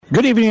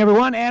Good evening,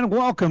 everyone, and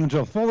welcome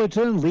to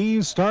Fullerton.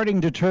 Leaves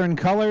starting to turn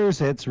colors.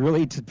 It's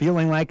really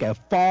feeling like a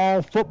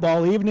fall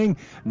football evening,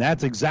 and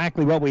that's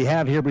exactly what we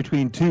have here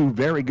between two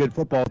very good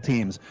football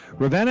teams.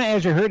 Ravenna,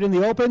 as you heard in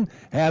the open,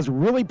 has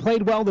really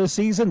played well this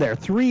season. They're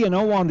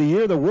 3-0 on the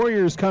year. The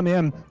Warriors come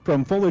in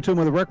from Fullerton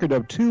with a record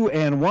of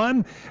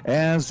 2-1.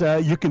 As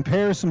you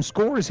compare some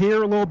scores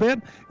here a little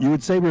bit, you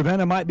would say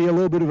Ravenna might be a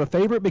little bit of a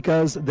favorite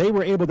because they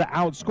were able to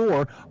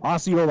outscore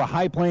Osceola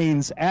High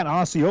Plains at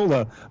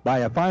Osceola by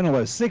a final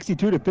of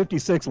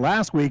 62-56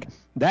 last week.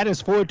 That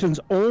is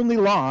Fullerton's only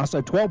loss,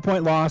 a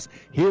 12-point loss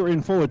here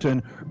in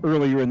Fullerton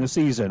earlier in the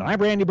season.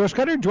 I'm Randy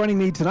Bushcutter. Joining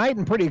me tonight,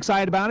 and pretty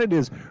excited about it,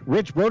 is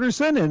Rich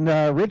Broderson.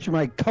 And Rich,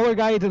 my color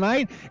guy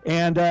tonight.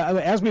 And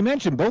as we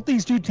mentioned, both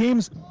these two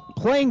teams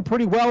playing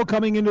pretty well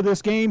coming into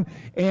this game,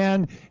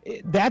 and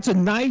that's a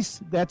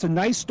nice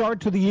start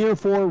to the year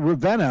for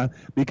Ravenna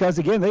because,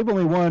 again, they've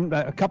only won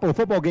a couple of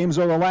football games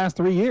over the last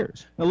 3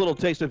 years. A little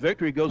taste of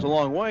victory goes a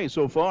long way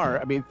so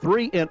far. I mean,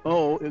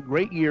 3-0, a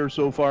great year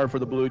so far for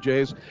the Blue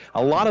Jays.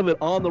 A lot of it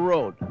on the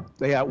road.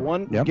 They had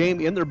one game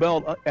in their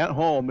belt at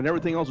home, and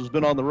everything else has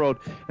been on the road,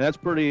 and that's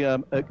pretty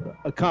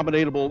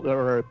accommodatable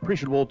or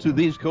appreciable to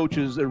these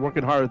coaches that are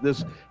working hard at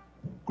this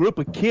group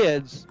of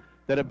kids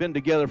that have been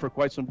together for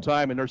quite some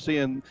time, and they're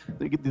seeing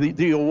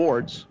the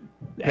awards.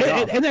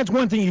 And that's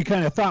one thing you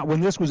kind of thought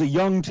when this was a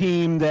young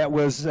team that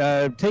was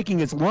taking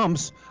its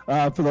lumps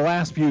for the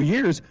last few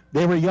years.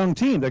 They were a young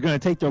team. They're going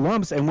to take their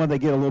lumps, and when they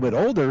get a little bit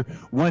older,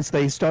 once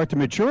they start to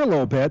mature a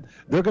little bit,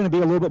 they're going to be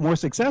a little bit more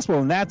successful,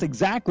 and that's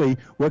exactly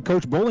what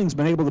Coach Bowling's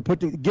been able to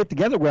get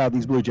together with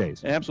these Blue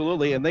Jays.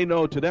 Absolutely, and they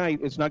know tonight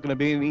it's not going to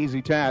be an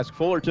easy task.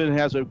 Fullerton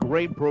has a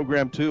great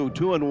program, too,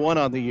 2-1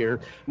 on the year.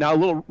 Now, a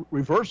little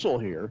reversal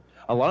here.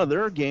 A lot of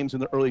their games in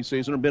the early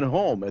season have been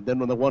home, and then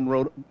with the one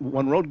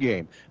road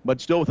game.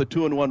 But still with a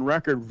 2-1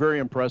 record, very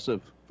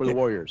impressive for the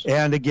Warriors.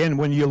 And again,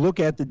 when you look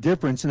at the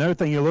difference, another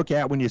thing you look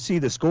at when you see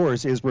the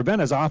scores is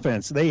Ravenna's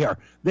offense. They are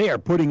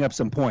putting up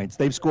some points.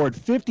 They've scored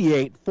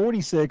 58,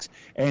 46,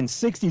 and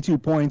 62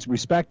 points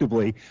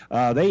respectively.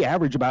 They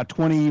average about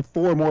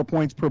 24 more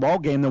points per ball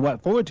game than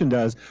what Fullerton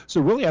does. So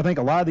really, I think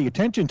a lot of the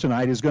attention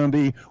tonight is going to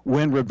be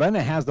when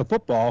Ravenna has the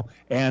football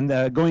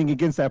and going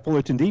against that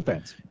Fullerton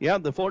defense. Yeah,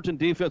 the Fullerton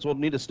defense will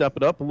need to step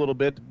it up a little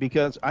bit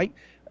because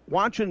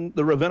watching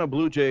the Ravenna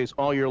Blue Jays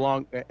all year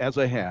long, as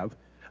I have,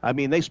 I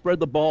mean, they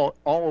spread the ball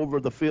all over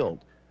the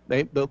field.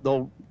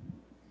 They'll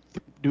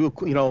do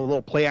a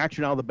little play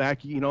action out of the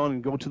back,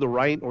 and go to the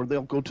right, or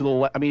they'll go to the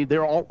left. I mean,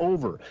 they're all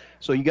over.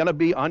 So you got to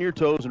be on your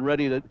toes and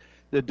ready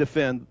to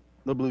defend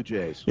the Blue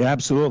Jays. Yeah,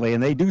 absolutely.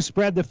 And they do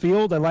spread the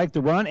field. They like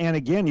to run. And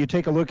again, you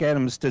take a look at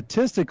them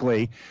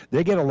statistically,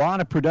 they get a lot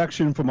of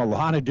production from a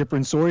lot of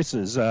different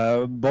sources.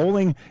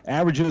 Bowling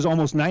averages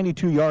almost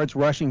 92 yards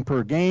rushing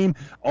per game,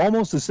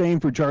 almost the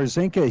same for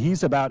Jarzinka.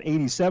 He's about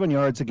 87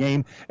 yards a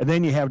game. And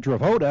then you have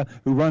Dravota,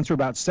 who runs for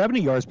about 70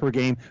 yards per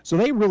game. So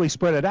they really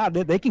spread it out.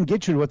 They can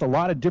get you with a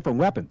lot of different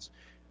weapons.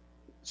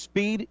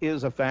 Speed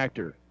is a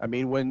factor. I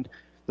mean, when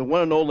the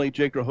one and only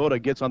Jake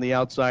Rahota gets on the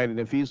outside, and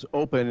if he's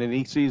open and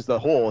he sees the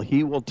hole,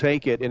 he will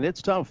take it, and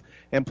it's tough.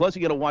 And plus,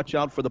 you got to watch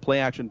out for the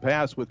play-action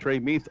pass with Trey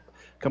Meath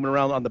coming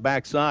around on the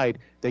backside.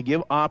 They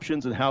give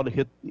options on how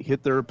to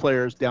hit their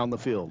players down the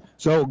field.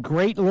 So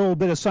great little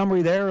bit of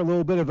summary there, a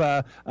little bit of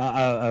a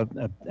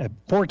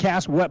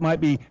forecast of what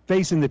might be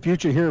facing the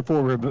future here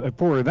for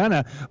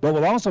Ravenna. But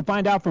we'll also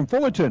find out from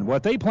Fullerton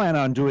what they plan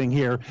on doing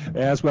here,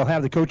 as we'll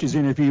have the coaches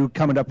interview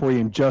coming up for you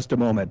in just a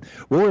moment.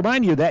 We'll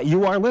remind you that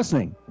you are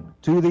listening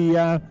to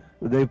I'm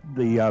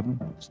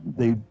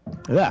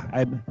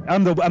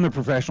the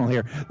professional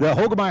here. The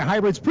Hoegemeyer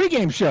Hybrids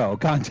pregame show.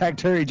 Contact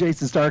Terry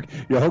Jason Stark,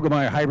 your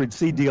Hoegemeyer Hybrid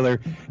seed dealer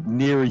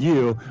near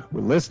you.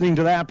 We're listening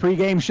to that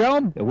pregame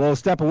show. We'll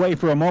step away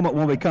for a moment.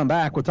 When we come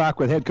back, we'll talk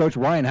with head coach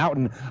Ryan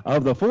Houghton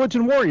of the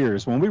Fullerton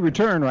Warriors when we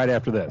return right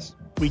after this.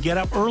 We get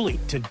up early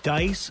to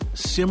dice,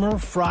 simmer,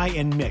 fry,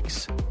 and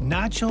mix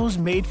nachos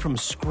made from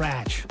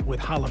scratch with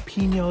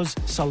jalapenos,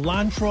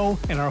 cilantro,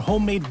 and our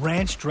homemade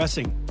ranch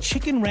dressing.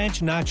 Chicken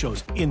ranch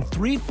nachos in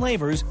 3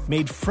 flavors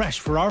made fresh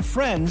for our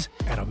friends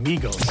at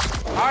Amigos.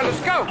 All right, let's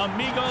go.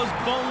 Amigos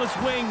Boneless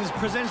Wings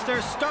presents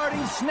their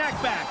starting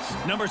snack backs.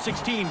 Number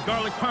 16,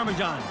 garlic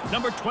parmesan.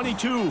 Number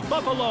 22,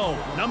 buffalo.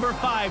 Number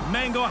 5,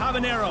 mango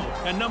habanero.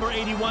 And number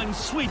 81,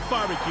 sweet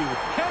barbecue.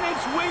 And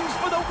it's wings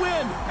for the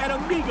win at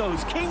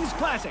Amigos King's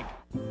Classic.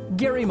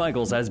 Gary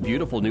Michaels has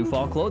beautiful new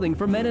fall clothing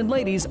for men and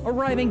ladies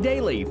arriving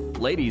daily.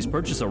 Ladies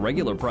purchase a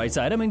regular price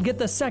item and get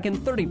the second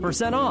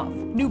 30% off.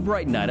 New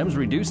Brighton items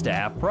reduced to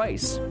half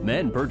price.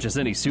 Men purchase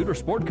any suit or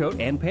sport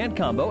coat and pant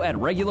combo at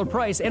regular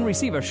price and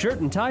receive a shirt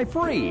and tie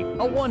free.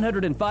 A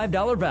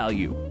 $105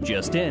 value.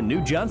 Just in,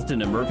 new Johnston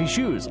 & Murphy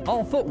shoes.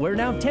 All footwear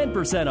now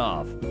 10%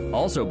 off.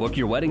 Also book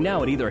your wedding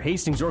now at either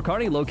Hastings or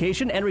Kearney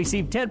location and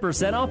receive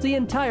 10% off the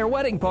entire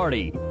wedding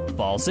party.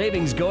 Fall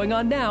savings going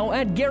on now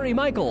at Gary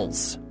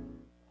Michaels.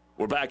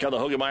 We're back on the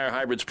Hoegemeyer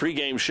Hybrids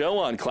pregame show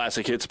on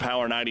Classic Hits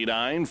Power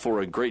 99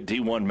 for a great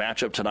D1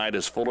 matchup tonight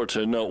as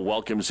Fullerton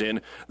welcomes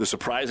in the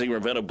surprising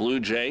Ravenna Blue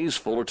Jays.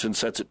 Fullerton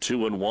sets at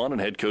 2-1, and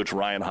head coach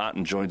Ryan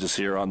Houghton joins us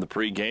here on the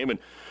pregame. And,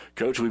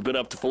 Coach, we've been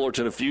up to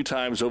Fullerton a few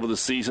times over the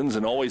seasons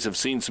and always have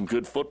seen some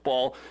good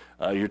football.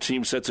 Your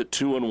team sets at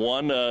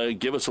 2-1.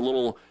 Give us a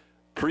little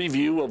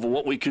preview of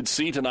what we could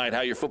see tonight,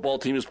 how your football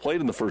team has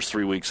played in the first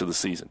 3 weeks of the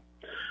season.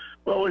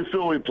 Well, we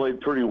feel we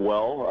played pretty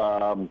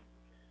well.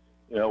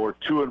 We're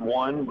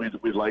 2-1.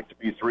 We'd like to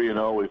be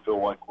 3-0. We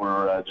feel like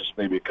we're just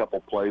maybe a couple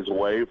plays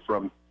away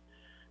from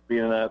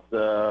being at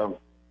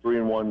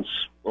 3-1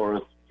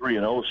 or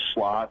 3-0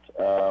 slot.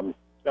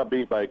 Got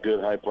beat by a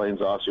good High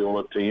Plains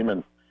Osceola team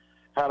and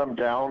had them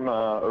down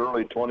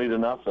early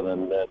 20-0,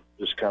 and that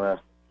just kind of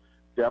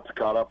depth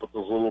caught up with us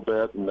a little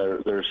bit, and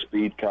their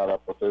speed caught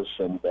up with us.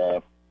 And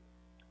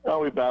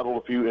we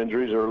battled a few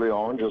injuries early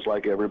on, just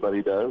like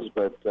everybody does.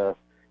 But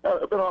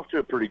I've been off to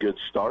a pretty good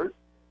start,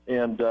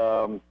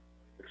 and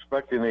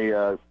expecting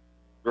a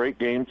great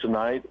game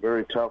tonight.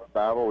 Very tough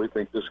battle. We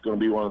think this is going to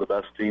be one of the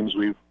best teams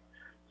we've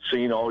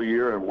seen all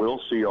year and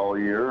will see all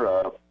year.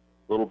 A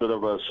little bit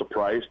of a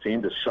surprise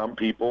team to some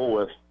people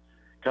with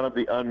kind of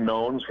the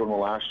unknowns from the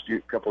last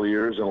couple of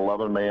years in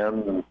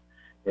 11-man.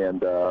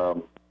 And I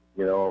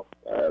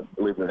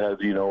believe it has,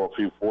 a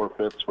few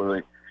forfeits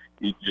where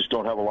you just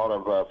don't have a lot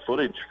of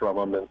footage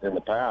from them in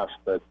the past.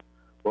 But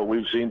what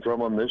we've seen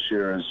from them this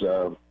year is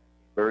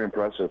very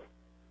impressive.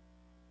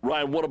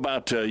 Ryan, what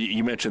about,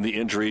 you mentioned the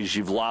injuries.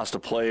 You've lost a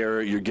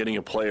player. You're getting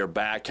a player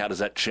back. How does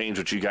that change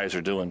what you guys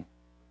are doing?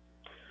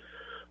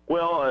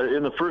 Well,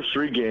 in the first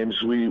 3 games,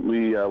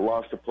 we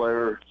lost a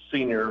player,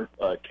 senior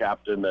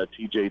captain,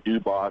 T.J.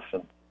 Dubas,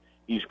 and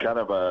he's kind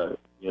of a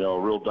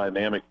real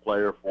dynamic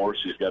player for us.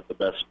 He's got the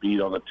best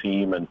speed on the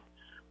team, and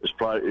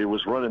it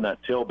was running that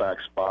tailback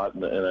spot,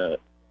 and it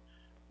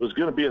was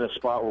going to be in a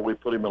spot where we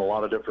put him in a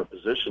lot of different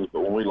positions.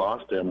 But when we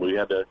lost him, we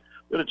had to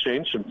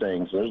change some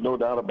things. There's no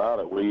doubt about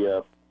it. We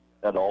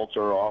had to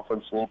alter our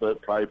offense a little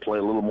bit, probably play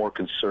a little more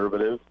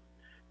conservative,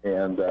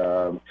 and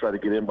try to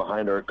get in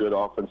behind our good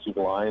offensive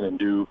line and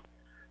do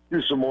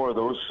some more of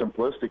those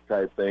simplistic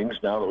type things.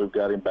 Now that we've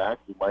got him back,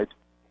 we might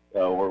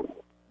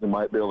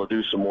be able to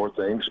do some more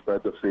things,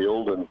 spread the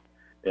field,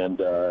 and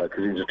because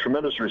he's a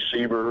tremendous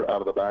receiver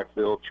out of the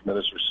backfield,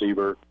 tremendous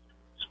receiver,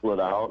 split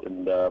out,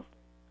 and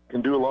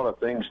can do a lot of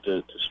things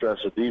to stress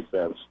a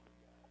defense.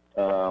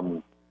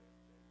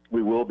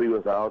 We will be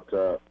without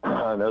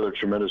another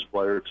tremendous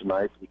player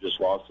tonight. We just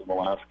lost in the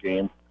last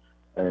game,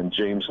 and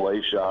James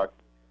Layshock,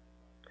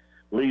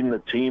 leading the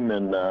team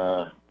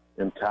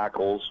in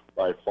tackles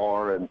by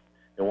far, and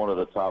one of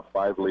the top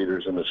 5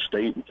 leaders in the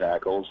state in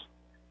tackles.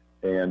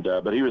 And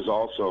but he was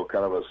also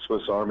kind of a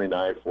Swiss Army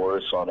knife for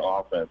us on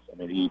offense. I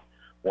mean,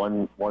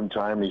 one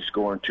time he's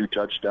scoring 2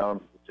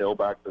 touchdowns at the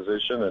tailback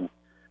position, and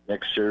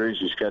next series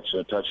he's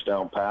catching a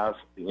touchdown pass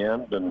at the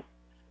end, and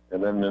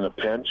then in a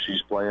pinch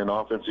he's playing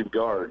offensive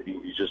guard.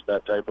 He's just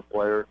that type of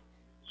player,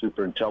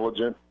 super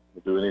intelligent,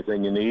 will do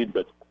anything you need,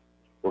 but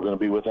we're going to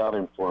be without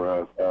him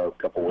for a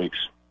couple weeks.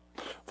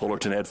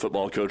 Fullerton head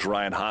football coach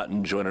Ryan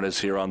Houghton joining us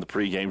here on the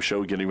pregame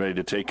show, getting ready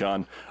to take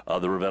on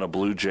the Ravenna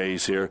Blue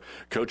Jays here.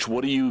 Coach,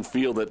 what do you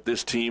feel that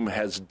this team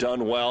has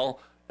done well,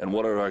 and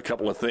what are a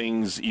couple of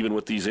things, even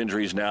with these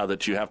injuries now,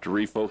 that you have to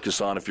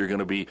refocus on if you're going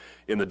to be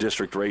in the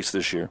district race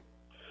this year?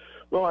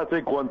 Well, I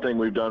think one thing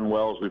we've done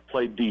well is we've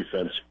played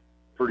defense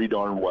pretty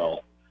darn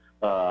well.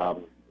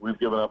 We've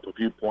given up a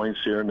few points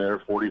here and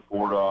there,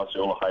 44 to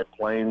Osceola High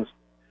Plains,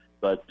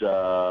 but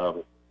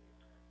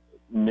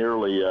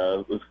nearly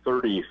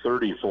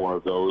 34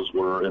 of those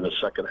were in the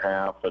second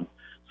half, and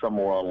some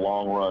were on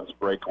long runs,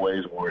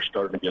 breakaways, where we're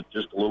starting to get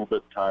just a little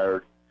bit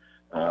tired.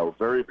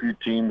 Very few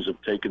teams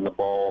have taken the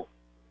ball,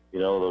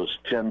 those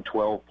 10,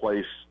 12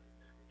 place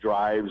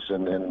drives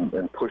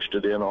and pushed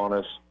it in on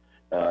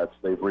us.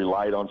 They've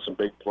relied on some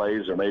big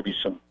plays or maybe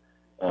some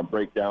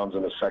breakdowns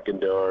in the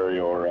secondary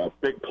or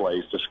big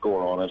plays to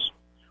score on us.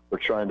 We're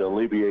trying to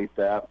alleviate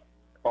that.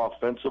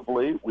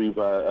 Offensively, we've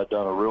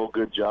done a real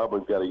good job.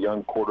 We've got a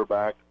young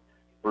quarterback,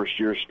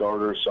 first-year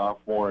starter,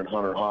 sophomore, in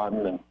Hunter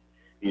Houghton, and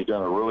he's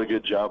done a really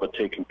good job of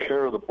taking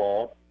care of the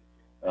ball.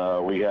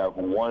 We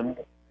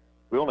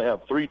only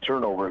have 3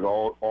 turnovers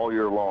all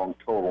year long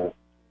total,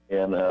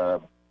 and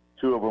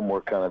 2 of them were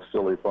kind of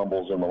silly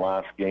fumbles in the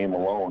last game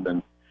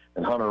alone.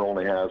 And Hunter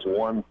only has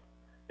 1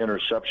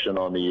 interception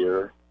on the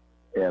year,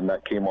 and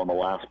that came on the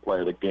last play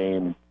of the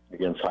game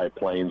against High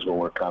Plains when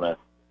we're kind of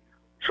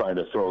trying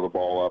to throw the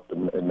ball up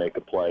and make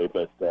a play.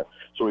 But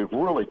so we've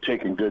really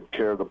taken good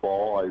care of the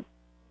ball. I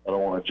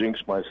don't want to jinx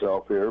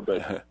myself here,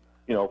 but,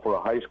 for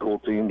a high school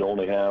team to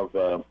only have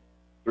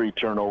 3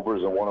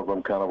 turnovers and one of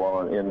them kind of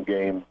on an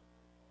in-game,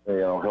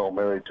 Hail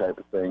Mary type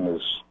of thing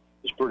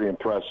is pretty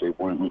impressive.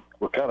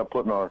 We're kind of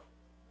putting our,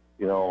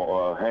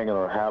 hanging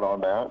our hat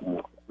on that,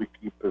 and we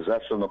keep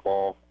possessing the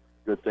ball,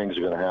 good things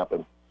are going to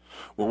happen.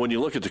 Well, when you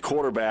look at the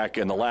quarterback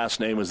and the last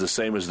name is the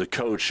same as the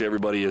coach,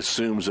 everybody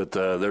assumes that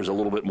there's a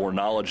little bit more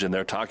knowledge in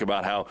there. Talk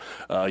about how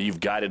you've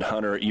guided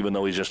Hunter even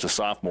though he's just a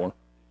sophomore.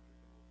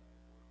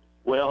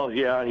 Well,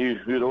 yeah,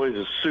 you'd always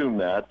assume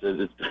that.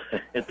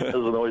 It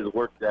doesn't always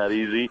work that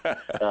easy.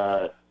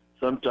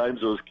 Sometimes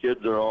those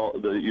kids are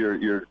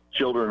your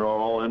children are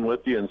all in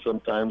with you, and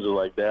sometimes they're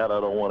like, Dad, I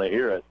don't want to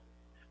hear it.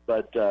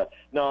 But,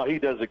 no, he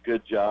does a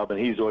good job, and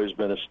he's always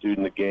been a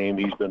student of the game.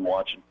 He's been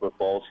watching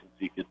football since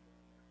he could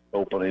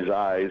open his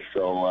eyes.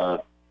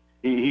 So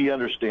he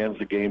understands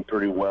the game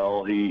pretty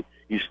well.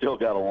 He's still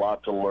got a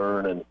lot to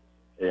learn,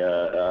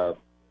 and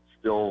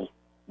still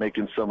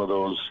making some of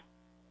those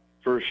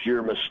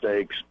first-year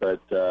mistakes.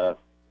 But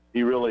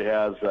he really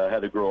has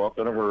had to grow up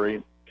in a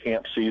hurry.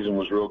 Camp season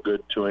was real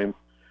good to him.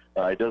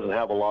 He doesn't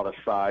have a lot of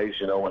size,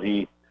 when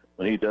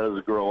he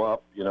does grow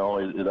up,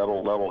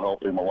 that'll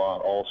help him a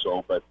lot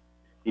also. But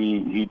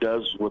he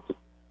does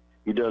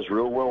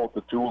real well with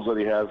the tools that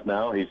he has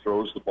now. He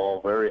throws the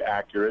ball very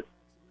accurate,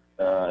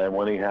 and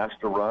when he has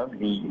to run,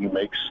 he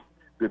makes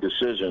good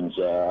decisions.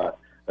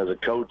 As a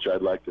coach,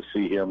 I'd like to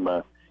see him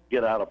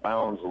get out of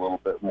bounds a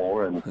little bit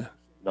more and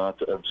not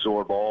to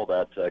absorb all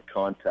that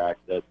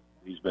contact that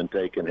he's been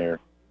taking here.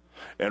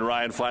 And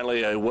Ryan,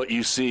 finally, what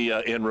you see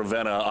in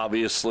Ravenna,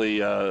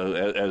 obviously,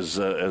 as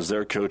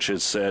their coach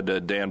has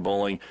said, Dan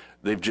Bowling,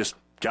 they've just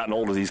gotten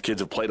older. These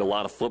kids have played a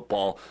lot of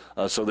football,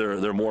 so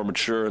they're more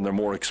mature and they're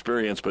more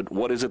experienced. But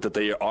what is it that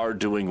they are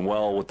doing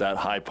well with that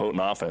high,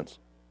 potent offense?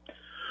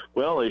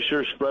 Well, they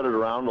sure spread it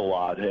around a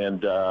lot,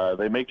 and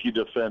they make you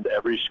defend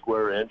every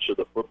square inch of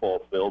the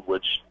football field,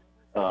 which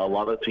a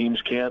lot of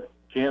teams can't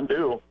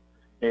do.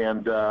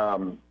 And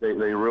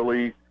they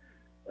really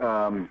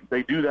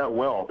they do that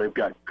well. They've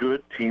got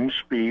good team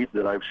speed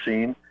that I've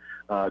seen,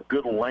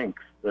 good length.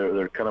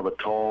 They're kind of a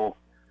tall,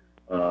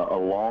 a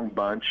long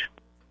bunch,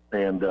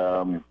 and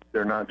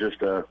they're not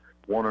just a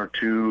one or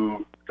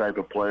two type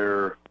of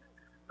player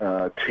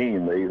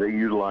team. They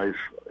utilize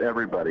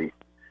everybody,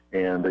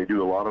 and they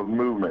do a lot of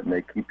movement, and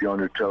they keep you on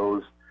your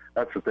toes.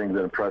 That's the thing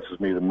that impresses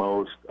me the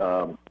most.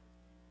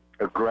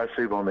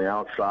 Aggressive on the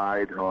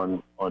outside,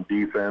 on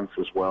defense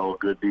as well,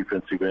 good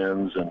defensive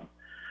ends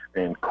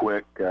and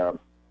quick.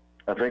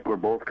 I think we're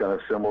both kind of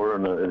similar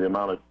in the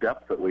amount of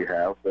depth that we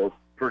have. Both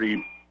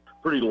pretty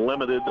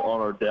limited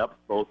on our depth,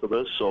 both of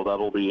us, so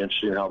that'll be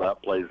interesting how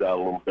that plays out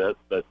a little bit.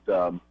 But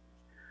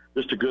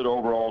just a good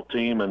overall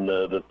team, and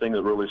the thing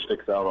that really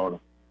sticks out on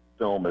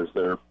film is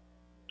their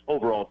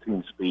overall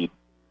team speed.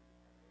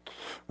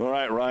 All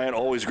right, Ryan,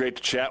 always great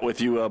to chat with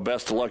you.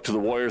 Best of luck to the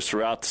Warriors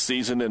throughout the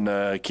season,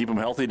 and keep them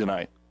healthy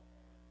tonight.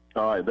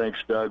 All right, thanks,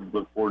 Doug.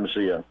 Look forward to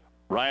see you.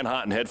 Ryan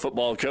Houghton, head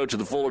football coach of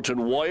the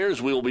Fullerton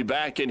Warriors. We will be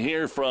back in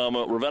here from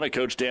Ravenna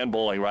coach Dan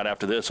Bowling right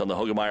after this on the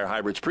Hoegemeyer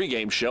Hybrids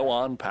pregame show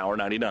on Power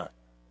 99.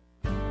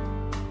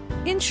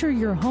 Insure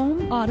your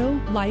home, auto,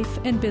 life,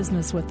 and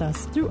business with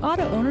us through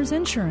Auto Owners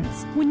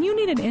Insurance. When you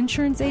need an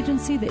insurance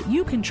agency that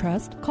you can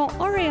trust, call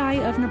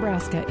RAI of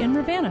Nebraska in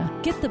Ravenna.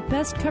 Get the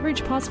best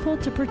coverage possible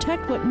to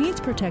protect what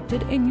needs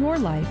protected in your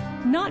life.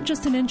 Not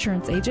just an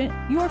insurance agent,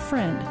 your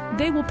friend.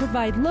 They will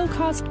provide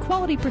low-cost,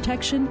 quality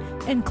protection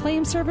and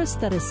claim service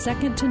that is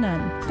second to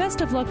none.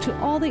 Best of luck to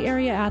all the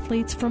area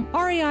athletes from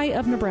RAI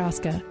of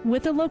Nebraska,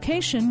 with a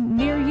location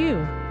near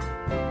you.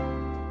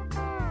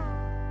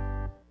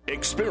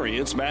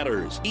 Experience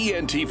matters.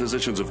 ENT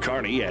Physicians of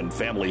Kearney and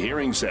Family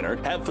Hearing Center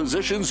have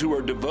physicians who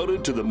are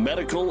devoted to the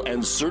medical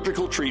and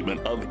surgical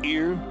treatment of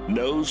ear,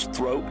 nose,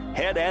 throat,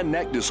 head, and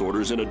neck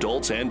disorders in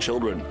adults and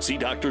children. See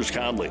Drs.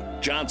 Conley,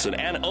 Johnson,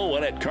 and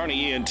Owen at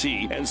Kearney ENT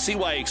and see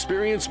why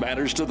experience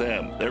matters to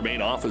them. Their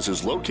main office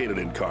is located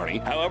in Kearney.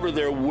 However,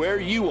 they're where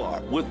you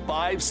are, with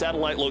 5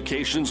 satellite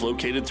locations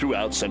located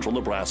throughout central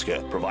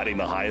Nebraska, providing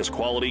the highest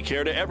quality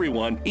care to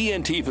everyone.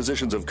 ENT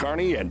Physicians of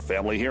Kearney and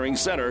Family Hearing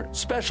Center,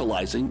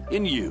 specializing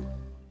in you.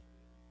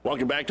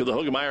 Welcome back to the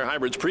Hoegemeyer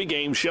Hybrids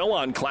pregame show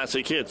on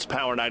Classic Hits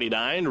Power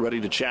 99. Ready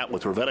to chat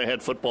with Ravenna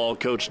head football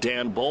coach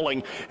Dan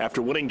Bowling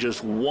after winning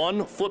just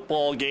one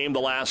football game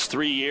the last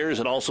 3 years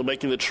and also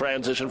making the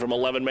transition from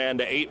 11-man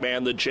to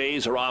 8-man. The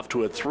Jays are off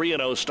to a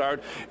 3-0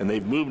 start, and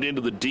they've moved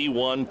into the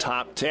D1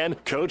 top 10.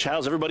 Coach,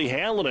 how's everybody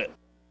handling it?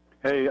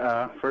 Hey,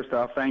 first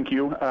off, thank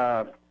you.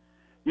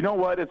 You know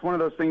what? It's one of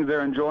those things,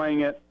 they're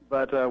enjoying it.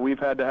 But we've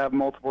had to have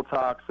multiple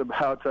talks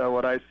about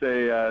what I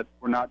say.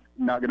 We're not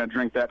going to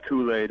drink that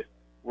Kool-Aid.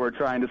 We're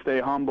trying to stay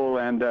humble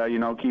and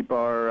keep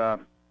our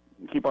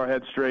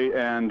heads straight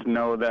and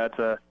know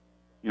that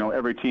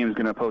every team is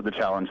going to pose a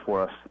challenge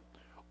for us.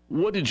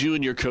 What did you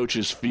and your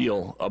coaches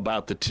feel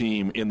about the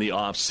team in the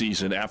off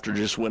season after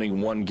just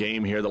winning one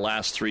game here the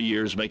last 3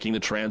 years, making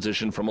the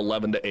transition from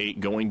 11 to 8,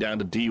 going down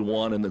to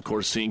D1, and of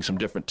course seeing some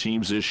different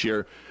teams this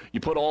year? You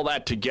put all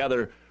that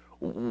together.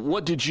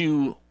 What did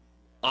you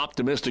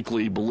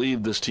optimistically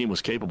believe this team was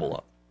capable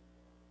of?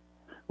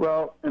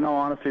 Well, in all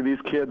honesty, these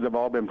kids have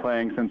all been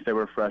playing since they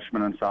were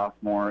freshmen and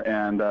sophomore,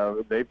 and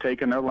they've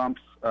taken their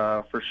lumps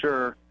for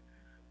sure.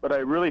 But I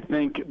really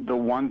think the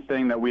one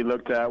thing that we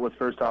looked at was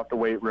first off the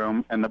weight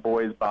room, and the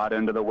boys bought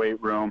into the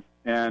weight room.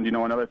 And,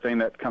 another thing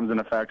that comes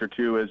into factor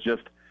too is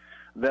just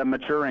them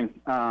maturing.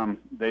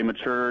 They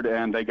matured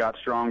and they got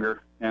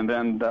stronger. And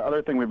then the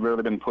other thing we've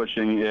really been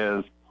pushing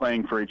is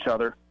playing for each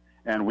other,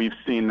 and we've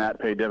seen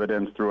that pay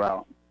dividends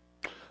throughout.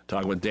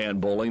 Talking with Dan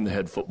Bowling, the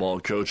head football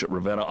coach at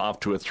Ravenna, off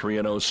to a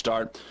 3-0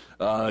 start.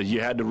 You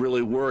had to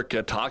really work.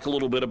 Talk a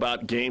little bit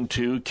about Game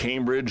 2,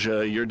 Cambridge.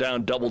 You're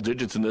down double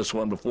digits in this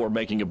one before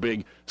making a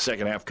big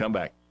second-half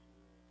comeback.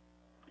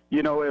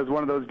 You know, it was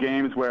one of those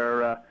games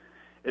where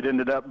it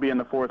ended up being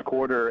the fourth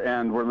quarter,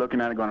 and we're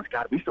looking at it going,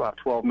 God, we still have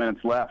 12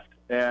 minutes left.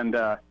 And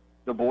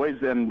the boys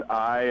and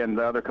I and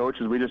the other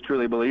coaches, we just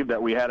truly believed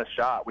that we had a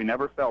shot. We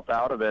never felt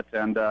out of it.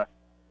 And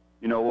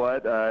you know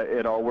what?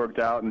 It all worked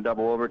out in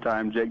double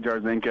overtime. Jake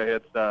Jarzinka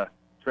hits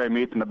Trey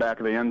Meats in the back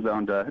of the end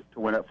zone to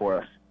win it for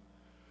us.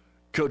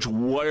 Coach,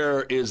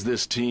 where is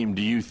this team,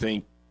 do you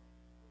think,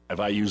 if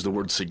I use the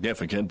word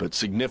significant, but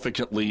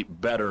significantly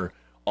better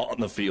on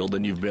the field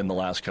than you've been the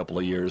last couple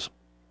of years?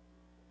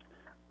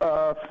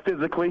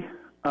 Physically,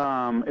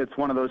 it's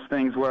one of those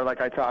things where, like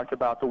I talked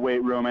about, the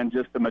weight room and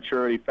just the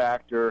maturity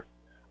factor,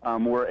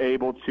 we're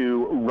able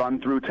to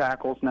run through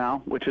tackles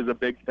now, which is a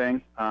big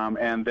thing,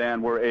 and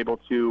then we're able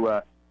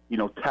to,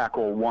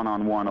 tackle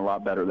one-on-one a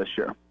lot better this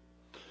year.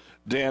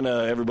 Dan,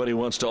 everybody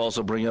wants to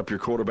also bring up your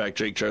quarterback,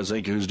 Jake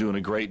Jarzinka, who's doing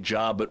a great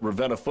job, but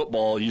Ravenna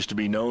football used to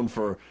be known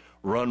for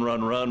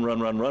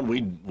run.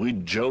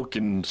 We'd joke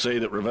and say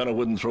that Ravenna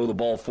wouldn't throw the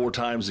ball 4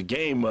 times a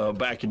game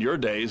back in your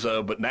days,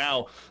 but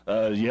now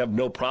you have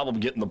no problem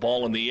getting the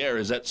ball in the air.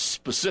 Is that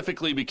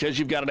specifically because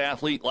you've got an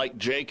athlete like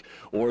Jake,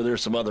 or are there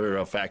some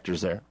other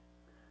factors there?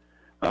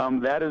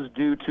 That is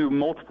due to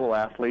multiple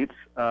athletes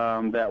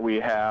that we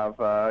have,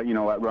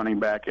 at running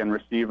back and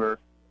receiver.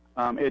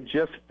 It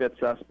just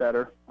fits us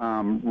better.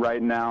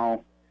 Right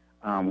now,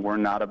 we're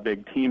not a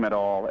big team at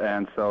all,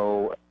 and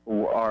so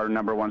our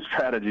number one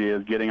strategy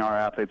is getting our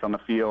athletes on the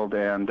field,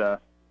 and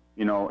and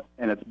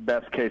it's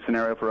best case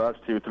scenario for us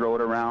to throw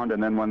it around,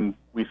 and then when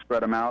we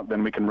spread them out,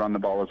 then we can run the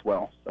ball as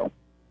well. So,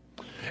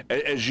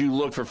 as you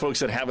look for folks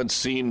that haven't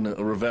seen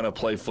Ravenna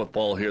play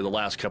football here the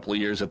last couple of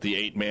years at the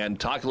 8-man,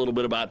 talk a little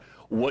bit about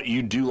what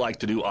you do like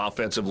to do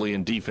offensively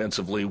and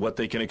defensively, what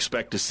they can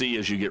expect to see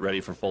as you get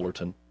ready for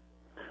Fullerton.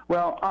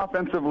 Well,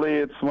 offensively,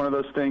 it's one of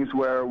those things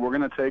where we're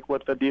going to take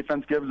what the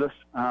defense gives us.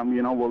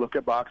 We'll look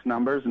at box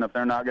numbers, and if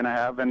they're not going to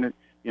have, if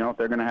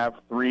they're going to have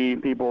 3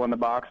 people in the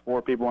box,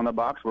 4 people in the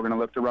box, we're going to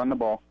look to run the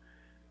ball,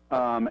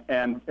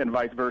 and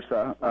vice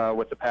versa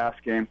with the pass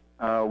game.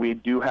 We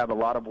do have a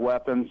lot of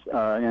weapons,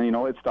 and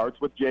it starts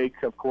with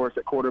Jake, of course,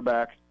 at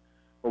quarterback,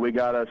 but we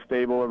got a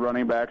stable of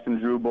running backs in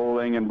Drew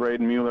Bowling and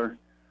Braden Mueller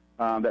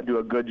that do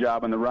a good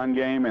job in the run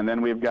game, and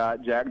then we've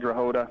got Jack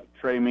Drahota,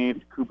 Trey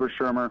Meath, Cooper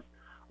Shermer,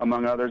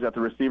 among others at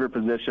the receiver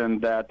position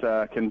that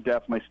can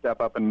definitely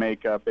step up and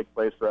make big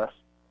plays for us.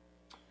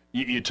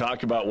 You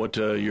talk about what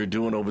you're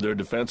doing over there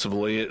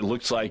defensively. It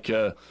looks like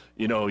you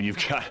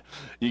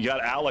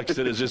got Alex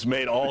that has just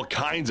made all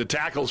kinds of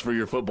tackles for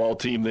your football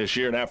team this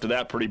year, and after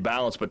that, pretty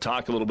balanced. But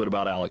talk a little bit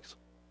about Alex.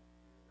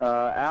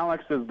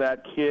 Alex is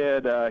that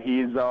kid.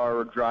 He's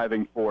our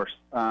driving force.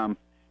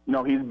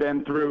 He's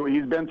been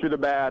through the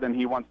bad, and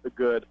he wants the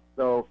good.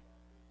 So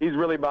he's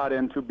really bought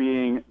into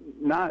being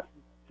not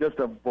just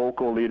a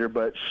vocal leader,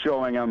 but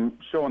showing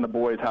the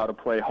boys how to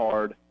play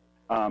hard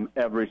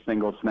every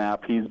single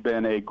snap. He's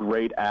been a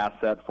great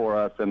asset for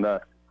us, and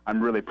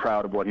I'm really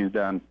proud of what he's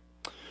done.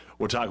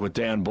 We're talking with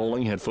Dan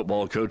Bowling, head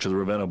football coach of the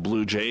Ravenna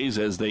Blue Jays,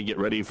 as they get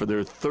ready for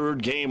their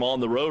 3rd game on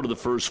the road of the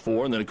first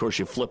 4, and then, of course,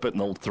 you flip it,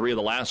 and the 3 of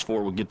the last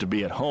 4 will get to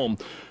be at home.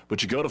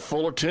 But you go to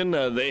Fullerton.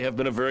 They have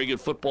been a very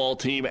good football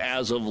team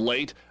as of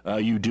late.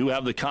 You do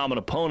have the common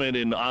opponent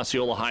in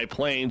Osceola High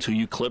Plains, who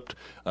you clipped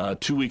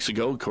 2 weeks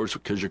ago, of course,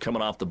 because you're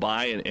coming off the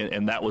bye,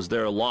 and that was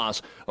their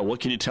loss.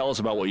 What can you tell us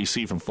about what you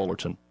see from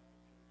Fullerton?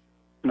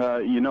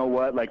 You know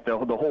what? Like the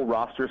whole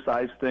roster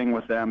size thing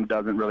with them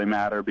doesn't really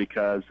matter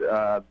because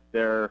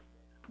they're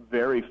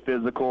very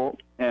physical,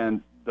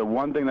 and the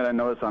one thing that I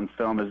noticed on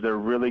film is they're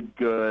really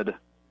good,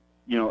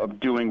 of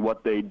doing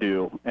what they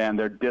do, and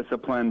they're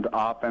disciplined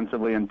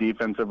offensively and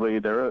defensively.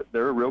 They're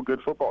a real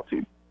good football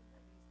team.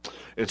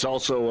 It's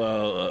also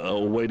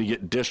a way to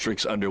get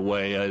districts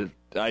underway.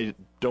 I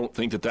don't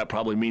think that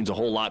probably means a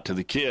whole lot to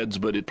the kids,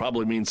 but it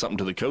probably means something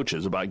to the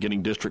coaches about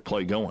getting district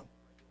play going.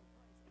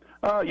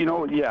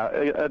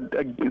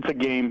 It's a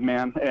game,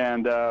 man,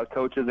 and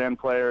coaches and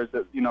players.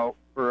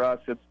 For us,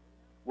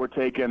 we're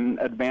taking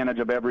advantage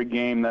of every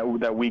game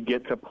that we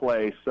get to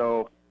play.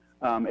 So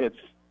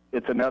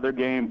it's another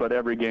game, but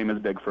every game is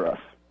big for us.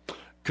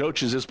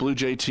 Coach, is this Blue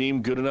Jay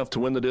team good enough to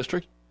win the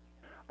district?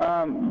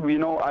 I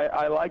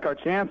like our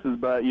chances,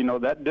 but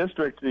that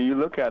district, you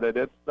look at it,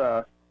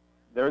 it's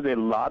there's a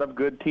lot of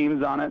good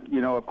teams on it.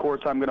 Of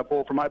course, I'm going to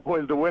pull for my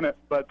boys to win it,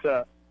 but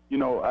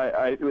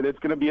it's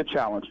going to be a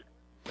challenge.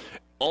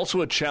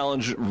 Also a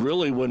challenge,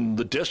 really, when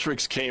the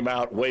districts came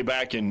out way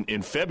back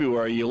in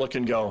February, you look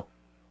and go,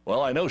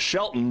 well, I know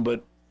Shelton,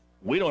 but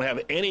we don't have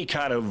any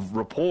kind of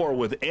rapport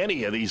with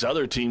any of these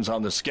other teams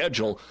on the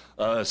schedule.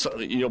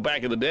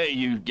 Back in the day,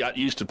 you got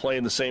used to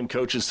playing the same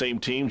coaches, same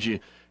teams. You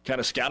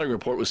kind of scouting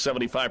report was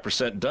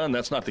 75% done.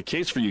 That's not the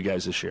case for you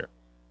guys this year.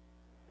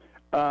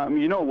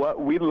 You know what?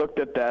 We looked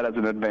at that as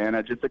an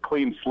advantage. It's a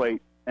clean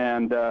slate,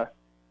 and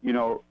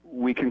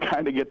we can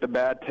kind of get the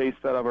bad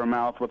taste out of our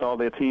mouth with all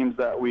the teams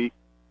that we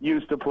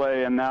used to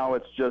play, and now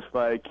it's just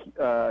like,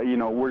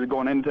 we're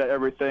going into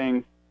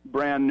everything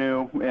brand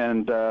new,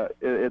 and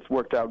it's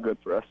worked out good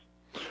for us.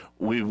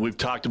 We've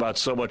talked about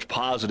so much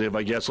positive.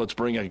 I guess let's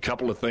bring a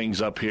couple of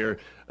things up here.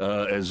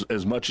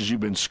 As much as you've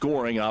been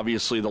scoring,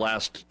 obviously the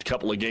last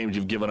couple of games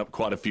you've given up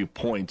quite a few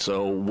points.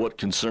 So what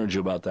concerns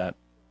you about that?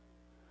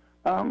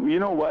 You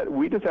know what?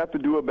 We just have to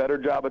do a better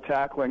job of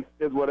tackling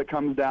is what it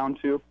comes down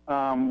to.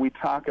 We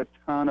talk a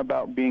ton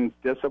about being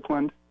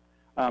disciplined.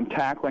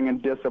 Tackling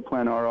and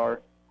discipline are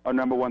our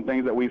number one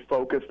things that we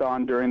focused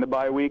on during the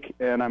bye week,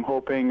 and I'm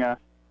hoping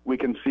we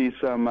can see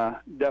some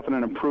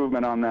definite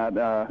improvement on that,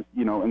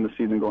 in the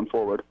season going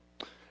forward.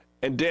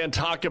 And Dan,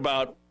 talk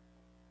about,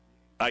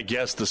 I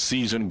guess, the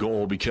season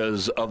goal,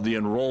 because of the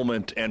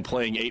enrollment and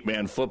playing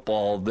 8-man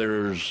football.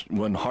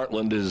 When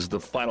Heartland is the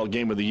final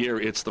game of the year,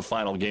 it's the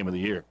final game of the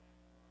year.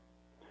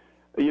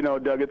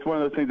 Doug, it's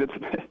one of those things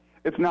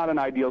it's not an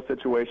ideal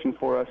situation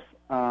for us.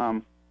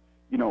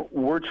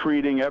 We're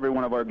treating every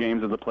one of our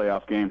games as a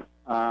playoff game,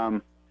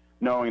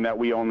 knowing that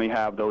we only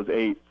have those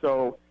 8.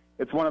 So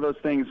it's one of those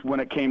things, when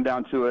it came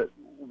down to it,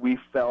 we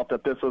felt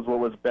that this was what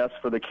was best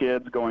for the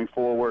kids going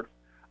forward.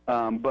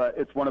 But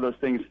it's one of those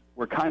things,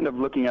 we're kind of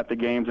looking at the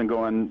games and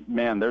going,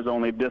 man, there's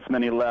only this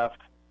many left.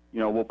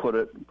 We'll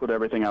put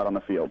everything out on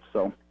the field.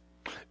 So.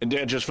 And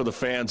Dan, just for the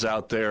fans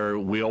out there,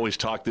 we always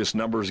talk this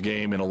numbers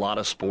game in a lot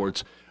of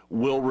sports.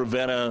 Will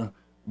Ravenna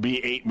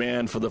be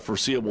 8-man for the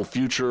foreseeable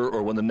future,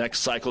 or when the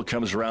next cycle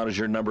comes around, is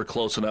your number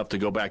close enough to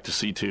go back to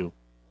C2?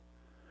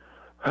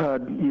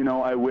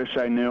 I wish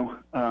I knew.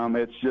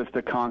 It's just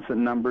a constant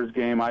numbers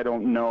game. I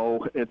don't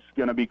know. It's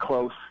going to be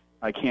close.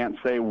 I can't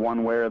say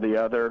one way or the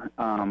other.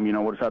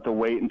 We'll just have to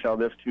wait until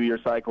this 2-year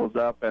cycle is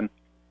up and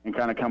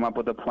kind of come up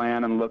with a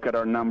plan and look at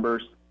our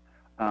numbers.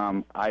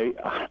 I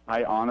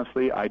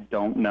honestly, I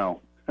don't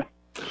know.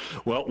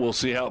 Well, we'll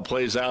see how it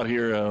plays out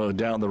here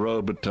down the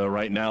road, but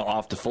right now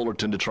off to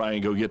Fullerton to try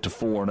and go get to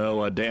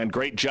 4-0. Dan,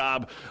 great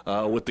job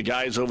with the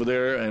guys over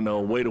there, and a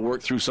way to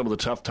work through some of the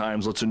tough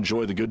times. Let's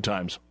enjoy the good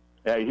times.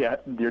 Yeah,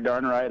 you're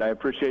darn right. I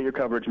appreciate your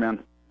coverage,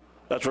 man.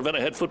 That's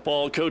Ravenna head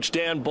football coach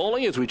Dan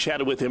Bowling, as we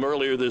chatted with him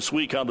earlier this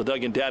week on the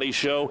Doug and Daddy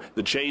Show.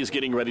 The Jays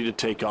getting ready to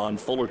take on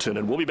Fullerton.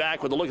 And we'll be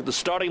back with a look at the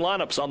starting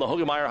lineups on the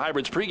Hoegemeyer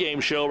Hybrids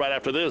pregame show right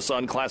after this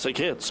on Classic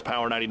Hits,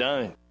 Power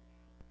 99.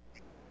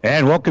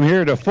 And welcome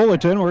here to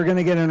Fullerton. We're going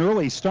to get an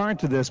early start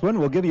to this one.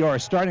 We'll give you our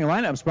starting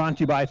lineups brought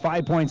to you by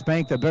 5 Points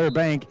Bank, the better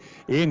bank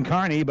in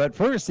Kearney. But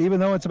first, even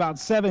though it's about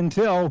 7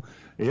 till,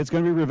 it's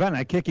going to be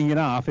Ravenna kicking it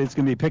off. It's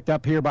going to be picked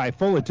up here by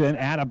Fullerton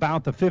at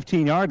about the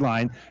 15-yard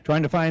line,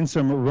 trying to find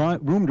some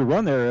room to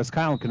run there as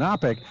Kyle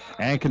Konopik.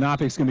 And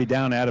Konopik's going to be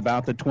down at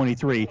about the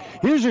 23.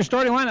 Here's your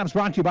starting lineups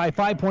brought to you by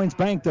 5 Points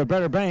Bank, the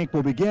better bank.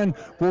 We'll begin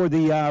for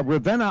the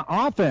Ravenna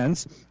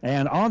offense.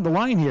 And on the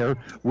line here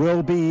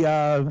will be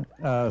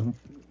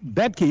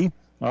Bedke,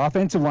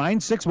 offensive line,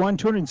 6'1",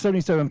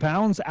 277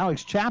 pounds.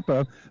 Alex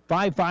Chapa,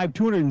 5'5",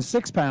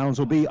 206 pounds,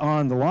 will be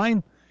on the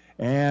line.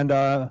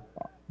 And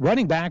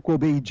running back will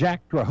be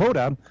Jack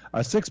Drahota, a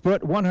 6',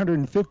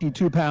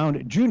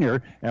 152-pound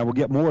junior. And we'll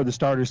get more of the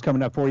starters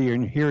coming up for you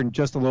here in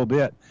just a little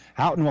bit.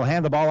 Houghton will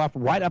hand the ball off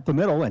right up the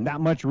middle, and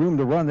not much room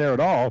to run there at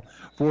all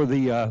for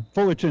the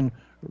Fullerton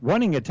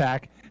running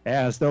attack,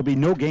 as there'll be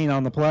no gain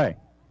on the play.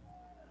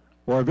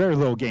 Or a very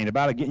little gain,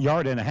 about a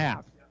yard and a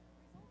half.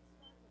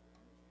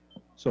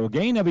 So a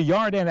gain of a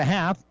yard and a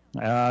half.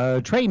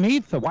 Trey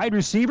Meath, a wide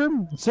receiver,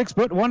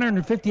 6',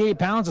 158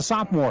 pounds, a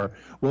sophomore,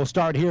 will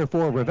start here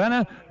for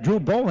Ravenna. Drew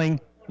Bowling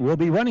will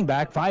be running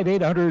back,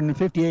 5'8",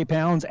 158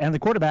 pounds, and the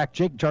quarterback,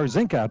 Jake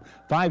Jarzinka,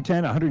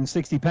 5'10",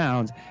 160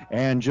 pounds,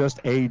 and just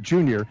a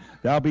junior.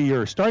 That'll be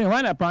your starting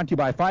lineup, brought to you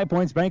by 5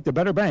 Points Bank, the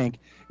better bank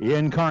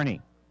in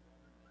Kearney.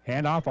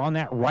 Handoff on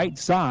that right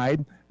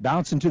side.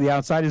 Bouncing to the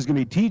outside is going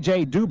to be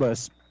T.J.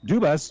 Dubas.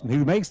 Dubas,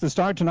 who makes the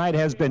start tonight,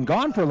 has been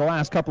gone for the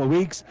last couple of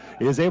weeks,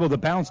 is able to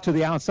bounce to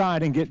the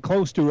outside and get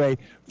close to a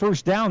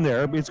first down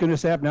there. It's going to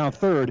set up now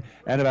third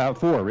at about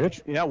 4,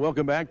 Rich. Yeah,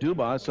 welcome back,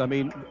 Dubas. I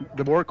mean,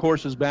 the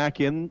workhorse is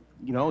back in.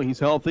 He's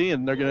healthy,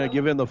 and they're going to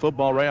give him the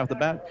football right off the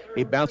bat.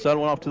 He bounced that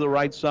one off to the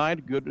right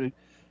side. Good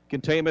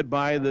containment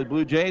by the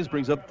Blue Jays.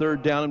 Brings up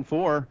third down and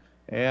 4.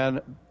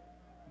 And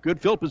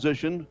good field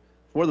position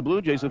for the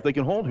Blue Jays if they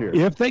can hold here.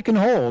 If they can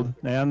hold,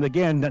 and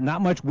again, not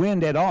much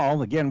wind at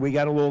all. Again, we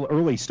got a little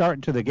early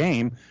start to the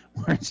game.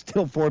 We're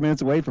still 4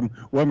 minutes away from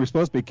when we're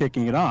supposed to be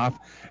kicking it off,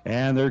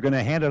 and they're going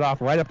to hand it off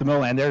right up the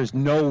middle, and there's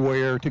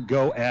nowhere to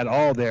go at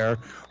all there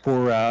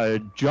for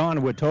John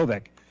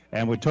Witovic.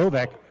 And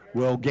Witovic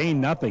will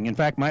gain nothing. In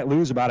fact, might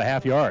lose about a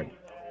half yard.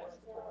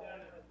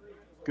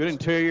 Good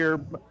interior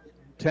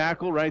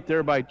tackle right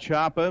there by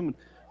Chapa.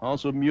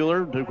 Also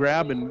Mueller to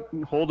grab and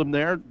hold him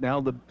there.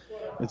 Now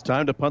it's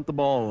time to punt the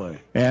ball away.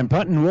 And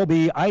punting will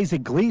be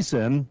Isaac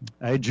Gleason,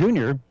 a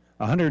junior,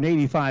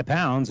 185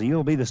 pounds.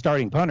 He'll be the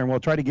starting punter.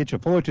 We'll try to get you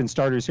Fullerton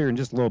starters here in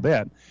just a little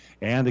bit.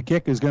 And the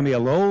kick is going to be a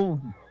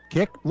low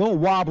kick, a little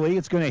wobbly.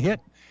 It's going to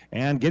hit,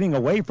 and getting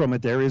away from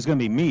it there is going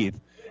to be Meath.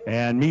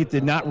 And Meath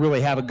did not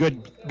really have a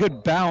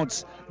good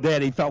bounce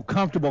that he felt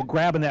comfortable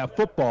grabbing that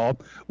football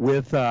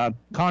with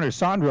Connor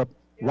Sondrup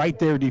right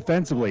there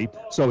defensively,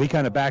 so he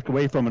kind of backed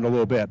away from it a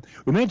little bit.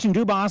 We mentioned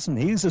Drew Boston.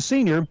 He's a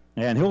senior,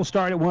 and he'll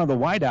start at one of the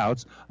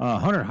wideouts.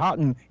 Hunter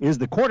Houghton is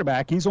the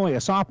quarterback. He's only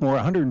a sophomore,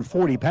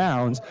 140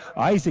 pounds.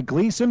 Isaac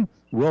Gleason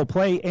will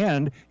play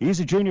end. He's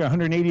a junior,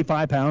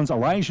 185 pounds.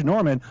 Elijah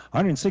Norman,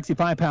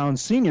 165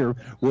 pounds senior,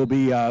 will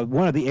be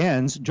one of the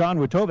ends. John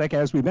Witovic,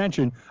 as we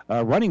mentioned,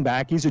 running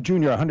back. He's a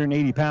junior,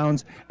 180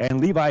 pounds. And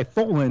Levi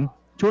Folan,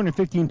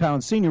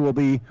 215-pound senior, will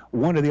be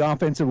one of the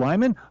offensive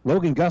linemen.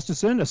 Logan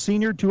Gustafson, a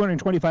senior,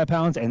 225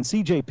 pounds, and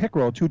C.J.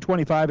 Pickrell,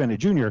 225 and a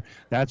junior.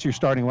 That's your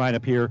starting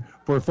lineup here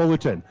for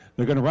Fullerton.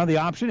 They're going to run the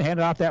option, hand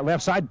it off that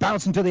left side.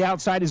 Bouncing to the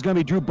outside is going to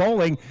be Drew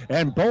Bowling,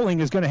 and Bowling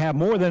is going to have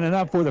more than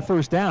enough for the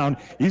first down.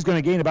 He's going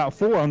to gain about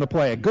 4 on the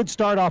play. A good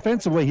start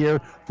offensively here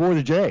for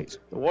the Jays.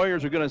 The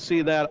Warriors are going to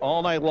see that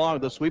all night long.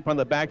 The sweep on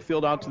the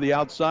backfield out to the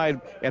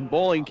outside, and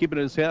Bowling keeping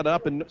his head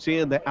up and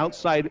seeing the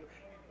outside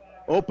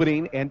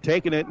opening and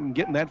taking it and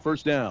getting that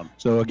first down.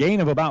 So a gain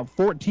of about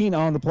 14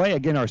 on the play.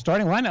 Again, our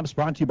starting lineup is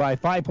brought to you by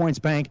 5 Points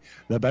Bank,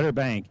 the better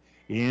bank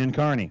in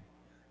Kearney.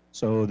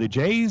 So the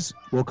Jays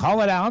will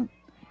call it out,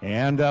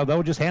 and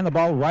they'll just hand the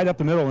ball right up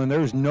the middle, and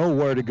there's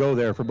nowhere to go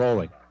there for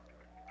Bowling.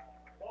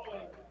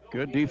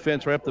 Good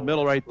defense right up the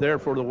middle right there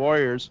for the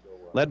Warriors,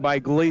 led by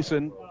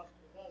Gleason.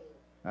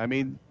 I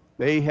mean,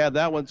 they had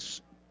that one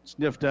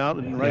sniffed out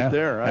and right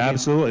there.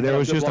 Absolutely. There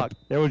was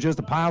just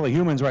a pile of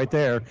humans right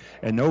there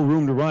and no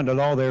room to run at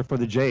all there for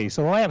the Jays.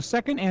 So they'll have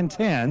 2nd and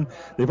 10.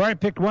 They've already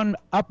picked one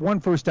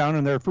first down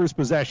in their first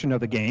possession of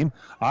the game.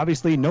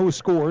 Obviously no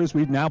scores.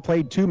 We've now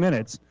played 2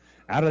 minutes.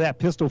 Out of that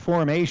pistol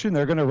formation,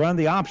 they're going to run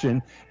the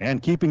option,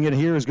 and keeping it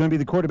here is going to be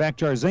the quarterback,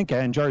 Jarzinka,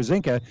 and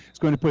Jarzinka is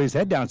going to put his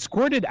head down.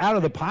 Squirted out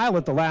of the pile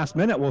at the last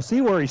minute. We'll see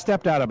where he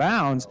stepped out of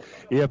bounds.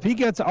 If he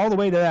gets all the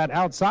way to that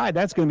outside,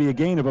 that's going to be a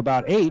gain of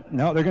about 8.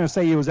 No, they're going to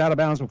say he was out of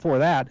bounds before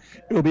that.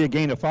 It'll be a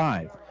gain of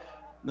 5.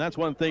 And that's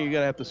one thing you're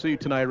going to have to see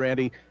tonight,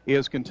 Randy,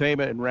 is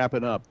containment and wrap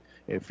it up.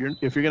 If you're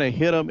going to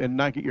hit them and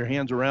not get your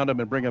hands around them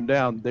and bring them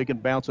down, they can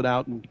bounce it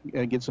out and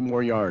get some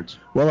more yards.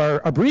 Well,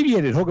 our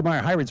abbreviated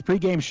Hoegemeyer Hybrids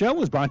pregame show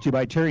was brought to you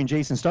by Terry and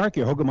Jason Stark,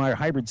 your Hoegemeyer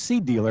Hybrid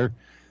seed dealer.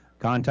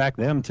 Contact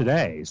them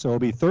today. So it'll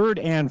be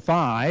 3rd and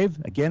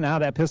 5. Again,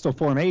 out of that pistol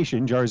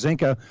formation.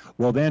 Jarzinka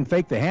will then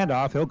fake the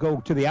handoff. He'll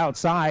go to the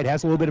outside,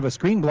 has a little bit of a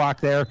screen block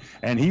there,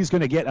 and he's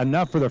going to get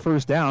enough for the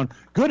first down.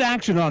 Good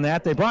action on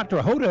that. They brought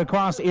Drohoda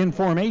across in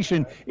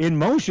formation, in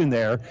motion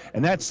there,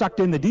 and that sucked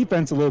in the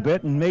defense a little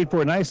bit and made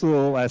for a nice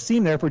little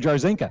seam there for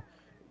Jarzinka.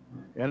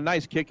 And a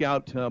nice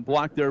kick-out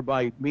block there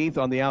by Meath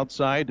on the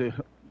outside to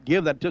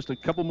give that just a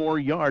couple more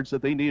yards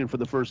that they needed for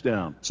the first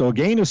down. So a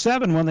gain of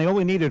 7 when they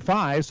only needed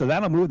 5, so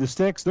that'll move the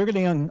sticks. They're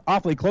getting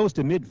awfully close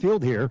to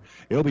midfield here.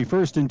 It'll be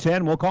 1st and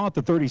 10. We'll call it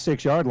the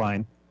 36-yard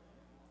line.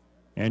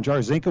 And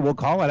Jarzinka will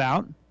call it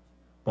out.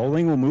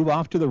 Bowling will move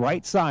off to the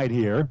right side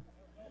here.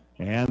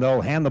 And they'll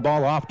hand the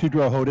ball off to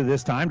Drohoda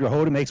this time.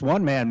 Drohoda makes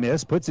one man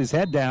miss, puts his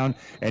head down,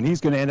 and he's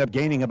going to end up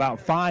gaining about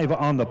 5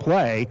 on the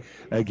play.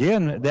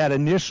 Again, that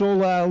initial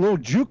little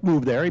juke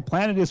move there. He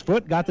planted his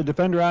foot, got the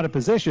defender out of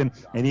position,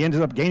 and he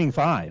ended up gaining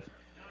 5.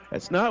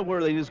 It's not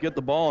where they just get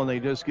the ball and they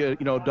just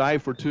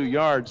dive for 2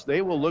 yards.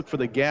 They will look for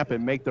the gap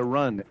and make the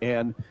run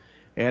and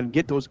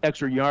get those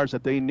extra yards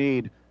that they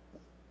need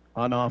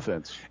on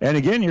offense. And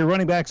again, your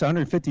running back's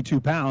 152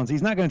 pounds.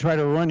 He's not going to try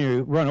to run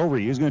over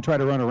you. He's going to try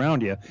to run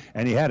around you.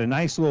 And he had a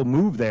nice little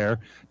move there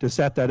to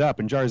set that up.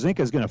 And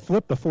Jarzinka is going to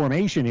flip the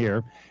formation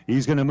here.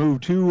 He's going to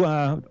move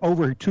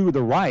over to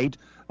the right.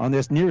 On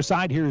this near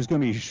side here is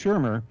going to be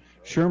Shermer.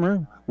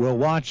 Shermer will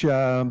watch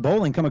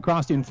Bowling come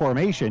across in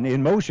formation,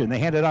 in motion. They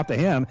hand it off to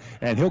him,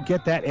 and he'll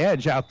get that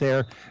edge out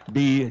there,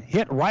 be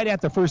hit right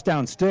at the first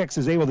down sticks,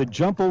 is able to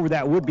jump over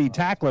that would-be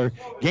tackler,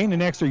 gain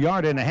an extra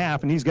 1.5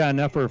 yards, and he's got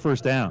enough for a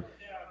first down.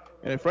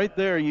 And if right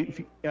there,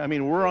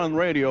 we're on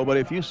radio, but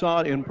if you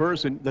saw it in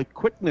person, the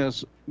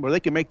quickness where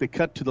they can make the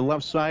cut to the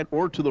left side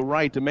or to the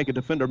right to make a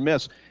defender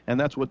miss, and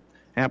that's what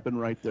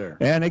happened right there.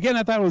 And again,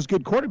 I thought it was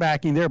good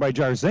quarterbacking there by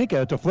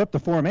Jarzinka to flip the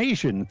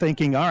formation,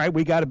 thinking, all right,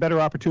 we got a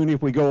better opportunity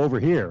if we go over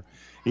here.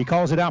 He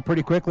calls it out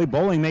pretty quickly.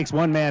 Bowling makes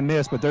one man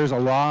miss, but there's a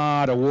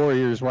lot of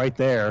Warriors right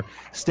there.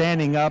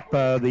 Standing up,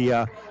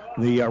 the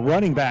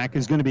running back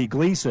is going to be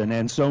Gleason,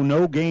 and so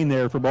no gain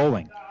there for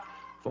Bowling.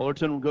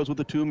 Fullerton goes with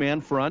the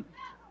 2-man front.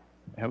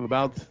 Have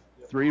about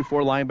 3 or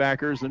 4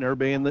 linebackers and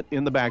everybody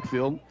in the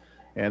backfield.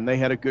 And they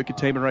had a good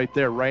containment right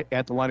there, right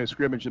at the line of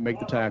scrimmage to make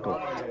the tackle.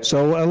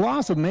 So a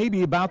loss of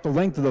maybe about the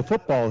length of the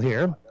football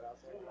here.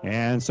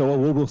 And so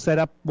we'll set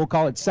up, we'll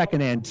call it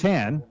 2nd and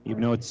 10,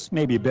 even though it's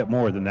maybe a bit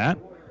more than that.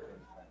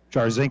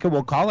 Jarzinka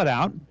will call it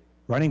out.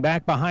 Running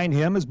back behind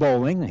him is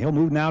Bowling. He'll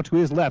move now to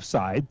his left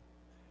side.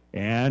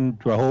 And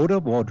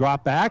Drohoda will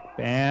drop back,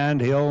 and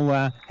he'll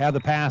have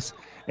the pass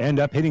end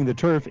up hitting the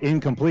turf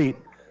incomplete.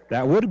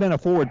 That would have been a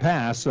forward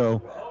pass,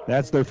 so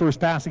that's their first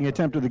passing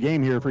attempt of the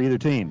game here for either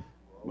team.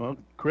 Well,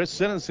 Chris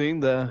Sentencing,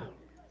 the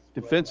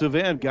defensive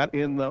end, got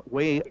in the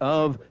way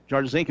of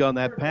Jarzinka on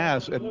that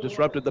pass and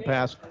disrupted the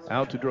pass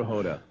out to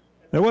Drohoda.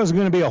 There wasn't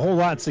going to be a whole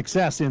lot of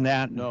success in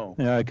that. No.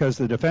 Because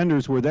the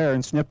defenders were there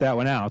and snipped that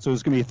one out. So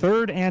it's going to be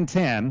 3rd and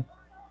 10.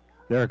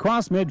 They're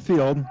across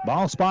midfield.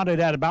 Ball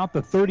spotted at about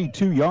the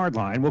 32-yard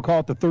line. We'll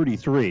call it the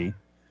 33.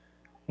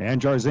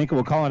 And Jarzinka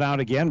will call it out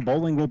again.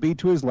 Bowling will be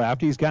to his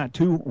left. He's got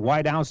two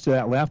wide outs to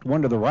that left,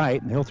 one to the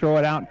right. And he'll throw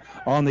it out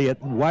on the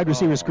wide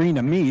receiver screen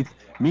to Meath.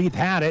 Meath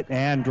had it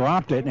and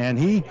dropped it. And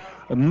he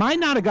might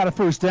not have got a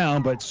first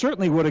down, but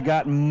certainly would have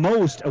gotten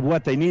most of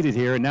what they needed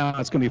here. And now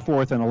it's going to be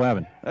 4th and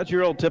 11. That's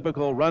your old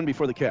typical run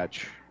before the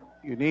catch.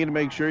 You need to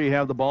make sure you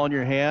have the ball in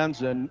your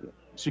hands and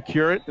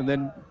secure it and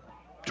then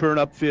turn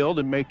upfield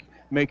and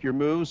make your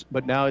moves.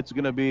 But now it's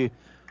going to be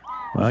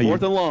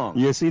 4th and long.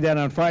 You see that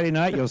on Friday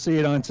night. You'll see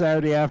it on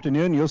Saturday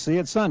afternoon. You'll see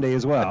it Sunday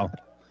as well.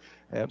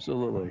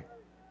 Absolutely.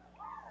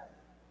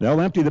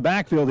 They'll empty the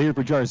backfield here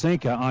for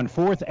Jarzinka on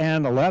 4th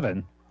and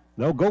 11.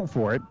 They'll go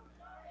for it.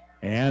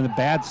 And a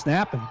bad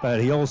snap,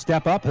 but he'll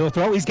step up. He'll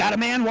throw. He's got a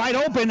man wide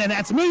open, and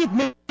that's Meath.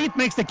 Meath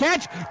makes the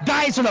catch,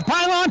 dives for the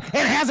pylon,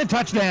 and has a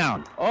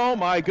touchdown. Oh,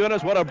 my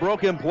goodness, what a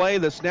broken play.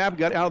 The snap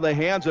got out of the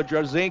hands of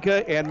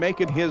Jarzinka, and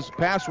making his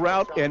pass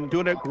route and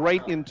doing it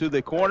great into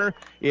the corner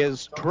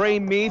is Trey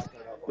Meath.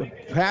 The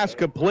pass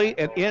complete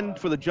and in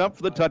for the jump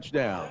for the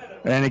touchdown.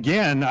 And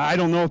again, I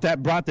don't know if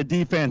that brought the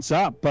defense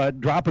up,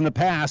 but dropping the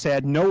pass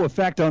had no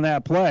effect on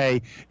that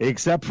play,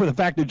 except for the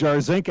fact that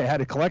Jarzinka had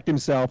to collect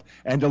himself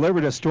and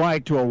delivered a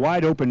strike to a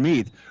wide-open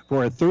Meath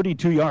for a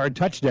 32-yard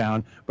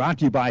touchdown, brought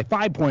to you by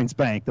 5 Points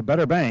Bank, the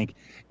better bank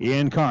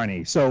in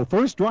Kearney. So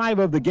first drive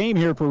of the game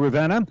here for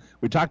Ravenna.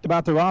 We talked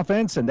about their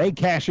offense, and they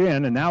cash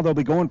in, and now they'll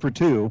be going for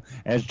 2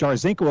 as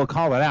Jarzinka will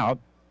call it out.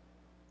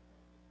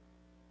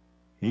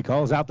 He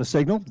calls out the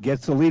signal,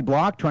 gets the lead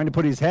block, trying to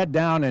put his head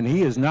down, and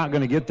he is not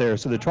going to get there.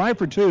 So the try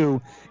for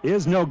 2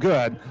 is no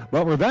good.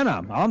 But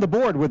Ravenna on the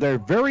board with their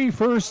very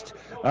first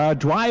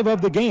drive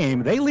of the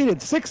game. They lead it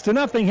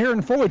 6-0 here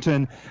in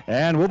Fullerton,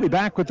 and we'll be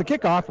back with the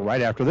kickoff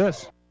right after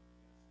this.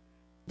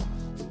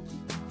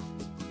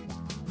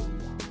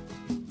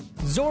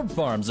 Zorb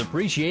Farms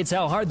appreciates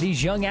how hard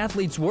these young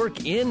athletes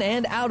work in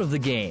and out of the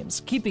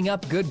games. Keeping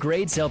up good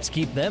grades helps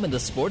keep them in the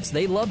sports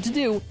they love to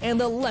do, and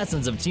the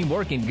lessons of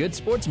teamwork and good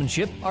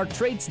sportsmanship are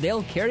traits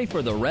they'll carry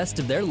for the rest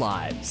of their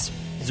lives.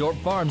 Zorb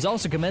Farms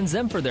also commends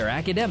them for their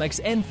academics,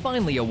 and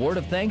finally a word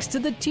of thanks to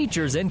the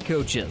teachers and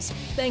coaches.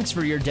 Thanks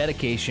for your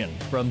dedication.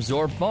 From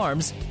Zorb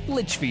Farms,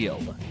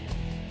 Litchfield.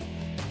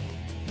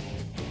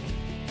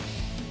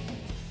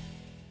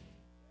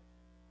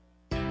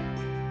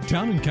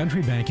 Town &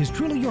 Country Bank is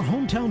truly your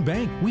hometown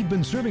bank. We've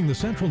been serving the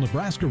central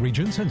Nebraska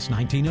region since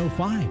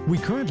 1905. We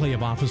currently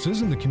have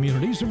offices in the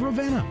communities of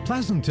Ravenna,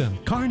 Pleasanton,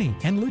 Kearney,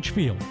 and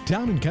Litchfield.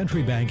 Town &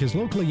 Country Bank is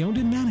locally owned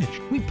and managed.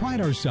 We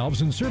pride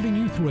ourselves in serving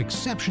you through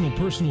exceptional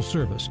personal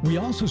service. We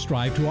also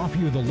strive to offer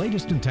you the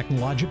latest in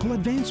technological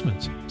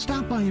advancements.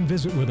 Stop by and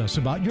visit with us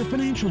about your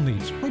financial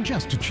needs or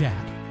just to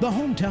chat. The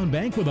hometown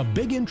bank with a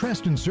big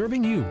interest in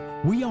serving you.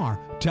 We are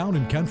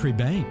Town & Country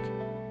Bank.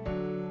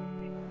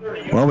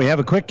 Well, we have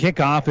a quick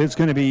kickoff. It's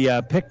going to be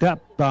picked up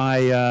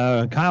by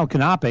Kyle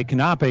Knopick.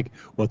 Knopick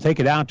will take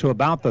it out to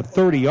about the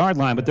 30-yard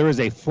line, but there is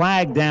a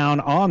flag down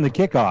on the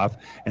kickoff,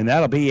 and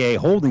that'll be a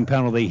holding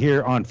penalty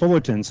here on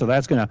Fullerton. So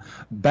that's going to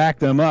back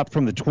them up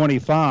from the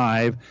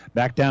 25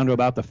 back down to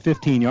about the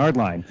 15-yard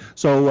line.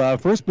 So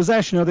first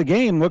possession of the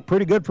game looked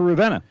pretty good for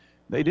Ravenna.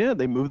 They did.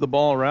 They moved the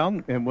ball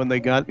around, and when they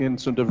got in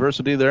some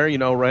diversity there,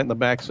 right in the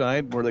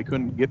backside where they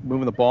couldn't get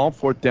moving the ball,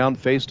 4th down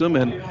faced them,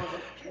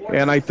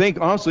 and I think,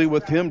 honestly,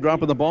 with him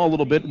dropping the ball a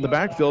little bit in the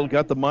backfield,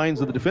 got the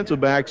minds of the defensive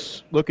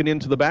backs looking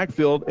into the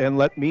backfield and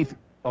let Meath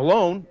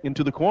alone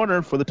into the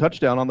corner for the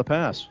touchdown on the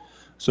pass.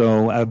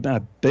 So a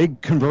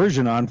big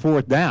conversion on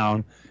 4th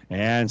down.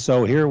 And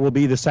so here will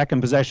be the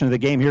second possession of the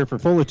game here for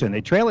Fullerton. They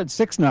trail it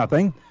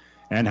 6-0.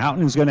 And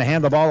Houghton's going to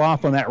hand the ball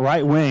off on that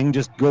right wing,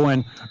 just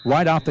going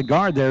right off the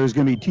guard there is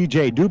going to be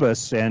T.J.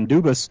 Dubas. And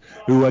Dubas,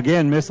 who,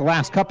 again, missed the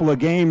last couple of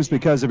games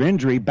because of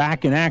injury,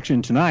 back in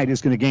action tonight,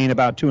 is going to gain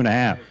about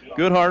 2.5.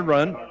 Good hard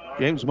run.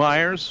 James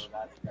Myers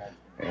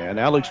and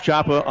Alex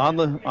Chapa on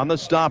the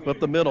stop up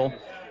the middle.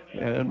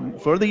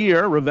 And for the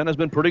year, Ravenna's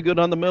been pretty good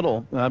on the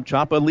middle.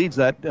 Chapa leads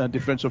that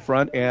defensive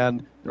front,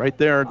 and right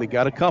there they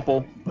got a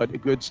couple, but a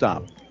good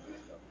stop.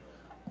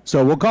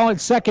 So we'll call it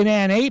 2nd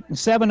and 8,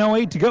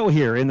 7:08 to go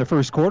here in the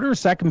first quarter.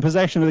 Second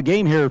possession of the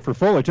game here for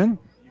Fullerton.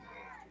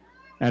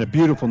 And a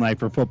beautiful night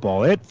for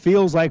football. It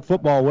feels like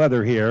football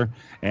weather here.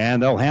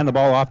 And they'll hand the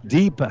ball off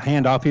deep.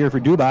 Handoff here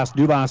for Dubas.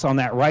 Dubas on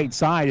that right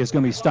side is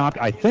going to be stopped,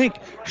 I think,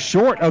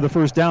 short of the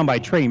first down by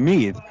Trey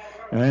Meath.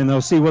 And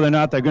they'll see whether or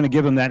not they're going to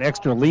give him that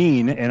extra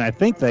lean. And I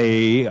think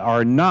they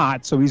are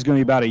not, so he's going to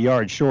be about a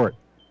yard short.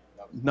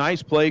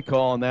 Nice play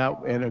call on that,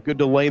 and a good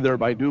delay there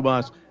by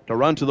Dubas to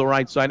run to the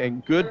right side,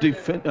 and good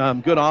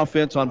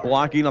offense on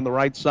blocking on the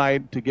right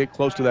side to get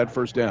close to that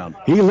first down.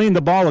 He leaned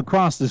the ball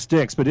across the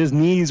sticks, but his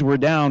knees were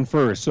down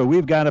first. So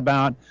we've got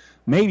about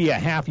maybe a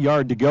half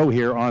yard to go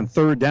here on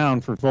 3rd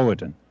down for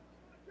Fullerton.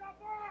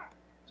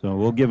 So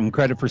we'll give him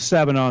credit for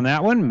 7 on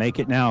that one. Make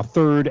it now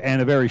 3rd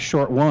and a very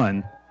short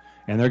one.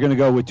 And they're going to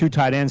go with 2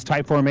 tight ends,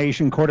 tight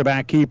formation,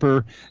 quarterback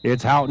keeper.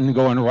 It's Houghton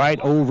going right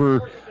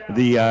over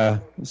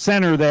the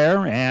center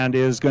there and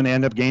is going to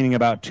end up gaining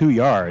about 2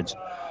 yards.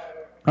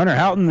 Hunter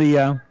Houghton,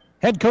 the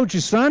head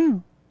coach's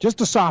son,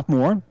 just a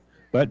sophomore.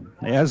 But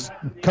as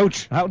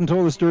Coach Houghton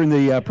told us during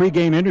the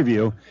pregame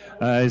interview,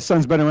 his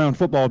son's been around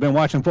football, been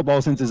watching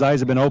football since his eyes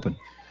have been open.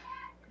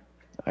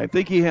 I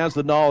think he has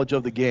the knowledge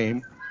of the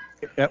game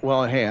at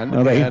hand.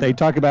 Well, they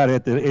talk about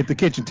it at the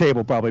kitchen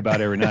table probably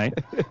about every night.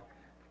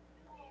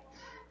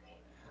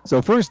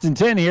 So 1st and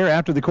 10 here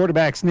after the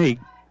quarterback sneak.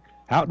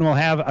 Houghton will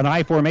have an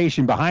I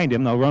formation behind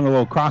him. They'll run a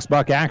little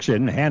cross-buck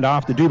action. Hand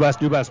off to Dubas.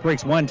 Dubas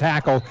breaks one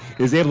tackle,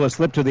 is able to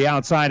slip to the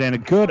outside, and a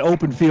good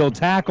open field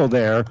tackle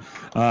there.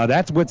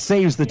 That's what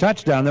saves the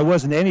touchdown. There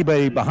wasn't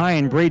anybody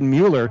behind Braden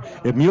Mueller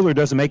if Mueller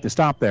doesn't make the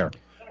stop there.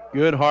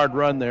 Good hard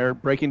run there,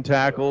 breaking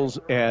tackles,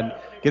 and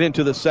get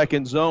into the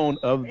second zone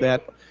of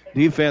that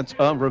defense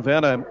of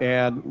Ravenna,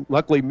 and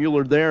luckily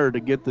Mueller there to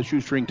get the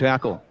shoestring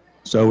tackle.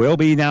 So it'll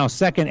be now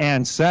 2nd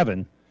and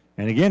 7.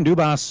 And again,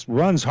 Dubas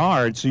runs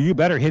hard, so you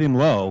better hit him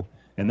low.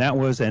 And that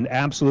was an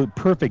absolute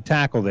perfect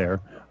tackle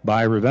there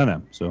by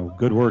Ravenna. So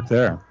good work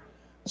there.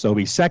 So it'll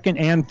be 2nd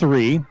and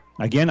 3.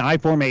 Again, I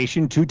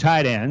formation, 2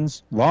 tight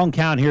ends. Long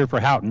count here for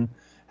Houghton.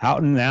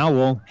 Houghton now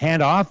will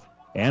hand off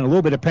and a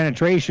little bit of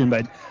penetration,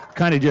 but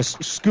kind of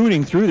just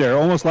scooting through there,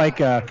 almost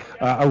like a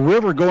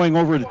river going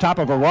over the top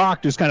of a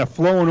rock, just kind of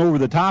flowing over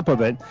the top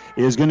of it,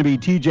 is going to be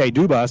T.J.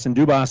 Dubas, and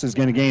Dubas is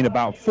going to gain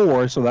about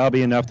 4, so that'll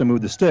be enough to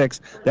move the sticks.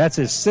 That's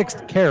his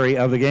 6th carry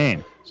of the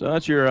game. So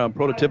that's your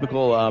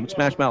prototypical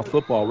smash mouth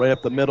football right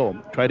up the middle.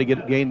 Try to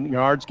gain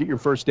yards, get your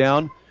first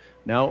down.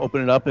 Now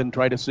open it up and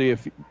try to see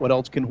what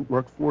else can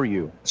work for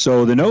you.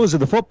 So the nose of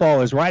the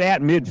football is right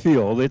at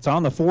midfield. It's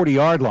on the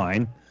 40-yard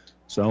line.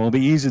 So it'll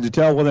be easy to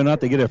tell whether or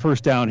not they get a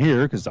first down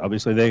here, because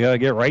obviously they got to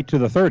get right to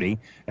the 30.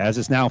 As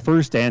it's now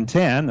 1st and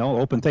 10, they'll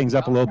open things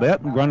up a little bit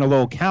and run a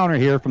little counter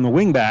here from the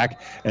wingback,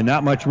 and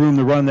not much room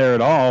to run there at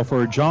all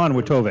for John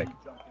Witovic.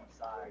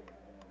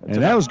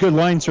 And that was good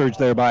line surge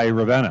there by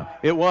Ravenna.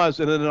 It was,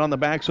 and then on the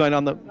backside,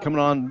 coming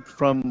on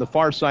from the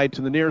far side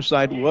to the near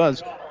side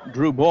was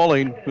Drew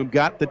Bowling, who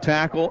got the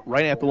tackle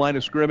right at the line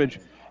of scrimmage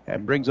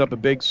and brings up a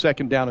big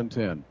 2nd down and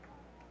 10.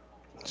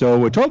 So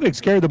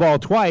Witovic's carried the ball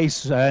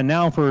twice,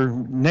 now for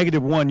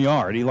 -1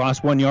 yard. He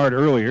lost 1 yard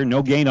earlier,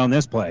 no gain on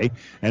this play,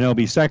 and it'll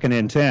be 2nd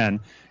and 10.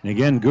 And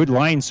again, good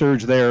line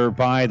surge there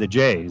by the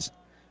Jays.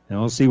 And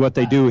we'll see what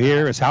they do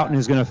here as Houghton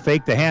is going to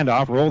fake the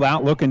handoff, rolled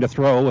out looking to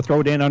throw, will throw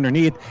it in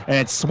underneath, and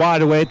it's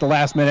swatted away at the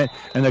last minute.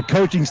 And the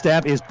coaching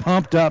staff is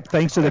pumped up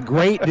thanks to the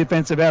great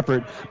defensive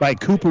effort by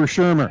Cooper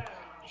Shermer.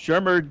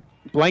 Shermer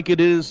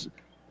blanketed his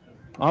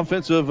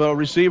offensive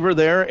receiver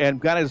there and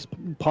got his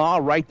paw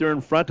right there in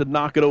front to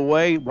knock it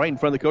away, right in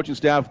front of the coaching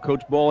staff.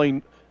 Coach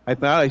Bowling, I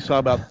thought I saw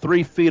about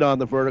 3 feet on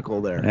the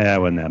vertical there. Yeah,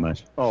 it wasn't that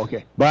much. Oh,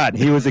 okay. But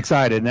he was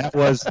excited, and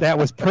that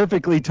was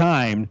perfectly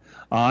timed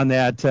on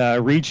that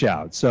reach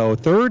out. So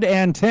 3rd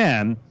and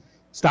 10.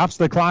 Stops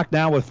the clock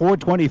now with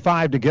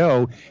 4:25 to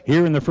go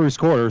here in the first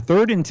quarter.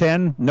 3rd and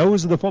 10,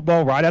 nose of the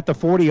football right at the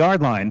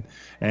 40-yard line.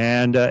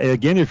 And,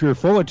 again, if you're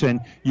Fullerton,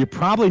 you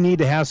probably need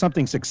to have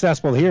something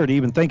successful here to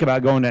even think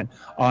about going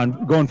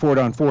for it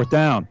on 4th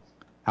down.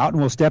 Houghton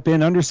will step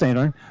in under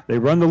center. They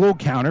run the little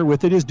counter.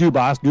 With it is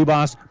Dubas.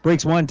 Dubas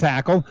breaks one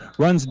tackle,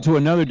 runs into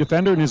another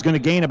defender, and is going to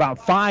gain about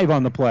 5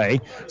 on the play.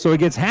 So he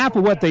gets half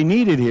of what they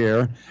needed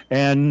here.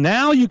 And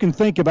now you can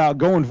think about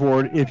going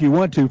for it if you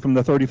want to from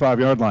the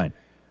 35-yard line.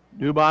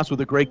 Dubas with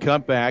a great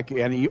comeback,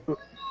 and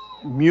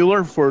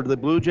Mueller for the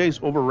Blue Jays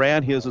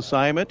overran his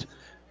assignment.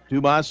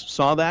 Dubas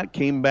saw that,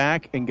 came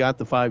back, and got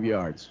the 5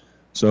 yards.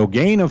 So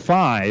gain of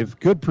 5.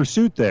 Good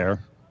pursuit there.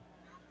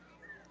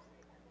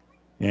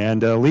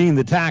 And leading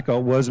the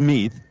tackle was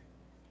Meath.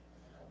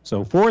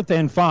 So 4th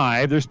and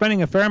 5. They're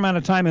spending a fair amount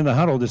of time in the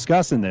huddle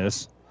discussing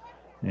this.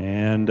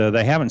 And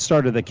they haven't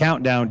started the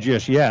countdown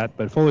just yet,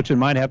 but Fullerton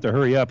might have to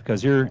hurry up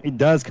because here it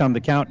does come the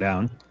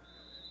countdown.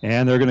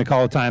 And they're going to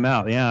call a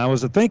timeout. Yeah, I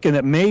was thinking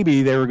that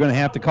maybe they were going to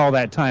have to call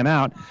that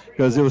timeout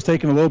because it was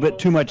taking a little bit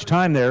too much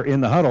time there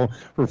in the huddle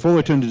for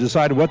Fullerton to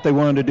decide what they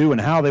wanted to do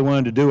and how they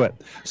wanted to do it.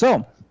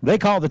 So they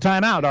call the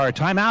timeout. Our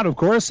timeout, of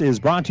course, is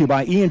brought to you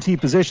by E&T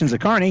Physicians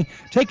of Kearney,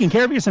 taking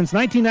care of you since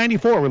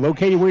 1994. We're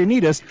located where you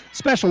need us,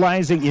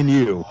 specializing in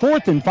you.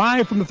 4th and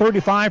 5 from the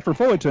 35 for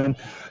Fullerton.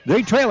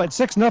 They trail at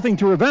 6-0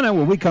 to Ravenna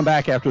when we come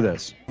back after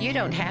this. You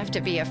don't have to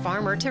be a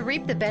farmer to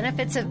reap the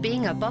benefits of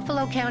being a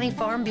Buffalo County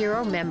Farm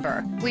Bureau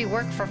member. We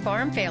work for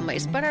farm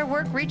families, but our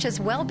work reaches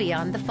well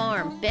beyond the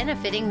farm,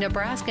 benefiting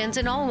Nebraskans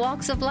in all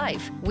walks of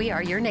life. We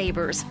are your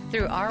neighbors.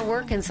 Through our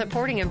work in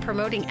supporting and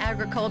promoting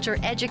agriculture,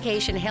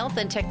 education, health,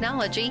 and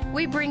technology,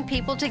 we bring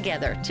people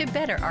together to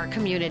better our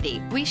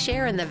community. We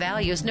share in the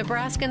values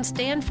Nebraskans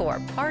stand for: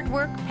 hard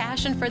work,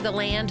 passion for the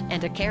land,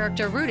 and a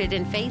character rooted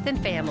in faith and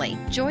family.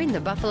 Join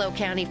the Buffalo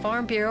County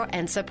Farm Bureau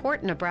and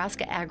support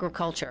Nebraska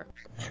agriculture.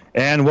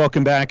 And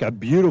welcome back. A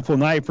beautiful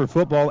night for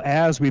football.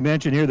 As we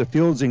mentioned here, the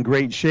field's in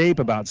great shape,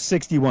 about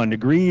 61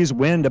 degrees,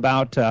 wind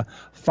about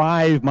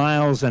 5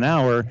 miles an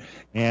hour,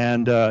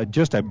 and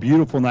just a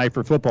beautiful night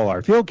for football.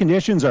 Our field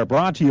conditions are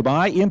brought to you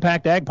by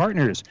Impact Ag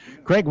Partners.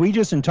 Craig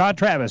Weegis and Todd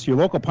Trapp Travis, your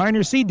local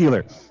Pioneer seed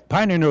dealer.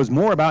 Pioneer knows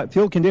more about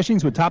field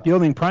conditions with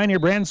top-yielding Pioneer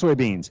brand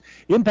soybeans.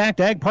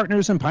 Impact Ag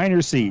Partners and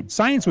Pioneer Seed.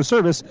 Science with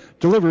service,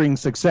 delivering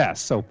success.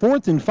 So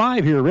 4th and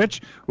 5 here,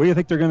 Rich. What do you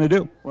think they're going to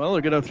do? Well,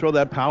 they're going to throw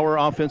that power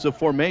offensive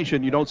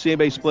formation. You don't see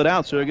anybody split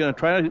out, so they're going to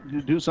try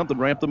to do something,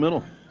 ramp the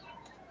middle.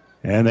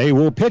 And they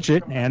will pitch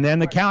it. And then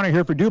the counter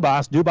here for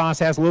Dubas. Dubas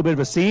has a little bit of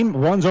a seam,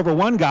 runs over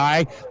one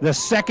guy. The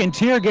second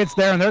tier gets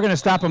there, and they're going to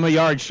stop him a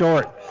yard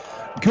short.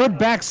 Good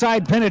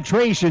backside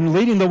penetration.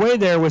 Leading the way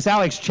there was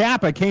Alex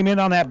Chapa, came in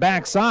on that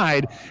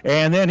backside,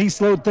 and then he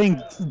slowed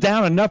things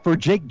down enough for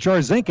Jake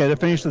Jarzinka to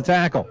finish the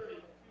tackle.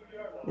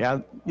 Yeah,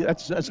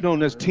 that's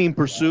known as team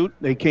pursuit.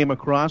 They came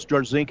across.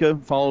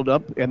 Jarzinka followed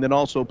up, and then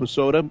also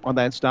Pasota on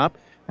that stop.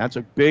 That's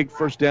a big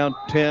first down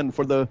 10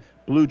 for the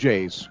Blue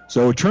Jays.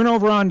 So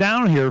turnover on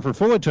down here for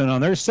Fullerton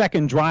on their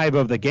second drive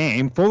of the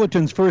game.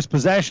 Fullerton's first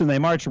possession, they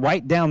marched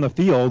right down the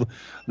field.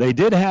 They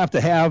did have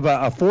to have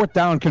a 4th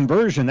down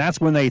conversion. That's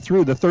when they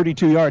threw the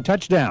 32-yard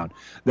touchdown.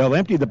 They'll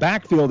empty the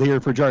backfield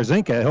here for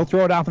Jarzinka. He'll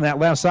throw it off on that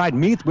left side.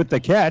 Meath with the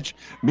catch.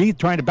 Meath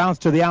trying to bounce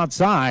to the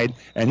outside,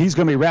 and he's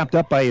going to be wrapped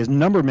up by his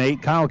number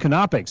mate, Kyle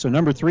Konopik. So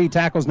number 3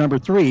 tackles number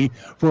 3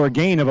 for a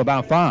gain of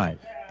about 5.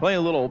 Playing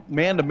a little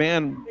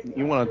man-to-man,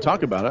 you want to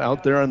talk about it,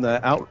 out there on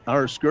the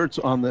outer skirts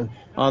on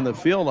the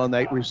field on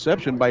that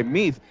reception by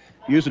Meath,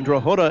 using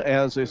Drohoda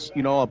as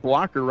a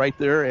blocker right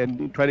there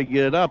and try to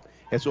get it up.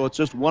 And so it's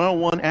just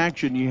one-on-one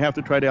action. You have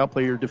to try to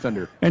outplay your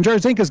defender. And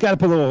Jarzinka's got to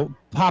put a little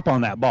pop on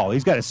that ball.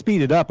 He's got to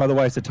speed it up,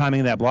 otherwise the timing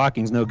of that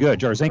blocking is no good.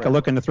 Jarzinka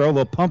looking to throw a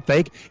little pump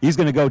fake. He's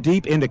going to go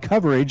deep into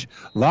coverage.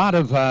 A lot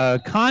of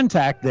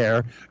contact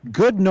there.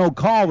 Good no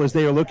call as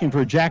they were looking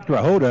for Jack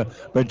Drohoda,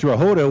 but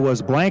Drohoda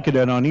was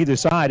blanketed on either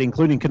side,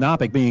 including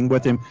Konopik being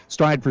with him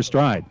stride for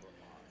stride.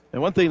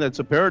 And one thing that's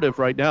imperative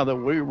right now that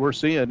we're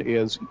seeing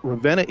is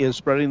Ravenna is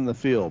spreading the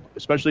field,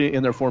 especially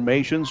in their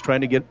formations,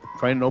 trying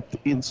to know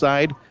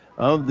inside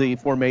of the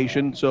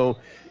formation. So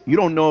you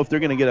don't know if they're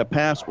going to get a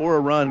pass or a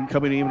run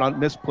coming even on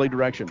misplay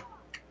direction.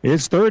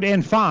 It's 3rd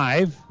and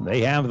 5.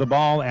 They have the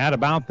ball at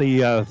about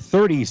the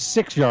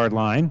 36-yard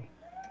line.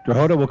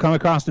 Drohoda will come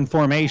across in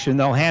formation.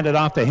 They'll hand it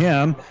off to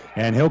him,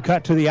 and he'll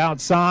cut to the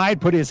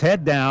outside, put his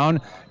head down,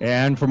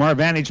 and from our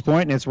vantage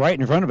point, and it's right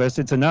in front of us,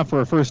 it's enough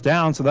for a first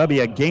down, so that'll be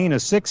a gain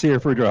of 6 here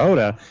for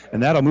Drohoda,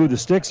 and that'll move the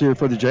sticks here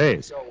for the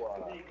Jays.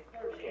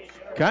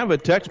 Kind of a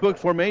textbook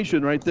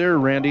formation right there,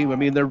 Randy. I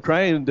mean, they're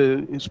trying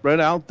to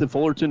spread out the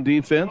Fullerton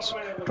defense,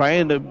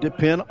 trying to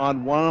depend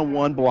on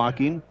one-on-one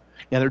blocking,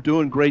 and they're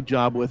doing a great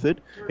job with it.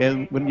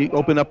 And when you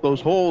open up those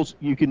holes,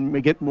 you can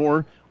get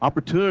more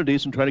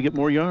opportunities and try to get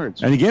more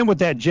yards. And again, with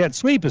that jet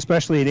sweep,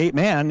 especially at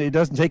 8-man, it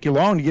doesn't take you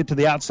long to get to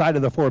the outside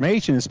of the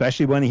formation,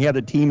 especially when you have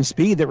the team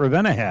speed that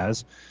Ravenna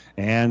has.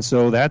 And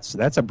so that's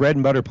a bread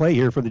and butter play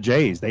here for the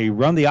Jays. They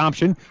run the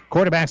option.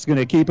 Quarterback's going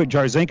to keep it.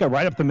 Jarzinka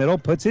right up the middle,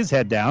 puts his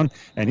head down,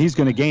 and he's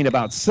going to gain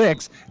about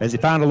 6 as he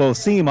found a little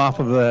seam off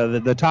of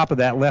the top of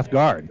that left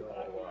guard.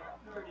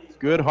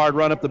 Good hard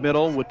run up the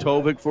middle with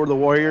Tovik for the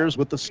Warriors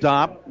with the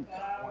stop.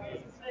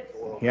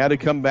 He had to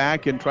come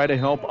back and try to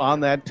help on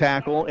that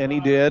tackle, and he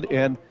did.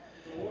 And,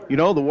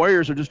 the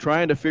Warriors are just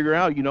trying to figure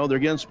out, they're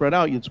getting spread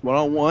out. It's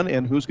one-on-one,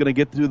 and who's going to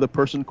get to the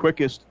person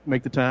quickest,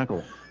 make the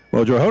tackle.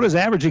 Well, Drohoda's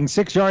averaging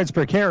 6 yards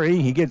per carry.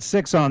 He gets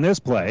 6 on this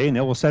play, and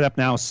it will set up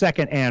now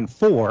 2nd and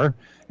 4.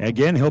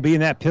 Again, he'll be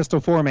in that pistol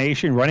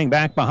formation, running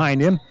back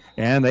behind him,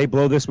 and they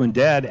blow this one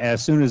dead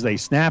as soon as they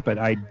snap it.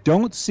 I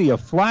don't see a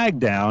flag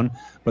down,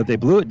 but they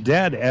blew it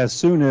dead as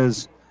soon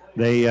as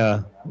they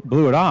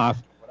blew it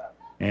off,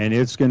 and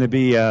it's going to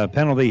be a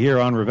penalty here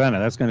on Ravenna.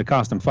 That's going to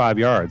cost them 5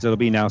 yards. It'll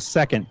be now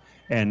 2nd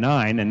and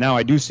 9, and now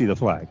I do see the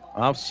flag.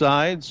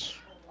 Offsides.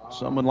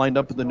 Someone lined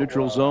up in the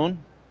neutral zone.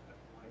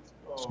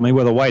 Somebody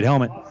with a white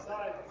helmet.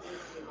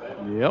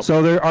 Yep.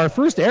 So our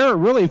first error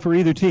really for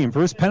either team.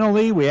 First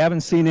penalty, we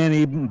haven't seen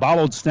any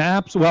bobbled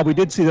snaps. Well, we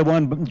did see the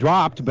one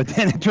dropped, but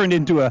then it turned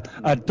into a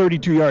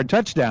 32-yard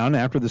touchdown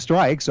after the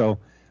strike. So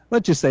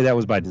let's just say that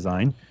was by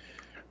design.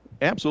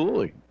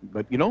 Absolutely.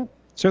 But,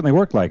 certainly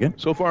worked like it.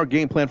 So far, our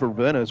game plan for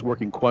Ravenna is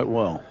working quite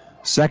well.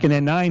 2nd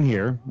and 9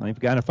 here. They've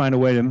got to find a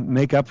way to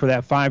make up for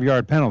that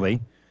 5-yard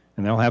penalty.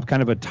 And they'll have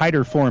kind of a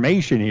tighter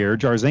formation here.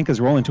 Jarzinka's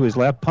rolling to his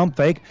left. Pump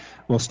fake.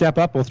 Will step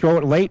up. Will throw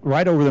it late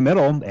right over the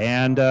middle.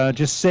 And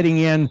just sitting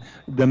in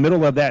the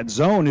middle of that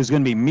zone is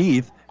going to be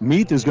Meath.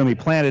 Meath is going to be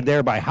planted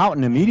there by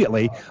Houghton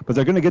immediately. But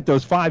they're going to get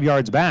those 5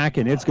 yards back.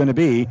 And it's going to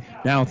be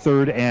now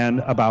 3rd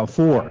and about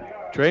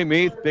 4. Trey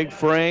Meath, big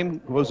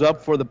frame, goes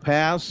up for the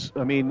pass.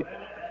 I mean,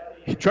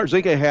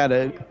 Jarzinka had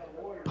to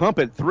pump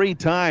it 3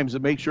 times to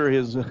make sure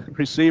his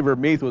receiver,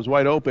 Meath, was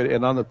wide open.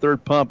 And on the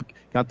 3rd pump,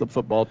 got the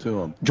football to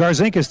him.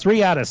 Jarzinka's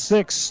 3 out of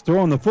 6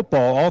 throwing the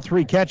football. All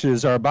 3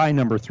 catches are by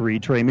number 3,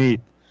 Trey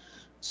Meath.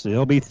 So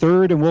he'll be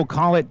 3rd, and we'll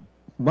call it,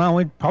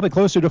 probably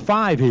closer to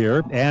 5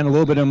 here, and a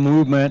little bit of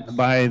movement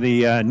by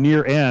the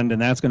near end, and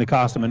that's going to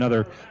cost them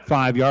another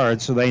 5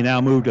 yards. So they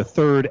now move to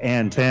 3rd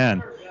and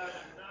 10.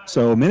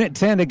 So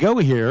 1:10 to go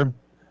here.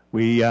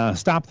 we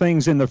stop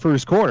things in the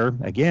first quarter.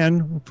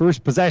 Again,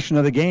 first possession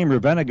of the game,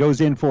 Ravenna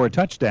goes in for a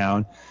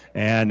touchdown,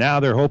 and now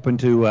they're hoping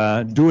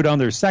to do it on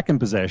their second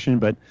possession,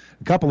 but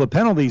a couple of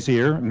penalties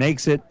here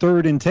makes it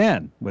 3rd and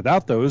 10.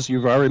 Without those,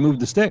 you've already moved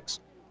the sticks.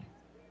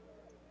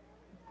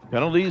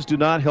 Penalties do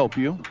not help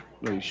you.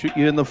 They shoot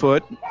you in the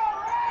foot.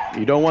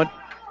 You don't want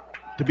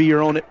to be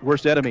your own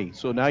worst enemy,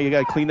 so now you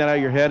got to clean that out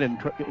of your head and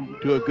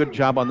do a good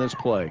job on this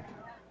play.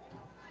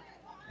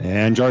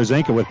 And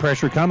Jarzinka with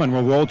pressure coming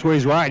will roll to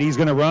his right. He's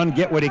going to run,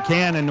 get what he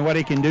can, and what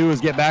he can do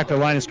is get back to the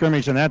line of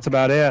scrimmage, and that's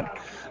about it.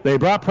 They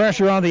brought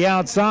pressure on the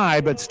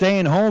outside, but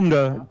staying home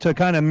to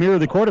kind of mirror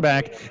the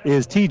quarterback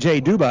is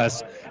T.J.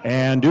 Dubas,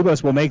 and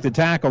Dubas will make the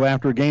tackle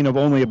after a gain of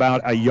only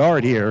about a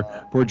yard here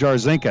for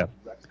Jarzinka.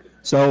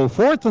 So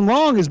 4th and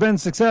long has been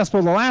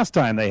successful the last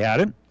time they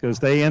had it because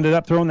they ended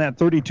up throwing that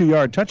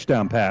 32-yard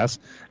touchdown pass,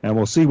 and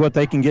we'll see what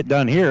they can get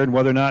done here and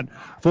whether or not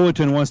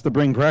Fullerton wants to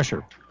bring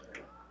pressure.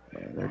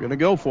 And they're going to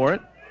go for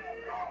it.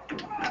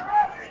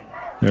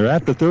 They're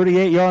at the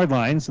 38-yard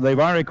line, so they've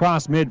already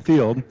crossed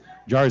midfield.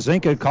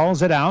 Jarzinka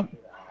calls it out.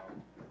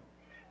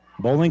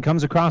 Bowling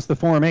comes across the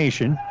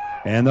formation,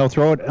 and they'll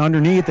throw it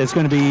underneath. It's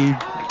going to be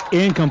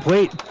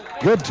incomplete.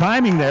 Good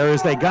timing there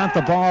as they got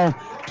the ball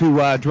to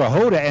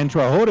Drahota, and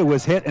Drahota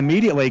was hit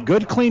immediately.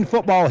 Good, clean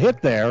football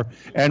hit there,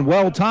 and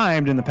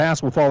well-timed, and the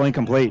pass will fall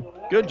incomplete.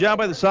 Good job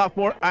by the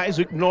sophomore,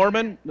 Isaac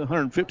Norman, the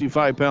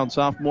 155-pound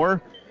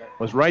sophomore.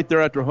 Was right there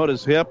at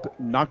Drahota's hip,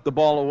 knocked the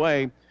ball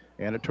away,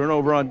 and a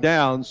turnover on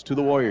downs to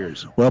the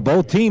Warriors. Well,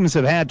 both teams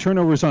have had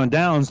turnovers on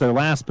downs their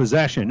last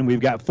possession. We've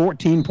got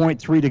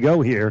 14.3 to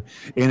go here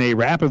in a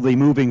rapidly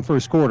moving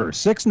first quarter.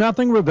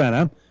 6-0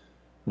 Ravenna.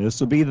 This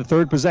will be the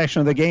 3rd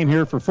possession of the game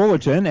here for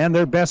Fullerton and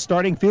their best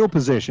starting field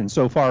position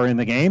so far in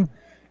the game.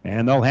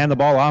 And they'll hand the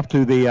ball off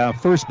to the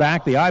first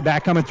back, the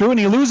I-back coming through, and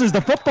he loses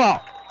the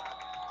football.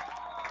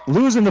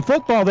 Losing the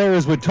football there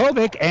is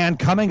Wojtovic, and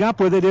coming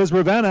up with it is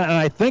Ravenna, and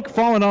I think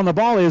falling on the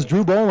ball is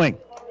Drew Bowling.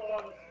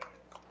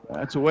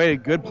 That's a way,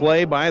 good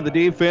play by the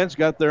defense.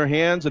 Got their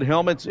hands and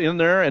helmets in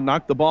there and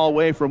knocked the ball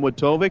away from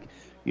Wojtovic.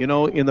 You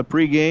know, in the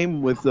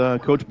pregame with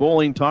Coach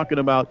Bowling talking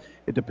about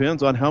it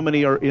depends on how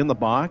many are in the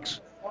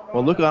box.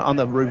 Well, look on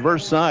the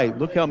reverse side.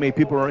 Look how many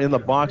people are in the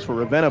box for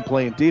Ravenna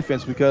playing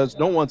defense because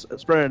no one's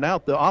spreading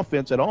out the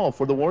offense at all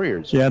for the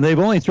Warriors. Yeah, they've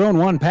only thrown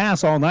one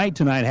pass all night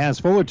tonight, has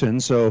Fullerton,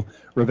 so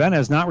Ravenna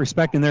is not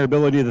respecting their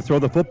ability to throw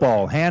the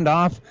football.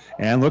 Handoff,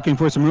 and looking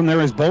for some room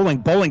there is Bowling.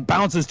 Bowling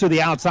bounces to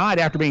the outside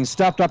after being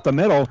stuffed up the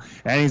middle,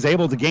 and he's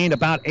able to gain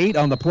about 8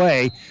 on the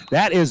play.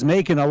 That is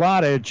making a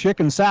lot of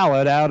chicken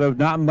salad out of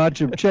not much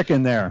of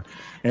chicken there.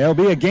 It'll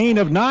be a gain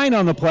of 9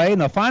 on the play,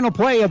 and the final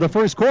play of the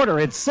first quarter.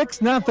 It's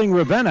 6-0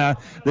 Ravenna.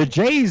 The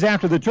Jays,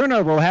 after the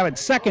turnover, will have it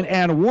 2nd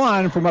and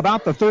 1 from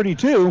about the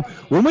 32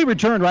 when we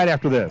return right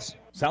after this.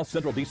 South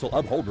Central Diesel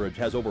of Holdridge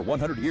has over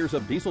 100 years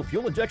of diesel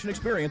fuel injection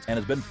experience and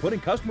has been putting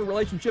customer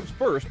relationships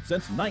first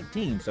since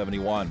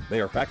 1971. They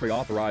are factory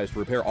authorized to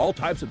repair all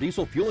types of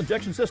diesel fuel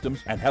injection systems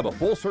and have a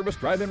full-service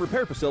drive-in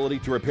repair facility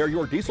to repair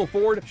your diesel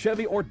Ford,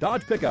 Chevy, or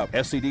Dodge pickup.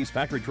 SCD's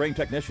factory-trained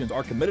technicians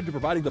are committed to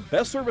providing the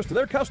best service to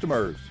their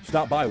customers.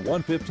 Stop by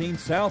 115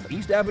 South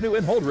East Avenue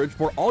in Holdridge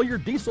for all your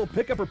diesel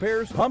pickup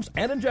repairs, pumps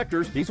and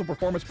injectors, diesel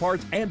performance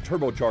parts, and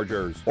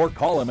turbochargers. Or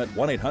call them at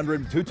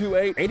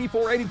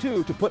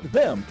 1-800-228-8482 to put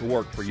them to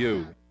work for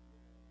you.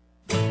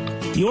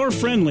 Your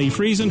friendly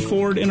Friesen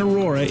Ford in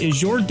Aurora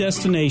is your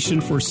destination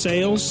for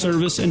sales,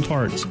 service, and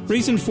parts.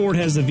 Friesen Ford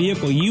has the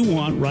vehicle you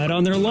want right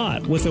on their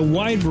lot with a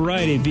wide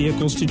variety of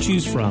vehicles to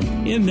choose from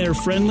and their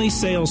friendly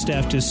sales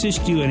staff to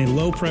assist you in a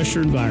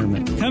low-pressure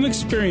environment. Come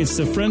experience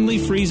the friendly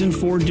Friesen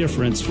Ford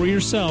difference for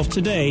yourself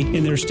today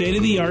in their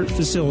state-of-the-art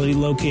facility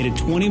located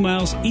 20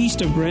 miles east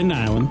of Grand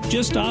Island,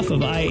 just off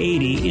of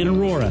I-80 in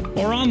Aurora,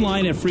 or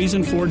online at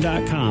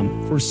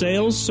FriesenFord.com. For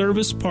sales,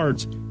 service,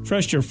 parts,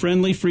 trust your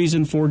friendly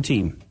Friesen Ford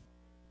team.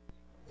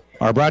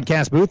 Our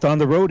broadcast booth on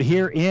the road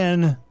here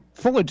in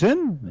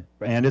Fullerton,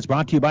 and it's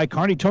brought to you by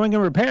Kearney Towing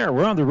and Repair.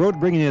 We're on the road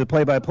bringing you the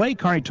play-by-play.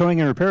 Kearney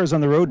Towing and Repair is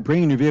on the road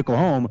bringing your vehicle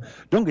home.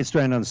 Don't get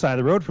stranded on the side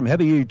of the road. From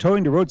heavy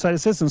towing to roadside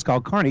assistance, call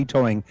Kearney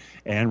Towing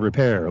and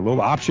Repair. A little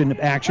option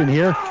action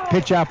here.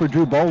 Pitch out for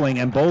Drew Bowling,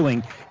 and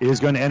Bowling is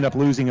going to end up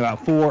losing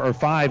about 4 or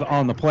 5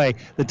 on the play.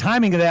 The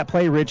timing of that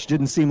play, Rich,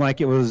 didn't seem like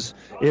it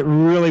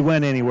really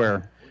went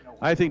anywhere.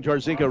 I think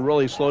Jarzinka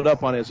really slowed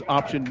up on his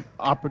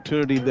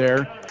opportunity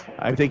there.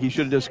 I think he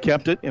should have just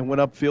kept it and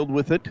went upfield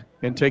with it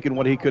and taken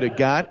what he could have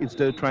got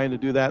instead of trying to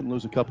do that and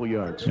lose a couple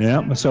yards.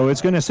 Yeah, so it's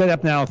going to set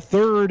up now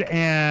 3rd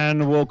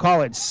and we'll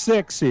call it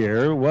 6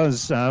 here. It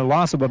was a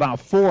loss of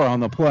about 4 on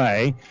the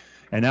play.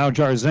 And now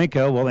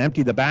Jarzinka will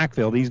empty the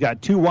backfield. He's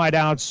got 2 wide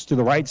outs to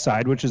the right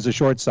side, which is the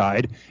short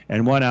side,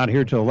 and 1 out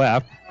here to the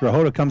left.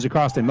 Drahota comes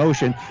across in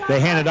motion.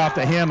 They hand it off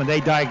to him, and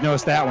they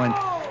diagnose that one.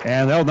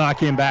 And they'll knock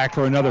him back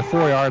for another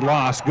 4-yard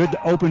loss. Good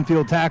open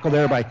field tackle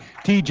there by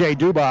T.J.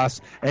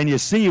 Dubas. And you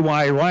see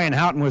why Ryan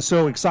Houghton was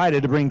so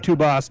excited to bring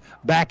Dubas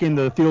back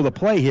into the field of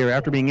play here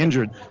after being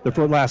injured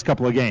the last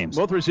couple of games.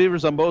 Both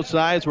receivers on both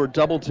sides were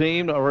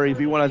double-teamed, or if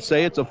you want to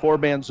say it's a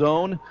 4-man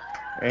zone.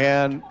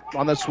 And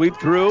on the sweep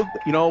through,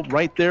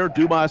 right there,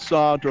 Dumas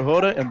saw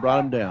Drahota and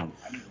brought him down.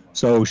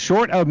 So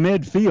short of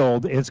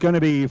midfield, it's going to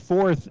be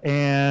 4th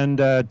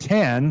and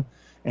 10.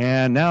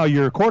 And now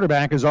your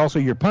quarterback is also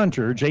your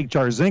punter, Jake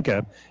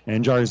Jarzinka.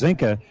 And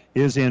Jarzinka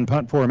is in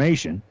punt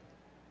formation.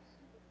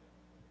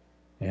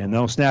 And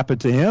they'll snap it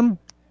to him.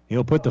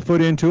 He'll put the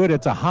foot into it.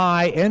 It's a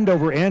high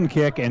end-over-end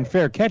kick, and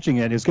fair catching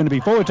it is going to be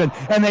Fullerton.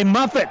 And they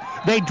muff it.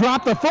 They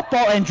drop the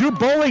football, and Drew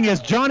Bowling is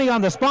Johnny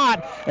on the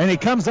spot, and he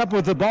comes up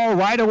with the ball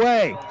right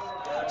away.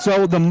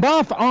 So the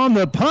muff on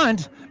the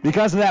punt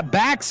because of that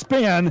back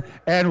spin,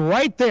 and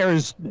right there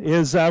is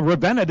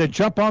Ravenna to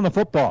jump on the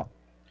football.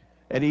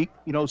 And he,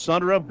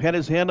 Sondra had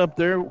his hand up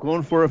there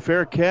going for a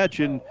fair catch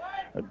and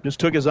just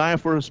took his eye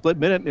for a split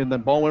minute, and the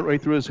ball went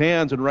right through his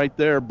hands, and right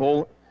there,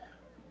 Bull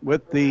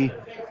with the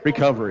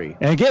recovery.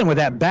 And again, with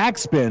that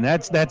backspin,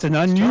 that's an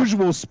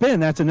unusual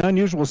spin. That's an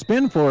unusual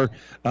spin for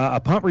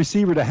a punt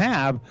receiver to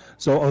have.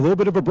 So a little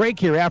bit of a break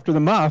here after the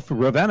muff.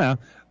 Ravenna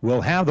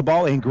will have the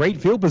ball in great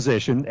field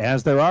position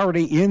as they're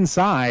already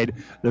inside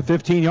the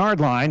 15-yard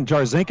line.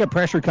 Jarzinka,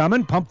 pressure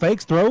coming, pump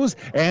fakes, throws,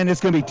 and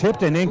it's going to be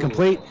tipped and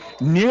incomplete.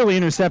 Nearly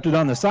intercepted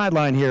on the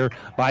sideline here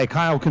by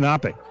Kyle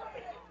Kanapic.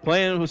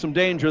 Playing with some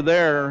danger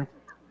there.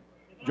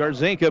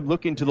 Jarzinka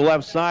looking to the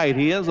left side.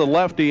 He is a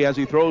lefty as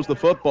he throws the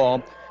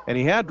football, and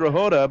he had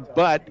Drahota,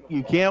 but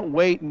you can't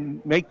wait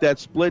and make that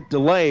split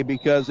delay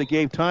because it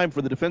gave time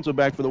for the defensive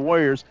back for the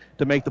Warriors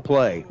to make the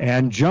play.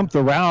 And jump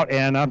the route,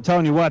 and I'm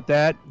telling you what,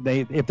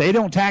 if they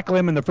don't tackle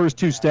him in the first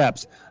 2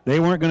 steps, they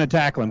weren't going to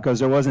tackle him because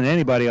there wasn't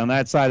anybody on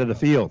that side of the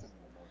field.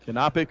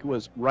 Kanapic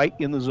was right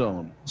in the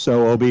zone.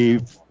 So it'll be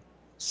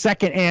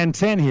 2nd and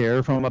 10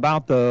 here from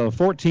about the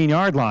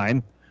 14-yard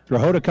line.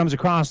 Drahota comes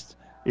across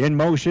in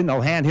motion.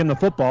 They'll hand him the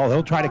football.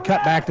 He'll try to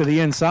cut back to the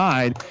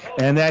inside.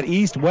 And that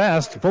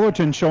east-west,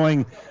 Fullerton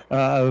showing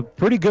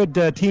pretty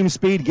good team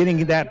speed,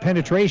 getting that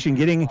penetration,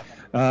 getting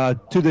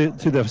to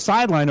the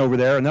sideline over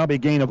there, and that'll be a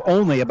gain of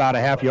only about a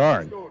half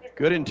yard.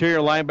 Good interior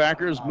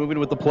linebackers moving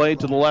with the play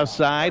to the left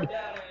side.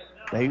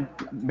 They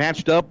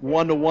matched up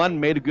 1-to-1,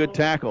 made a good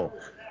tackle.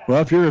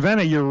 Well, if you're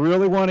Ravenna, you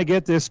really want to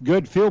get this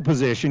good field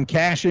position,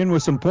 cash in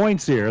with some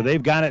points here.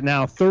 They've got it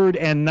now 3rd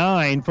and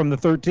 9 from the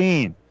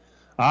 13.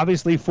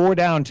 Obviously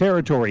 4-down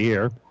territory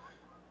here,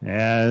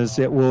 as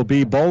it will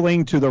be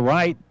Bowling to the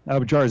right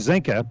of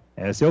Jarzinka,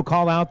 as he'll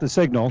call out the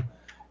signal,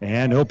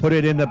 and he'll put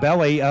it in the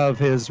belly of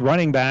his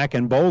running back,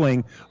 and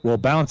Bowling will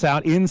bounce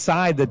out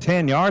inside the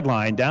 10-yard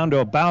line down to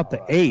about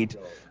the 8.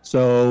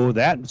 So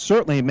that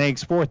certainly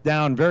makes 4th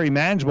down very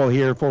manageable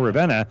here for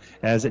Ravenna,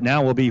 as it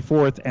now will be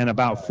 4th and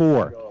about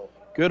 4.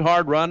 Good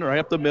hard run right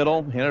up the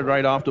middle, handed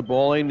right off to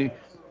Bowling. He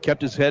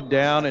kept his head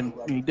down, and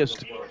he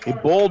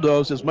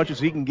bulldozed as much as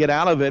he can get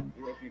out of it.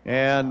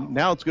 And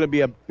now it's going to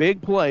be a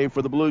big play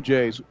for the Blue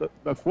Jays.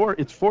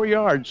 It's 4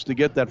 yards to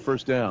get that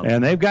first down.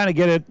 And they've got to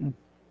get it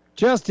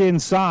just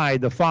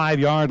inside the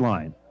 5-yard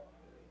line.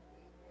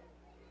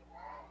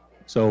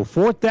 So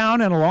 4th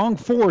down and a long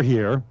 4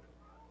 here.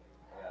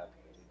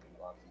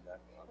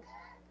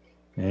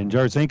 And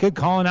Jarzinka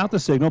calling out the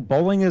signal.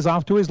 Bowling is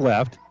off to his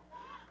left.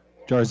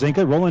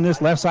 Jarzinka rolling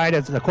this left side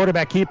as the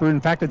quarterback keeper. In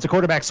fact, it's a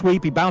quarterback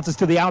sweep. He bounces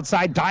to the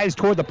outside, dives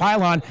toward the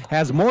pylon,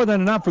 has more than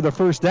enough for the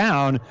first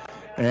down.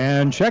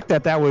 And check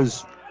that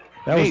was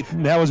Meath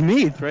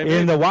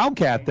in the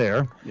Wildcat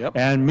there. Yep.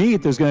 And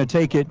Meath is going to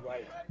take it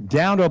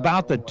down to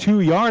about the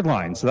 2-yard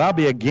line. So that'll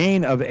be a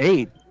gain of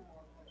 8.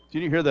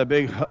 Did you hear that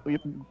big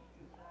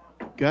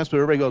gasp?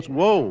 Everybody goes,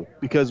 whoa,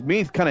 because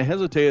Meath kind of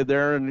hesitated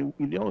there. And,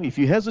 if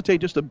you hesitate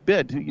just a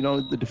bit,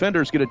 the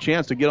defenders get a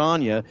chance to get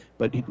on you.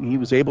 But he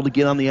was able to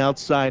get on the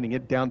outside and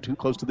get down too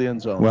close to the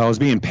end zone. Well, he's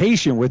being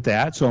patient with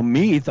that. So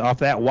Meath, off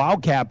that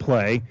Wildcat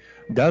play,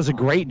 does a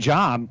great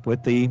job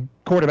with the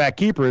quarterback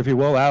keeper, if you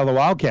will, out of the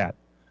Wildcat.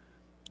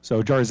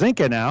 So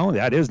Jarzinka now,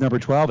 that is number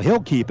 12, he'll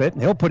keep it.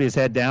 He'll put his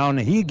head down.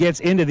 He gets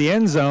into the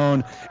end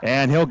zone,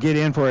 and he'll get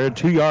in for a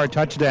 2-yard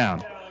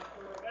touchdown.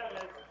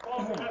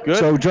 Good.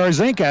 So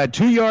Jarzinka, a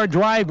 2-yard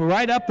drive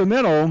right up the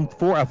middle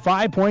for a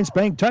 5-point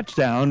Spank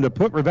touchdown to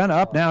put Ravenna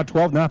up now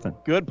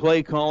 12-0. Good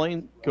play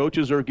calling.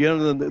 Coaches are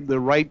giving them the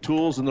right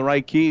tools and the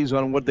right keys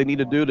on what they need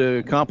to do to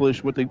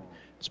accomplish what they,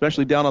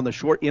 especially down on the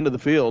short end of the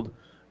field.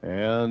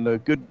 And a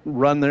good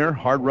run there,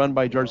 hard run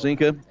by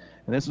Jarzinka.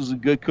 And this is a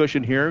good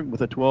cushion here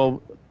with a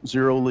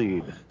 12-0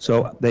 lead.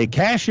 So they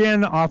cash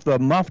in off the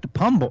muffed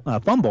fumble,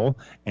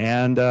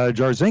 and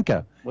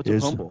Jarzinka. What's a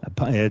fumble?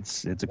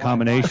 It's a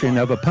combination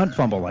of a punt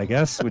fumble, I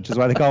guess, which is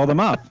why they call it a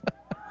muff.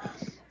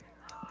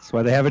 That's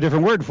why they have a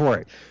different word for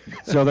it.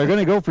 So they're going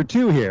to go for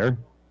 2 here.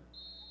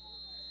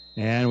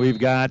 And we've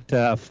got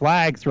a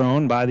flag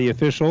thrown by the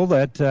official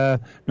that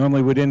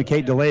normally would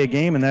indicate delay a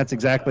game, and that's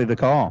exactly the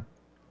call.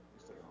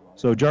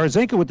 So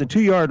Jarzinka with the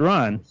 2-yard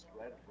run,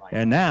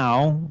 and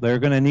now they're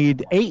going to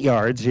need 8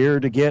 yards here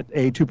to get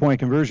a 2-point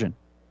conversion.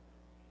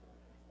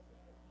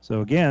 So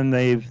again,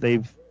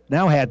 they've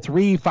now had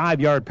 3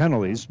 5-yard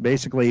penalties,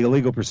 basically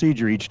illegal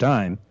procedure each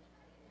time,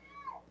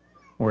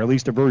 or at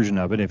least a version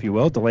of it, if you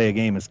will. Delay a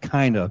game is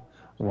kind of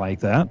like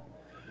that.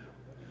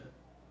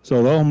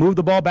 So they'll move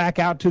the ball back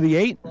out to the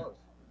 8.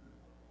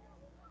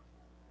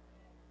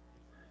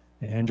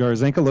 And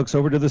Jarzinka looks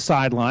over to the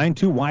sideline.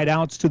 2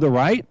 wideouts to the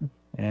right.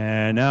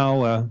 And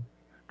now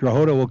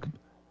Drahota will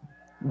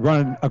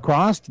run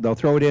across. They'll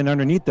throw it in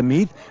underneath the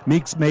Meath.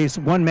 Meeks makes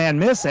one-man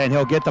miss, and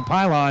he'll get the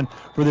pylon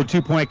for the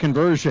 2-point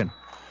conversion.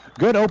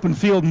 Good open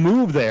field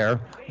move there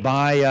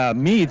by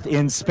Meath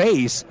in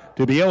space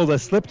to be able to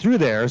slip through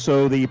there.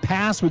 So the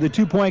pass with the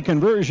 2-point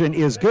conversion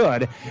is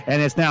good,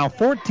 and it's now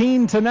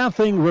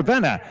 14-0.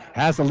 Ravenna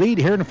has the lead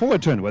here in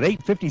Fullerton with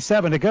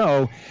 8:57 to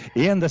go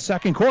in the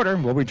second quarter.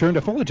 We'll return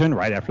to Fullerton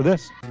right after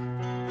this.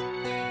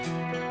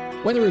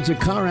 Whether it's a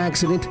car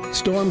accident,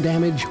 storm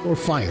damage, or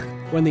fire,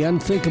 when the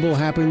unthinkable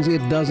happens, it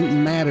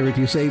doesn't matter if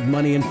you save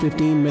money in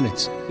 15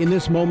 minutes. In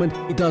this moment,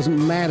 it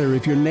doesn't matter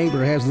if your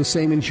neighbor has the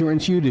same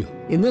insurance you do.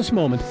 In this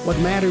moment, what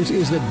matters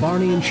is that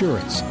Barney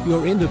Insurance,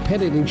 your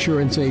independent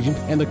insurance agent,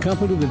 and the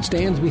company that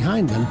stands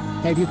behind them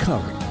have you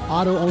covered.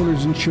 Auto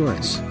Owners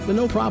Insurance, the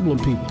no-problem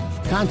people.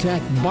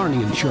 Contact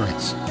Barney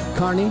Insurance,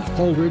 Kearney,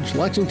 Holdridge,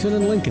 Lexington,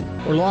 and Lincoln,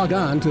 or log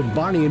on to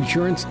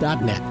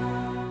barneyinsurance.net.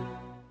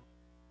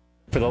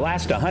 For the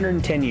last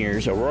 110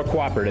 years, Aurora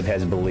Cooperative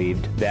has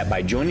believed that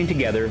by joining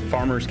together,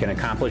 farmers can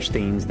accomplish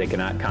things they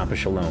cannot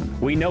accomplish alone.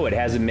 We know it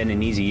hasn't been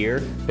an easy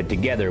year, but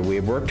together we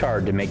have worked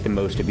hard to make the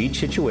most of each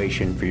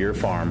situation for your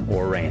farm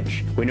or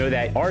ranch. We know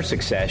that our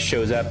success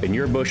shows up in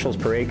your bushels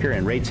per acre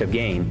and rates of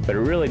gain, but it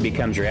really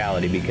becomes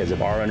reality because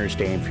of our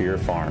understanding for your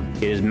farm.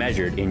 It is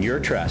measured in your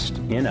trust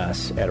in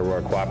us at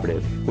Aurora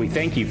Cooperative. We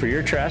thank you for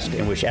your trust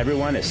and wish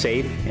everyone a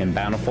safe and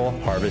bountiful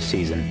harvest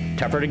season.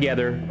 Tougher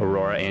together,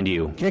 Aurora and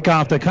you.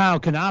 Kickoff to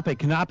Kyle Knopick.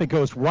 Knopick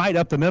goes right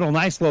up the middle.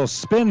 Nice little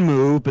spin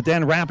move, but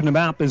then wrapping him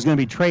up is going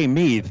to be Trey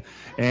Meath.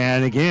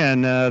 And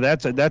again,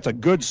 that's a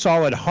good,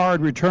 solid, hard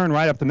return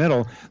right up the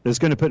middle that's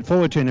going to put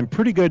Fullerton in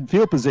pretty good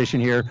field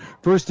position here.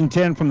 1st and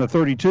 10 from the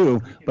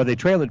 32, but they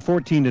trail it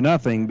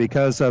 14-0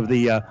 because of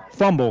the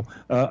fumble,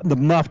 the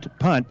muffed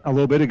punt a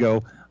little bit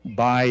ago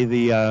by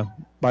the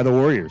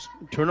Warriors.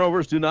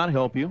 Turnovers do not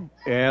help you.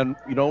 And,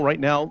 right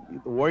now,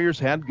 the Warriors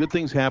had good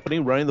things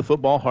happening, running the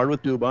football hard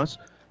with Dubas.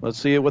 Let's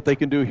see what they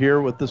can do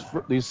here with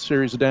these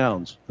series of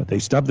downs. But they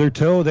stubbed their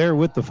toe there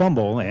with the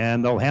fumble,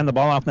 and they'll hand the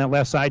ball off on that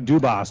left side.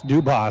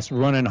 Dubas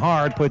running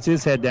hard, puts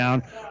his head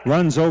down,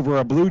 runs over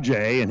a Blue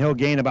Jay, and he'll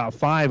gain about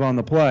 5 on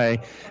the play.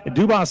 And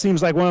Dubas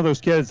seems like one of those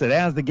kids that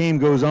as the game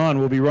goes on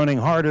will be running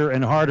harder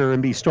and harder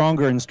and be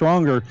stronger and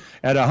stronger.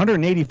 At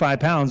 185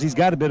 pounds, he's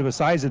got a bit of a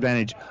size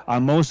advantage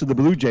on most of the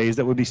Blue Jays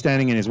that would be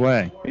standing in his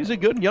way. He's a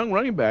good young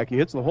running back. He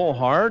hits the hole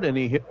hard, and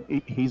he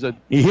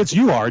hits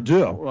you hard,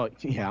 too. Well,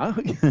 yeah.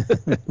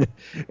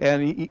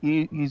 And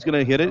he's going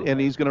to hit it, and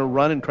he's going to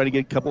run and try to get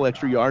a couple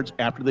extra yards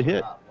after the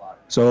hit.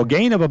 So a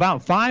gain of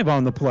about 5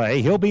 on the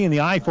play. He'll be in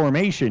the I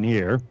formation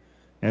here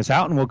as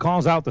Houghton will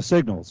calls out the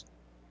signals.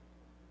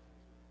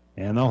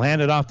 And they'll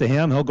hand it off to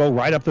him. He'll go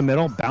right up the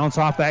middle, bounce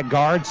off that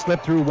guard,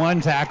 slip through one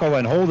tackle,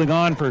 and holding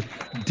on for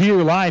dear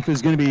life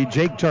is going to be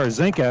Jake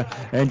Jarzinka.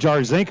 And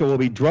Jarzinka will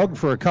be drugged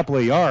for a couple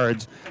of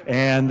yards,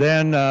 and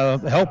then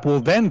help will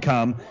then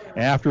come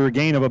after a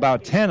gain of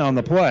about 10 on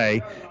the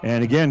play.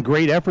 And again,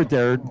 great effort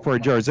there for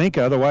Jarzinka.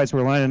 Otherwise,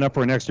 we're lining up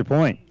for an extra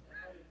point.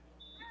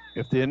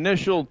 If the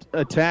initial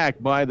attack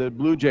by the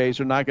Blue Jays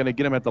are not going to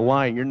get him at the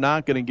line, you're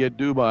not going to get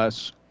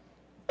Dubas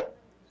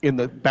in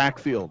the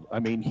backfield. I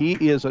mean, he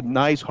is a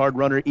nice hard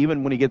runner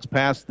even when he gets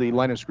past the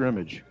line of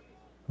scrimmage.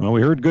 Well,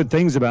 we heard good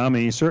things about him,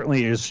 and he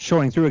certainly is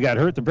showing through. He got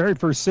hurt the very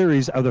first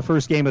series of the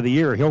first game of the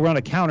year. He'll run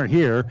a counter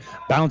here,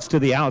 bounce to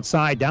the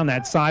outside, down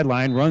that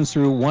sideline, runs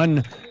through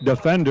one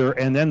defender,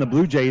 and then the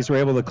Blue Jays were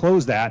able to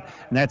close that,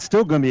 and that's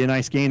still going to be a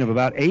nice gain of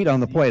about 8 on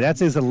the play. That's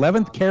his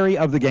 11th carry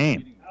of the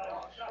game.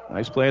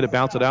 Nice play to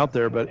bounce it out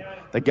there, but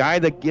the guy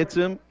that gets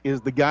him is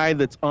the guy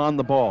that's on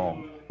the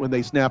ball when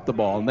they snap the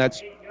ball, and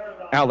that's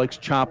Alex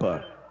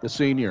Chapa, the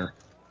senior.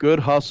 Good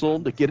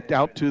hustle to get it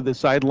out to the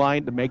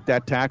sideline to make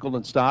that tackle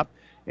and stop.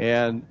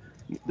 And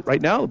right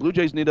now, the Blue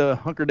Jays need to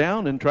hunker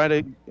down and try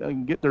to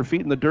get their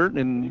feet in the dirt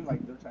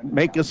and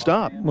make a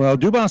stop. Well,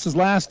 Dubas's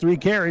last 3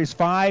 carries,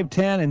 5,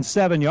 10, and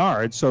 7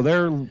 yards. So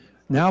they're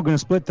now going to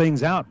split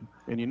things out.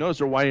 And you notice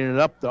they're winding it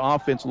up the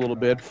offense a little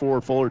bit for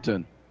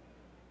Fullerton.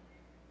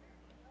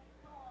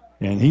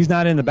 And he's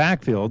not in the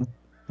backfield,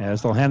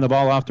 as they'll hand the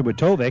ball off to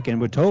Witovic,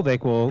 and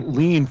Witovic will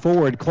lean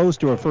forward close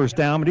to a first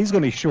down, but he's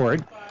going to be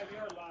short.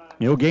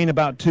 He'll gain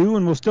about 2,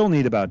 and we'll still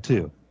need about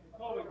 2.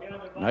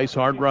 Nice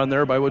hard run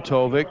there by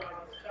Witovic.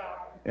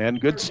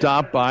 And good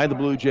stop by the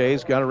Blue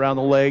Jays. Got around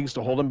the legs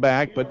to hold him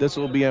back, but this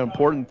will be an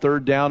important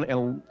third down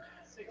and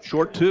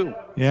short 2.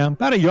 Yeah,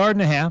 about 1.5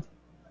 yards.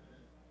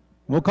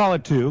 We'll call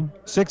it 2.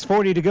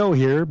 6:40 to go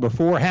here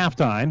before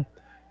halftime.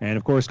 And,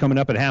 of course, coming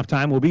up at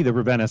halftime will be the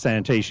Ravenna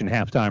Sanitation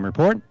Halftime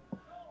Report.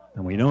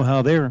 And we know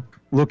how they're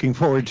looking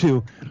forward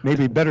to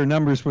maybe better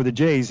numbers for the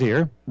Jays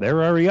here.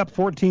 They're already up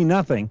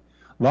 14-0.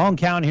 Long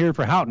count here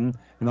for Houghton,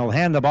 and they'll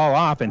hand the ball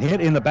off, and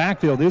hit in the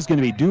backfield is going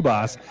to be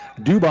Dubas.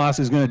 Dubas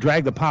is going to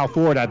drag the pile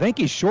forward. I think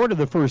he's short of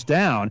the first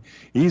down.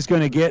 He's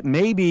going to get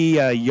maybe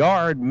a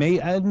yard,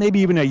 maybe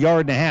even 1.5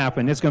 yards,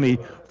 and it's going to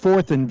be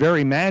 4th and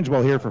very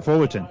manageable here for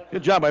Fullerton.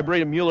 Good job by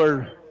Braden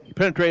Mueller. He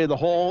penetrated the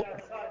hole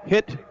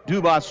hit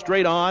Dubas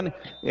straight on,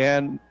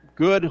 and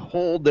good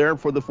hold there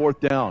for the 4th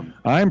down.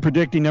 I'm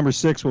predicting number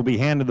 6 will be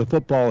handed the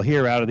football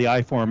here out of the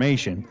I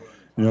formation.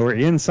 We're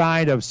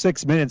inside of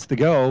 6 minutes to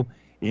go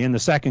in the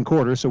second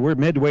quarter, so we're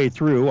midway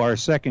through our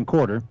second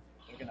quarter.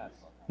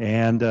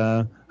 And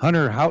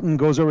Hunter Houghton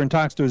goes over and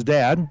talks to his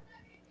dad,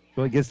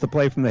 so he gets the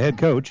play from the head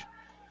coach.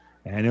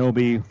 And it'll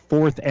be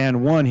 4th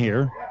and 1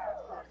 here.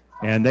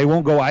 And they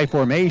won't go I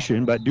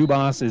formation, but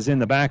Dubas is in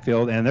the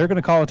backfield, and they're going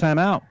to call a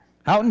timeout.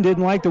 Houghton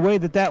didn't like the way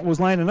that was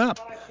lining up,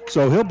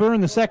 so he'll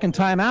burn the second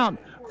timeout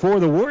for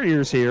the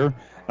Warriors here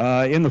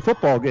in the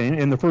football game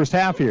in the first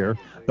half here.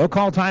 They'll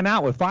call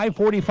timeout with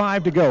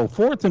 5:45 to go.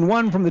 4th and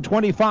 1 from the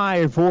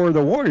 25 for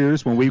the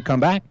Warriors when we come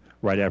back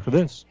right after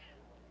this.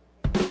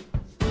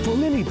 For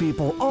many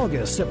people,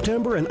 August,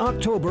 September, and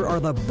October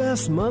are the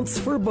best months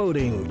for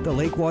boating. The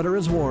lake water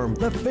is warm,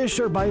 the fish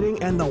are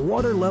biting, and the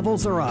water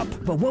levels are up.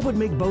 But what would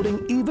make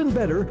boating even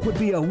better would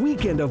be a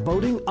weekend of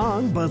boating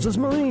on Buzz's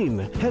Marine.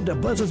 Head to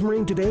Buzz's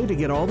Marine today to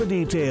get all the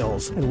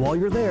details. And while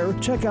you're there,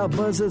 check out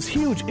Buzz's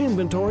huge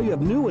inventory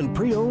of new and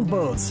pre-owned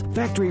boats.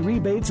 Factory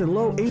rebates and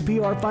low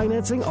APR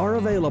financing are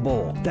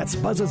available. That's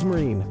Buzz's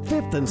Marine,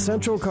 5th and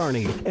Central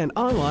Kearney, and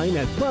online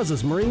at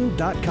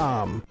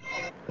buzzesmarine.com.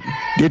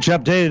 Get you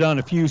updated on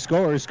a few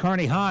scores.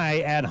 Kearney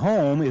High at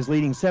home is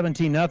leading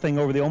 17-0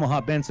 over the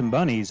Omaha Benson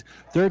Bunnies.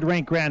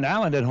 Third-ranked Grand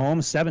Island at home,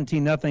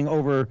 17-0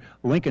 over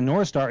Lincoln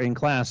North Star in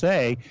Class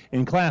A.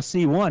 In Class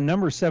C1,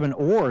 number 7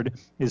 Ord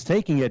is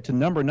taking it to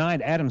number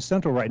 9 Adams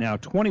Central right now,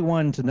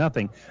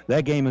 21-0.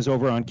 That game is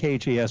over on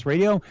KHAS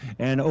Radio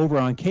and over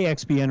on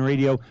KXPN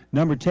Radio.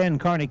 Number 10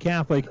 Kearney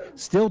Catholic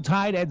still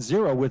tied at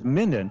 0 with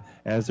Minden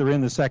as they're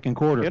in the second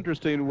quarter.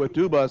 Interesting with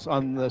Dubas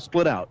on the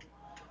split out.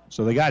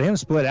 So they got him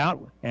split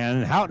out,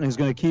 and Houghton is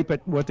going to keep it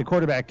with the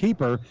quarterback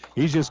keeper.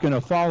 He's just going to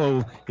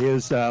follow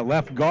his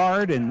left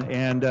guard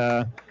and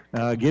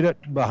get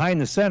it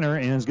behind the center,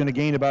 and is going to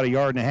gain about 1.5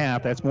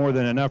 yards. That's more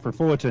than enough for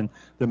Fullerton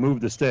to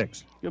move the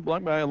sticks. Good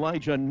block by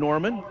Elijah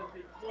Norman.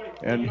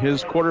 And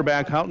his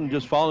quarterback, Houghton,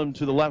 just followed him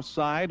to the left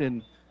side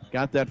and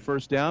got that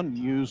first down.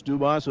 Used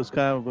Dubas as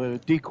kind of a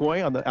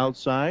decoy on the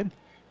outside.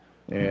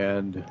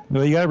 And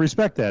well, you got to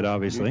respect that,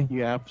 obviously.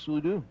 You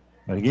absolutely do.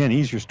 But again,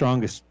 he's your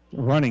strongest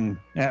running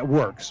at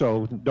work,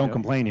 so don't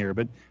complain here.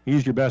 But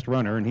he's your best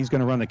runner, and he's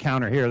going to run the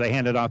counter here. They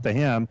hand it off to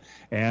him,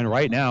 and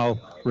right now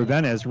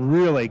Ravenna is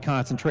really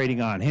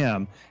concentrating on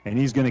him, and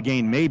he's going to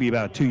gain maybe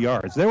about 2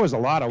 yards. There was a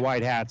lot of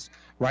white hats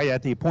right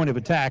at the point of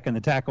attack, and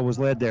the tackle was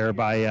led there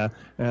by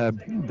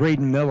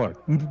Braden Mueller.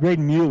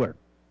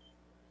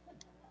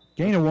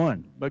 Gain of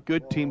 1. But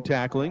good team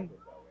tackling.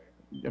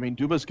 I mean,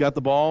 Dubas got the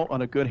ball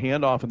on a good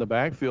handoff in the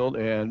backfield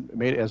and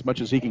made as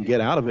much as he can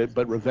get out of it,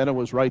 but Ravenna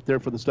was right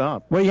there for the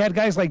stop. Well, you had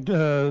guys like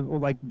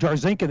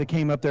Jarzinka that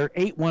came up there,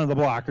 ate one of the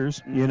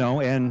blockers,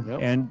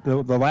 and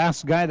the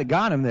last guy that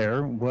got him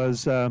there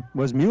was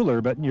Mueller,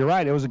 but you're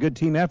right, it was a good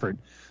team effort.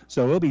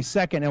 So it'll be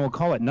second, and we'll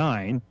call it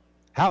 9.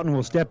 Houghton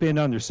will step in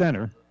under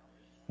center,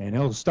 and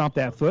he'll stomp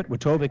that foot.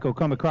 Wojtovich will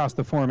come across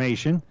the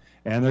formation.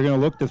 And they're going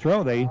to look to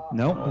throw.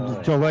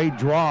 Delayed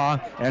draw,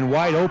 and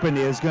wide open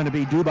is going to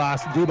be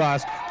Dubas.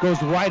 Dubas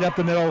goes right up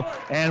the middle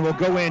and will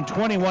go in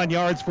 21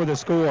 yards for the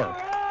score.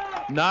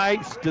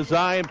 Nice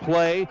design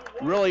play.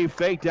 Really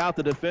faked out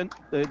the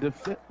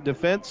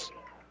defense,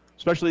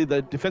 especially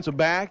the defensive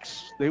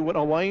backs. They went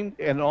a lane,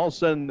 and all of a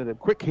sudden, a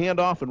quick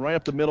handoff, and right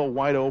up the middle,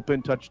 wide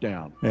open,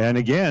 touchdown. And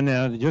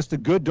again, just a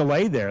good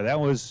delay there. That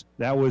was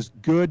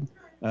good.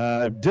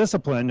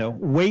 Discipline to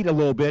wait a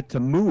little bit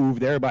to move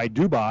there by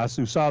Dubas,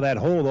 who saw that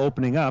hole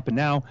opening up, and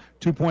now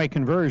 2-point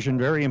conversion,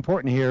 very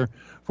important here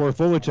for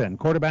Fullerton.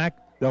 Quarterback,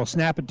 they'll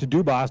snap it to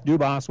Dubas.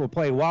 Dubas will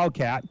play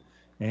Wildcat,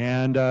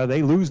 and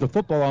they lose the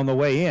football on the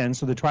way in,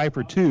 so the try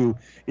for 2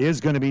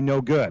 is going to be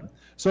no good.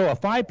 So a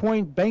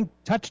 5-point bank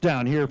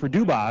touchdown here for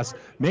Dubas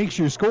makes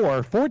your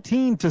score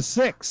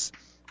 14-6.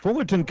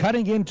 Fullerton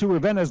cutting into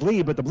Ravenna's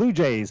lead, but the Blue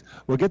Jays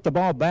will get the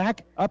ball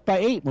back up by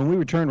 8 when we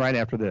return right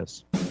after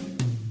this.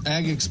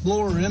 Ag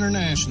Explorer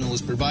International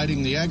is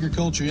providing the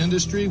agriculture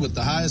industry with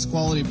the highest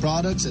quality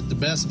products at the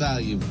best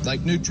value,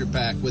 like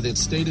NutriPack with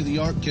its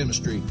state-of-the-art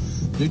chemistry.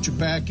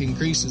 NutriPack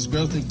increases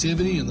growth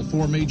activity in the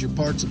 4 major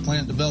parts of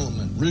plant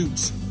development: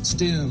 roots,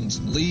 stems,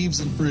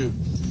 leaves, and fruit.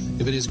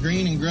 If it is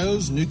green and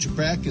grows,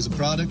 NutriPack is a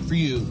product for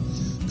you.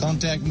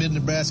 Contact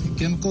Mid-Nebraska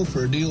Chemical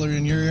for a dealer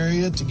in your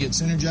area to get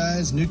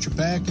Synergize,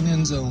 NutriPack,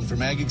 and Endzone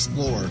from Ag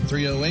Explorer.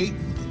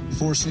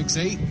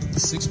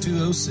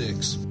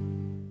 308-468-6206.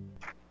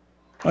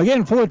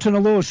 Again, Fullerton a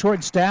little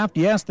short-staffed.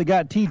 Yes, they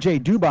got T.J.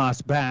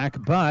 Dubas back,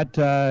 but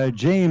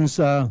James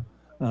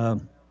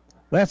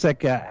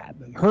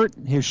Lesek hurt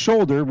his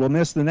shoulder, will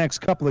miss the next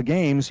couple of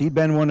games. He'd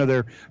been one of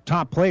their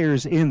top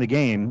players in the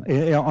game,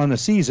 on the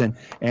season,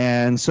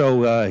 and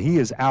so he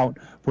is out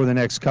for the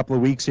next couple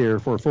of weeks here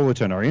for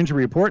Fullerton. Our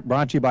injury report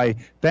brought to you by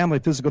Family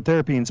Physical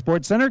Therapy and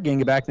Sports Center, getting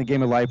you back in the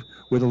game of life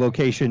with a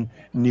location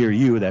near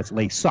you. That's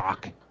Les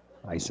Soc.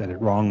 I said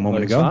it wrong a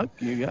moment ago.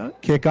 You got it.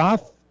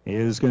 Kickoff.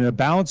 is going to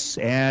bounce,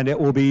 and it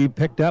will be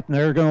picked up, and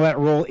they're going to let it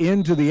roll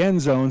into the end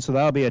zone, so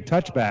that'll be a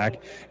touchback.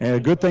 And a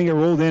good thing it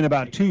rolled in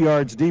about 2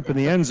 yards deep in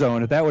the end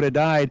zone. If that would have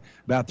died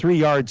about 3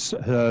 yards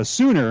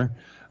sooner,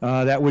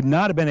 that would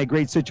not have been a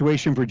great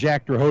situation for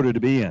Jack Drahota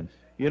to be in.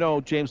 You know,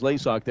 James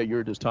Laysock that you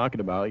were just talking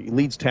about, he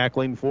leads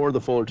tackling for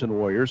the Fullerton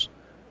Warriors.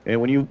 And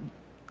when you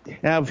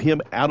have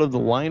him out of the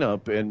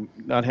lineup and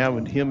not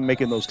having him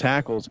making those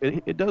tackles,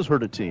 it does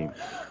hurt a team.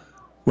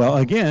 Well,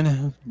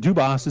 again,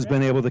 Dubas has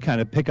been able to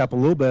kind of pick up a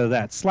little bit of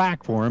that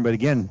slack for him, but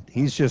again,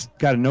 he's just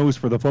got a nose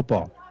for the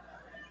football.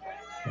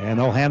 And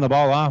they'll hand the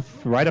ball off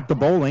right up to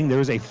Bowling.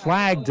 There's a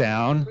flag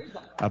down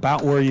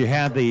about where you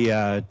had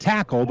the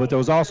tackle, but there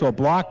was also a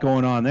block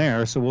going on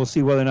there, so we'll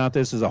see whether or not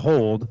this is a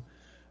hold.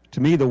 To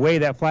me, the way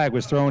that flag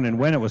was thrown and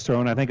when it was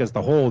thrown, I think it's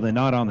the hold and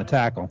not on the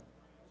tackle.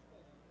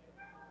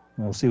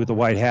 We'll see what the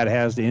white hat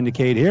has to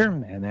indicate here,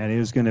 and that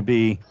is going to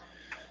be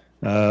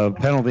a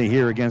penalty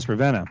here against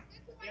Ravenna.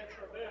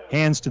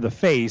 Hands to the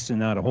face and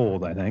not a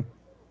hold, I think.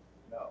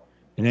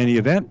 In any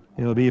event,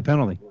 it'll be a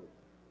penalty.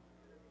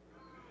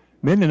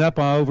 Minden up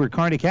over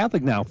Kearney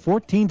Catholic now,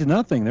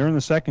 14-0. They're in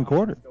the second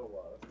quarter.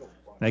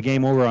 That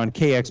game over on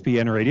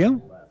KXPN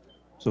radio.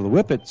 So the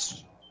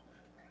Whippets,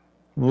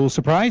 a little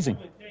surprising.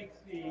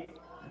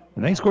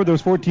 And they scored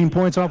those 14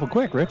 points awful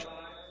quick, Rich.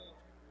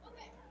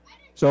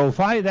 So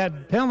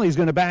that penalty is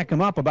going to back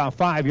them up about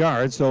 5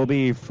 yards. So it'll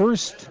be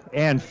 1st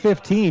and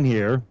 15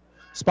 here.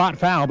 Spot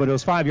foul, but it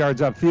was 5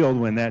 yards upfield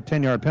when that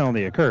 10-yard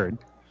penalty occurred.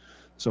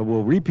 So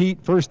we'll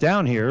repeat first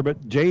down here,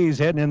 but Jay's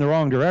heading in the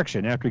wrong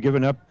direction after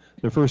giving up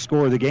the first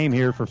score of the game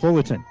here for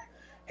Fullerton.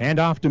 Hand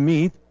off to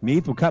Meath.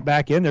 Meath will cut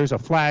back in. There's a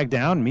flag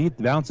down. Meath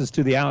bounces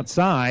to the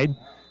outside,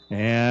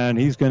 and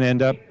he's going to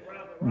end up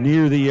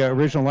near the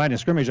original line of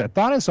scrimmage. I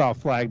thought I saw a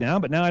flag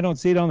down, but now I don't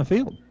see it on the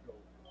field.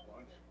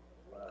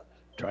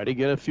 Try to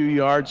get a few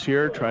yards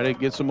here. Try to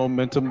get some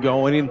momentum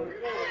going.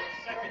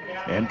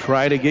 And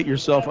try to get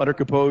yourself under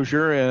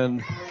composure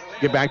and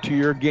get back to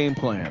your game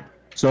plan.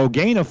 So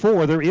gain of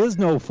 4. There is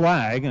no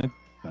flag. I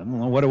don't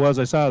know what it was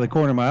I saw out of the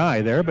corner of my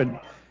eye there, but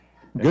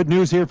good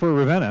news here for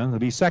Ravenna. It'll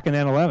be 2nd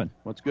and 11.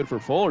 What's good for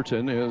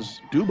Fullerton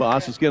is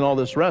Dubas is getting all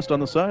this rest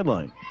on the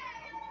sideline.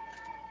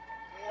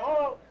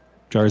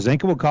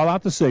 Jarzenka will call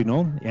out the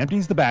signal,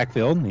 empties the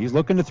backfield. He's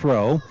looking to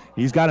throw.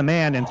 He's got a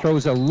man and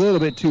throws a little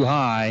bit too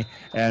high,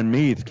 and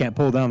Meath can't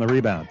pull down the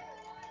rebound.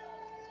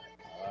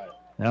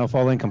 That'll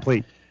fall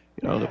incomplete.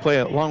 You know, to play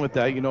along with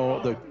that, you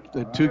know,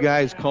 the two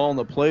guys calling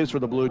the plays for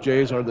the Blue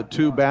Jays are the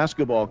two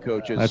basketball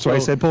coaches. That's why I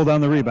said pull down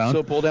the rebound.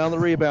 So pull down the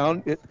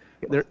rebound.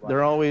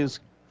 They're always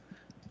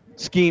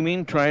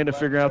scheming, trying to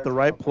figure out the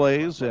right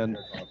plays. And,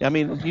 I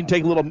mean, you can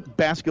take a little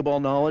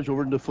basketball knowledge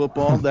over into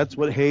football. That's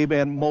what Habe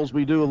and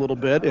Mosby do a little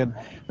bit, and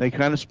they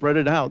kind of spread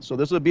it out. So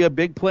this would be a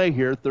big play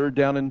here, 3rd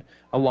down and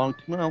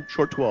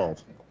short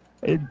 12.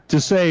 To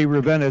say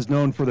Ravenna is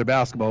known for their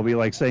basketball would be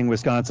like saying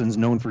Wisconsin's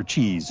known for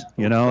cheese.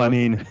 You know, I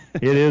mean,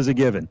 it is a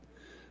given.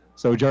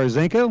 So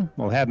Jarzenka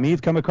will have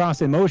Meath come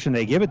across in motion.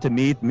 They give it to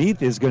Meath.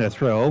 Meath is going to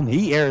throw.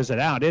 He airs it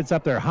out. It's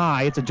up there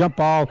high. It's a jump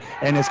ball,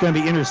 and it's going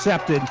to be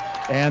intercepted.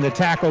 And the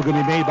tackle going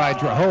to be made by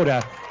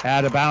Drahota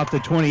at about the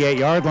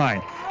 28-yard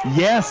line.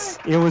 Yes,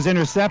 it was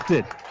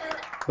intercepted,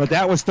 but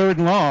that was 3rd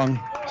and long,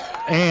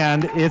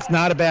 and it's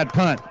not a bad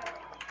punt.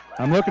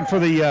 I'm looking for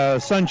the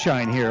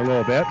sunshine here a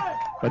little bit.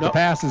 But the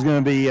pass is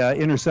going to be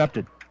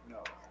intercepted.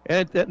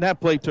 And that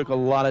play took a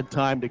lot of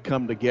time to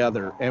come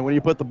together. And when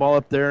you put the ball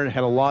up there and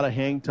had a lot of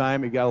hang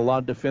time, you got a lot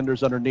of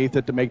defenders underneath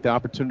it to make the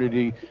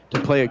opportunity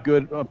to play a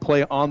good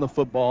play on the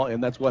football,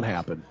 and that's what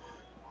happened.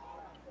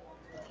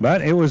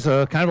 But it was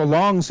kind of a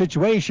long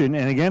situation.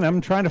 And, again, I'm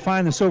trying to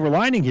find the silver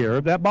lining here.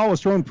 That ball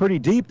was thrown pretty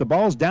deep. The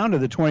ball's down to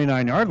the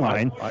 29-yard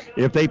line.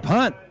 If they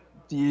punt,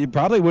 you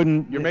probably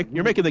wouldn't. You're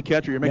making the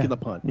catch or you're making the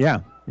punt. Yeah,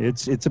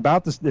 it's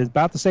about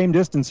the same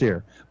distance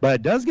here, but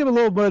it does give a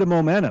little bit of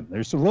momentum.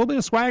 There's a little bit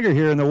of swagger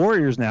here in the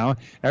Warriors now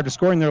after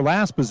scoring their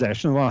last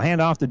possession. They'll hand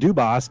off to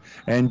Dubas,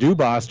 and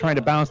Dubas trying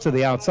to bounce to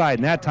the outside.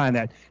 And that time,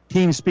 that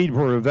team speed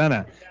for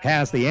Ravenna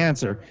has the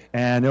answer,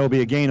 and there will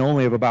be a gain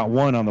only of about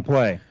 1 on the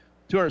play.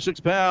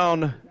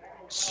 206-pound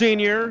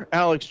senior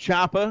Alex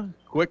Chapa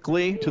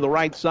quickly to the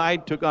right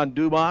side, took on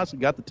Dubas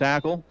and got the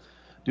tackle.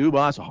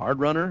 Dubas, a hard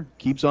runner,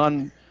 keeps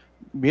on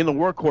being the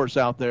workhorse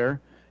out there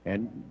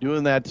and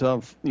doing that,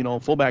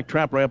 fullback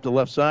trap right up to the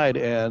left side,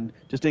 and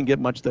just didn't get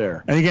much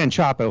there. And again,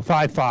 Chapo,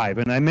 5'5",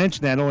 and I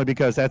mention that only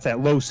because that's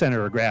that low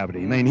center of gravity.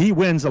 I mean, he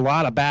wins a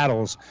lot of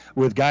battles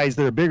with guys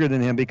that are bigger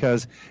than him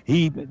because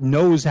he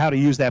knows how to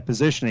use that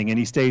positioning, and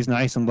he stays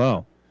nice and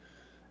low.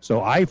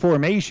 So I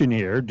formation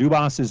here.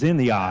 Dubas is in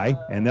the I,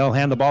 and they'll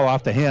hand the ball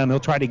off to him. He'll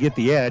try to get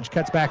the edge,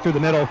 cuts back through the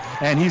middle,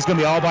 and he's going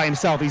to be all by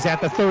himself. He's at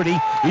the 30.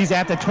 He's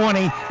at the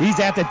 20. He's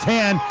at the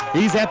 10.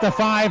 He's at the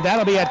 5.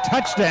 That'll be a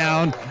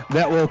touchdown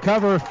that will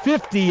cover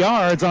 50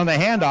 yards on the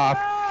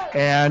handoff.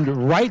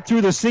 And right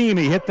through the seam,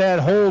 he hit that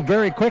hole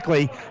very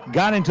quickly,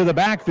 got into the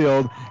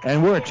backfield,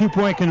 and we're a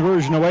 2-point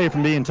conversion away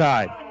from being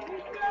tied.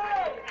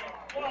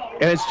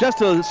 And it's just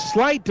a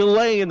slight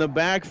delay in the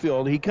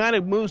backfield. He kind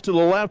of moves to the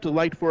left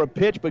like for a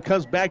pitch, but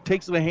comes back,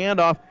 takes the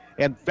handoff,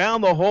 and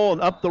found the hole,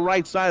 and up the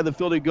right side of the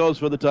field he goes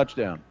for the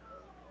touchdown.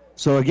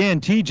 So again,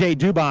 T.J.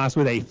 Dubas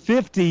with a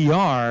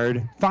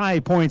 50-yard,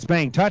 5 points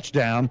bank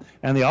touchdown,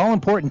 and the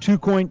all-important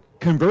 2-point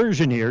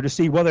conversion here to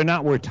see whether or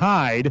not we're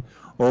tied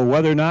or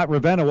whether or not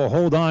Ravenna will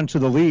hold on to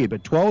the lead.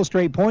 But 12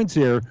 straight points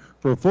here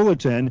for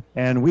Fullerton,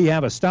 and we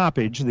have a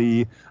stoppage.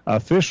 The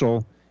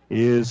official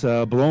is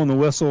blowing the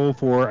whistle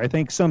for, I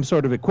think, some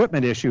sort of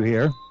equipment issue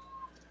here.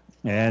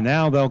 And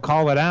now they'll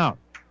call it out.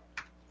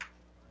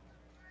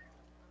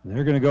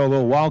 They're going to go a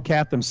little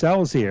wildcat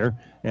themselves here,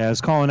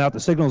 as calling out the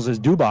signals is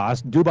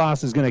Dubas.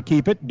 Dubas is going to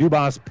keep it.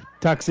 Dubas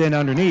tucks in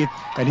underneath,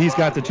 and he's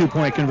got the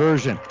 2-point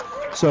conversion.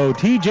 So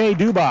T.J.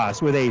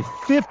 Dubas with a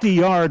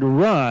 50-yard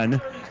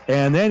run,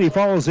 and then he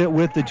follows it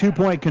with the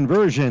 2-point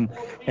conversion.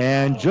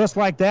 And just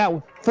like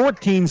that,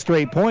 14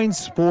 straight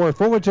points for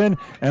Fullerton,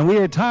 and we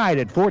are tied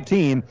at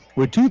 14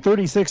 with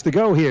 2:36 to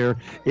go here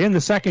in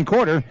the second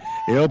quarter.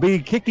 It'll be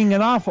kicking it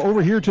off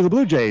over here to the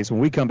Blue Jays when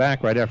we come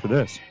back right after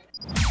this.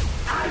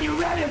 Are you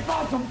ready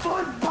for some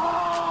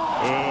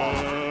football?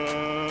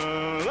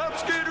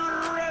 Let's get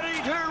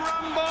ready to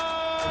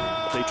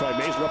rumble. They try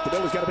Mazer up the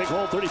middle. He's got a big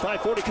hole.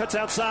 35-40, cuts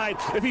outside.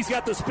 If he's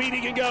got the speed,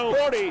 he can go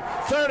 40,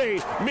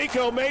 30.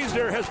 Miko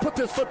Mazer has put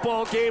this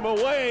football game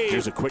away.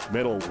 Here's a quick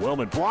middle.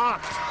 Wellman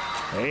blocked.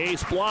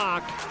 Ace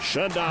block.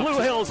 Shundop. Blue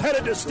Hills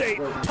headed to state.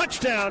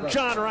 Touchdown,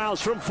 John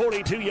Rouse from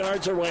 42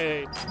 yards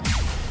away.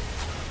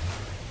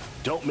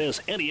 Don't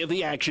miss any of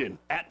the action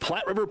at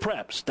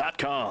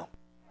PlatteRiverPreps.com.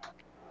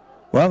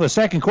 Well, the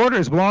second quarter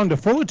has belonged to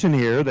Fullerton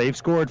here. They've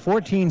scored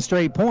 14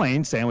 straight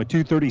points, and with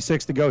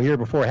 2:36 to go here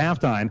before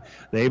halftime,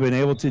 they've been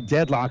able to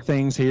deadlock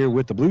things here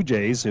with the Blue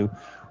Jays, who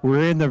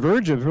were in the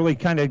verge of really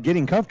kind of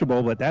getting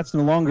comfortable, but that's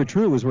no longer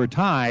true as we're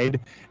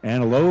tied,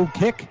 and a low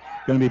kick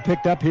going to be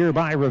picked up here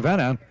by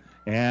Ravenna.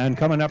 And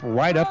coming up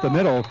right up the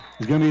middle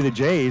is going to be the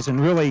Jays. And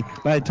really,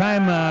 by the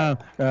time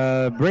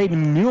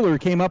Braden Mueller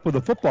came up with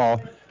the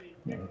football,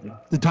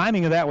 the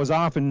timing of that was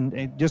off,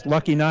 and just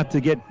lucky not to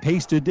get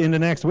pasted into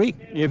next week.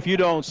 If you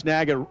don't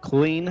snag it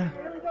clean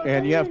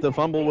and you have to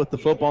fumble with the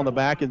football in the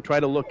back and try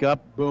to look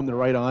up, boom, they're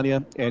right on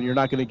you, and you're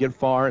not going to get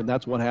far, and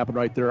that's what happened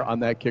right there on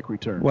that kick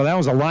return. Well, that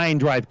was a line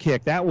drive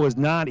kick. That was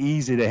not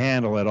easy to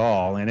handle at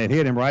all, and it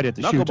hit him right at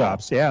the shoe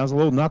tops. Yeah, it was a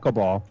little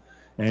knuckleball.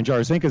 And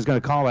Jarzinka's going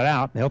to call it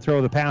out. He'll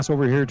throw the pass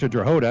over here to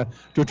Drahota.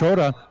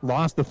 Drahota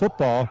lost the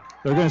football.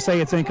 They're going to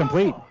say it's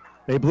incomplete.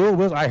 They blew a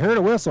whistle. I heard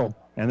a whistle,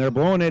 and they're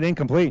blowing it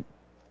incomplete.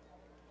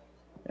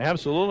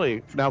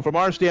 Absolutely. Now, from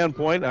our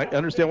standpoint, I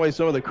understand why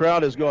some of the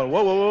crowd is going,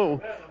 whoa, whoa,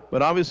 whoa.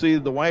 But obviously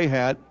the white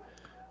hat,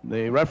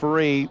 the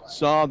referee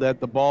saw that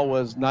the ball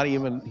was not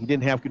even, he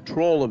didn't have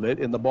control of it,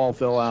 and the ball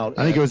fell out.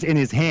 I think it was in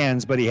his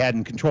hands, but he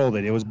hadn't controlled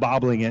it. It was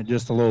bobbling it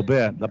just a little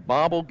bit. The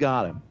bobble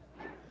got him.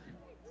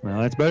 Well,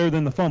 that's better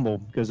than the fumble,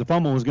 because the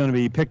fumble was going to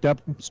be picked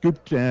up,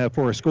 scooped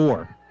for a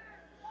score.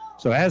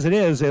 So as it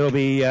is, it'll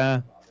be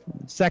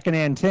second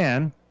and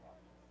 10.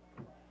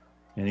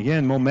 And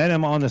again,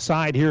 momentum on the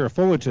side here of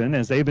Fullerton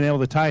as they've been able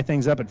to tie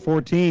things up at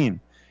 14.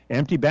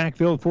 Empty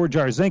backfield for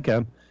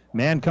Jarzinka.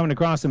 Man coming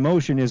across in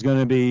motion is going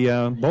to be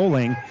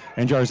Bowling,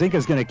 and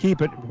Jarzinka's going to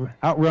keep it,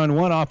 outrun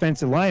one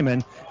offensive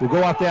lineman. He'll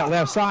go off that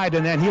left side,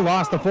 and then he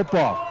lost the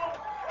football.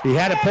 He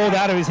had it pulled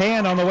out of his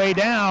hand on the way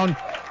down.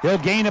 He'll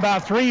gain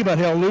about 3, but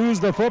he'll lose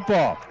the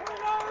football.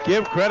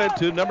 Give credit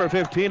to number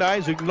 15,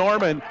 Isaac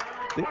Norman.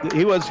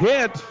 He was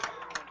hit.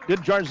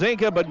 Good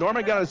Jarzinka, but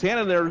Norman got his hand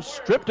in there,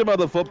 stripped him of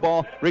the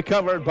football,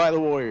 recovered by the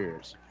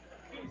Warriors.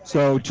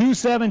 So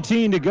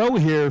 2:17 to go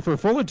here for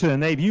Fullerton.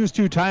 They've used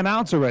 2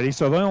 timeouts already,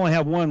 so they only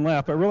have 1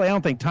 left. But really, I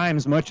don't think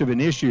time's much of an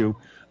issue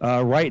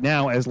right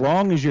now, as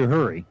long as you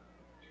hurry.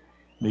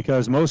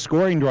 Because most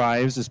scoring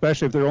drives,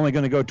 especially if they're only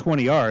going to go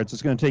 20 yards,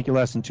 it's going to take you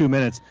less than 2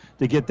 minutes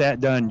to get that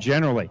done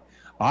generally.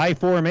 I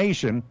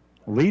formation.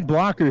 Lead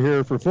blocker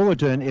here for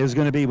Fullerton is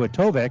going to be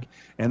Witovic,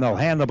 and they'll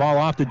hand the ball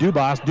off to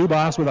Dubas.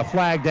 Dubas with a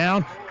flag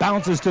down,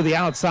 bounces to the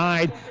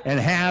outside, and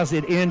has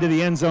it into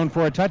the end zone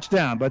for a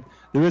touchdown. But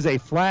there is a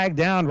flag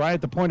down right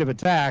at the point of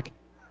attack,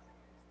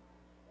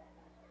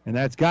 and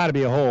that's got to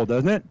be a hold,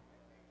 doesn't it?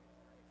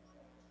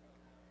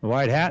 The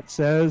white hat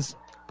says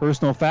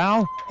personal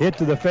foul, hit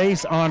to the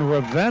face on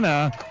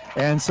Ravenna,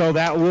 and so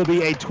that will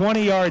be a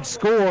 20-yard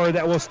score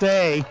that will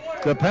stay.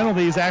 The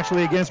penalty is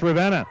actually against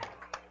Ravenna.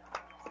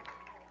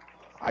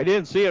 I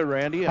didn't see it,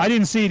 Randy. I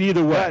didn't see it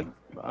either way.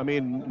 I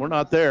mean, we're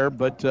not there,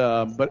 but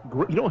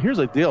you know, here's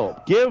the deal.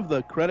 Give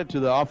the credit to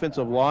the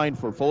offensive line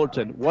for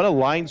Fullerton. What a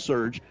line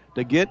surge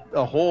to get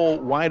a hole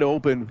wide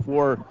open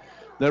for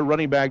their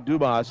running back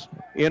Dubas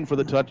in for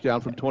the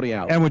touchdown from 20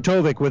 out. And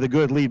Witovic with a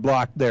good lead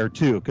block there,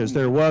 too, because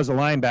there was a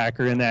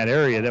linebacker in that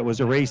area that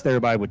was erased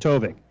there by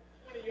Witovic.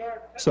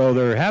 So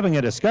they're having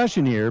a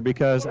discussion here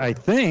because I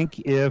think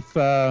if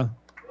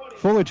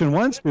Fullerton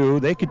wants to,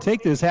 they could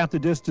take this half the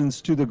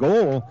distance to the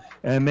goal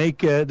and make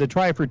the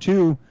try for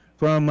 2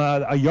 from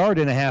a yard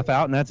and a half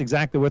out, and that's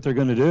exactly what they're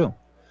going to do.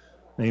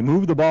 They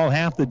move the ball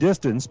half the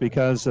distance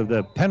because of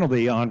the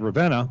penalty on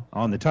Ravenna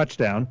on the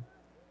touchdown.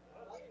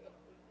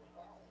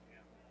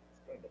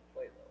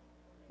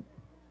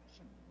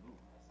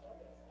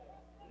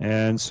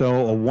 And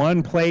so a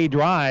one-play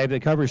drive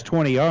that covers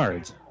 20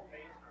 yards.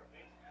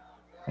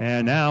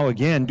 And now,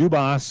 again,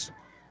 Dubas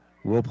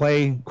will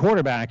play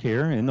quarterback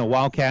here in the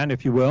Wildcat,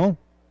 if you will.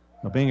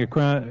 Being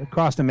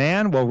across the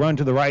man, will run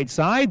to the right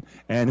side,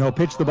 and he'll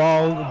pitch the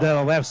ball to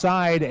the left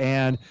side.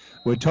 And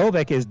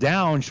Wojtovec is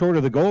down short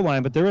of the goal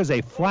line, but there is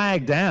a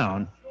flag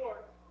down.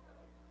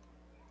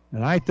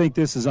 And I think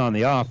this is on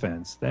the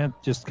offense. That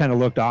just kind of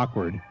looked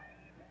awkward.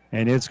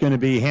 And it's going to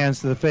be hands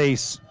to the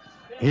face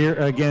here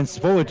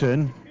against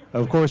Fullerton.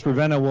 Of course,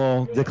 Ravenna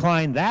will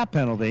decline that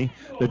penalty.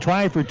 The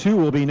try for 2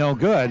 will be no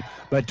good,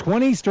 but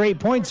 20 straight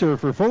points here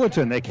for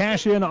Fullerton. They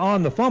cash in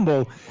on the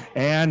fumble,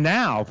 and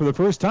now, for the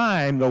first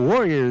time, the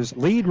Warriors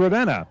lead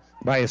Ravenna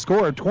by a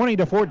score of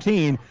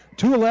 20-14.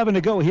 2:11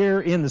 to go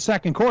here in the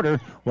second quarter.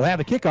 We'll have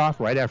a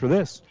kickoff right after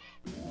this.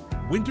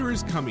 Winter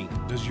is coming.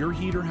 Does your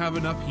heater have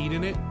enough heat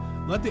in it?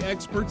 Let the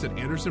experts at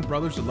Anderson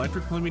Brothers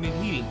Electric Plumbing and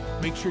Heating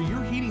make sure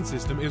your heating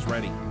system is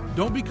ready.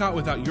 Don't be caught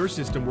without your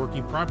system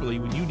working properly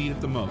when you need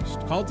it the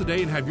most. Call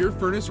today and have your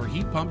furnace or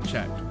heat pump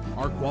checked.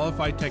 Our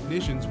qualified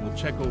technicians will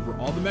check over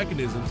all the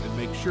mechanisms and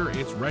make sure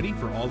it's ready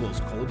for all those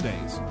cold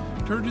days.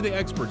 Turn to the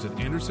experts at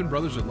Anderson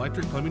Brothers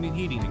Electric Plumbing and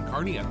Heating in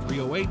Kearney at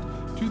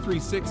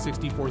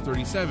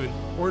 308-236-6437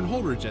 or in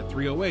Holdridge at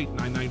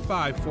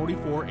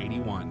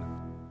 308-995-4481.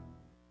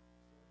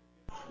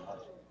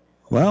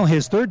 Well,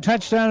 his third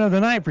touchdown of the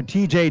night for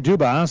T.J.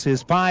 Dubas,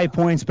 his 5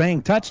 points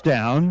bank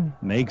touchdown,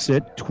 makes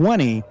it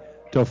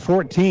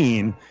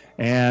 20-14.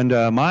 And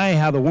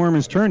how the worm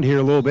has turned here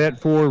a little bit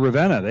for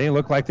Ravenna. They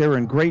look like they were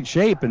in great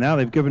shape, and now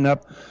they've given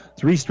up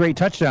 3 straight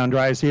touchdown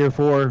drives here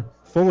for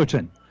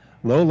Fullerton.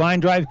 Low line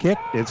drive kick.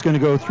 It's going to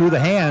go through the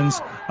hands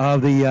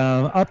of the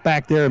up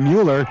back there,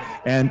 Mueller,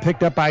 and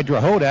picked up by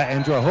Drahoda.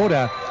 And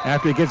Drahoda,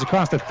 after he gets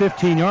across the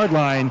 15-yard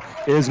line,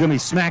 is going to be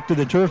smacked to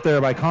the turf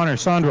there by Connor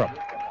Sondrup.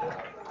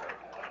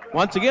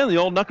 Once again, the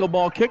old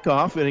knuckleball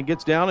kickoff, and it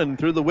gets down and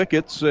through the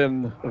wickets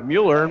and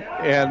Mueller,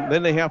 and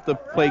then they have to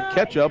play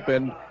catch-up,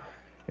 and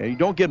you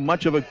don't get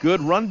much of a good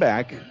run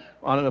back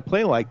on a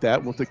play like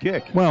that with the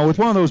kick. Well, with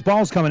one of those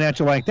balls coming at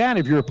you like that,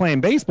 if you were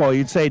playing baseball,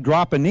 you'd say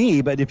drop a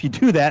knee, but if you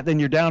do that, then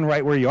you're down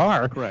right where you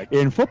are. Correct.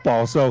 In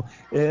football. So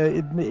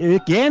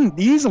it can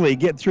easily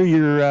get through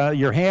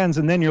your hands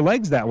and then your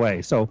legs that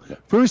way. So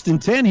 1st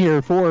and 10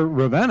 here for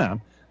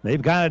Ravenna.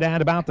 They've got it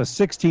at about the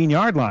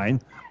 16-yard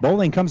line.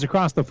 Bowling comes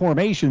across the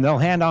formation. They'll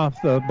hand off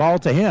the ball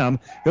to him.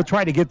 He'll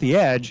try to get the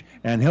edge,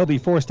 and he'll be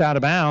forced out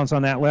of bounds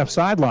on that left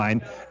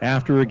sideline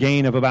after a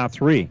gain of about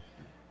 3.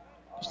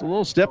 Just a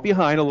little step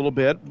behind a little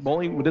bit.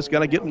 Bowling just got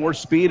to get more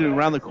speed and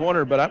around the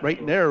corner, but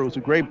right there it was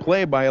a great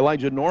play by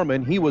Elijah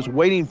Norman. He was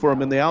waiting for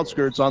him in the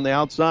outskirts on the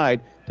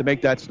outside to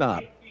make that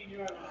stop.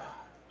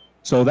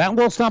 So that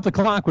will stop the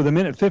clock with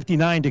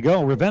 1:59 to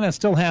go. Ravenna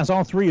still has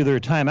all 3 of their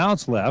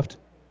timeouts left.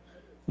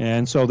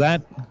 And so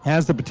that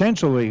has the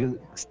potential of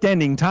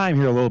extending time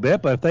here a little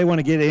bit. But if they want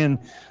to get in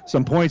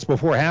some points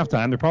before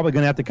halftime, they're probably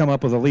going to have to come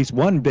up with at least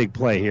one big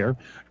play here.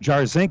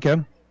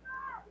 Jarzinka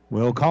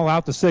will call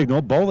out the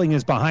signal. Bowling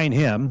is behind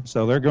him,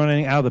 so they're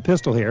going out of the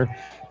pistol here.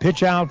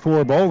 Pitch out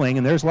for Bowling,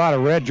 and there's a lot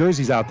of red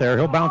jerseys out there.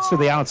 He'll bounce to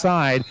the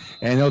outside,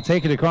 and he'll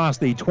take it across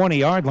the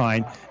 20-yard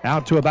line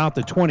out to about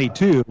the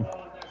 22.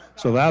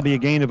 So that'll be a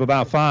gain of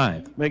about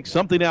 5. Make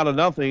something out of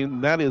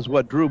nothing. That is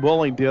what Drew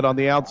Bowling did on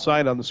the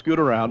outside on the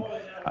scoot-around.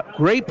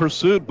 Great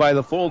pursuit by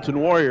the Fullerton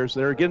Warriors.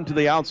 They're getting to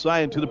the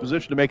outside into the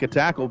position to make a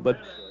tackle, but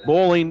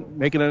Bowling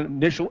making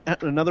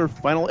another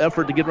final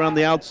effort to get around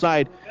the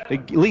outside,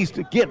 at least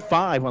to get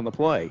 5 on the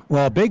play.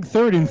 Well, a big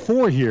 3rd and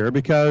 4 here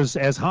because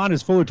as hot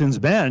as Fullerton's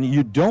been,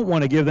 you don't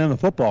want to give them the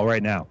football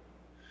right now.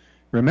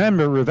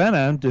 Remember,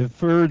 Ravenna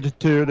deferred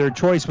to their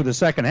choice for the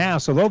second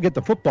half, so they'll get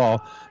the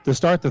football to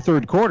start the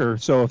third quarter.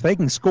 So if they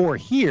can score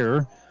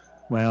here,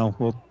 well,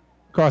 we'll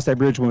cross that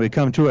bridge when we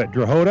come to it.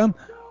 Drahoda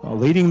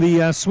leading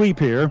the sweep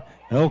here.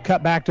 He'll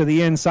cut back to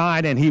the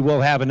inside, and he will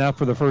have enough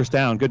for the first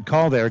down. Good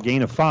call there.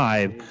 Gain of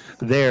 5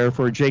 there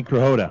for Jake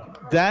Drahoda.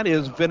 That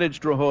is vintage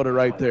Drahoda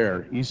right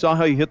there. You saw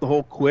how he hit the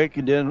hole quick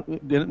and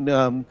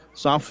didn't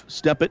soft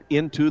step it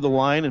into the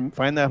line and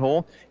find that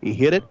hole. He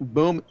hit it,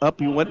 boom, up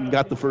he went and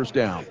got the first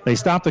down. They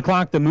stopped the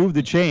clock to move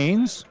the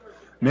chains.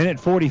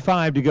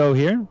 1:45 to go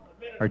here.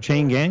 Our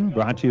chain gang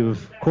brought to you,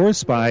 of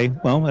course, by,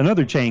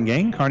 another chain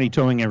gang, Kearney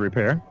Towing and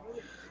Repair.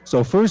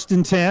 So 1st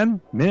and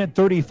 10,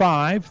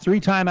 1:35,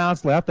 3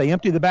 timeouts left. They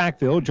empty the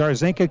backfield.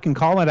 Jarzinka can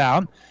call it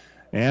out,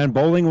 and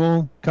Bowling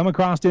will come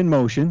across in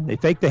motion. They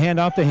fake the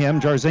handoff to him.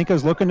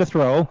 Jarzinka's looking to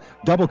throw.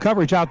 Double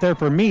coverage out there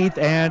for Meath,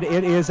 and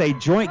it is a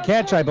joint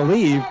catch, I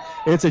believe.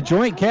 It's a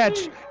joint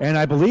catch, and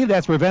I believe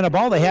that's Ravenna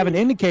ball. They haven't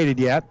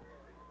indicated yet.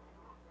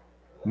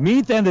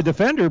 Meath and the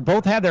defender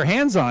both had their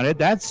hands on it.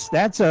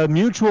 That's a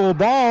mutual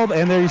ball,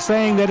 and they're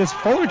saying that it's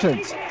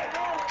Fullerton's.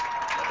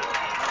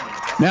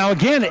 Now,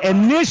 again,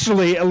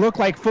 initially it looked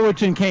like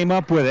Fullerton came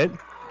up with it.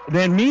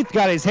 Then Meath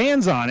got his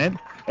hands on it.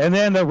 And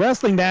then the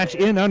wrestling match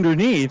in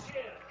underneath,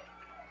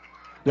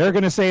 they're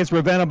going to say it's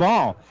Ravenna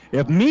ball.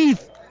 If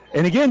Meath,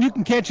 and again, you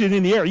can catch it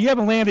in the air. You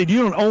haven't landed,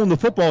 you don't own the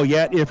football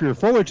yet if you're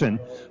Fullerton.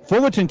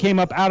 Fullerton came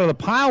up out of the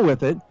pile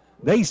with it.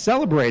 They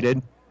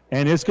celebrated.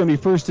 and it's going to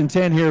be 1st and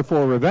 10 here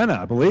for Ravenna,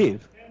 I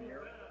believe.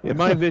 In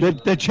my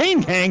vision, the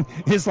chain gang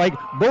is like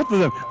both of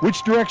them.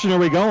 Which direction are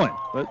we going?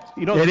 But,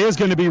 it is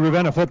going to be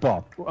Ravenna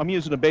football. I'm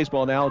using a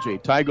baseball analogy.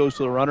 Tie goes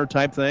to the runner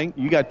type thing.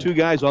 You got two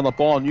guys on the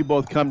ball, and you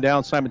both come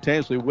down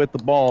simultaneously with the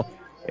ball,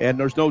 and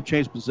there's no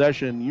change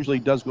possession. Usually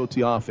it does go to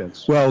the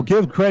offense. Well,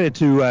 give credit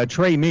to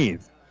Trey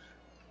Meath.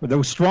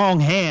 Those strong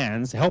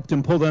hands helped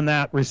him pull in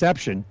that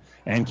reception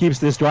and keeps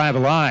this drive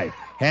alive.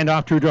 Hand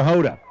off to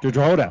Drohoda.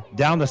 Drohoda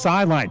down the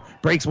sideline.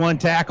 Breaks one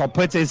tackle,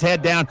 puts his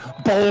head down,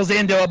 bowls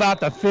into about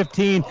the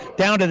 15,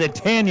 down to the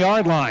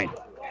 10-yard line.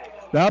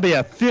 That'll be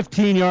a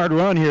 15-yard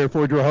run here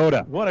for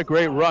Drohoda. What a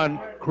great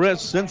run.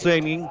 Chris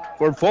Sinsing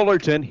for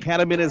Fullerton had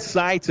him in his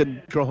sights,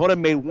 and Drohoda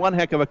made one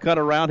heck of a cut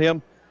around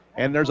him.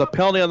 And there's a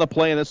penalty on the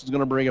play, and this is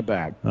going to bring it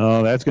back.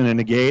 Oh, that's going to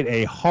negate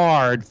a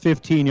hard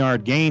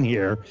 15-yard gain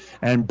here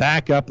and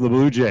back up the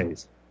Blue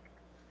Jays.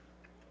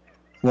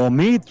 Well,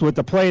 Meath with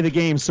the play of the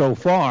game so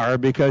far,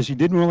 because you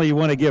didn't really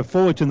want to give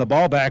Fullerton the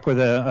ball back with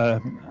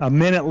a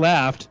minute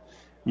left.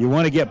 You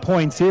want to get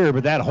points here,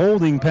 but that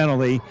holding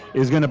penalty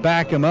is going to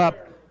back him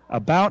up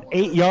about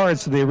 8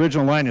 yards to the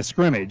original line of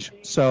scrimmage.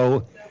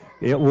 So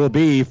it will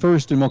be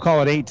 1st, and we'll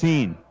call it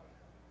 18.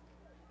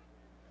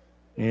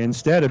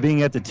 Instead of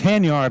being at the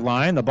 10-yard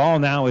line, the ball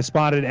now is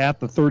spotted at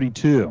the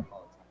 32.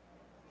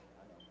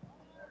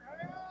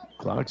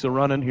 Clock's a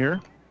running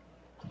here.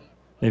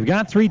 They've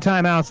got 3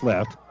 timeouts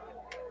left.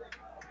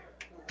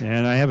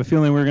 And I have a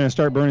feeling we're going to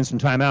start burning some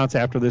timeouts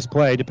after this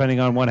play, depending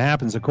on what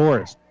happens, of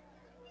course.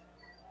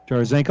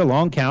 Jarzenka,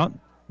 long count.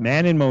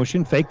 Man in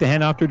motion. Fake the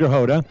handoff to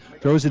Drohoda.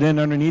 Throws it in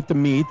underneath the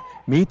Meath.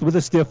 Meath with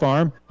a stiff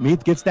arm.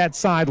 Meath gets that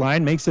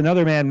sideline, makes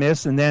another man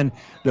miss, and then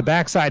the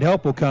backside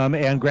help will come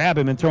and grab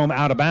him and throw him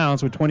out of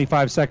bounds with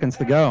 25 seconds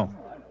to go.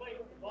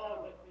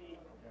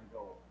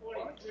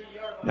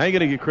 Now you got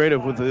to get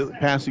creative with the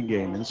passing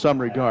game in some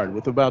regard,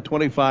 with about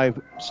 25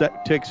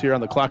 set ticks here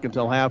on the clock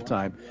until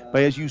halftime.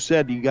 But as you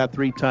said, you got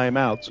 3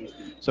 timeouts.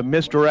 Some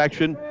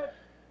misdirection,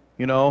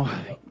 you know.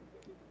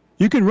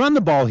 You can run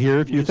the ball here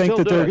if you think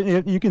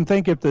that you can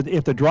think if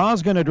the draw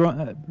is going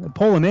to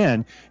pull him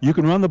in, you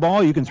can run the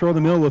ball, you can throw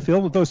the middle of the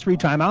field with those 3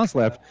 timeouts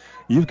left.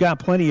 You've got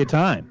plenty of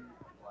time.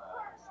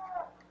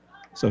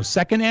 So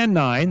 2nd and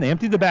 9. They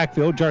empty the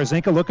backfield.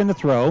 Jarzenka looking to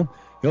throw.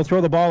 He'll throw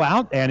the ball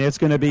out, and it's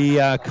going to be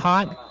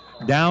caught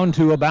down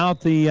to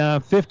about the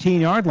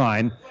 15-yard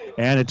line,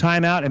 and a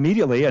timeout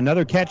immediately.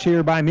 Another catch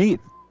here by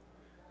Meath.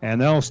 And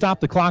they'll stop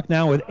the clock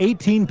now with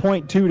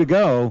 18.2 to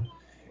go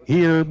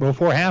here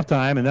before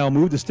halftime, and they'll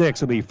move the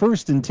sticks. It'll be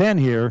 1st and 10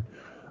 here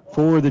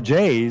for the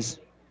Jays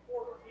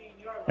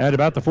at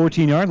about the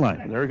 14-yard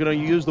line. They're going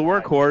to use the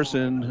workhorse,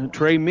 and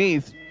Trey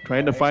Meath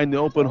trying to find the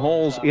open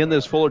holes in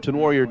this Fullerton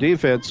Warrior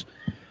defense.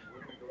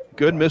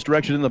 Good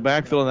misdirection in the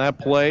backfield in that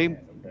play.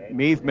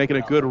 Meath making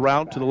a good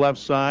route to the left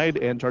side,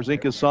 and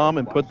Jarzenka saw him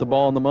and put the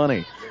ball in the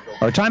money.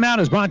 Our timeout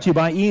is brought to you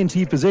by ENT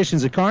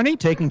Physicians at Kearney,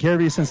 taking care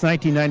of you since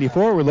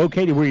 1994. We're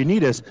located where you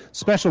need us,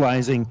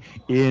 specializing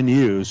in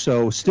you.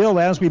 So still,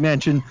 as we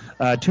mentioned,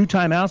 2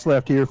 timeouts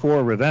left here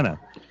for Ravenna.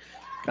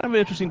 Kind of an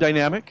interesting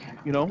dynamic,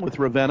 you know, with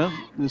Ravenna.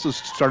 This is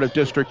start of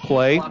district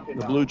play.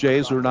 The Blue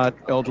Jays, who are not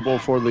eligible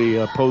for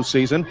the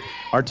postseason,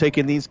 are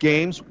taking these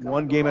games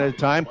one game at a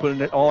time, putting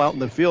it all out in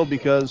the field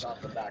because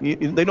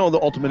they know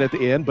the ultimate at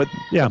the end. But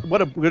yeah,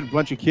 what a good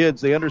bunch of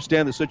kids. They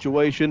understand the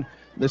situation.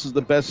 This is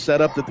the best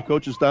setup that the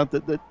coaches thought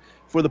that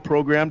for the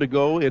program to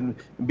go and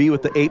be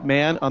with the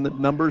 8-man on the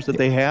numbers that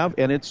they have,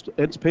 and it's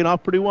paid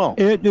off pretty well.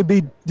 It would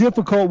be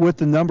difficult with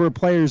the number of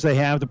players they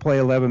have to play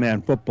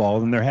 11-man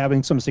football, and they're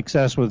having some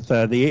success with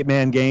the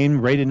 8-man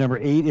game, rated number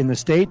 8 in the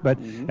state, but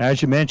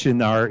as you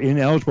mentioned, are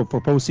ineligible for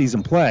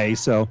postseason play.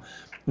 So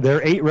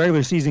their 8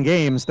 regular season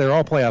games, they're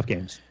all playoff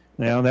games.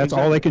 Now that's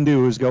all they can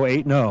do is go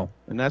 8-0.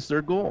 And that's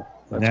their goal.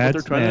 That's what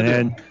they're trying to do.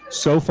 And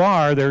so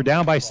far, they're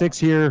down by 6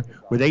 here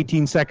with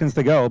 18 seconds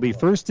to go. It'll be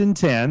 1st and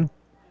 10.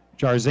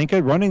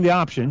 Jarzenka running the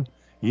option.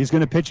 He's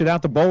going to pitch it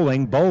out to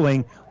Bowling.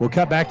 Bowling will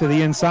cut back to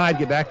the inside,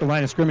 get back to the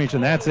line of scrimmage,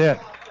 and that's it.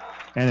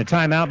 And a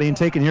timeout being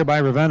taken here by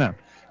Ravenna.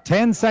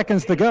 10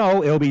 seconds to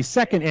go. It'll be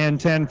 2nd and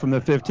 10 from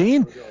the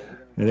 15.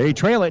 They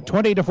trail it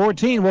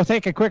 20-14. We'll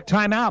take a quick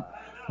timeout.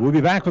 We'll be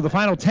back with the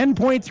final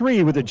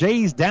 10.3 with the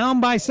Jays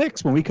down by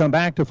 6 when we come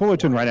back to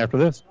Fullerton right after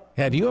this.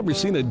 Have you ever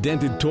seen a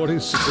dented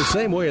tortoise? The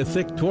same way a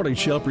thick tortoise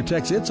shell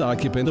protects its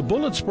occupant, the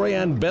bullet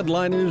spray-on bed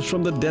liners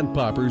from the Dent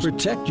Poppers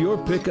protect your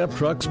pickup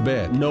truck's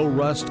bed. No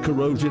rust,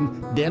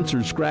 corrosion, dents,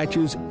 or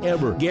scratches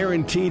ever.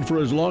 Guaranteed for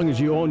as long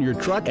as you own your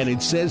truck, and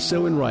it says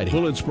so in writing.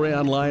 Bullet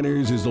spray-on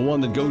liners is the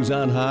one that goes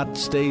on hot,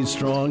 stays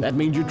strong. That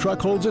means your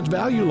truck holds its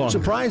value longer.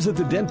 Surprised that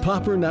the Dent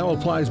Popper now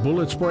applies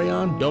bullet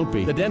spray-on? Don't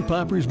be. The Dent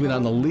Popper's been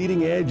on the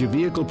leading edge of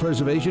vehicle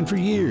preservation for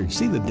years.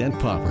 See the Dent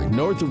Popper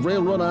north of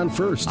Railroad on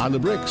 1st, on the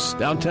Bricks,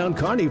 downtown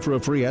Kearney for a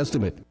free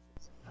estimate.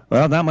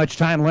 Well, not much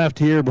time left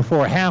here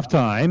before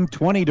halftime.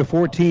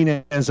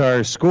 20-14 is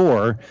our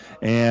score.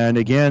 And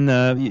again,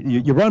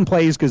 you run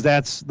plays because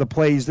that's the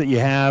plays that you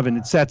have, and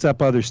it sets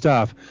up other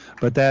stuff.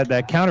 But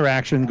that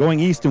counteraction going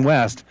east and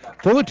west,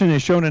 Fullerton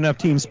has shown enough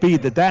team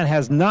speed that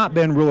has not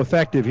been real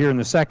effective here in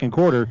the second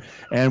quarter.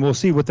 And we'll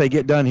see what they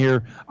get done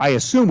here, I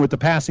assume, with the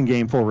passing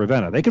game for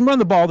Ravenna. They can run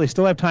the ball. They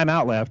still have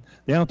timeout left.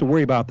 They don't have to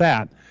worry about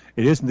that.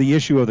 It isn't the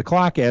issue of the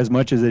clock as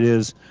much as it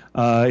is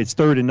it's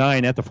 3rd and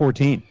 9 at the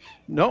 14.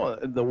 No,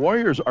 the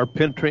Warriors are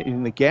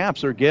penetrating the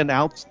gaps. They're getting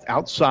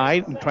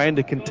outside and trying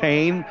to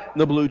contain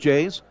the Blue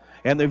Jays,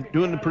 and they're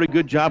doing a pretty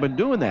good job in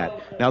doing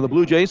that. Now, the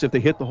Blue Jays, if they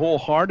hit the hole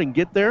hard and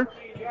get there,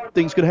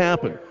 things could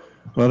happen.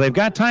 Well, they've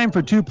got time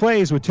for 2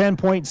 plays with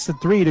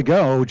 10.3 to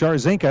go.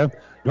 Jarzinka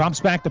drops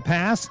back to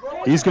pass.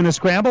 He's going to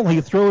scramble. He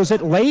throws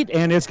it late,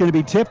 and it's going to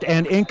be tipped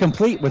and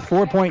incomplete with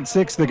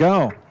 4.6 to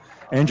go.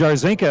 And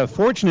Jarzinka,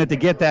 fortunate to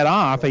get that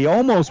off. He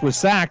almost was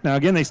sacked. Now,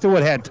 again, they still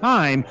would have had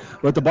time,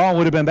 but the ball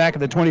would have been back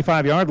at the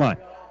 25-yard line.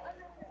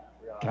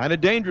 Kind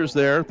of dangerous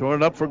there,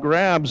 throwing it up for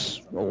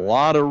grabs. A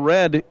lot of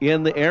red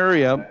in the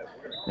area,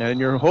 and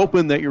you're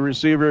hoping that your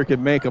receiver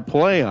can make a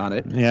play on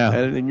it. Yeah.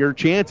 And your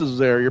chances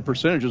there, your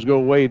percentages go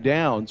way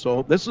down.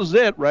 So this is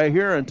it right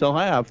here until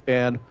half,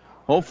 and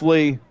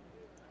hopefully.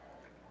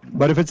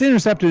 But if it's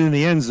intercepted in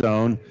the end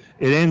zone,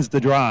 it ends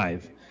the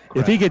drive. Correct.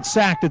 If he gets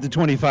sacked at the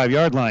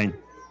 25-yard line,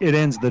 it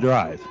ends the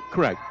drive.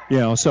 Correct.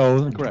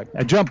 So correct.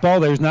 A jump ball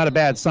there is not a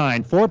bad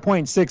sign.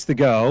 4.6 to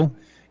go,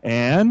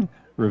 and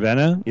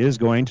Ravenna is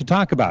going to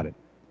talk about it.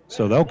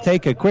 So they'll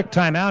take a quick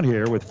timeout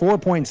here with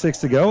 4.6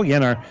 to go.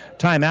 Again, our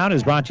timeout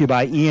is brought to you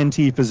by ENT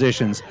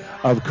Physicians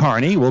of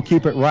Kearney. We'll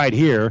keep it right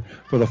here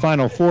for the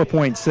final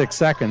 4.6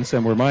 seconds,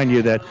 and remind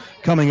you that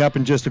coming up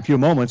in just a few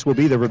moments will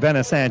be the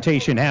Ravenna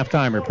Sanitation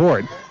halftime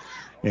report.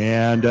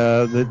 And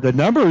the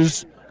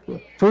numbers,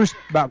 first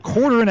about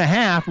quarter and a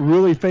half,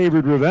 really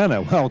favored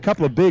Ravenna. Well, a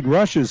couple of big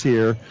rushes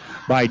here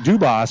by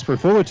Dubas for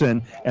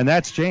Fullerton, and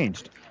that's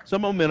changed.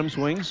 Some momentum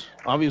swings,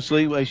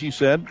 obviously, as you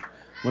said.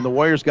 When the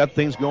Warriors got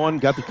things going,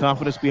 got the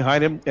confidence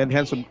behind him, and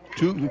had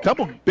a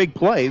couple big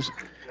plays,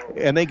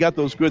 and they got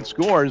those good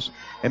scores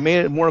and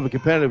made it more of a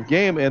competitive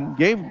game and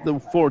gave the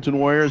Fullerton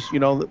Warriors,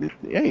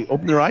 hey,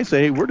 open their eyes,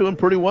 say, hey, we're doing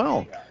pretty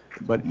well.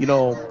 But,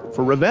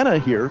 for Ravenna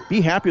here, be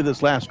happy with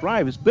this last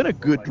drive. It's been a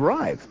good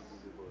drive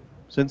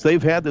since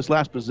they've had this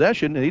last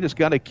possession, and they just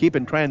got to keep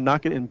and try and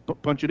knock it and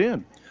punch it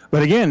in.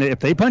 But again, if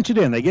they punch it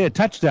in, they get a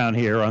touchdown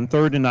here on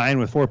 3rd and 9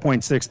 with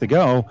 4.6 to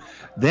go,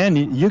 then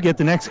you get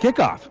the next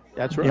kickoff.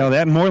 That's right.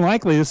 That more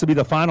likely this will be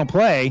the final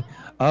play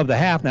of the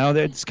half. Now,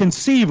 it's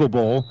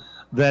conceivable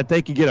that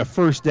they could get a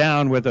first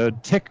down with a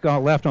tick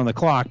left on the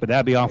clock, but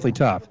that'd be awfully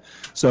tough.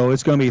 So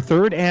it's going to be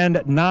 3rd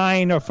and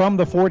 9 from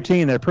the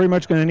 14. They're pretty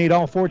much going to need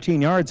all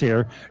 14 yards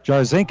here.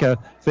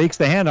 Jarzinka fakes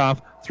the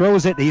handoff,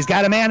 throws it. He's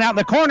got a man out in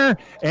the corner,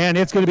 and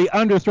it's going to be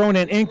underthrown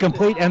and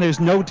incomplete, and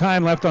there's no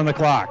time left on the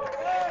clock.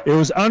 It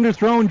was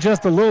underthrown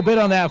just a little bit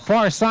on that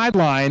far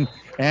sideline,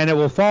 and it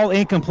will fall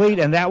incomplete,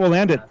 and that will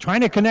end it.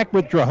 Trying to connect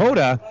with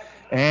Drahota,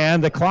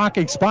 and the clock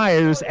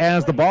expires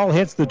as the ball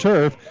hits the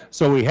turf.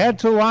 So we head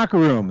to the locker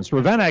rooms.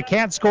 Ravenna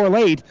can't score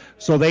late,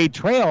 so they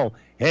trail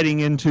heading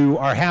into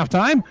our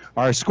halftime.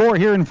 Our score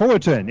here in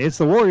Fullerton, it's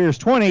the Warriors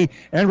 20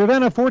 and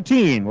Ravenna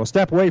 14. We'll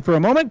step away for a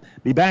moment.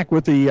 Be back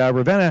with the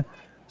Ravenna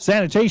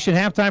Sanitation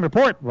halftime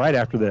report right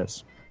after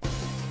this.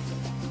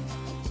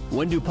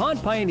 When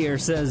DuPont Pioneer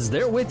says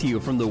they're with you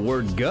from the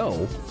word go,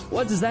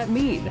 what does that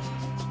mean?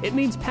 It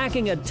means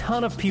packing a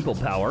ton of people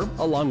power,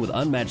 along with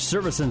unmatched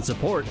service and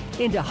support,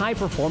 into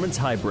high-performance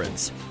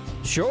hybrids.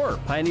 Sure,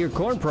 Pioneer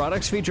Corn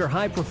products feature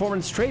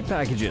high-performance trait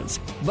packages,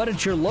 but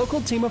it's your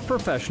local team of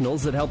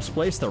professionals that helps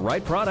place the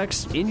right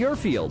products in your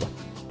field.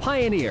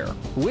 Pioneer,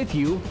 with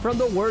you from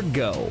the word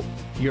go.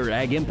 Your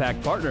Ag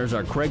Impact partners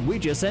are Craig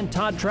Weegis and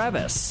Todd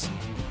Travis.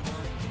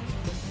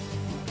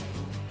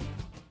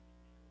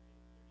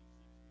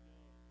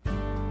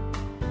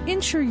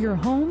 Insure your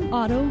home,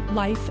 auto,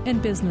 life,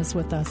 and business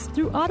with us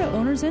through Auto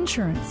Owners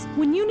Insurance.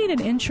 When you need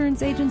an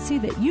insurance agency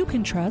that you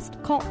can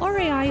trust, call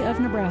RAI of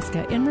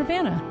Nebraska in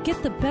Ravenna.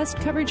 Get the best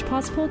coverage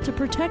possible to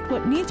protect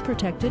what needs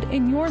protected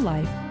in your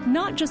life.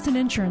 Not just an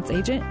insurance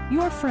agent,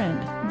 your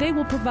friend. They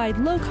will provide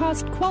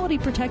low-cost, quality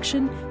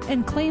protection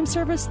and claim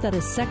service that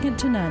is second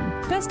to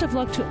none. Best of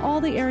luck to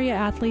all the area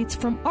athletes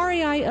from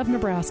RAI of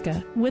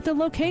Nebraska, with a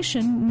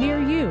location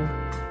near you.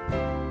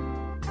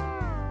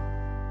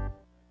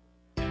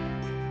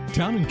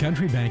 Town &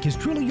 Country Bank is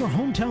truly your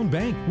hometown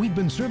bank. We've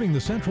been serving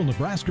the central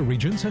Nebraska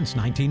region since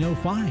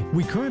 1905.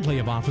 We currently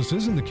have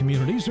offices in the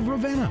communities of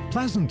Ravenna,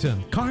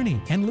 Pleasanton,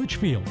 Kearney, and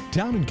Litchfield.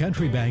 Town &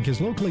 Country Bank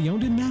is locally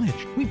owned and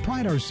managed. We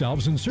pride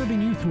ourselves in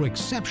serving you through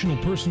exceptional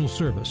personal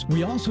service.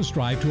 We also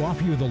strive to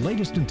offer you the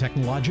latest in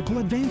technological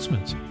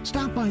advancements.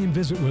 Stop by and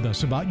visit with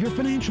us about your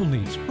financial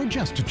needs or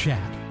just to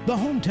chat. The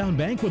hometown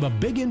bank with a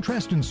big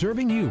interest in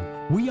serving you.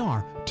 We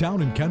are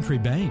Town & Country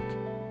Bank.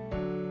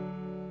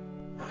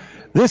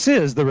 This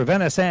is the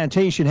Ravenna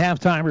Sanitation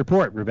Halftime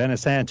Report. Ravenna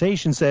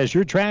Sanitation says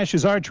your trash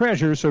is our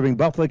treasure, serving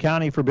Buffalo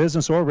County for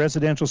business or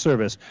residential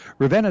service.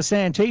 Ravenna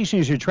Sanitation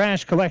is your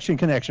trash collection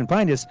connection.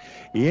 Find us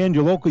in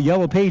your local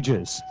Yellow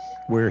Pages.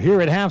 We're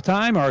here at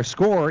halftime. Our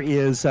score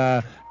is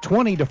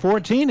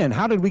 20-14. And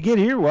how did we get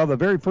here? Well, the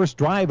very first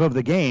drive of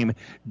the game,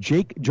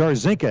 Jake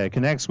Jarzinka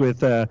connects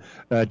with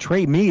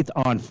Trey Meath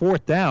on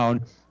 4th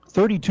down.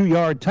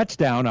 32-yard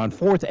touchdown on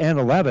 4th and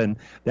 11.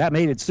 That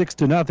made it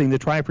 6-0. The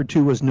try for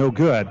 2 was no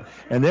good.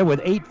 And then with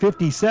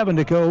 8:57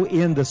 to go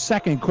in the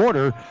second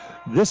quarter,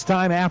 this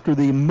time after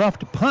the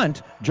muffed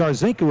punt,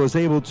 Jarzinka was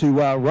able to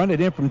run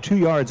it in from 2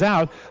 yards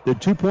out. The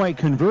 2-point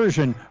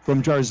conversion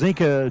from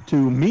Jarzinka to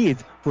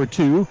Meath for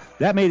 2.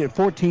 That made it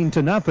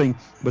 14-0.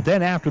 But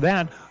then after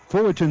that,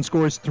 Fullerton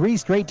scores 3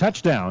 straight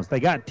touchdowns. They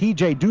got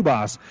T.J.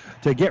 Dubas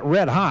to get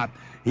red hot.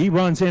 He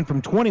runs in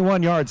from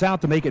 21 yards out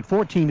to make it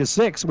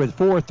 14-6 with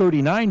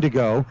 4:39 to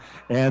go.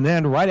 And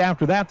then right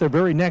after that, their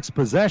very next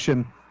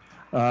possession,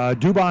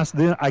 Dubas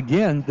then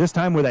again, this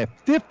time with a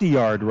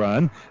 50-yard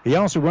run. He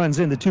also runs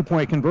in the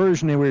 2-point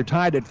conversion, and we were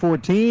tied at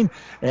 14.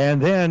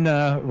 And then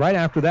right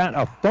after that,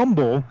 a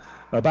fumble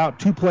about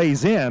 2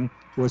 plays in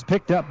was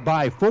picked up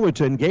by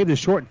Fullerton, gave the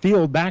short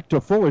field back to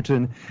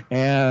Fullerton,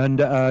 and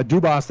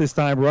Dubas this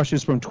time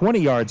rushes from 20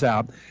 yards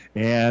out,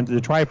 and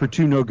the try for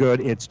 2 no good.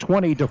 It's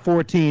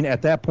 20-14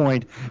 at that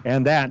point,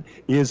 and that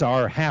is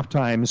our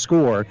halftime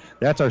score.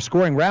 That's our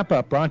scoring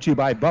wrap-up, brought to you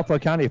by Buffalo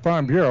County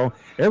Farm Bureau.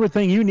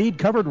 Everything you need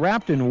covered,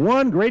 wrapped in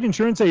one great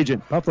insurance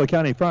agent, Buffalo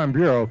County Farm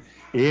Bureau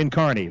in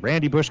Kearney.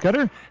 Randy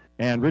Bushcutter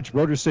and Rich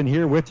Broderson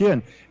here with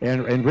you,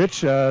 and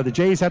Rich, the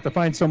Jays have to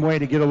find some way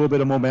to get a little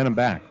bit of momentum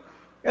back.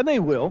 And they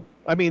will.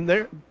 I mean,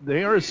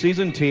 they are a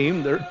seasoned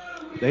team.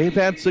 They've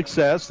had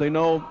success. They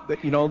know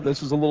that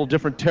this is a little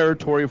different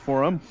territory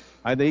for them.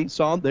 They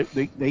saw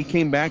they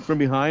came back from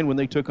behind when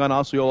they took on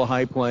Osceola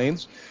High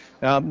Plains.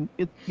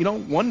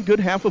 One good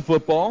half of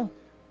football.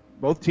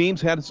 Both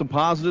teams had some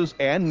positives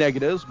and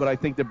negatives, but I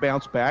think they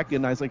bounced back.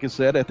 And like I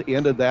said, at the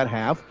end of that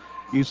half,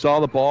 you saw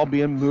the ball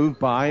being moved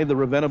by the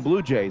Ravenna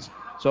Blue Jays.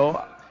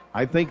 So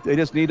I think they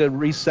just need to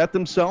reset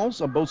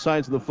themselves on both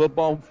sides of the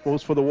football,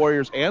 both for the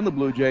Warriors and the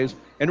Blue Jays,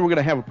 and we're going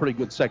to have a pretty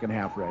good second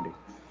half, Randy.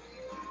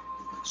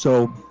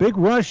 So big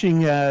rushing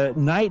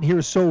night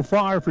here so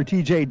far for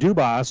T.J.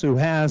 Dubas, who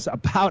has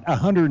about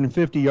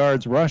 150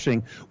 yards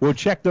rushing. We'll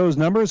check those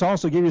numbers,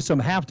 also give you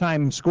some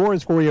halftime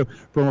scores for you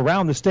from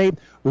around the state.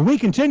 When we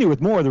continue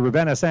with more of the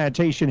Ravenna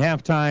Sanitation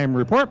Halftime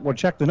Report, we'll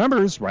check the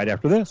numbers right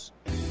after this.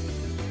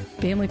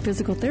 Family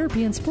Physical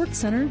Therapy and Sports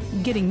Center,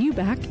 getting you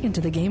back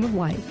into the game of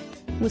life,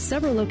 with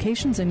several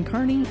locations in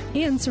Kearney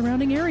and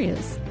surrounding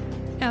areas.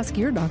 Ask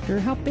your doctor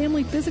how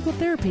Family Physical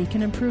Therapy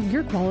can improve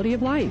your quality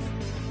of life.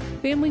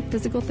 Family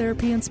Physical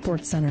Therapy and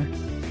Sports Center,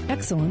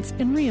 excellence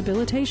in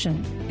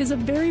rehabilitation, is a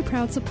very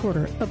proud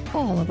supporter of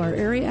all of our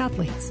area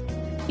athletes,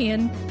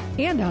 in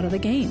and out of the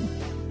game.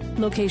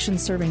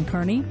 Locations serving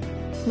Kearney,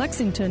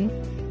 Lexington,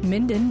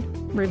 Minden,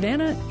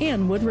 Ravenna,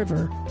 and Wood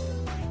River.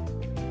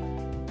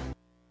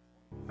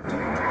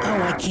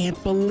 Oh, I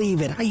can't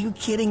believe it. Are you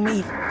kidding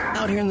me?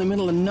 Out here in the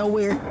middle of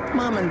nowhere,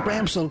 Mom and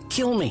Gramps will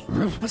kill me.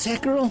 What's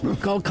that, girl?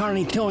 Call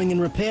Kearney Towing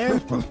and Repair?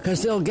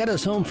 Because they'll get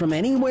us home from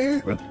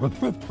anywhere?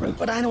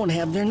 But I don't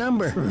have their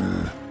number.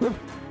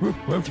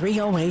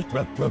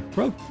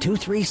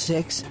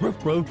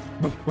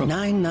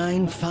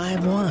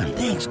 308-236-9951.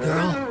 Thanks,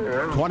 girl.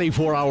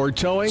 24-hour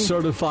towing,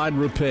 certified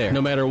repair.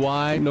 No matter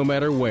why, no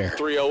matter where.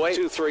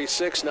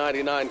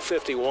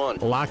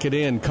 308-236-9951. Lock it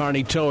in,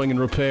 Kearney Towing and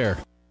Repair.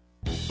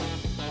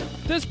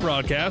 This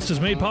broadcast is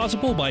made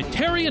possible by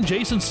Terry and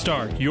Jason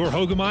Stark, your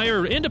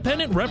Hogemeyer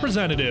independent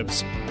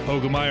representatives.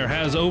 Hogemeyer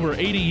has over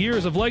 80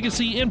 years of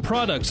legacy in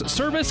products,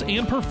 service,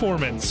 and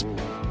performance.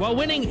 While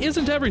winning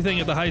isn't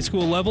everything at the high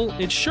school level,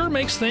 it sure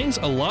makes things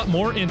a lot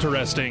more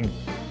interesting.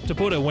 To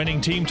put a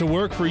winning team to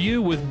work for you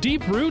with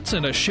deep roots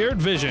and a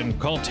shared vision,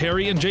 call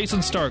Terry and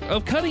Jason Stark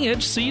of Cutting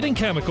Edge Seed and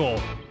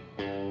Chemical.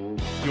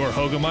 Your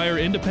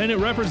Hogemeyer independent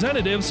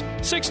representatives,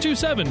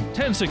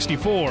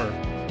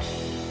 627-1064.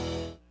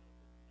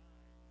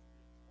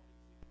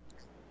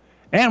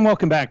 And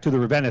welcome back to the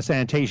Ravenna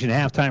Sanitation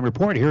Halftime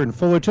Report here in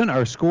Fullerton.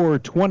 Our score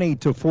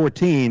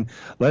 20-14.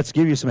 Let's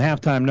give you some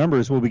halftime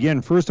numbers. We'll begin,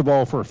 first of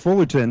all, for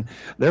Fullerton.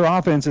 Their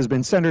offense has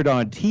been centered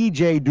on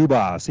T.J.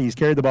 Dubas. He's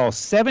carried the ball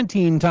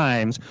 17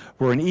 times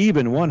for an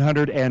even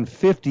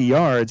 150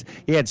 yards.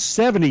 He had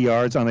 70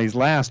 yards on these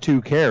last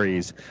 2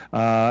 carries,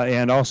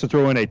 and also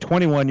throw in a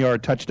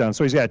 21-yard touchdown.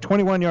 So he's got a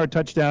 21-yard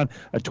touchdown,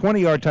 a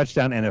 20-yard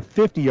touchdown, and a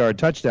 50-yard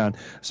touchdown.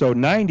 So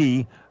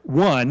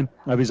 91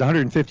 of his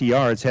 150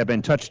 yards have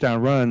been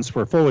touchdown runs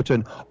for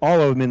Fullerton, all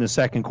of them in the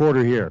second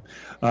quarter here.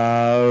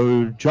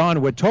 John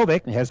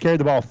Witovic has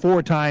carried the ball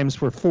 4 times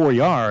for 4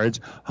 yards.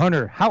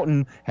 Hunter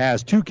Houghton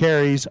has 2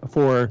 carries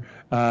for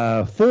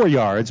 4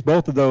 yards.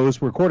 Both of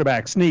those were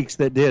quarterback sneaks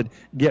that did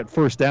get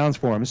first downs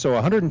for him. So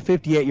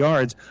 158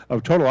 yards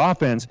of total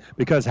offense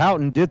because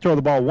Houghton did throw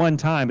the ball one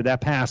time, but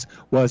that pass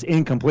was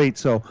incomplete.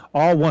 So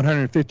all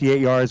 158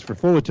 yards for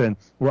Fullerton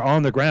were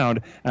on the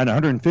ground, and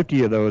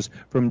 150 of those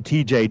from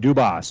T.J.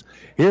 Dubas.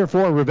 Here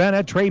for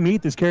Ravenna, Trey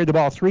Meath has carried the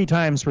ball 3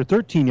 times for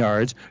 13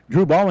 yards.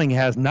 Drew Balling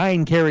has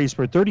 9 carries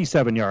for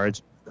 37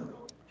 yards.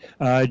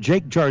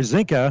 Jake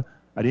Jarzinka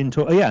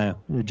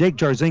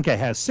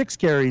has 6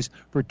 carries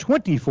for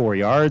 24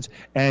 yards,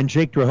 and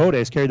Jake Drahota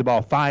has carried the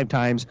ball 5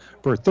 times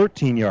for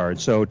 13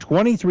 yards. So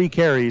 23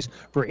 carries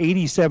for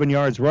 87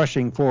 yards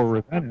rushing for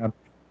Ravenna.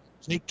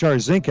 Jake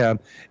Jarzinka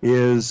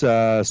is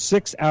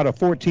 6 out of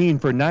 14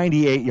 for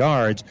 98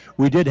 yards.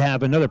 We did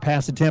have another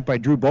pass attempt by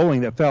Drew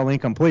Bowling that fell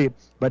incomplete,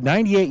 but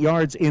 98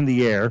 yards in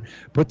the air.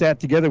 Put that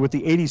together with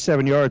the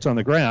 87 yards on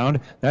the ground.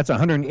 That's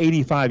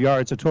 185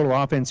 yards of total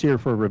offense here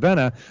for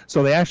Ravenna.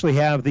 So they actually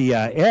have the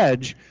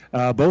edge.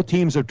 Both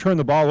teams have turned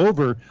the ball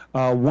over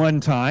one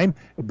time.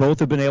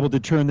 Both have been able to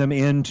turn them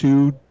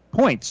into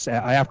points.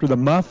 After the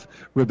muff,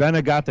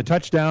 Ravenna got the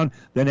touchdown.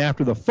 Then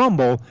after the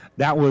fumble,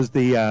 that was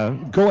the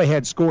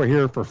go-ahead score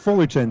here for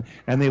Fullerton,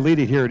 and they lead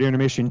it here at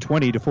intermission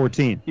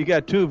 20-14. You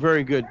got 2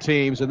 very good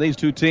teams, and these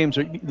 2 teams,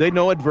 they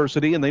know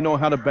adversity, and they know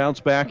how to bounce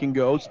back and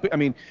go. I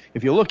mean,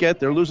 if you look at it,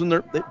 they're losing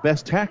their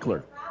best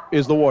tackler.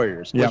 Is the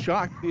Warriors. Yep.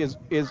 Lashak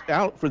is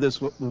out for this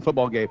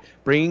football game.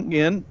 Bringing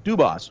in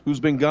Dubas,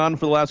 who's been gone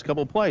for the last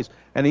couple of plays,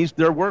 and he's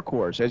their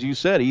workhorse. As you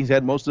said, he's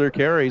had most of their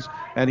carries,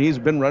 and he's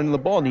been running the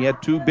ball, and he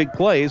had 2 big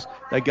plays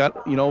that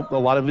got, a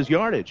lot of his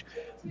yardage.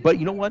 But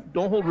you know what?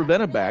 Don't hold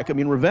Ravenna back. I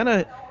mean,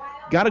 Ravenna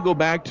got to go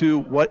back to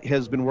what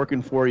has been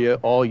working for you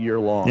all year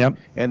long. Yep.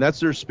 And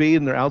that's their speed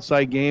and their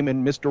outside game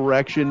and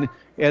misdirection,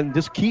 and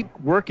just keep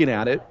working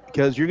at it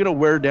because you're going to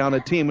wear down a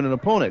team and an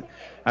opponent.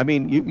 I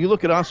mean, you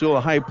look at Osceola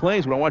High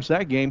plays. When I watched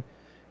that game,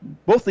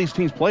 both these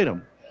teams played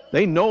them.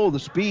 They know the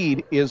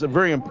speed is a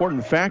very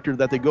important factor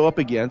that they go up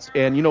against,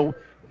 and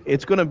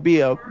it's going to be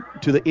to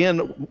the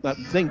end, I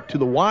think, to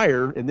the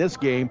wire in this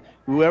game.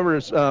 Whoever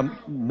is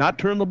not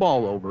turning the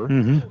ball over,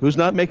 who's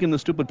not making the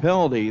stupid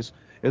penalties,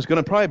 is going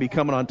to probably be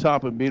coming on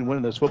top and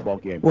winning this football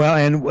game. Well,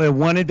 and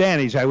one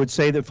advantage I would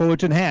say that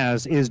Fullerton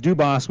has is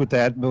Dubas with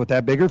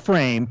that bigger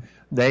frame.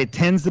 That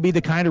tends to be the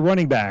kind of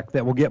running back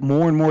that will get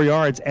more and more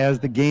yards as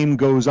the game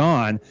goes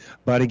on.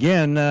 But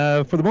again,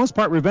 for the most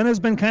part, Ravenna's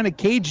been kind of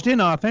caged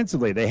in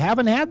offensively. They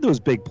haven't had those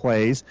big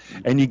plays,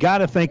 and you got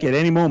to think at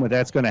any moment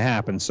that's going to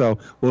happen. So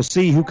we'll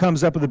see who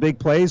comes up with the big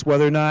plays,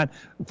 whether or not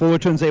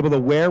Fullerton's able to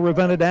wear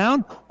Ravenna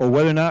down, or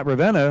whether or not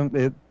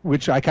Ravenna,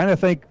 which I kind of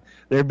think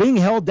they're being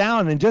held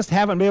down and just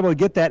haven't been able to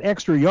get that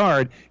extra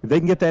yard. If they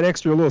can get that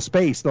extra little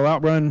space, they'll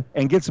outrun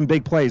and get some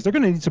big plays. They're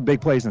going to need some big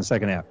plays in the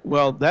second half.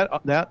 Well,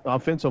 that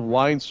offensive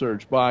line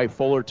surge by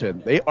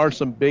Fullerton, they are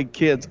some big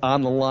kids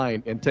on the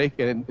line, and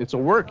it's a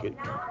work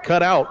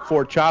cut out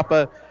for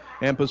Chapa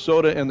and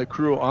Pasoda and the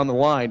crew on the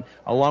line,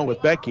 along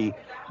with Becky.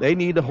 They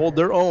need to hold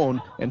their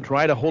own and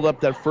try to hold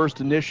up that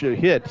first initial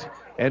hit.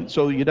 And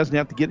so he doesn't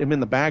have to get him in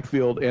the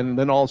backfield, and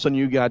then all of a sudden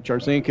you got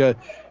Jarzinka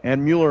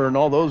and Mueller and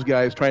all those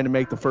guys trying to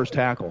make the first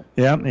tackle.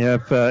 Yeah,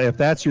 if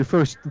that's your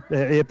first,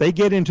 if they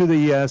get into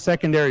the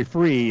secondary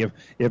free,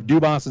 if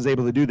Dubas is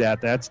able to do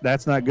that,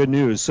 that's not good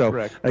news. So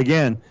Correct.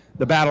 Again,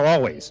 the battle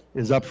always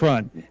is up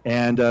front,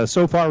 and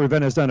so far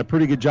Ravenna has done a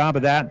pretty good job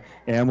of that,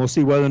 and we'll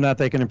see whether or not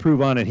they can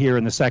improve on it here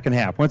in the second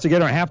half. Once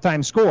again, our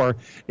halftime score,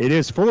 it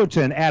is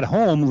Fullerton at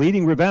home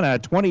leading Ravenna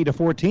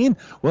 20-14.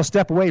 We'll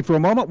step away for a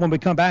moment. When we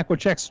come back, we'll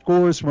check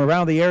scores from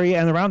around the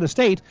area and around the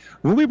state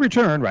when we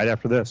return right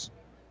after this.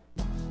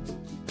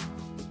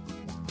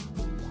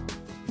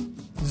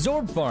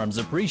 Zorb Farms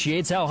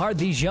appreciates how hard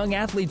these young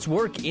athletes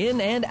work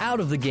in and out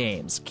of the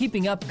games.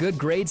 Keeping up good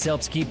grades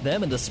helps keep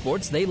them in the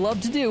sports they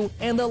love to do,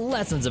 and the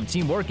lessons of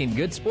teamwork and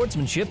good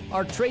sportsmanship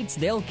are traits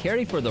they'll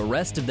carry for the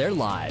rest of their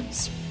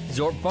lives.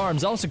 Zorb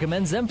Farms also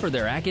commends them for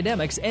their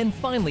academics, and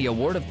finally a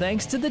word of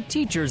thanks to the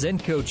teachers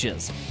and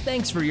coaches.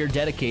 Thanks for your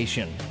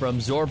dedication. From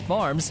Zorb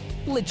Farms,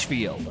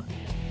 Litchfield.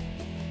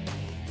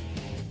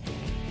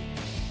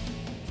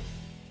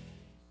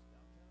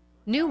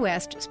 New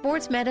West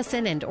Sports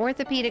Medicine and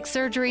Orthopedic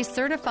Surgery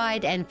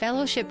certified and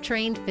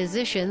fellowship-trained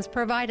physicians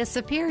provide a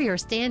superior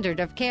standard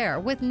of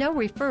care with no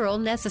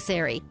referral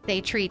necessary.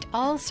 They treat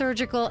all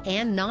surgical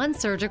and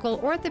non-surgical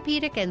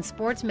orthopedic and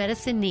sports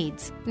medicine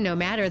needs. No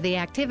matter the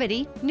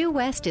activity, New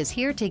West is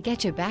here to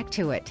get you back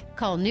to it.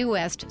 Call New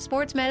West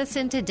Sports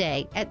Medicine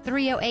today at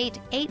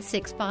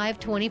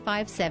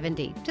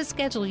 308-865-2570 to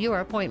schedule your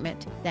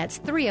appointment. That's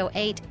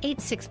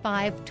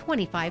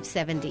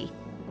 308-865-2570.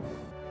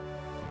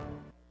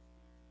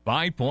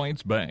 5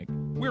 Points Bank.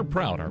 We're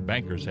proud our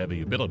bankers have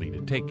the ability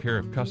to take care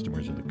of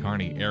customers in the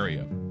Kearney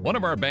area. One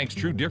of our bank's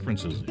true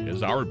differences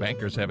is our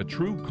bankers have a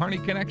true Kearney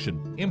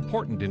connection,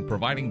 important in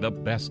providing the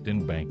best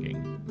in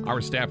banking. Our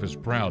staff is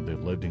proud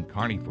they've lived in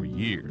Kearney for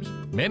years.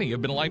 Many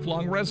have been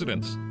lifelong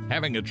residents.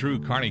 Having a true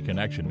Kearney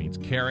connection means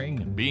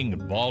caring and being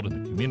involved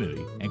in the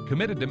community and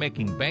committed to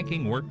making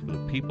banking work for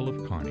the people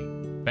of Kearney.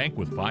 Bank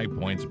with 5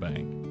 Points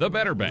Bank, the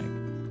better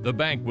bank. the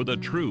bank with a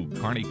true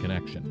Kearney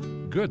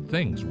connection. Good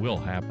things will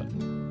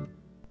happen.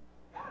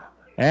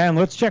 And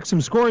let's check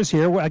some scores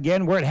here.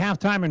 Again, we're at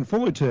halftime in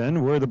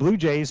Fullerton, where the Blue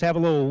Jays have a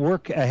little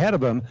work ahead of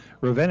them.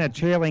 Ravenna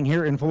trailing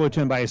here in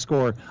Fullerton by a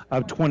score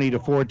of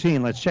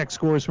 20-14. Let's check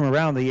scores from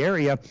around the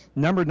area.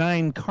 Number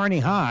 9, Kearney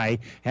High,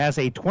 has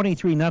a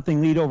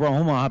 23-0 lead over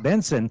Omaha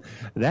Benson.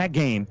 That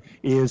game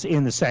is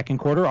in the second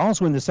quarter.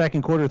 Also in the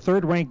second quarter,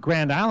 third-ranked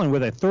Grand Island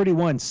with a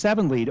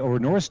 31-7 lead over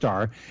North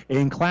Star.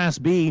 In Class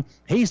B,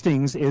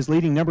 Hastings is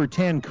leading number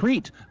 10,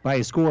 Crete, by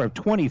a score of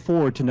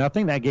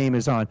 24-0. That game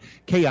is on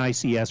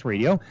KICS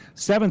Radio.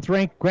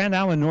 7th-ranked Grand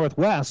Island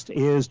Northwest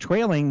is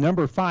trailing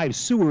number 5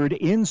 Seward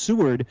in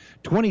Seward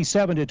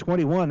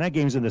 27-21. That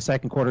game's in the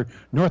second quarter.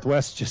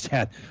 Northwest just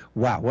had,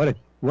 wow, what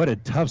a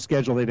tough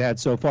schedule they've had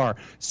so far.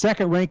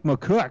 2nd-ranked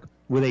McCook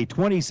with a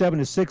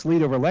 27-6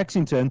 lead over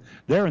Lexington.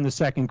 They're in the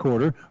second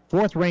quarter.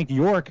 4th-ranked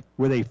York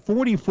with a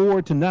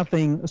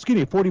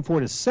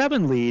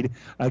 44-7 lead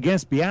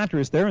against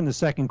Beatrice. They're in the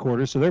second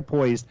quarter, so they're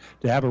poised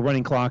to have a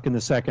running clock in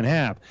the second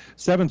half.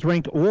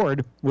 7th-ranked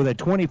Ord with a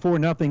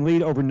 24-0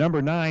 lead over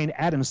number 9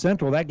 Adams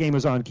Central. That game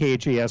is on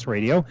KHAS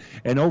Radio.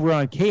 And over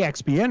on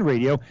KXPN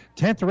Radio,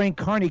 10th-ranked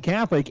Kearney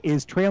Catholic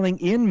is trailing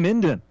in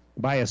Minden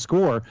by a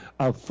score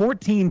of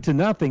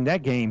 14-0.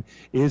 That game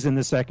is in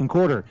the second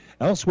quarter.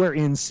 Elsewhere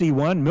in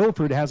C1,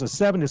 Milford has a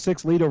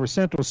 7-6 lead over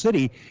Central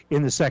City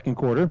in the second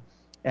quarter.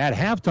 At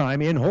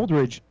halftime in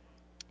Holdridge,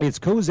 it's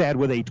Cozad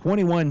with a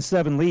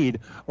 21-7 lead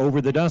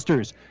over the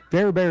Dusters.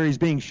 Fairbury's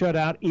being shut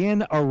out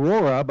in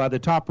Aurora by the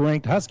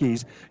top-ranked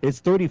Huskies. It's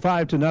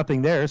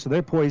 35-0 there, so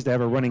they're poised to have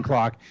a running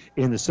clock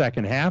in the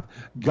second half.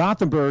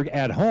 Gothenburg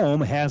at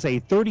home has a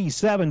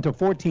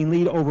 37-14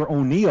 lead over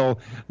O'Neill.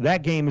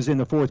 That game is in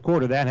the fourth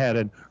quarter. That had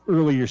an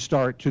earlier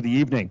start to the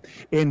evening.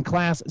 In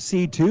Class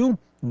C2,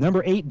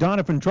 number 8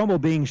 Donovan Trumbull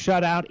being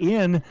shut out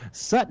in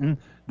Sutton.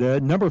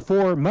 The number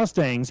 4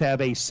 Mustangs have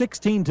a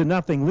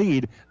 16-0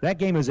 lead. That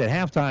game is at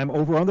halftime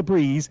over on the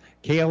Breeze,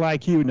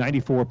 KLIQ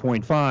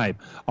 94.5.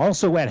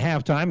 Also at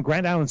halftime,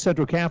 Grand Island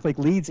Central Catholic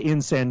leads in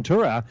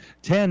Centura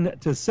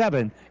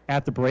 10-7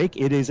 at the break.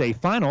 It is a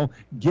final.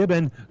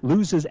 Gibbon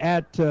loses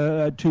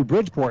to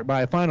Bridgeport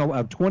by a final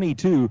of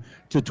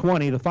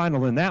 22-20. The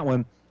final in that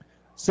one.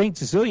 St.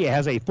 Cecilia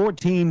has a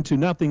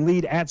 14-0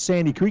 lead at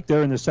Sandy Creek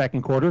there in the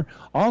second quarter.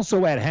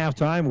 Also at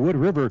halftime, Wood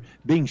River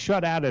being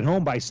shut out at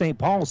home by St.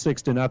 Paul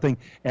 6-0,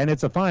 and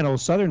it's a final.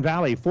 Southern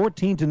Valley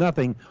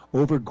 14-0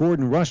 over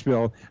Gordon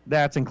Rushville.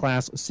 That's in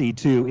Class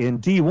C2. In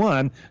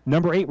D1,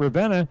 number 8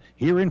 Ravenna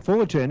here in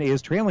Fullerton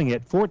is trailing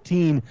it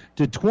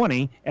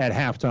 14-20 at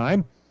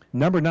halftime.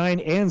 Number 9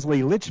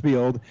 Ansley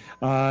Litchfield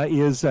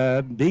is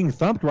being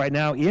thumped right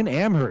now in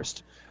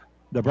Amherst.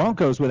 The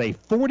Broncos with a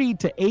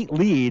 40-8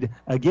 lead.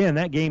 Again,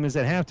 that game is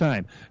at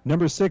halftime.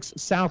 Number 6,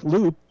 South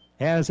Loop,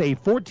 has a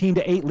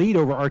 14-8 lead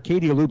over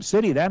Arcadia Loop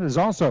City. That is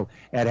also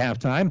at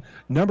halftime.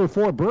 Number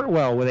 4,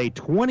 Burtwell, with a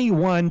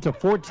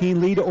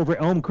 21-14 lead over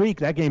Elm Creek.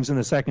 That game's in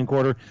the second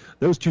quarter.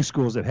 Those two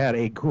schools have had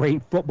a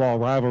great football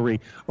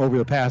rivalry over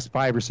the past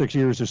 5 or 6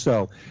 years or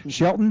so.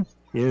 Shelton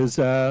is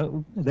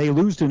they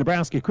lose to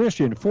Nebraska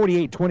Christian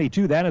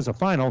 48-22. That is a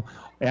final.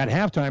 At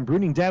halftime,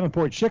 Bruning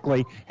Davenport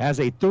Shickley has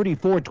a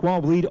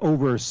 34-12 lead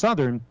over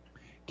Southern.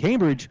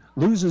 Cambridge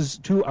loses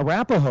to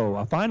Arapahoe,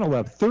 a final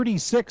of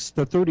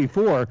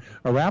 36-34.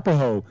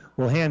 Arapahoe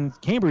will hand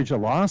Cambridge a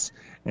loss,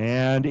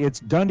 and it's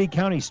Dundee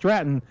County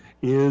Stratton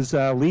is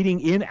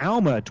leading in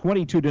Alma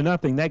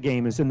 22-0. That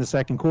game is in the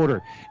second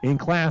quarter. In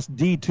Class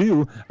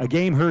D2, a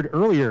game heard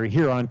earlier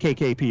here on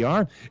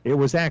KKPR, it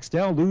was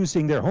Axtell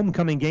losing their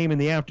homecoming game in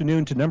the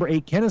afternoon to number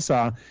 8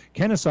 Kennesaw.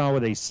 Kennesaw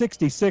with a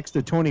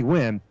 66-20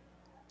 win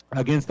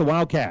against the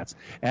Wildcats.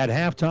 At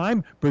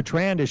halftime,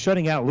 Bertrand is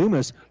shutting out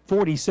Loomis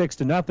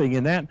 46-0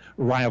 in that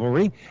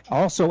rivalry.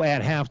 Also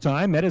at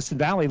halftime, Medicine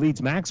Valley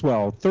leads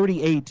Maxwell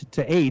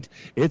 38-8.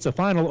 It's a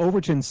final.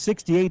 Overton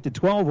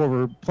 68-12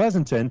 over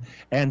Pleasanton,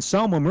 and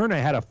Selma Myrna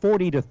had a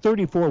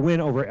 40-34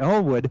 win over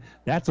Elwood.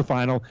 That's a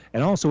final.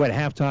 And also at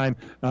halftime,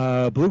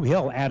 Blue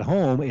Hill at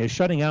home is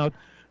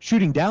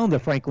shooting down the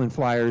Franklin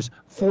Flyers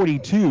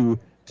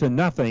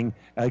 42-0.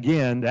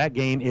 Again, that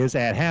game is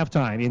at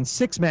halftime. In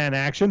six-man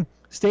action,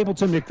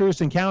 Stapleton,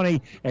 McPherson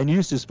County, and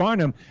Eustis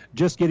Farnham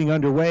just getting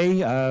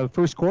underway.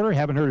 First quarter,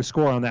 haven't heard a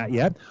score on that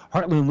yet.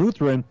 Heartland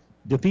Lutheran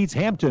defeats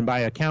Hampton by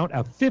a count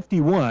of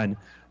 51-0.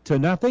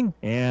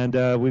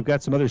 And we've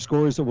got some other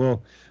scores that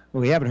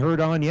we haven't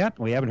heard on yet.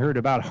 We haven't heard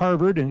about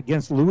Harvard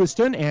against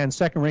Lewiston, and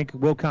second-ranked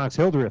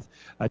Wilcox-Hildreth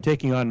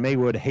taking on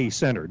Maywood Hayes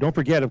Center. Don't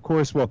forget, of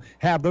course, we'll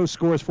have those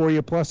scores for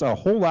you, plus a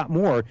whole lot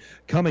more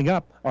coming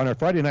up on our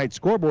Friday night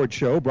scoreboard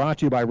show, brought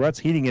to you by Ruts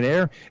Heating and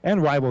Air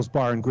and Rivals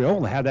Bar and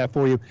Grill. We'll have that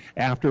for you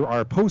after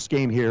our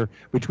post-game here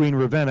between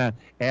Ravenna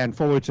and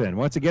Fullerton.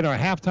 Once again, our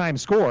halftime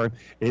score,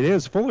 it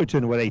is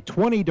Fullerton with a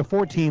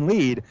 20-14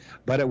 lead,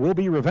 but it will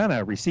be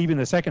Ravenna receiving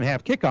the second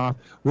half kickoff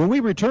when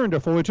we return to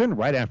Fullerton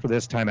right after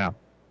this timeout.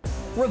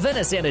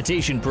 Ravenna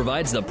Sanitation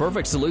provides the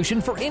perfect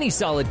solution for any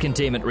solid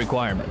containment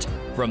requirement.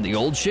 From the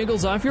old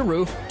shingles off your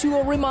roof to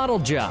a remodel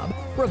job,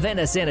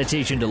 Ravenna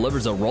Sanitation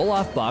delivers a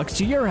roll-off box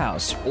to your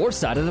house or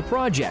side of the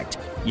project.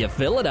 You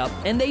fill it up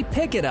and they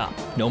pick it up.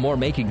 No more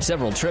making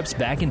several trips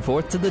back and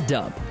forth to the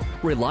dump.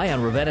 Rely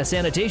on Ravenna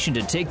Sanitation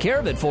to take care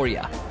of it for you.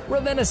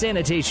 Ravenna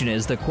Sanitation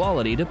is the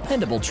quality,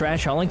 dependable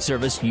trash hauling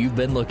service you've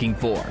been looking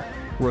for.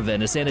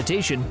 Ravenna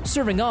Sanitation,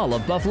 serving all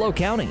of Buffalo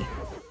County.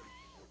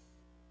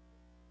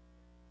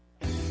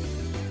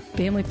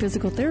 Family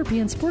Physical Therapy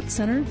and Sports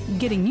Center,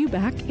 getting you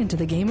back into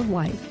the game of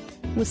life.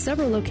 With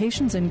several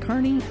locations in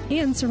Kearney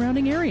and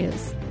surrounding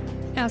areas.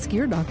 Ask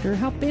your doctor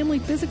how Family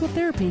Physical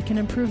Therapy can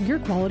improve your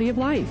quality of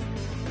life.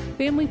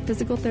 Family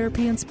Physical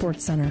Therapy and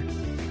Sports Center.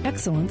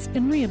 Excellence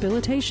in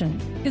Rehabilitation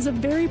is a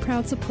very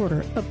proud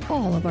supporter of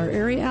all of our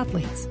area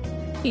athletes,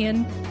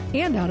 in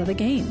and out of the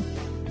game.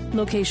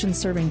 Locations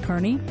serving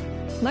Kearney,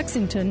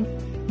 Lexington,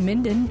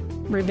 Minden,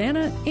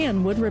 Ravenna,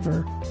 and Wood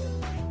River.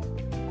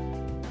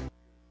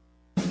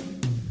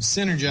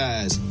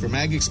 Synergize from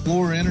Ag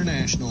Explorer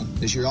International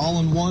is your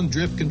all-in-one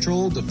drip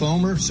control,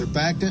 defoamer,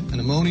 surfactant, and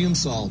ammonium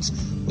salts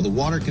with a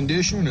water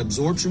conditioner and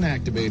absorption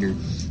activator.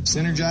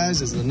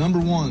 Synergize is the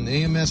 #1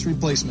 AMS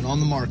replacement on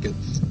the market.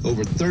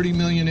 Over 30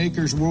 million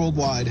acres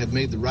worldwide have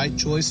made the right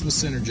choice with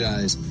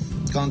Synergize.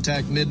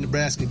 Contact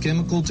Mid-Nebraska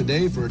Chemical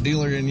today for a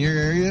dealer in your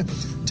area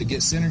to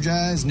get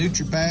Synergize,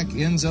 NutriPack,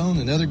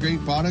 Endzone, and other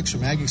great products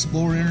from Ag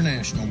Explorer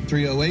International.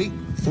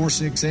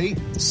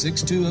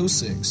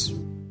 308-468-6206.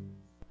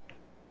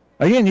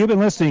 Again, you've been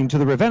listening to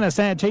the Ravenna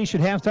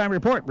Sanitation Halftime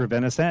Report.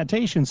 Ravenna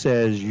Sanitation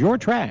says your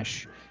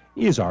trash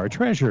is our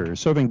treasure.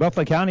 Serving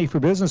Buffalo County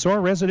for business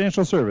or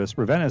residential service,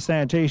 Ravenna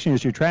Sanitation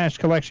is your trash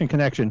collection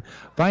connection.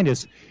 Find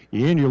us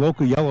in your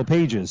local Yellow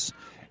Pages.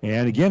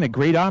 And again, a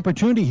great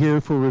opportunity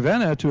here for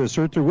Ravenna to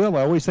assert their will.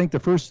 I always think the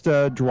first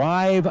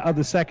drive of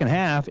the second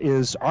half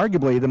is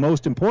arguably the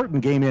most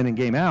important game in and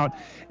game out,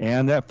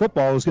 and that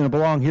football is going to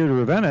belong here to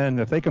Ravenna.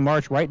 And if they can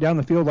march right down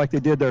the field like they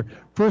did their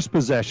first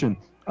possession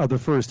of the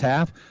first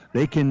half,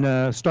 they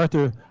can start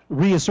to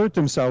reassert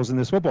themselves in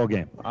this football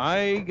game.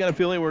 I got a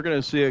feeling we're going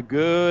to see a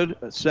good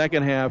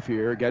second half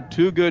here. Got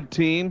two good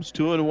teams,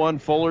 2-1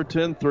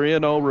 Fullerton,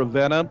 3-0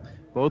 Ravenna,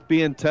 both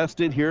being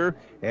tested here,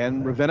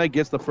 and Ravenna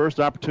gets the first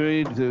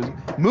opportunity to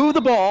move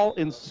the ball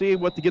and see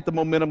what to get the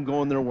momentum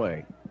going their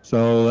way.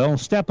 So they'll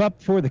step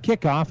up for the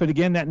kickoff, and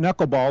again, that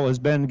knuckleball has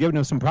been giving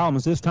them some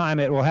problems. This time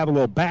it will have a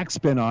little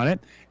backspin on it,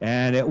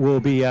 and it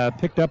will be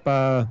picked up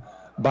by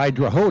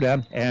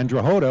Drahota, and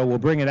Drahota will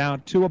bring it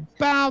out to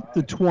about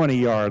the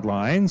 20-yard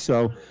line.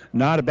 So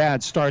not a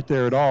bad start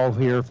there at all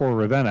here for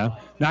Ravenna.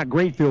 Not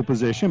great field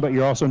position, but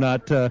you're also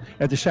not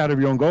at the shadow of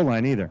your own goal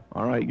line either.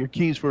 All right, your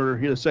keys for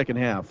here the second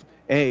half.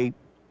 A,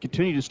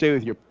 continue to stay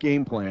with your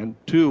game plan.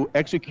 2,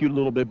 execute a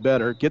little bit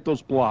better. Get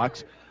those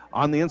blocks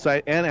on the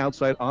inside and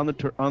outside on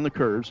the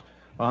curves.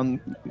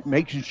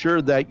 Making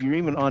sure that you're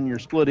even on your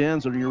split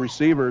ends or your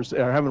receivers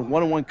are having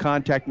one-on-one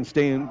contact and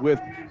staying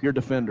with your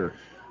defender.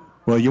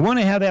 Well, you want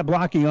to have that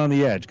blocking on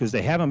the edge because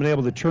they haven't been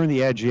able to turn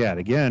the edge yet.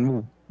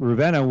 Again,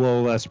 Ravenna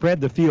will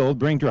spread the field,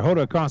 bring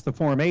Drahota across the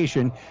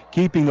formation.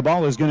 Keeping the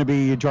ball is going to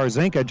be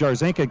Jarzinka.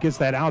 Jarzinka gets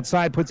that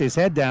outside, puts his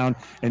head down,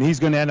 and he's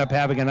going to end up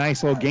having a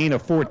nice little gain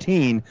of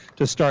 14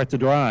 to start the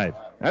drive.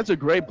 That's a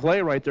great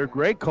play right there.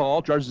 Great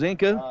call.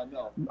 Jarzinka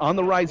on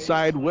the right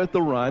side with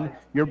the run.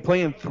 You're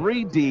playing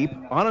 3 deep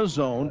on a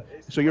zone,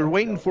 so you're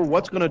waiting for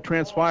what's going to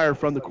transpire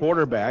from the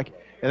quarterback,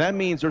 and that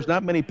means there's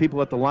not many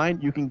people at the line.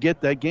 You can get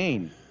that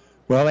gain.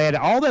 Well, they had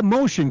all that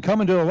motion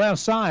coming to the left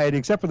side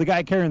except for the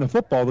guy carrying the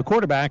football, the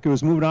quarterback, who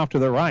was moving off to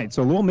the right.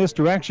 So a little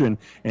misdirection,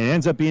 and it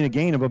ends up being a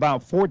gain of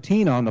about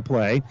 14 on the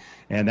play.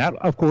 And that,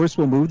 of course,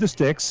 will move the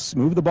sticks,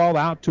 move the ball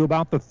out to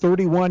about the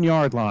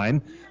 31-yard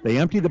line. They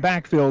empty the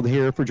backfield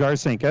here for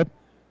Jarzinka.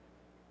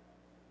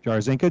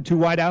 Jarzinka, 2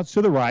 wideouts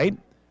to the right.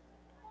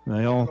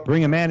 They'll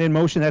bring a man in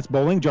motion. That's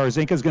Bowling.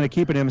 Jarzinka's going to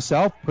keep it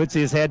himself, puts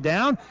his head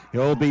down.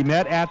 He'll be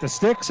met at the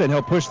sticks, and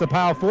he'll push the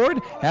pile forward,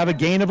 have a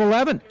gain of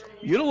 11.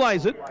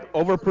 Utilize it.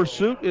 Over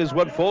pursuit is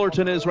what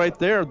Fullerton is right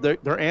there. They're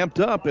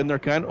amped up, and they're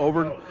kind of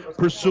over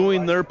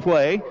pursuing their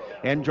play.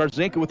 And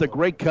Jarzinka with a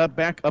great cut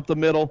back up the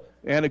middle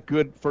and a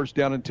good first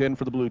down and 10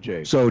 for the Blue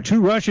Jays. So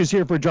 2 rushes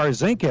here for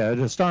Jarzinka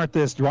to start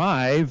this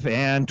drive,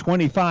 and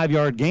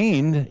 25-yard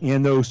gain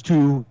in those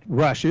 2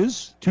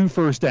 rushes, 2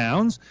 first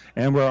downs,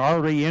 and we're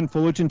already in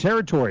Fullerton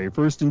territory.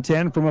 1st and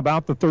 10 from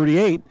about the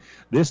 38.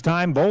 This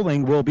time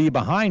Bowling will be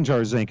behind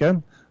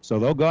Jarzinka, so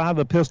they'll go out of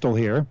the pistol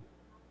here.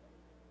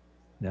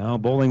 Now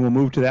Bowling will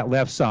move to that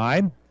left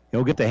side.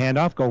 He'll get the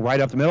handoff, go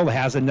right up the middle.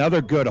 Has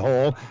another good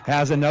hole.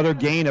 Has another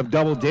gain of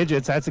double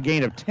digits. That's a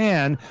gain of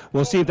 10.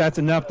 We'll see if that's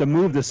enough to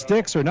move the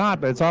sticks or not,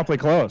 but it's awfully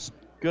close.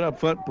 Good up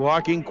front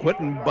blocking.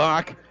 Quentin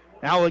Bach,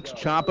 Alex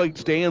Chapa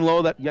staying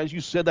low. That, as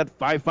you said, that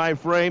 5-5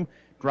 frame,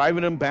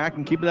 driving him back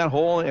and keeping that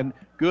hole, and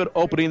good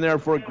opening there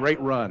for a great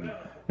run.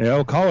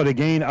 They'll call it a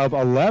gain of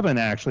 11,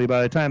 actually,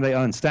 by the time they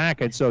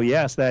unstack it. So,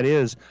 yes, that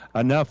is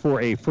enough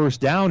for a first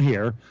down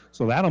here.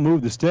 So that'll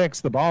move the sticks,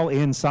 the ball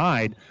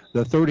inside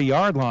the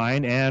 30-yard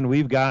line, and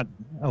we've got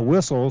a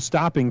whistle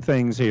stopping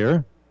things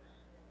here.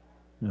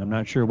 I'm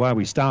not sure why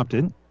we stopped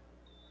it,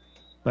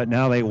 but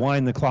now they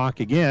wind the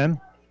clock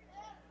again.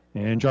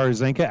 And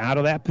Jarzinka out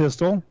of that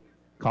pistol,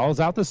 calls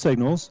out the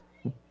signals.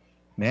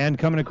 Man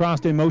coming across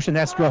in motion,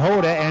 that's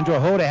Drohoda, and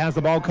Drohoda has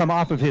the ball come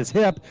off of his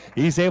hip.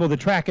 He's able to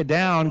track it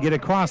down, get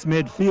across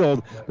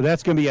midfield, but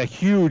that's going to be a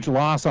huge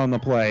loss on the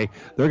play.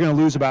 They're going to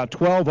lose about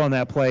 12 on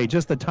that play.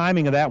 Just the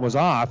timing of that was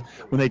off.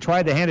 When they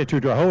tried to hand it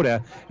to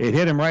Drohoda, it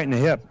hit him right in the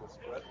hip.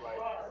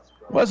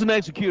 Wasn't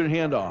executed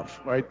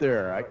handoff right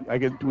there.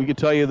 We could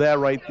tell you that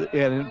right.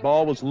 And the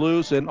ball was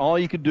loose, and all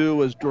you could do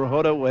was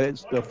Drohoda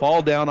was to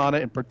fall down on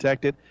it and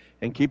protect it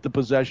and keep the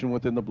possession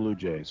within the Blue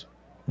Jays.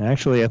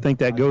 Actually, I think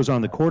that goes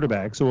on the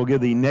quarterback, so we'll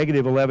give the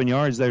negative 11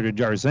 yards there to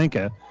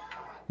Jarzinka.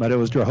 But it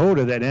was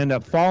Drohoda that ended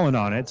up falling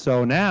on it.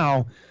 So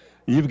now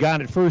you've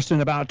got it first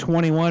and about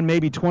 21,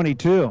 maybe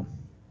 22.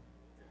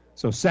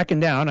 So second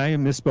down, I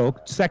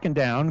misspoke. Second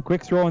down,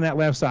 quick throw on that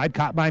left side,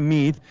 caught by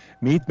Meath.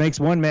 Meath makes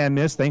one man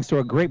miss thanks to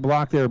a great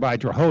block there by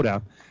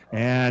Drohoda.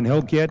 And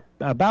he'll get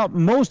about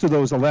most of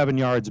those 11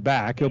 yards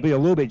back. He'll be a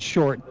little bit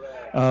short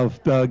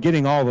of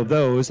getting all of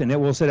those, and it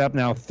will set up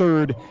now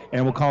third,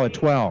 and we'll call it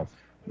 12.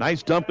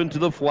 Nice dump into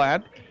the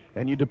flat,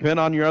 and you depend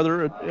on your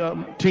other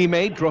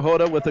teammate,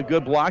 Drohoda, with a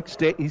good block.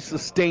 He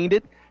sustained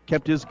it,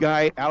 kept his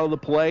guy out of the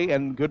play,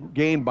 and good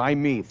gain by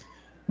Meath.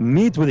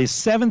 Meath with his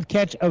 7th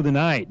catch of the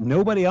night.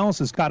 Nobody else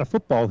has caught a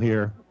football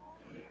here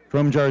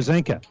from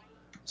Jarzinka.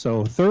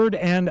 So 3rd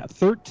and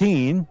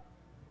 13.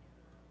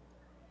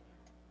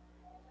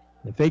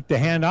 They fake the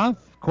handoff.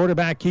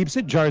 Quarterback keeps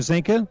it.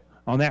 Jarzinka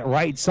on that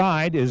right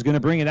side is going to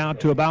bring it out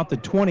to about the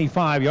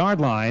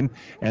 25-yard line,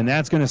 and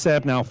that's going to set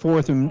up now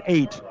 4th and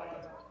 8.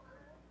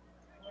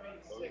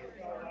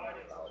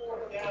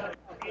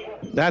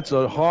 That's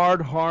a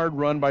hard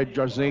run by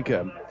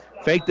Jarzinka.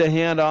 Fake the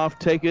handoff,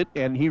 take it,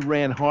 and he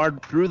ran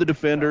hard through the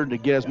defender to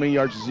get as many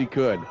yards as he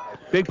could.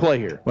 Big play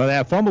here. Well,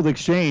 that fumbled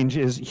exchange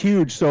is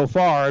huge so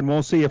far, and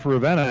we'll see if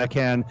Ravenna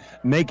can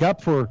make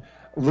up for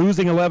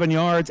losing 11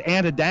 yards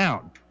and a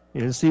down.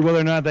 To see whether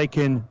or not they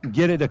can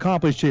get it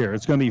accomplished here.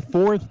 It's going to be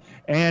 4th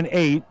and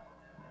 8.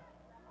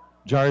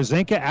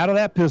 Jarzinka out of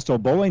that pistol,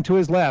 bowling to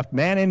his left,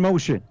 man in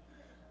motion.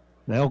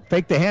 They'll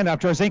fake the handoff.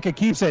 Jarzinka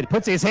keeps it,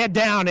 puts his head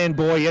down, and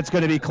boy, it's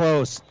going to be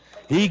close.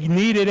 He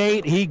needed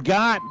 8. He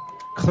got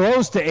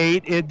close to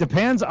 8. It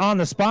depends on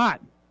the spot.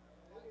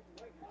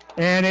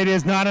 And it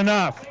is not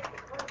enough.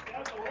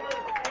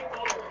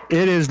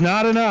 It is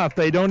not enough.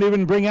 They don't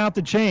even bring out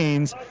the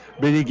chains,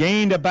 but he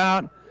gained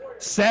about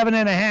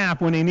 7.5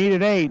 when he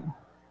needed 8.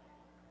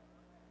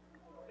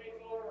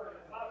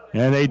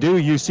 And they do.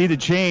 You see the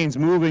chains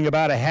moving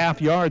about a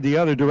half yard the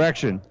other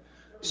direction.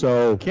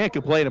 So can't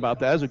complain about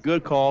that. That was a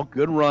good call,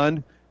 good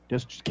run.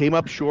 Just came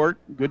up short.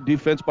 Good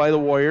defense by the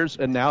Warriors,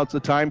 and now it's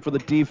the time for the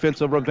defense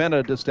of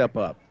Ravenna to step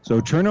up.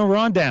 So turnover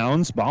on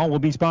downs. Ball will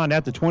be spawned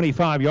at the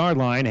 25-yard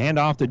line. Hand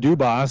off to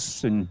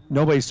Dubas, and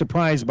nobody's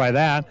surprised by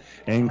that,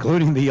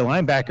 including the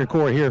linebacker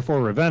core here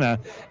for Ravenna,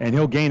 and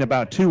he'll gain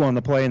about 2 on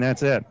the play, and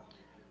that's it.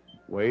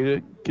 Way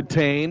to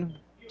contain,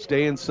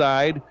 stay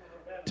inside,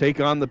 take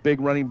on the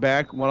big running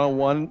back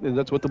one-on-one, and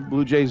that's what the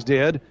Blue Jays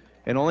did,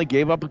 and only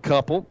gave up a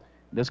couple.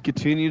 Let's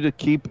continue to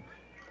keep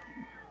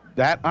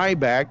that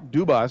I-back,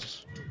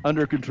 Dubas,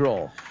 under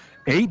control.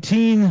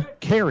 18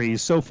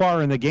 carries so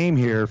far in the game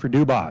here for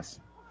Dubas.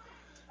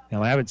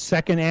 He'll have it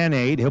 2nd and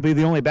 8. He'll be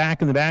the only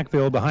back in the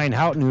backfield behind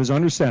Houghton, who's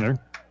under center.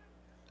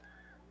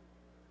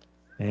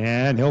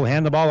 And he'll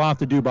hand the ball off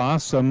to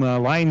Dubas. Some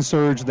line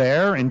surge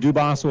there, and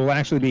Dubas will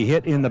actually be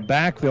hit in the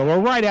backfield, or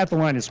right at the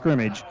line of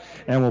scrimmage,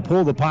 and will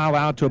pull the pile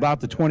out to about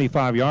the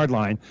 25-yard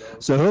line.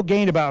 So he'll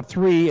gain about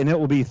 3, and it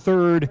will be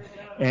 3rd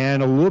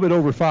and a little bit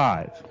over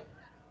 5.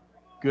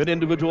 Good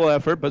individual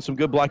effort, but some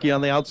good blocking on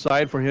the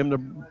outside for him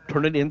to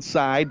turn it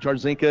inside.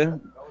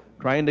 Jarzinka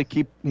trying to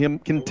keep him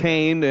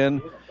contained,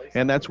 and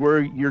that's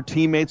where your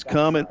teammates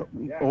come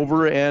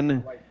over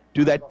and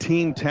do that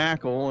team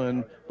tackle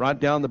and brought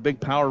down the big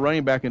power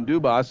running back in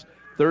Dubas.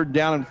 3rd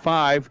down and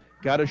 5.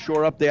 Got to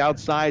shore up the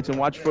outsides and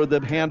watch for the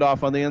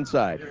handoff on the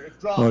inside.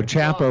 Well,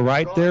 Chapa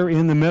right there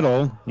in the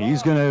middle.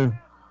 He's going to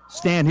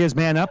stand his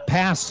man up,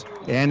 pass,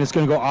 and it's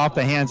going to go off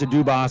the hands of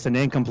Dubas and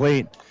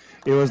incomplete.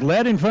 It was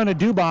led in front of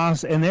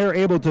Dubas, and they're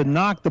able to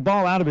knock the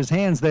ball out of his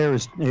hands there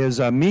is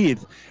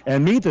Meath.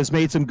 And Meath has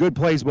made some good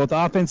plays both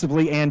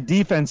offensively and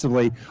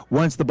defensively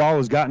once the ball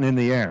has gotten in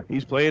the air.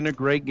 He's playing a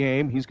great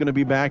game. He's going to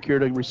be back here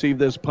to receive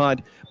this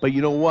punt. But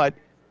you know what?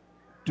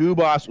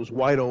 Dubas was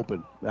wide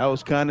open. That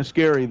was kind of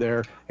scary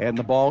there, and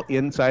the ball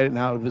inside and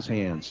out of his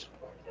hands.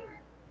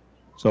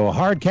 So a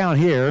hard count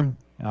here,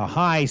 a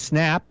high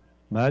snap,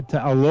 but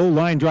a low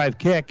line drive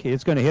kick.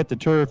 It's going to hit the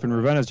turf, and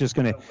Ravenna's just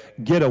going to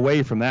get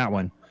away from that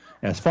one.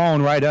 It's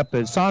fallen right up.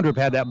 Sondrup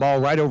had that ball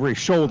right over his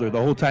shoulder the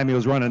whole time he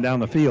was running down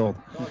the field.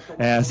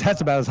 As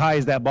that's about as high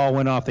as that ball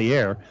went off the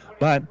air.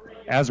 But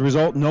as a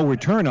result, no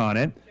return on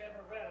it.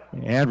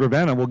 And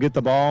Ravenna will get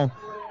the ball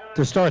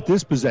to start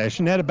this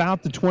possession at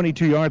about the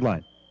 22-yard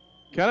line.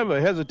 Kind of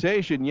a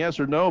hesitation, yes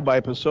or no,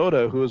 by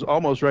Pesota, who was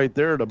almost right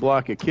there to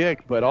block a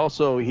kick, but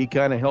also he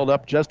kind of held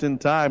up just in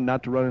time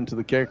not to run into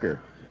the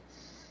kicker.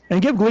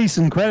 And give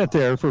Gleason credit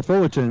there for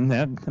Fullerton.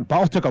 That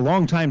ball took a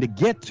long time to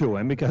get to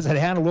him because it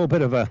had a little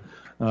bit of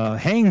a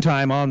hang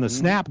time on the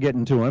snap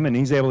getting to him, and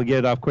he's able to get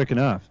it off quick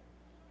enough.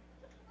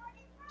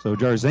 So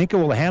Jarzenka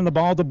will hand the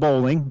ball to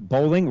Bowling.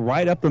 Bowling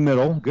right up the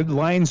middle. Good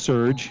line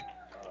surge.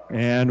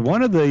 And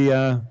one of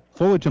the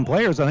Fullerton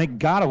players, I think,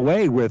 got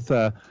away with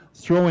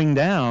throwing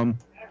down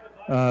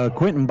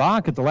Quentin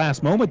Bach at the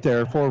last moment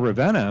there for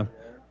Ravenna.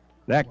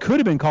 That could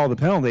have been called a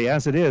penalty.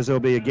 As it is,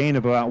 there'll be a gain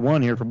of about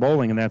 1 here for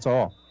Bowling, and that's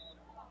all.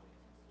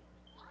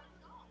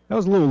 That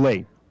was a little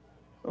late.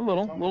 A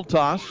little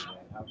toss.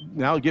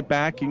 Now get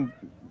back and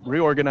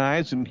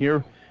reorganize, and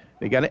here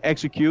they got to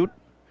execute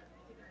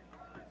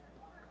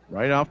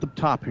right off the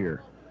top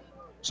here.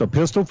 So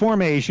pistol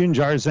formation.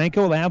 Jarzenka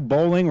will have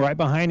Bowling right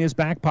behind his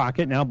back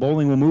pocket. Now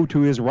Bowling will move to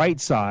his right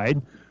side.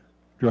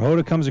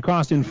 Drohoda comes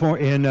across in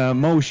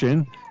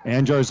motion,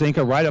 and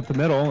Jarzenka right up the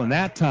middle. And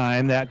that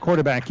time, that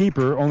quarterback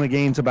keeper only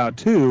gains about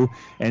 2,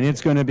 and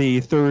it's going to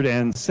be 3rd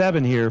and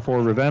 7 here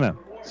for Ravenna.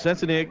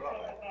 Sensenig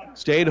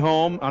stayed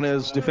home on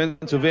his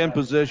defensive end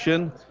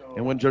position,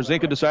 and when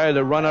Jarzenka decided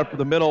to run up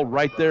the middle,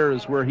 right there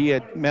is where he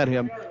had met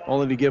him,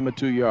 only to give him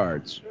 2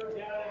 yards.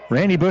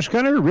 Randy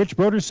Bushcutter, Rich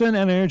Broderson,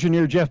 and our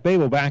engineer Jeff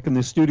Babel back in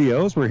the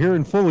studios. We're here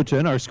in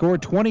Fullerton. Our score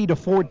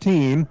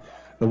 20-14.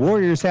 The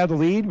Warriors have the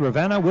lead.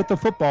 Ravenna with the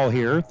football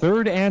here.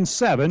 3rd and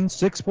 7,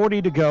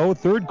 6:40 to go,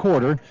 3rd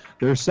quarter.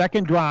 Their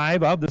second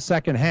drive of the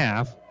second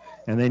half.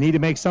 And they need to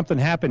make something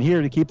happen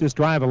here to keep this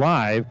drive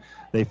alive.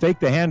 They fake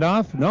the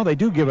handoff. No, they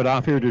do give it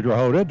off here to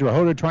Drohoda.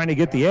 Drohoda trying to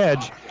get the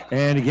edge.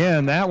 And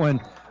again, that one,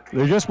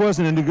 there just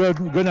wasn't any good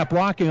enough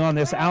blocking on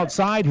this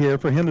outside here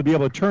for him to be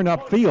able to turn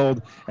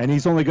upfield. And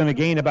he's only going to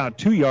gain about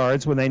 2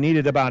 yards when they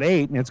needed about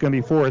 8. And it's going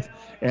to be 4th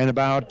and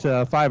about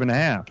 5.5.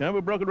 Kind of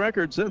a broken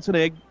record.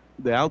 Cincinnati,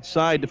 the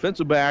outside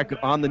defensive back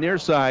on the near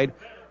side,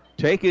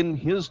 taking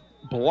his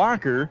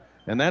blocker,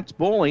 and that's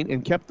Bowling,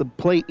 and kept the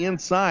play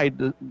inside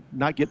to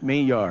not get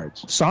many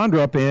yards.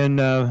 Sondrup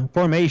in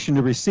formation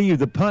to receive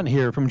the punt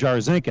here from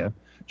Jarzenka.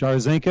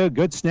 Jarzenka,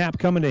 good snap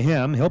coming to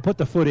him. He'll put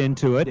the foot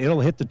into it. It'll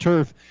hit the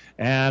turf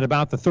at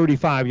about the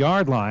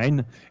 35-yard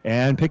line,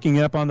 and picking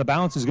it up on the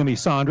bounce is going to be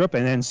Sondrup,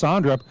 and then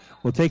Sondrup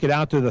will take it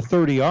out to the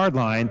 30-yard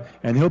line,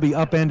 and he'll be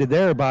upended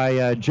there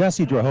by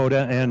Jesse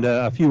Drohoda and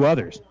a few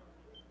others.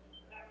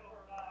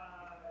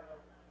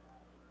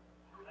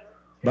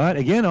 But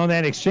again, on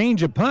that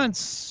exchange of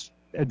punts,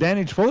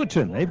 advantage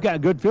Fullerton. They've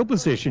got good field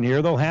position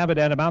here. They'll have it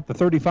at about the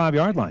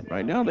 35-yard line.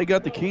 Right now, they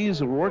got the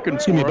keys working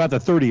for them. About the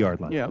 30-yard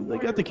line. Yeah, they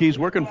got the keys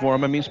working for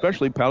them. I mean,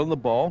 especially pounding the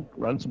ball,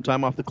 running some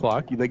time off the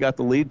clock. They got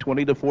the lead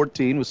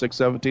 20-14 with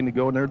 6:17 to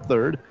go in their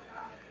third.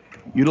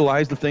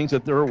 Utilize the things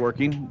that they're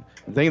working.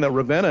 The thing that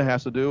Ravenna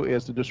has to do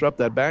is to disrupt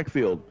that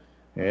backfield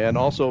and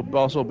also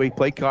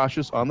play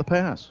cautious on the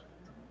pass.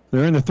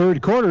 They're in the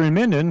 3rd quarter in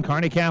Minden.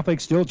 Kearney Catholic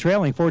still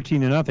trailing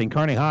 14-0.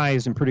 Kearney High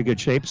is in pretty good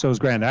shape, so is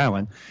Grand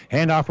Island.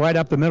 Handoff right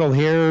up the middle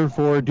here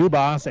for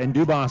Dubas, and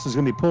Dubas is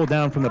going to be pulled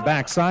down from the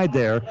backside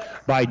there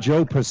by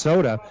Joe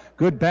Pesota.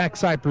 Good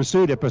backside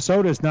pursuit. If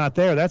Pesota's not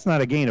there, that's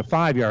not a gain of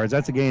 5 yards.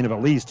 That's a gain of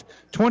at least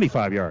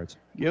 25 yards.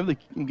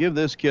 Give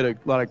this kid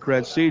a lot of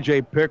credit.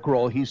 C.J.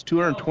 Pickrell, he's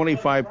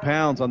 225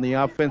 pounds on the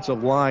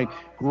offensive line.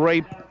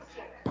 Great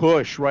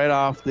push right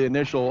off the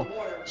initial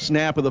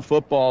snap of the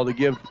football to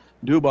give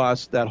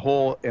Dubas that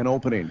hole and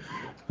opening.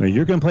 Well,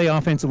 you're going to play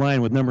offensive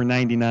line with number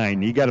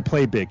 99. You got to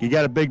play big. You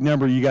got a big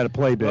number. You got to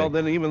play big. Well,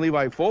 then even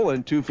Levi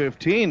Fullen,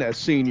 215 as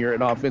senior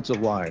at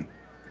offensive line.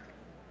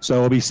 So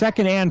it'll be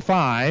 2nd and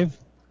 5.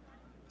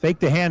 Fake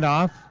the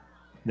handoff.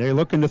 They're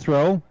looking to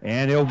throw,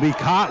 and it'll be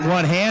caught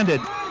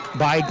one-handed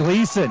by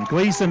Gleason.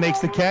 Gleason makes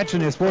the catch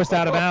and is forced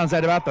out of bounds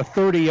at about the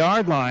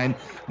 30-yard line.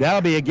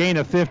 That'll be a gain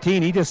of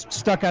 15. He just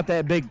stuck out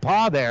that big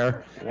paw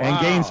there and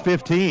gains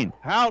 15.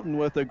 Houghton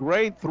with a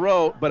great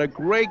throw, but a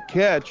great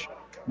catch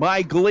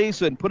by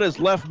Gleason. Put his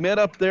left mid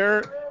up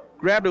there,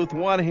 grabbed it with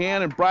one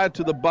hand and brought it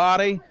to the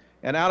body,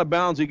 and out of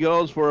bounds he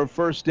goes for a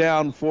first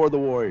down for the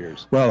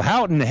Warriors. Well,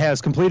 Houghton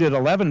has completed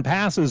 11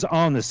 passes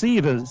on the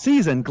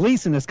season.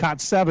 Gleason has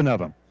caught 7 of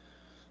them.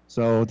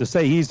 So to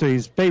say he's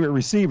his favorite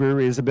receiver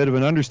is a bit of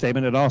an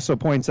understatement. It also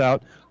points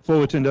out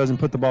Fullerton doesn't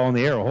put the ball in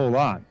the air a whole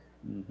lot.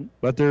 Mm-hmm.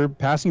 But their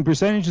passing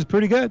percentage is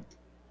pretty good.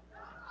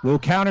 Little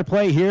counter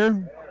play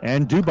here,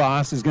 and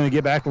Dubas is going to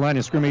get back to the line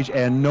of scrimmage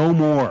and no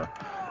more.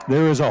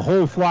 There is a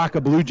whole flock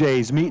of Blue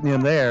Jays meeting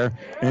him there,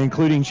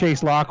 including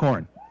Chase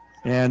Lockhorn,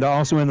 and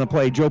also in the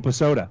play, Joe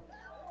Pesota.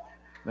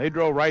 They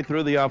drove right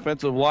through the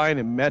offensive line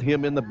and met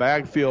him in the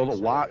backfield,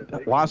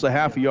 lost a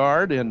half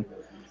yard, and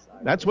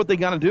that's what they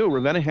got to do.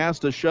 Ravenna has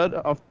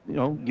to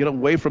get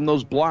away from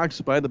those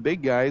blocks by the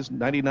big guys,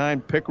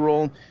 99,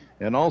 Pickerel,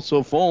 and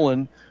also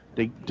Fullen.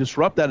 They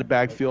disrupt that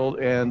backfield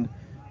and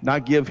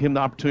not give him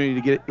the opportunity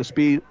to get the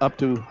speed up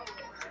to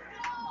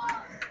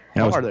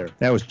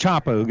That was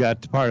Chapa who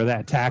got part of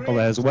that tackle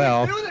as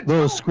well.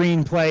 Little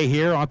screen play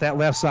here on that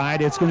left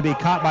side. It's going to be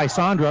caught by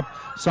Sondrup.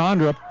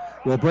 Sondrup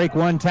will break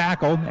one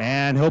tackle,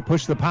 and he'll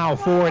push the Powell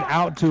forward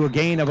out to a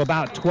gain of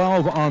about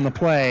 12 on the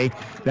play.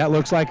 That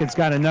looks like it's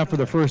got enough for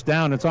the first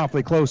down. It's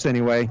awfully close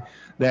anyway.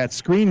 That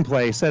screen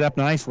play set up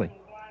nicely.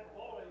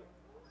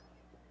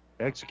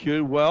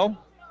 Executed well.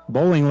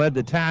 Bowling led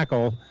the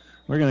tackle.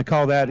 We're going to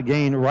call that a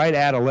gain right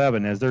at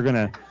 11 as they're going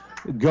to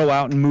go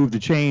out and move the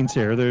chains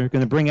here. They're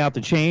going to bring out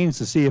the chains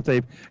to see if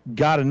they've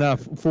got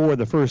enough for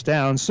the first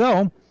down.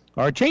 So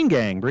our chain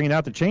gang bringing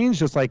out the chains,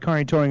 just like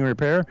Kearney Towing and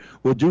Repair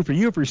will do for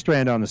you if you're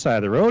stranded on the side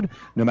of the road.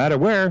 No matter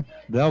where,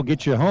 they'll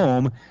get you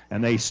home.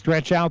 And they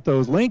stretch out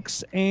those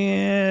links,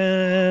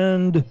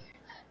 and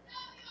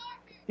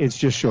it's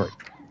just short.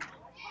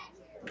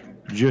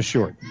 Just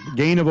short.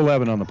 Gain of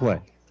 11 on the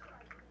play.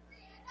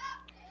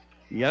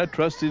 You got to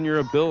trust in your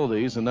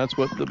abilities, and that's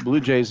what the Blue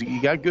Jays,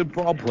 you got good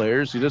ball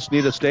players. You just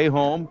need to stay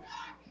home,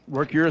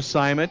 work your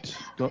assignment,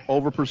 don't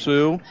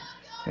over-pursue,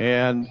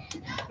 and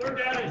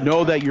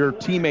know that your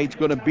teammate's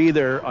going to be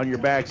there on your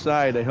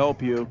backside to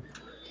help you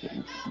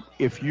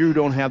if you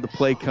don't have the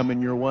play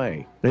coming your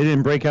way. They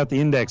didn't break out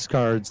the index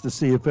cards to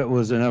see if it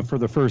was enough for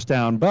the first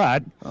down,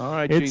 but all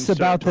right, it's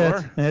about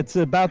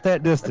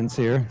that distance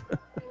here.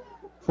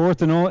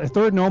 Third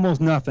and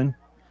almost nothing.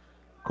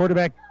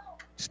 Quarterback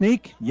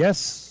sneak,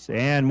 yes,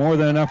 and more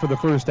than enough for the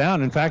first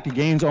down. In fact, he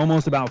gains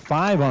almost about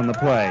 5 on the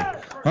play.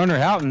 Hunter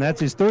Houghton,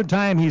 that's his third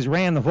time he's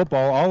ran the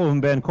football. All of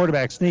them been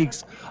quarterback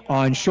sneaks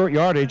on short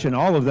yardage, and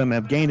all of them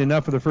have gained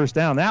enough for the first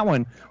down. That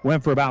one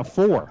went for about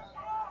 4.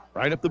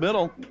 Right up the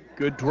middle.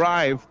 Good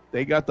drive.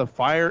 They got the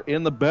fire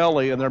in the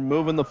belly, and they're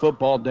moving the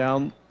football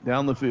down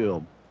the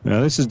field. Now,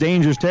 this is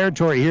dangerous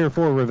territory here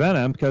for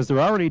Ravenna because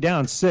they're already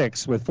down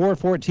 6 with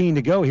 4:14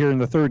 to go here in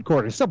the third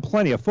quarter. Still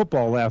plenty of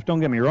football left, don't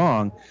get me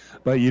wrong,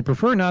 but you'd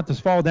prefer not to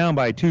fall down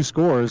by 2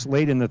 scores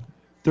late in the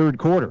third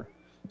quarter.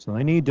 So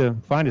they need to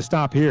find a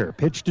stop here.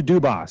 Pitch to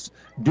Dubas.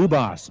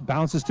 Dubas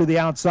bounces to the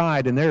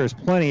outside, and there is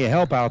plenty of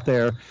help out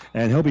there,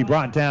 and he'll be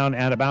brought down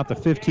at about the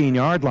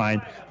 15-yard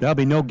line. There'll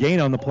be no gain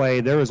on the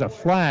play. There is a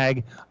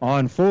flag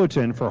on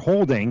Fullerton for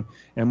holding,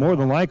 and more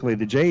than likely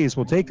the Jays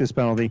will take this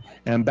penalty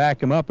and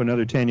back him up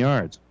another 10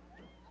 yards.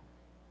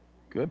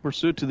 Good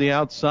pursuit to the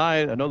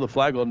outside. I know the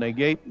flag will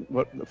negate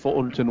what the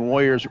Fullerton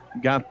Warriors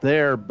got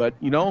there, but,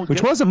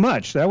 Which wasn't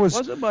much.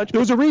 Wasn't much. There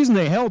was a reason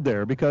they held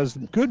there because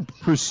good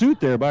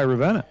pursuit there by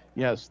Ravenna.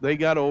 Yes, they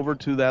got over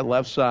to that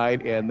left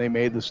side, and they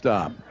made the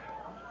stop.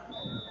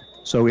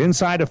 So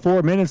inside of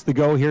 4 minutes to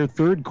go here,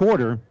 third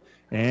quarter,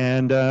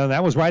 and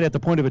that was right at the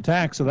point of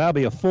attack, so that'll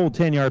be a full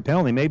 10-yard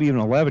penalty, maybe even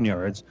 11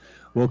 yards.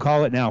 We'll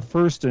call it now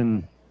first,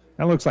 and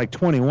that looks like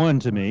 21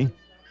 to me.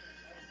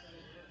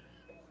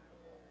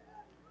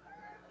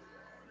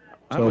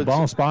 So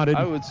ball spotted.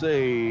 I would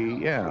say,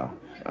 yeah.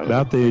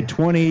 About the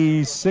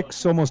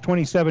 26, almost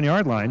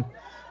 27-yard line.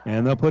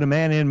 And they'll put a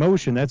man in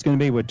motion. That's going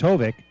to be with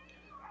Tovik.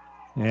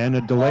 And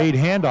a delayed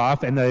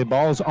handoff, and the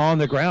ball's on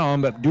the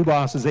ground, but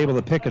Dubas is able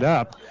to pick it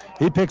up.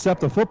 He picks up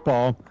the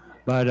football,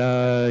 but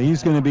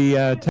he's going to be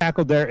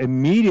tackled there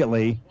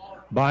immediately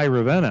by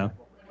Ravenna.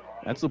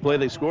 That's the play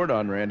they scored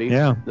on, Randy.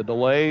 Yeah. The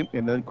delay,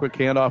 and then quick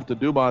handoff to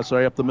Dubas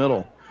right up the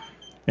middle.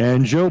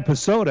 And Joe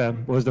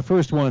Pasota was the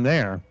first one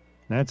there.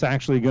 That's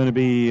actually going to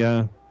be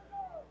a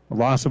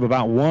loss of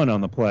about 1 on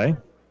the play.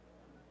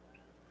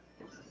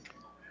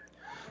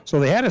 So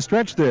they had a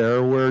stretch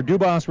there where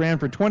Dubas ran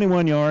for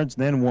 21 yards,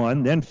 then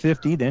 1, then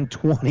 50, then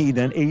 20,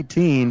 then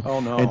 18. Oh,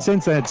 no. And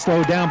since that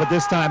slowed down, but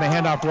this time a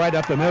handoff right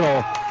up the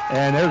middle,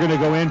 and they're going to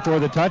go in for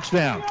the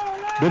touchdown.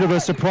 Bit of a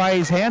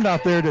surprise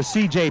handoff there to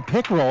C.J.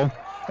 Pickrell,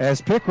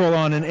 as Pickrell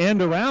on an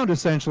end around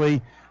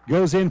essentially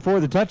goes in for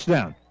the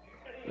touchdown.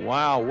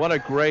 Wow, what a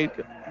great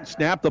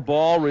snap the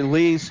ball,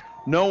 release.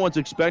 No one's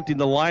expecting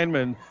the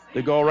lineman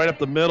to go right up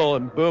the middle,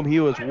 and boom,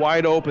 he was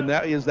wide open.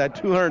 That is that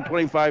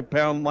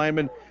 225-pound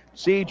lineman,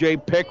 C.J.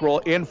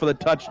 Pickrell, in for the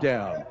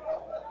touchdown.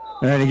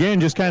 And again,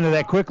 just kind of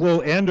that quick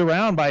little end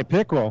around by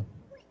Pickrell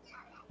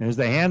as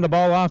they hand the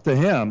ball off to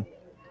him.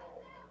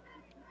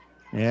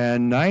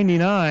 And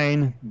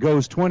 99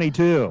 goes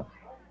 22.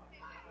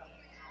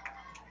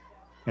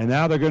 And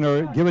now they're going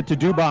to give it to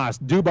Dubas.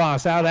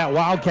 Dubas out of that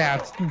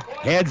Wildcats,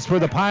 heads for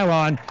the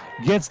pylon,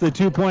 gets the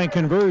 2-point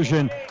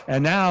conversion,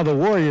 and now the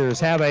Warriors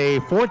have a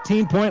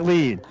 14-point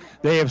lead.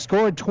 They have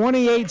scored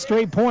 28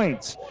 straight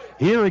points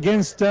here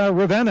against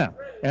Ravenna,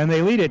 and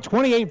they lead at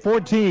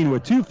 28-14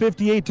 with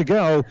 2:58 to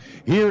go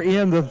here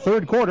in the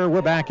third quarter.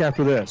 We're back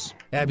after this.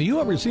 Have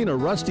you ever seen a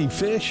rusty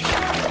fish?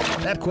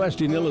 That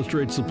question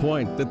illustrates the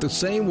point that the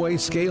same way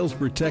Scales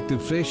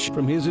protected fish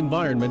from his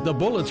environment, the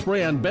bullet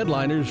spray on bed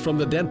liners from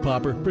the Dent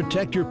Popper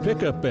protect your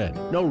pickup bed.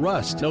 No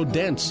rust, no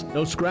dents,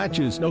 no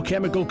scratches, no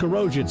chemical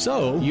corrosion.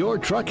 So your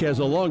truck has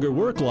a longer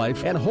work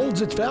life and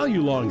holds its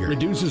value longer,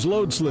 reduces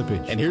load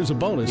slippage. And here's a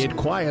bonus, it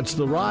quiets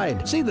the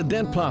ride. See the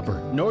Dent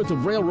Popper north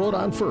of Railroad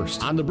on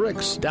 1st, on the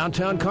bricks, Sports,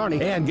 downtown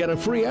Kearney, and get a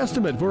free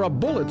estimate for a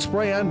bullet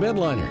spray-on bed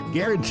liner.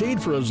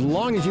 Guaranteed for as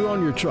long as you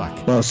own your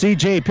truck. Well,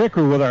 C.J.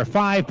 Pickrell with our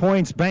 5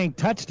 Points Bank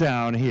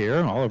touchdown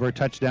here. All of our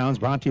touchdowns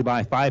brought to you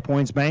by 5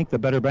 Points Bank, the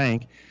better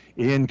bank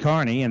in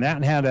Kearney, and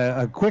that had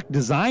a quick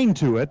design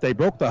to it. They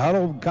broke the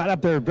huddle, got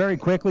up there very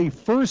quickly.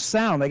 First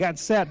sound, they got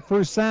set,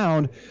 first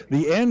sound,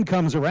 the end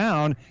comes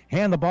around,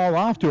 hand the ball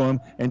off to him,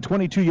 and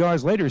 22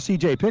 yards later,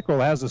 C.J. Pickrell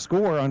has the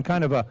score on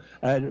kind of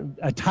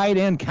a tight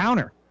end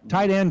counter,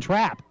 tight end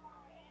trap.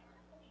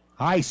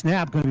 High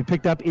snap going to be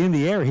picked up in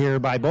the air here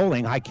by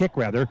Bowling, high kick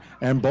rather,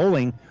 and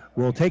Bowling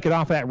will take it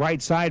off that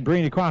right side,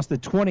 bring it across the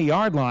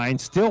 20-yard line,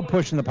 still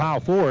pushing the pile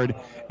forward,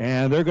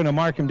 and they're going to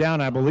mark him down,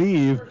 I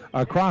believe,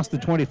 across the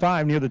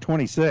 25 near the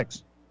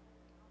 26.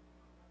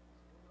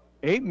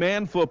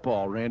 8-man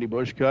football, Randy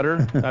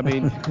Bushcutter. I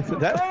mean,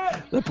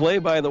 the play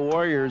by the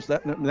Warriors,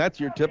 that's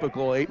your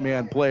typical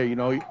 8-man play. You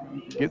know, you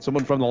get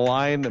someone from the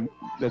line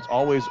that's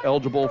always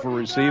eligible for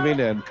receiving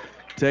and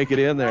take it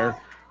in there.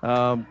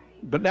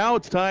 But now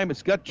it's time.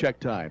 It's gut check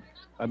time.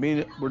 I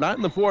mean, we're not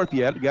in the fourth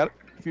yet.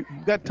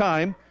 You've got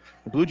time.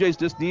 The Blue Jays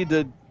just need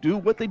to do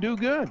what they do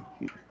good.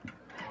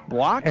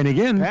 Block, and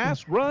again,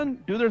 pass, run,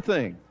 do their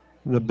thing.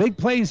 The big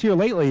plays here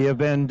lately have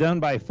been done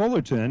by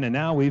Fullerton, and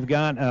now we've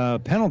got a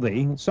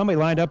penalty. Somebody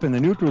lined up in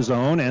the neutral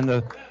zone, and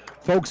the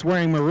folks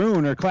wearing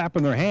maroon are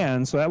clapping their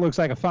hands, so that looks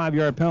like a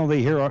 5-yard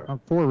penalty here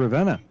for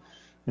Ravenna.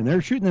 And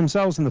they're shooting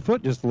themselves in the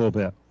foot just a little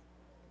bit.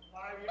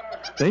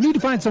 They need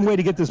to find some way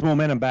to get this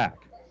momentum back.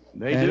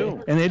 They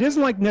do. And it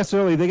isn't like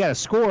necessarily they got a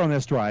score on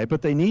this drive,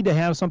 but they need to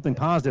have something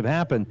positive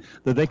happen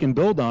that they can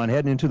build on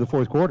heading into the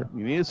fourth quarter.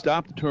 You need to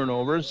stop the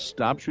turnovers,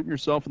 stop shooting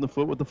yourself in the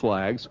foot with the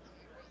flags,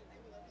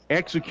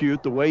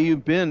 execute the way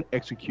you've been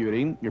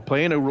executing. You're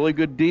playing a really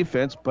good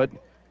defense, but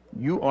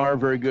you are a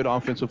very good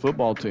offensive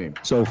football team.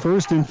 So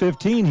 1st and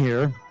 15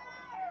 here,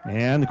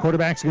 and the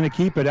quarterback's going to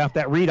keep it off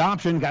that read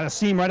option. Got a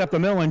seam right up the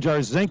middle, and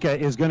Jarzinka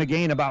is going to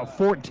gain about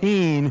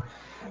 14.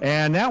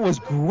 And that was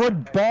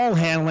good ball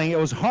handling. It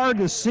was hard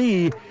to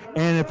see,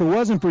 and if it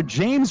wasn't for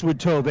James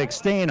Wojtovic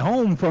staying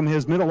home from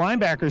his middle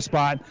linebacker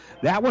spot,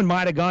 that one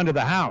might have gone to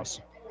the house.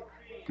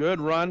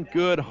 Good run,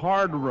 good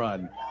hard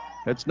run.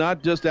 It's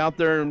not just out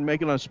there and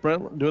making a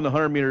sprint, doing the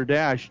 100-meter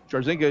dash.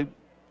 Jarzinka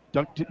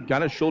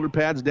got his shoulder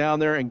pads down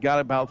there and got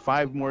about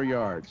 5 more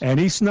yards. And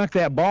he snuck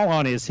that ball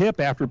on his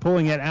hip after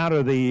pulling it out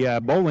of the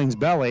Bowling's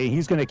belly.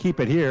 He's going to keep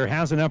it here,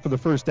 has enough for the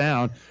first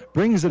down,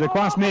 brings it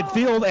across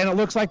midfield, and it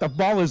looks like the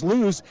ball is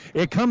loose.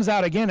 It comes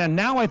out again, and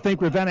now I think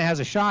Ravenna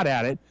has a shot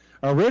at it.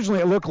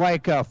 Originally, it looked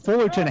like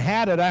Fullerton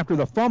had it after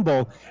the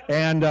fumble,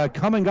 and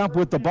coming up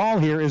with the ball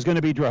here is going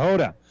to be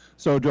Drahota.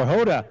 So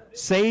Drahota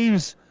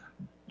saves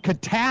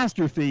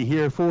catastrophe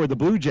here for the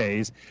Blue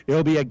Jays.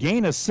 It'll be a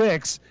gain of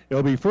 6.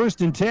 It'll be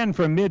 1st and 10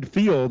 from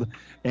midfield,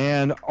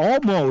 and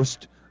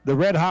almost the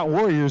Red Hot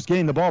Warriors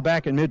getting the ball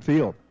back in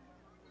midfield.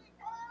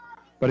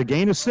 But a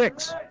gain of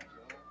 6.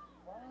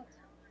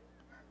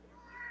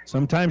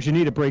 Sometimes you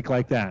need a break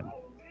like that.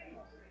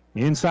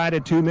 Inside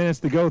at 2 minutes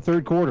to go,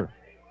 third quarter.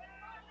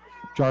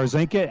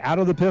 Jarzinka out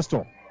of the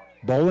pistol.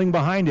 Bowling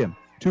behind him.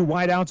 2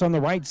 wideouts on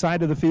the right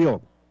side of the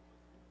field.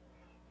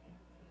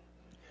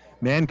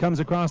 Man comes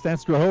across,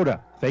 that's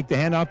Drahota. Fake the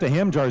handoff to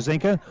him,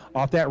 Jarzinka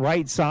off that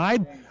right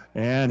side,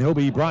 and he'll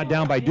be brought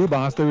down by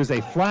Dubas. There is a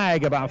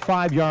flag about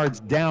 5 yards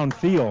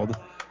downfield.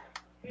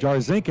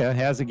 Jarzinka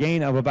has a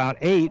gain of about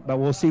 8, but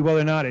we'll see whether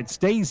or not it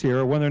stays here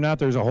or whether or not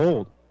there's a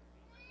hold.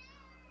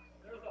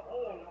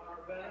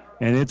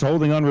 And it's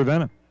holding on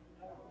Ravenna.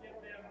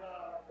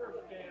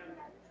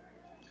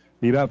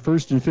 Be about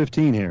 1st and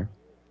 15 here.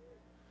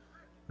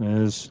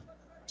 There's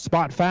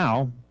spot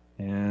foul,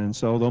 and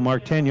so they'll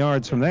mark 10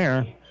 yards from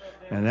there.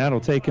 And that'll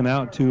take him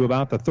out to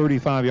about the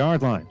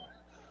 35-yard line.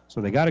 So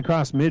they got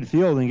across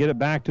midfield and get it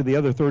back to the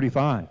other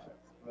 35.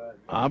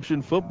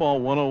 Option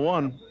football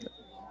 101.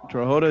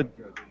 Drahota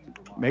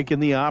making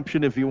the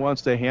option if he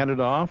wants to hand it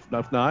off.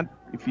 If not,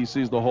 if he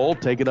sees the hole,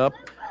 take it up.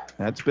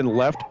 That's been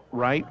left,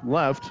 right,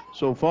 left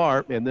so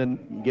far, and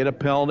then get a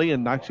penalty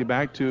and knocks you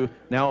back to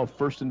now a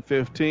 1st and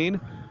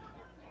 15.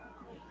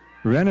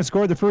 Ravenna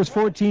scored the first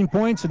 14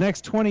 points. The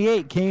next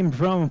 28 came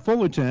from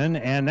Fullerton,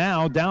 and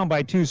now down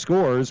by 2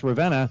 scores.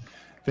 Ravenna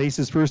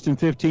faces 1st and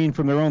 15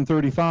 from their own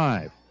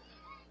 35.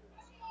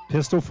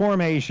 Pistol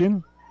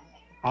formation,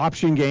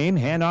 option game,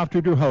 handoff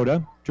to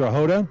Drahota.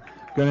 Drahota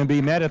going to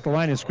be met at the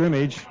line of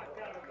scrimmage,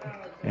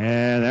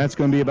 and that's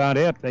going to be about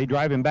it. They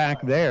drive him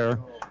back there,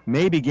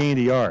 maybe gained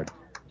a yard.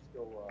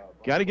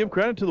 Got to give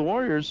credit to the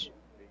Warriors.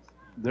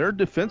 Their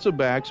defensive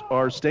backs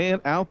are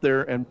staying out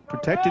there and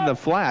protecting the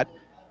flat.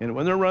 And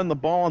when they're running the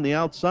ball on the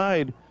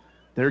outside,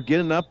 they're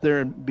getting up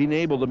there and being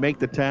able to make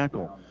the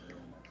tackle.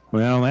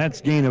 Well,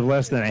 that's gain of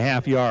less than a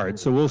half yard,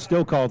 so we'll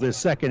still call this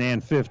 2nd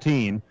and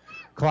 15.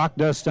 Clock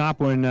does stop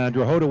when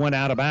Drahota went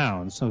out of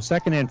bounds. So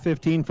 2nd and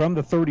 15 from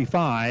the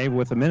 35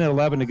 with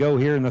 1:11 to go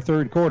here in the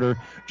third quarter.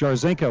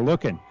 Jarzinka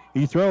looking.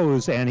 He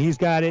throws, and he's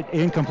got it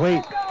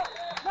incomplete.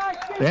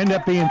 There end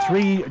up being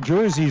 3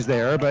 jerseys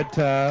there, but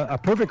a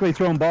perfectly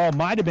thrown ball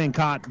might have been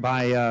caught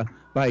by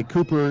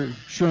Cooper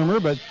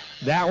Shermer, but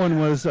That one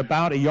was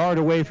about a yard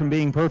away from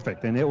being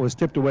perfect, and it was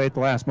tipped away at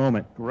the last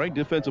moment. Great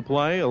defensive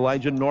play.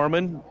 Elijah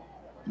Norman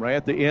right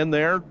at the end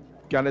there.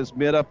 Got his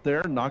mid up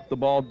there, knocked the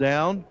ball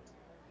down.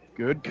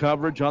 Good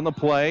coverage on the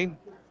play.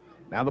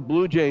 Now the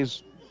Blue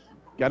Jays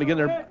got to get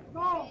their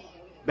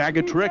bag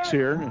of tricks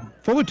here.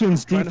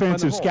 Fullerton's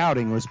defensive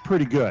scouting was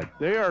pretty good.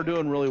 They are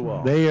doing really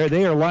well.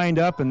 They are lined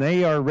up, and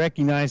they are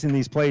recognizing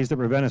these plays that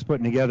Ravenna's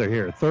putting together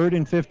here. 3rd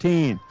and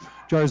 15.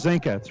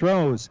 Jarzinka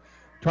throws,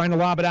 trying to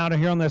lob it out of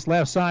here on this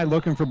left side,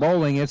 looking for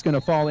Bowling. It's going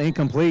to fall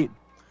incomplete.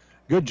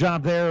 Good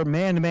job there.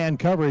 Man-to-man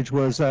coverage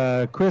was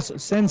Chris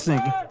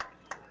Sensing,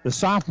 the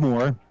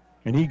sophomore,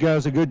 and he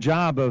does a good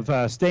job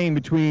of staying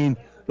between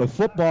the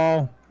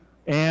football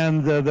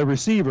and the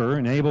receiver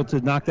and able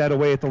to knock that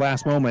away at the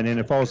last moment, and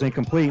it falls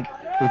incomplete.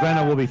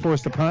 Ravenna will be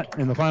forced to punt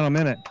in the final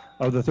minute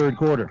of the third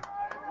quarter.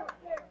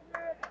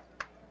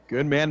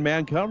 Good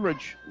man-man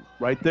coverage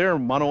right there,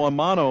 mano a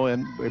mano,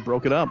 and they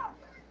broke it up.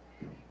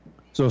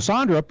 So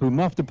Sondrup, who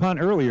muffed a punt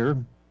earlier,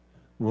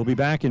 will be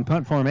back in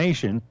punt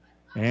formation,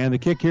 and the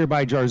kick here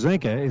by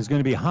Jarzinka is going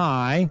to be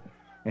high,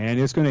 and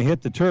it's going to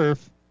hit the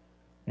turf,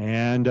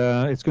 and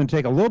it's going to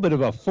take a little bit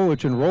of a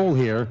Fullerton roll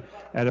here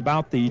at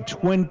about the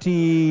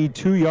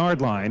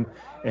 22-yard line,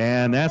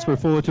 and that's where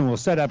Fullerton will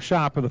set up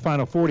shop for the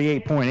final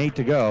 48.8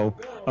 to go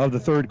of the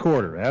third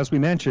quarter. As we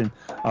mentioned,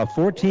 a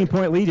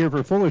 14-point lead here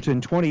for Fullerton,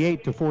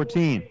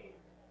 28-14.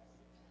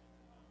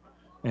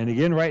 And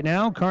again, right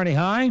now, Kearney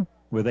High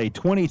with a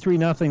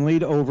 23-0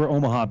 lead over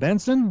Omaha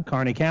Benson.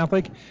 Kearney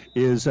Catholic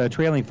is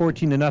trailing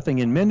 14-0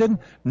 in Minden.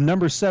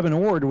 Number 7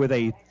 Ord with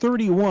a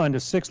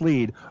 31-6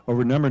 lead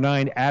over number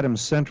 9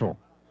 Adams Central.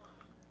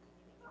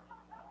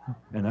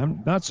 And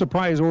I'm not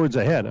surprised Ord's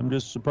ahead. I'm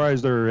just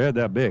surprised they're ahead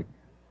that big.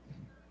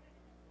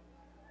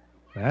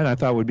 That I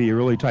thought would be a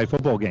really tight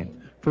football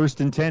game. 1st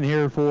and 10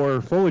 here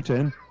for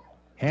Fullerton.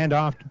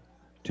 Handoff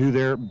to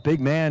their big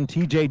man,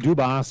 T.J.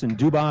 Dubas, and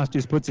Dubas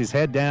just puts his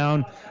head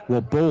down,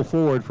 will bowl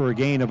forward for a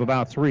gain of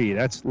about 3.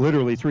 That's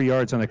literally 3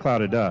 yards on a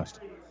cloud of dust.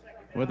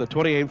 With a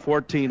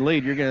 28-14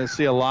 lead, you're going to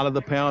see a lot of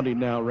the pounding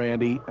now,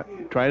 Randy.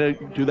 Try to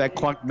do that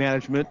clock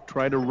management.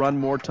 Try to run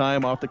more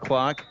time off the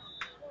clock.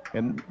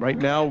 And right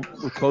now,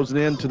 we're closing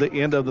in to the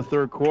end of the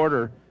third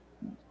quarter.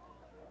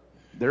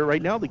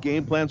 Right now, the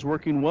game plan's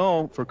working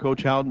well for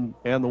Coach Houghton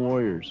and the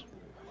Warriors.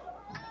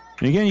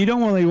 And again, you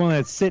don't really want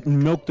to sit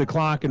and milk the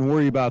clock and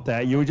worry about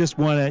that. You're just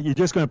going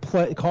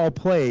to call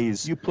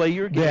plays. You play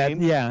your game.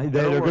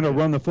 They're going to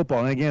run the football.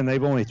 And again,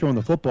 they've only thrown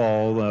the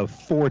football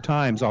 4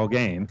 times all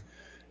game.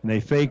 And they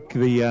fake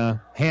the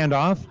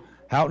handoff.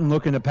 Houghton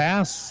looking to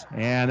pass,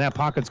 and that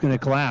pocket's going to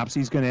collapse.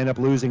 He's going to end up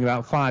losing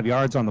about 5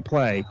 yards on the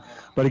play.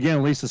 But again,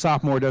 at least the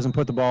sophomore doesn't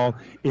put the ball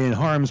in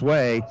harm's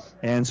way.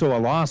 And so a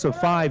loss of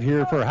 5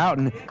 here for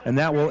Houghton, and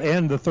that will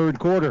end the third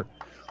quarter.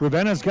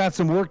 Ravenna's got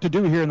some work to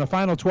do here in the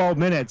final 12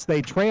 minutes.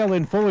 They trail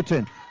in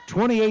Fullerton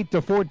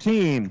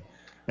 28-14.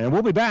 And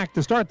we'll be back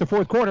to start the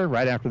fourth quarter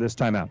right after this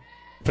timeout.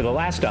 For the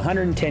last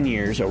 110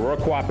 years, Aurora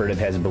Cooperative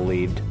has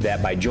believed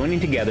that by joining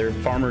together,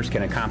 farmers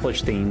can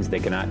accomplish things they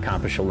cannot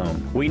accomplish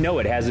alone. We know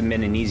it hasn't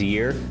been an easy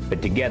year,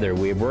 but together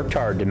we have worked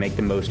hard to make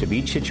the most of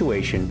each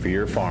situation for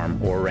your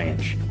farm or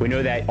ranch. We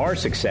know that our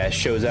success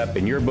shows up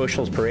in your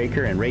bushels per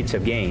acre and rates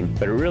of gain,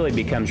 but it really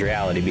becomes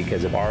reality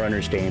because of our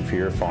understanding for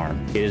your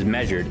farm. It is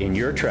measured in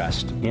your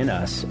trust in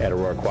us at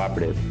Aurora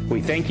Cooperative. We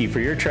thank you for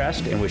your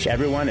trust and wish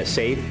everyone a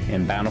safe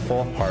and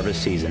bountiful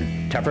harvest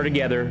season. Tougher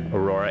together,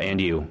 Aurora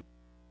and you.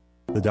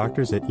 The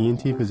doctors at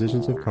ENT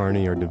Physicians of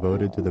Kearney are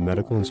devoted to the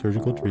medical and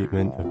surgical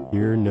treatment of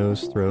ear,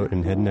 nose, throat,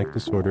 and head and neck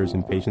disorders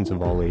in patients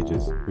of all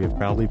ages. We have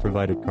proudly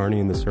provided Kearney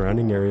and the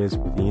surrounding areas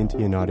with ENT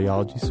and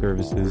audiology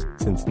services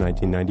since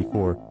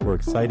 1994. We're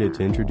excited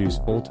to introduce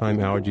full-time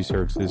allergy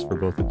services for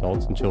both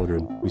adults and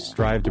children. We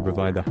strive to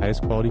provide the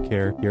highest quality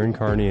care here in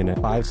Kearney and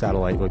at 5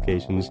 satellite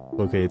locations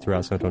located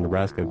throughout central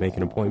Nebraska. Make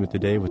an appointment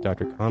today with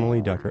Dr.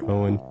 Connolly, Dr.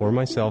 Owen, or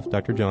myself,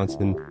 Dr.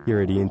 Johnson, here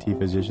at ENT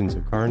Physicians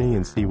of Kearney,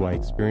 and see why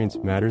experience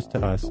matters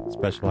to us,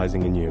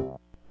 specializing in you.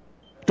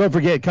 Don't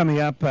forget, coming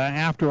up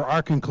after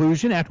our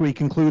conclusion, after we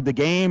conclude the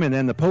game and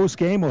then the post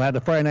game, we'll have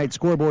the Friday night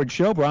scoreboard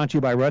show brought to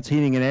you by Ruts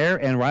Heating and Air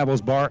and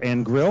Rivals Bar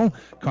and Grill.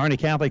 Kearney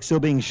Catholic still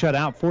being shut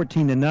out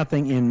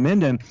 14-0 in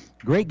Minden.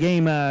 Great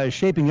game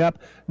shaping up.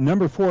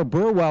 Number 4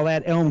 Burwell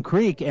at Elm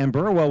Creek, and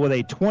Burwell with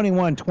a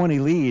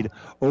 21-20 lead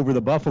over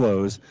the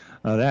Buffaloes.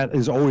 That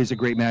is always a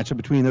great matchup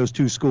between those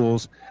two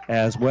schools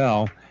as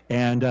well.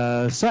 And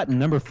Sutton,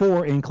 number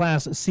 4 in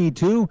Class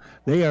C2,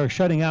 they are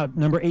shutting out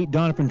number 8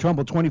 Donovan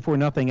Trumbull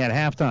 24-0 at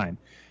halftime.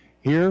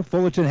 Here,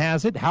 Fullerton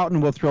has it.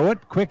 Houghton will throw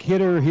it. Quick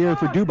hitter here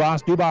for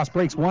Dubas. Dubas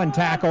breaks one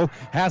tackle,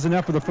 has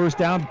enough for the first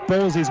down,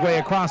 bowls his way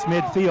across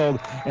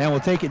midfield, and will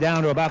take it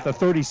down to about the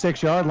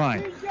 36-yard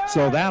line.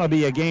 So that'll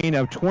be a gain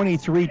of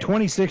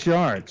 26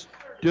 yards.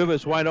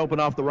 Dubas wide open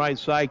off the right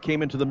side,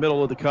 came into the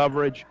middle of the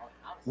coverage.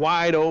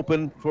 Wide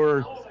open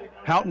for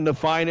Houghton to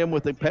find him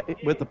with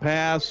the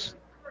pass.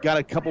 Got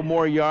a couple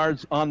more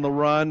yards on the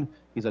run.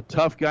 He's a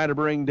tough guy to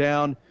bring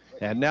down.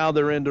 And now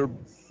they're into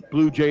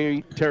Blue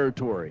Jay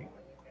territory.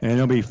 And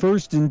it'll be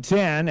 1st and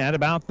 10 at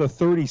about the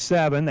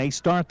 37. They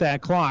start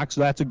that clock,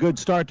 so that's a good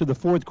start to the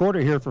fourth quarter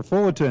here for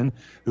Fullerton,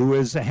 who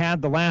has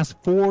had the last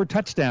 4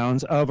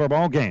 touchdowns of our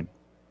ball game.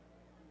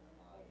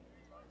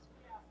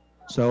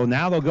 So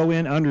now they'll go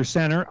in under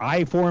center,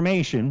 I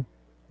formation,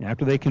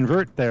 after they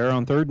convert there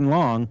on 3rd and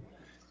long,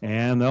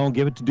 and they'll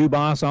give it to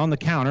Dubas on the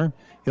counter.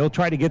 He'll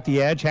try to get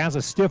the edge, has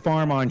a stiff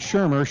arm on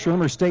Shermer.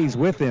 Shermer stays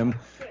with him,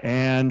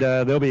 and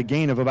there'll be a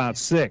gain of about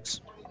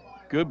 6.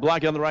 Good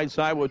block on the right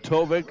side with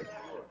Tovik,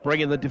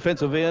 bringing the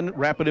defensive end,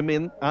 wrapping him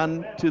in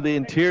onto the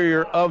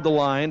interior of the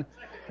line.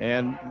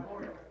 And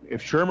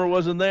if Shermer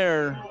wasn't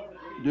there,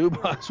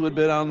 Dubas would have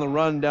been on the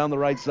run down the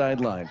right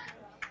sideline.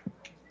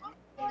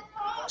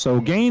 So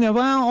gain of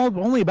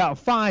only about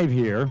 5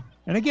 here.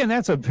 And again,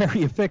 that's a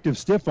very effective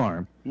stiff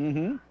arm.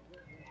 Mm-hmm.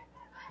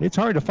 It's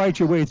hard to fight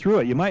your way through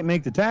it. You might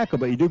make the tackle,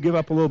 but you do give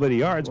up a little bit of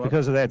yards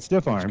because of that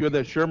stiff arm. It's good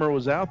that Shermer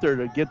was out there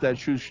to get that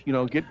shoe,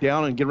 get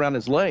down and get around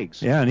his legs.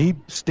 Yeah, and he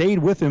stayed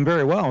with him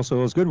very well, so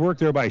it was good work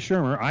there by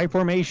Shermer. I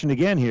formation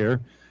again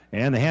here,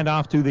 and the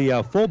handoff to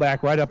the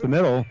fullback right up the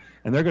middle,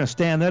 and they're going to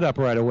stand that up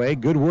right away.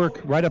 Good work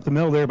right up the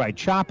middle there by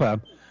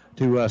Chapa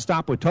to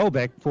stop with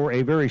Tovik for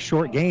a very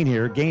short gain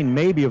here. Gain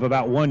maybe of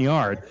about 1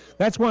 yard.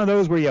 That's one of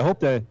those where you hope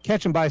to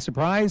catch him by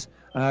surprise.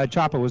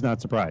 Chapa was not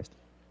surprised.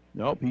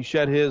 Nope, he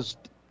shed his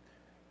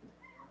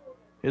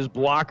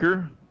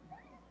blocker,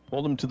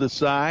 pulled him to the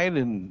side,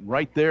 and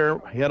right there,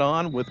 head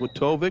on with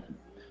Tovik.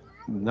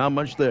 Not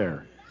much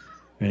there.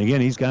 And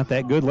again, he's got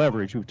that good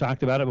leverage. We've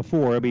talked about it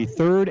before. It'll be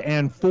 3rd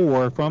and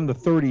 4 from the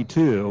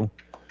 32.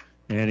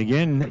 And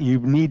again, you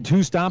need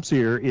 2 stops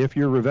here if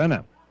you're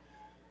Ravenna.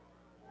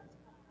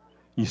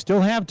 You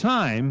still have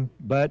time,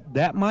 but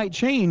that might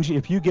change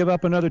if you give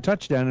up another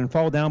touchdown and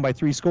fall down by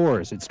 3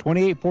 scores. It's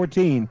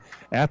 28-14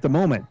 at the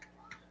moment.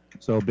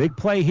 So big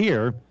play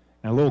here.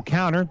 And a little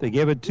counter. They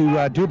give it to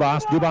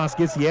Dubas. Dubas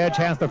gets the edge,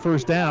 has the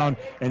first down,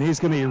 and he's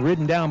going to be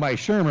ridden down by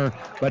Shermer,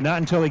 but not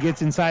until he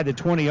gets inside the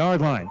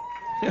 20-yard line.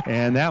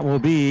 And that will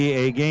be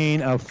a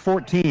gain of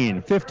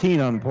 15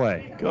 on the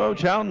play.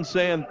 Coach Houghton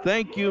saying,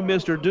 thank you,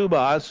 Mr.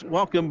 Dubas.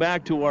 Welcome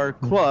back to our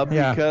club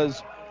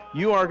because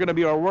you are going to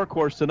be our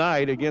workhorse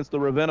tonight against the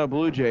Ravenna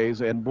Blue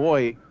Jays. And,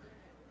 boy,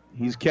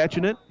 he's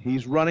catching it,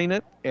 he's running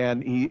it,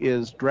 and he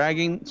is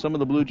dragging some of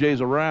the Blue Jays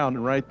around.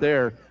 And right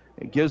there,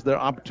 it gives the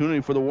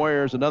opportunity for the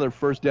Warriors another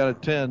 1st down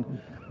at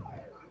 10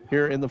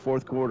 here in the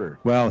fourth quarter.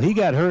 Well, he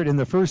got hurt in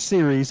the first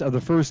series of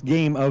the first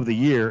game of the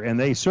year, and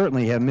they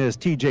certainly have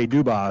missed T.J.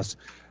 Dubas,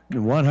 the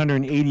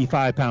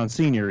 185-pound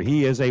senior.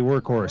 He is a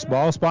workhorse.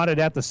 Ball spotted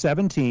at the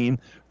 17,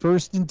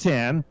 1st and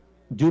 10.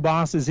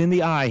 Dubas is in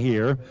the eye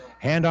here.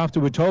 Handoff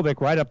to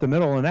Wojtovich right up the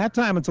middle, and that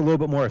time it's a little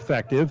bit more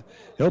effective.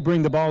 He'll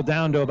bring the ball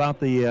down to about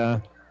the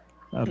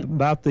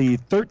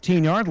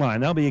 13-yard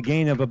line. That'll be a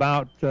gain of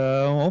about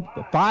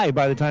 5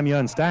 by the time you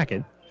unstack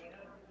it.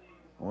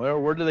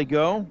 Well, where do they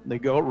go? They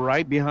go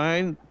right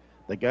behind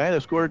the guy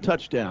that scored a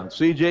touchdown,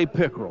 C.J.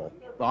 Pickrell,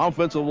 the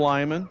offensive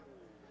lineman.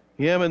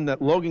 Him and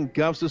that Logan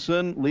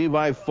Gustafson,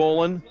 Levi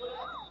Folan.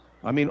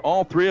 I mean,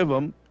 all 3 of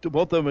them,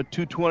 both of them at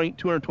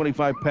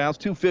 225 pounds,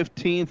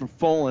 215 for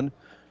Folan. And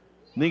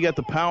then you got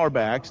the power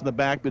backs in the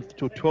back with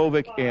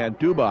Tovik and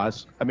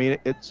Dubas. I mean,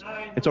 it's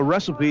a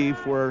recipe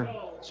for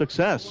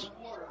success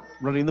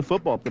running the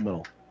football up the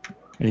middle.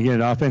 And you get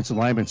an offensive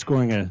lineman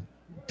scoring a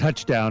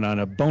touchdown on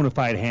a bona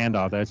fide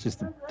handoff. That's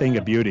just a thing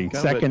of beauty.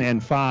 Kind 2nd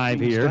and 5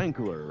 here.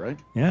 Steinkler, right?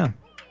 Yeah.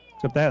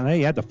 Except that,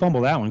 you had to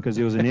fumble that one because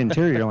he was an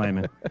interior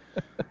lineman.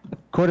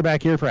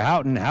 Quarterback here for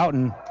Houghton.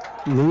 Houghton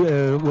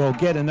will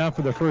get enough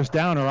for the first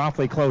down or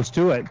awfully close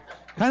to it.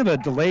 Kind of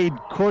a delayed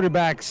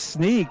quarterback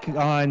sneak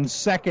on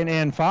 2nd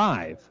and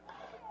 5.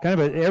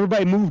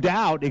 Everybody moved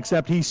out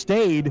except he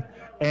stayed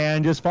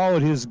and just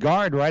followed his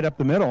guard right up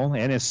the middle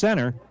and his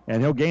center,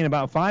 and he'll gain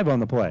about 5 on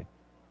the play.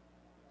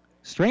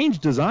 Strange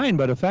design,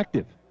 but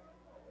effective.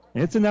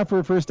 It's enough for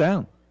a first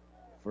down.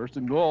 1st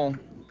and goal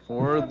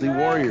for the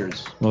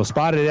Warriors. Well,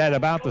 spotted at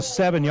about the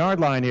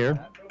 7-yard line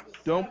here.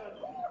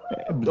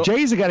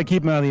 Jays have got to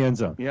keep him out of the end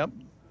zone. Yep.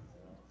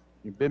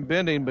 You've been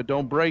bending, but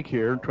don't break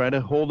here. Try to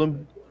hold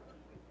him,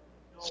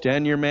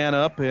 stand your man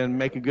up, and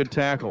make a good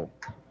tackle.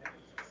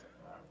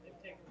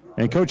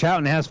 And Coach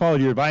Houghton has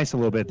followed your advice a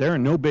little bit. They're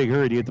in no big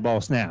hurry to get the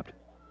ball snapped.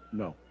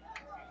 No.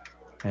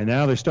 And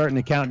now they're starting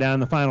to count down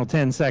the final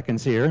 10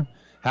 seconds here.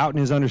 Houghton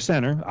is under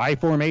center. I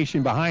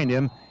formation behind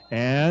him,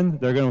 and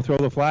they're going to throw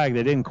the flag.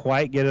 They didn't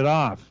quite get it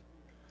off.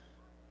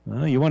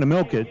 Well, you want to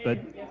milk it, but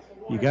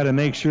you got to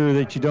make sure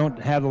that you don't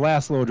have the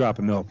last little drop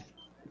of milk.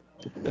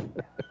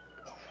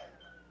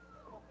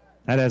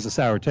 That has a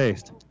sour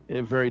taste.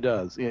 It very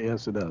does.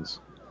 Yes, it does.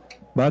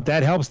 But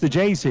that helps the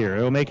Jays here.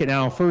 It'll make it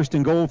now 1st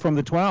and goal from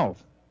the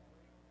 12.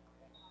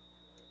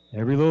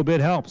 Every little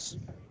bit helps.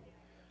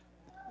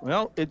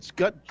 Well, it's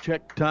gut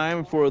check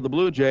time for the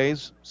Blue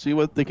Jays. See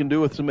what they can do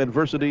with some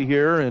adversity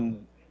here.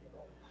 And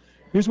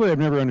here's what I've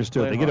never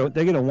understood. They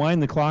get to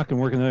wind the clock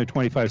and work another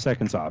 25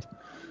 seconds off.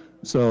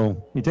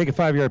 So you take a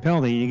 5-yard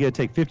penalty, you get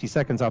to take 50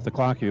 seconds off the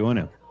clock if you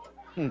want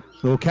to.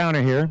 Little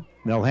counter here.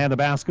 They'll hand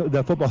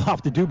the football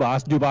off to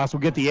Dubas. Dubas will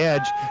get the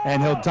edge,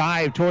 and he'll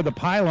dive toward the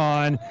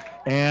pylon,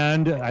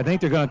 and I think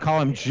they're going to call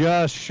him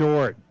just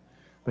short.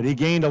 But he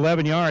gained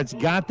 11 yards,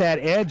 got that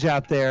edge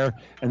out there,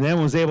 and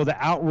then was able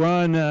to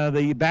outrun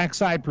the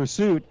backside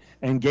pursuit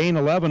and gain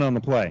 11 on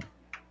the play.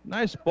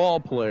 Nice ball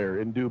player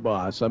in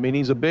Dubas. I mean,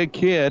 he's a big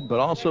kid, but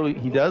also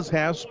he does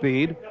have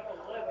speed.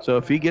 So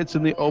if he gets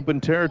in the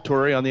open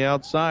territory on the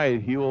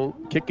outside, he will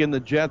kick in the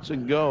jets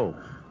and go.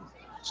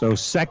 So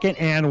 2nd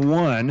and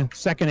 1,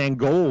 2nd and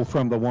goal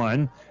from the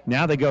 1.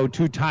 Now they go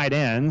 2 tight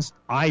ends,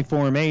 I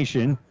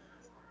formation.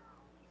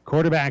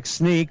 Quarterback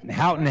sneak.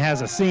 Houghton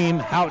has a seam.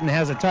 Houghton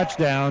has a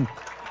touchdown.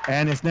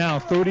 And it's now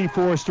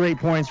 34 straight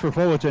points for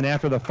Fullerton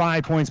after the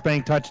 5 points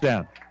bank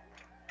touchdown.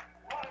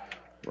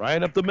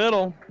 Right up the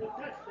middle.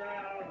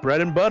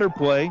 Bread and butter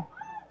play.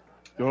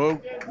 Go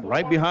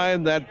right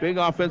behind that big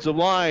offensive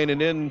line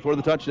and in for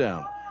the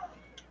touchdown.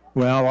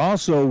 Well,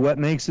 also what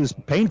makes this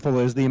painful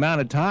is the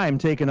amount of time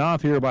taken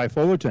off here by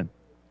Fullerton.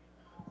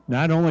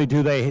 Not only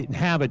do they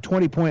have a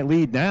 20-point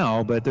lead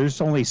now, but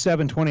there's only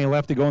 7:20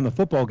 left to go in the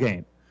football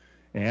game.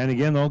 And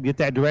again, they'll get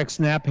that direct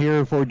snap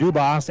here for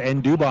Dubas,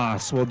 and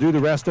Dubas will do the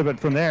rest of it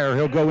from there.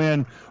 He'll go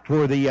in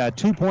for the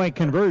 2-point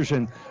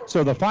conversion.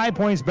 So the 5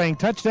 points bank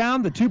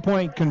touchdown, the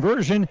 2-point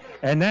conversion,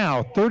 and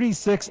now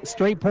 36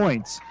 straight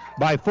points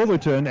by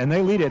Fullerton, and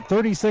they lead it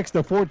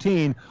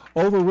 36-14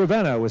 over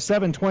Ravenna with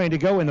 7:20 to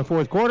go in the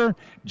fourth quarter.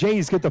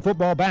 Jays get the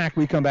football back.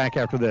 We come back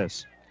after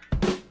this.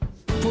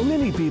 For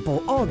many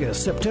people,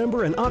 August,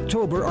 September, and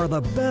October are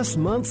the best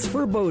months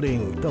for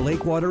boating. The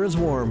lake water is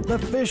warm, the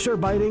fish are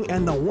biting,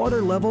 and the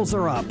water levels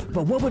are up.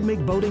 But what would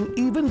make boating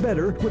even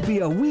better would be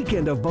a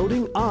weekend of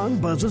boating on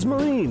Buzz's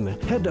Marine.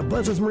 Head to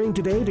Buzz's Marine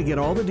today to get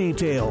all the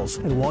details.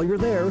 And while you're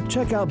there,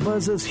 check out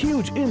Buzz's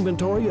huge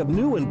inventory of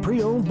new and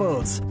pre-owned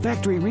boats.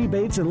 Factory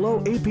rebates and low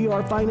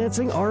APR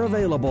financing are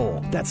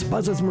available. That's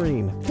Buzz's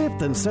Marine,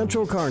 5th and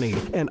Central Kearney,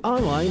 and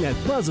online at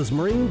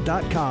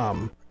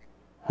buzzesmarine.com.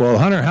 Well,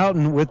 Hunter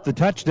Houghton with the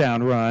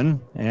touchdown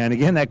run, and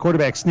again, that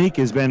quarterback sneak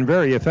has been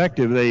very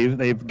effective.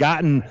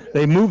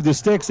 They moved the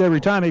sticks every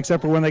time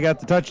except for when they got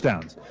the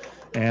touchdowns,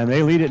 and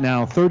they lead it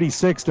now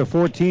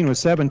 36-14 with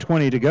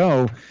 7:20 to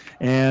go.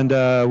 And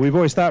we've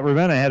always thought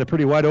Ravenna had a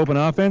pretty wide open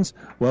offense.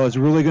 Well, it's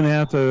really going to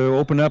have to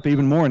open up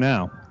even more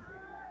now.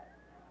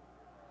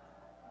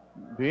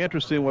 Be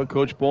interesting what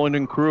Coach Bowling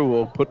and crew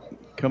will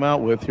come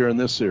out with here in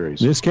this series.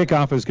 This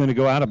kickoff is going to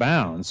go out of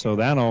bounds, so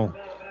that'll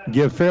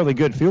give fairly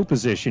good field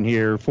position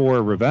here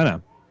for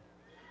Ravenna.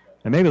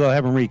 And maybe they'll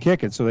have them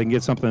re-kick it so they can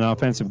get something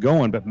offensive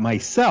going. But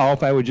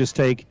myself, I would just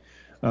take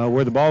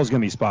where the ball is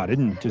going to be spotted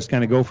and just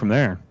kind of go from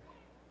there.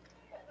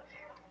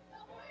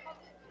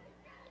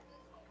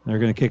 They're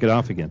going to kick it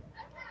off again.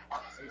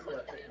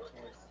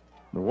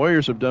 The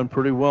Warriors have done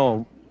pretty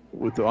well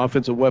with the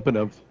offensive weapon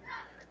of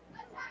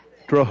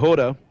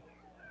Drahota.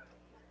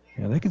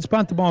 Yeah, they could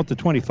spot the ball at the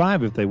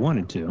 25 if they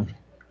wanted to.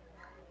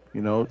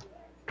 You know,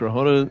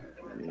 Drahota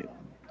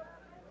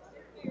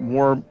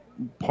more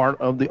part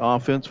of the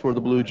offense for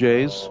the Blue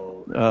Jays.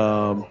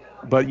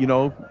 But, you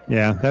know.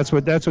 Yeah, that's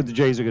what the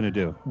Jays are going to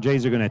do.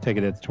 Jays are going to take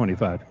it at the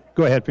 25.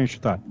 Go ahead, finish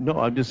your thought. No,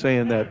 I'm just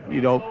saying that,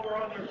 you know,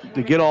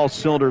 to get all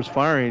cylinders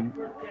firing,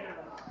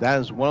 that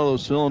is one of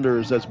those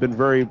cylinders that's been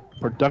very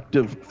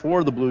productive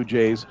for the Blue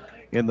Jays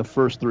in the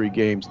first 3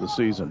 games of the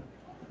season.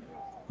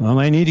 Well,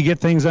 they need to get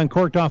things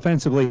uncorked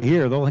offensively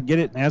here. They'll get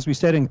it, as we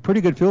said, in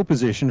pretty good field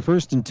position.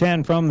 1st and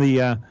 10 from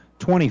the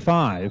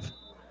 25.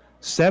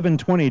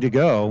 7:20 to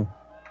go.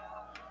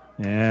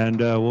 And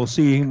we'll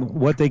see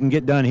what they can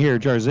get done here.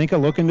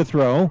 Jarzinka looking to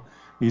throw.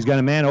 He's got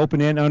a man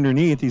open in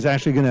underneath. He's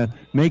actually going to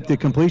make the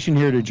completion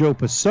here to Joe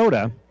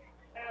Pasota.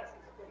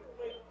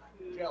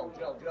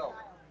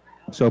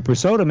 So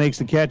Pasota makes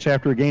the catch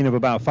after a gain of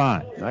about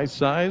 5. Nice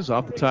size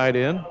off the tight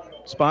end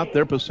spot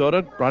there.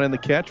 Pasota brought in the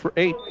catch for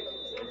 8.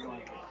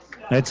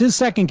 That's his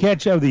second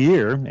catch of the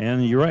year,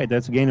 and you're right,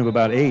 that's a gain of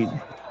about 8.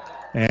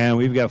 And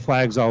we've got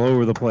flags all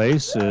over the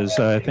place, as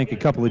I think a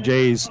couple of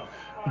Jays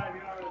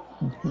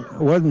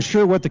wasn't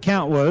sure what the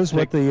count was.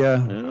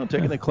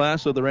 Taking the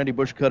class of the Randy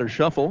Bushcutter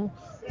shuffle.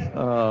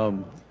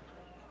 No,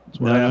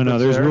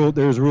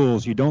 there's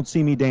rules. You don't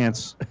see me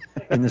dance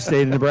in the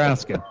state of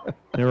Nebraska.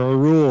 There are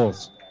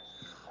rules.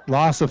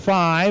 Loss of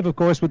 5, of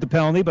course, with the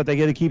penalty, but they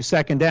get to keep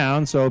 2nd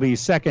down, so it'll be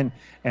 2nd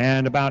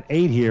and about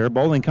 8 here.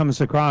 Bowling comes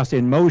across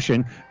in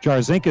motion.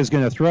 Jarzinka is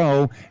going to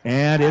throw,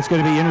 and it's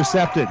going to be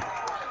intercepted.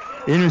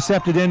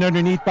 Intercepted in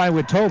underneath by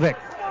Witovic.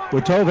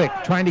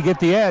 Witovic trying to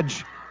get the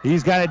edge.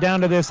 He's got it down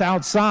to this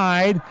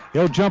outside.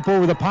 He'll jump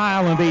over the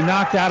pile and be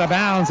knocked out of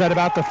bounds at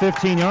about the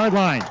 15-yard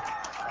line.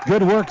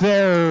 Good work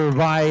there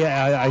by,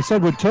 I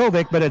said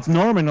Witovic, but it's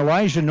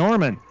Elijah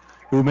Norman,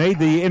 who made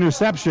the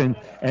interception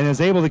and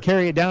is able to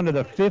carry it down to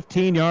the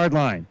 15-yard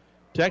line.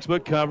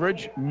 Textbook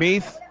coverage.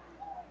 Meath,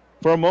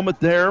 for a moment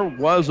there,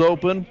 was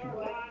open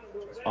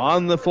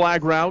on the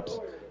flag route,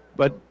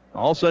 but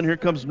all of a sudden here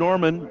comes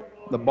Norman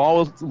The ball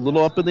was a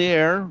little up in the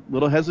air,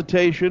 little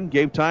hesitation,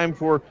 gave time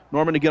for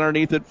Norman to get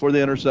underneath it for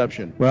the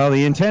interception. Well,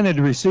 the intended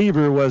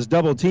receiver was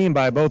double-teamed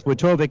by both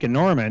Wojtovich and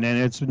Norman, and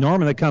it's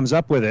Norman that comes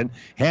up with it.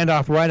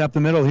 Handoff right up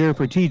the middle here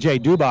for T.J.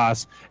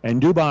 Dubas,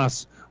 and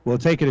Dubas will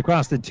take it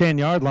across the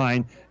 10-yard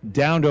line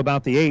down to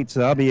about the 8,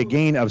 so that'll be a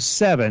gain of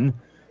 7.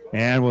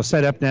 And we'll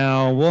set up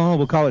now,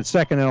 we'll call it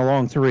second and a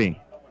long 3.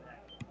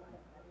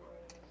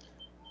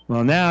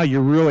 Well, now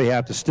you really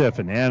have to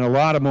stiffen, and a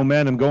lot of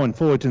momentum going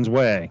Fullerton's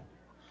way.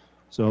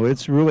 So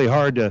it's really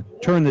hard to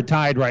turn the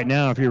tide right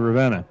now if you're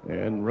Ravenna.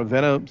 And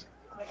Ravenna's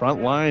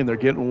front line, they're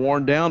getting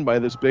worn down by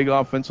this big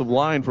offensive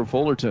line for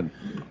Fullerton.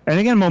 And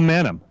again,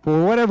 momentum.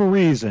 For whatever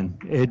reason,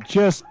 it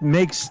just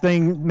makes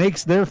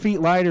their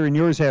feet lighter and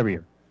yours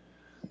heavier.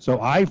 So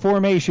I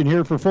formation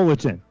here for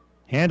Fullerton.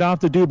 Hand off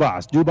to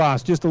Dubas.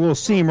 Dubas, just a little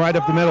seam right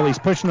up the middle. He's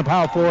pushing the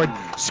power forward,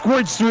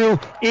 squirts through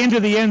into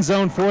the end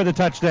zone for the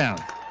touchdown.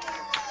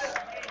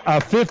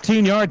 A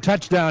 15-yard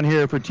touchdown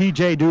here for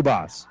T.J.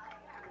 Dubas.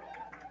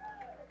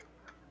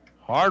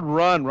 Hard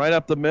run right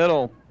up the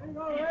middle.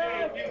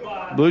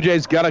 Blue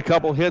Jays got a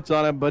couple hits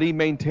on him, but he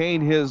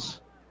maintained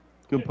his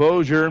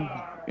composure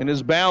and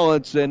his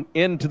balance, and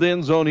into the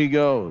end zone he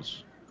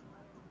goes.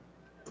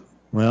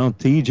 Well,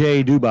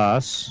 T.J.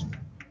 Dubas,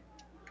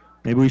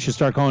 maybe we should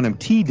start calling him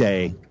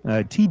T.D.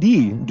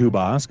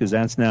 Dubas, because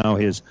that's now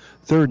his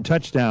third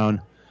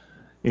touchdown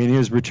in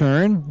his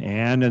return,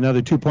 and another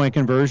 2-point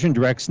conversion,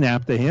 direct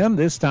snap to him.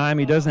 This time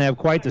he doesn't have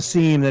quite the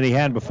seam that he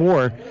had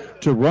before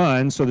to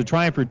run, so the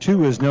try for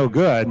 2 is no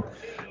good.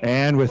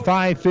 And with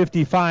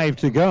 5:55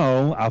 to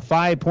go, a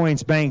 5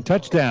 points bank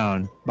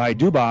touchdown by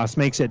Dubas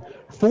makes it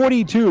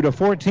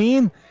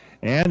 42-14,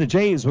 and the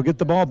Jays will get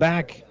the ball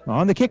back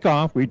on the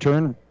kickoff. We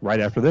return right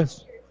after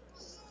this.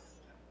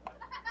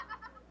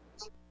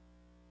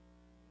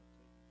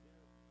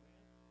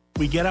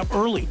 We get up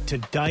early to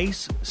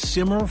dice,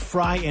 simmer,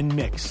 fry, and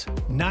mix.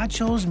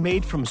 Nachos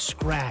made from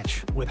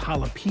scratch with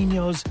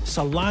jalapenos,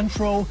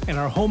 cilantro, and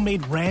our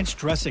homemade ranch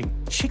dressing.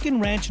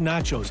 Chicken ranch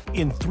nachos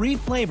in 3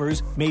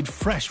 flavors made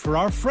fresh for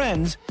our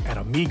friends at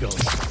Amigos.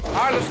 All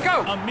right, let's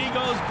go.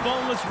 Amigos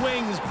Boneless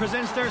Wings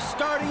presents their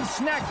starting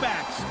snack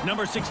backs.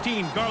 Number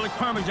 16, garlic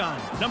parmesan.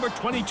 Number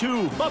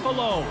 22,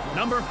 buffalo.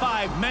 Number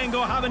 5,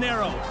 mango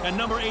habanero. And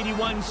number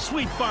 81,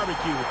 sweet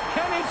barbecue.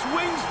 And it's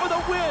wings for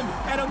the win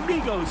at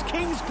Amigos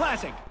King's Classic.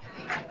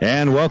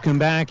 And welcome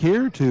back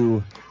here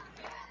to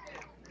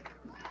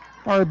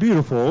our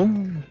beautiful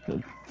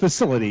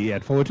facility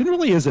at Fullerton. It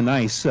really is a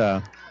nice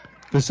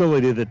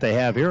facility that they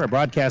have here. Our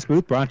broadcast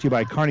booth brought to you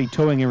by Kearney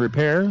Towing and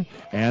Repair,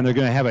 and they're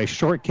going to have a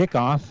short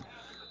kickoff.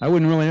 I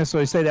wouldn't really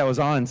necessarily say that was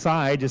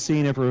onside, just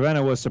seeing if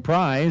Ravenna was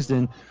surprised,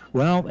 and,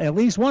 well, at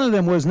least one of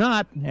them was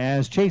not,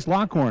 as Chase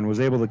Lockhorn was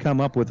able to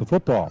come up with the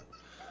football.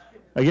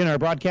 Again, our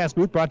broadcast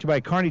booth brought to you by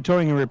Kearney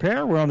Towing and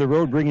Repair. We're on the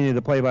road bringing you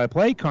the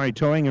play-by-play. Kearney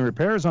Towing and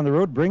Repair is on the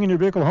road bringing your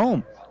vehicle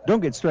home. Don't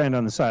get stranded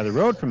on the side of the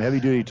road. From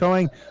heavy-duty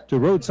towing to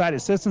roadside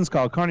assistance,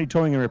 call Kearney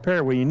Towing and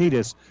Repair. Where you need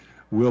us,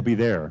 we'll be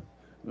there.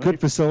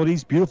 Good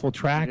facilities, beautiful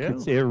track. Yeah.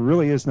 It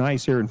really is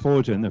nice here in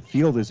Fullerton. The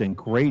field is in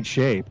great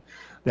shape.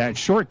 That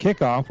short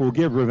kickoff will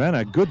give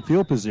Ravenna good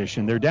field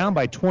position. They're down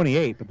by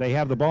 28, but they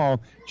have the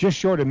ball just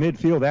short of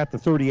midfield at the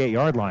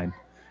 38-yard line.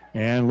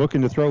 And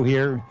looking to throw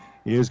here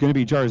is going to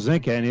be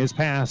Jarzinka, and his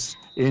pass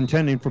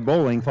intending for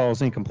Bowling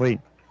falls incomplete.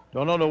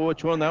 Don't know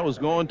which one that was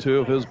going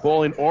to, if it was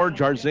Bowling or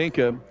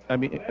Jarzinka. I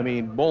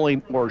mean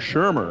Bowling or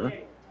Shermer.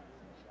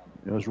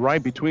 It was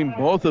right between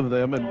both of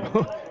them, and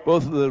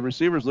both of the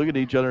receivers look at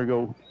each other and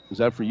go, is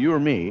that for you or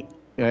me?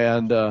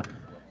 And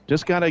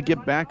just got to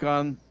get back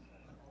on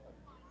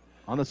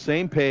the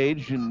same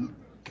page and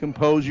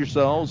compose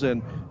yourselves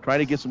and try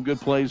to get some good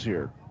plays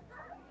here.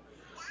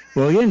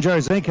 Well, again,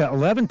 Jarzinka,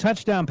 11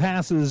 touchdown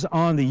passes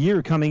on the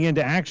year coming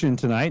into action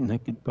tonight, and they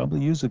could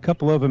probably use a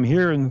couple of them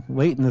here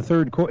late in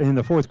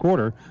the fourth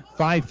quarter.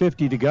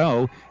 5:50 to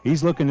go.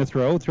 He's looking to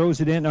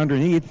throws it in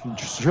underneath.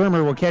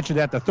 Shermer will catch it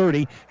at the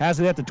 30, has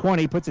it at the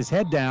 20, puts his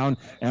head down,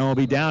 and will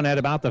be down at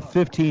about the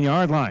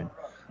 15-yard line.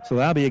 So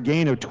that'll be a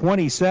gain of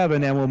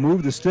 27, and will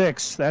move the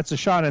sticks. That's a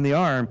shot in the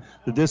arm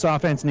that this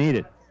offense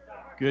needed.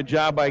 Good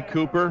job by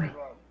Cooper.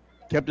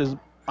 Kept his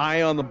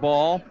eye on the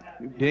ball.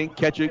 Didn't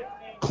catch it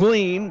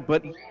clean,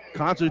 but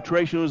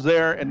concentration was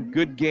there, and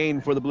good gain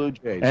for the Blue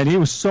Jays. And he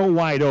was so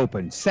wide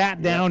open.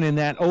 Sat down in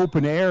that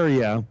open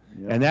area,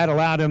 and that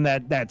allowed him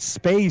that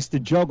space to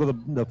juggle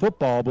the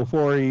football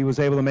before he was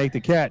able to make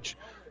the catch.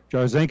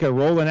 Jarzinka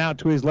rolling out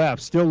to his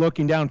left, still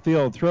looking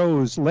downfield,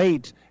 throws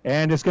late,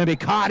 and it's going to be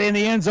caught in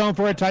the end zone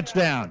for a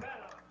touchdown.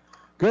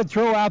 Good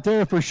throw out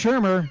there for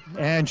Shermer,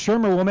 and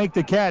Shermer will make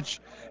the catch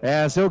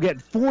as he'll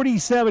get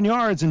 47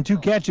 yards and 2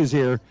 catches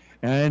here.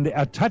 And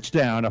a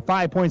touchdown, a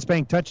 5 points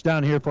bank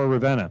touchdown here for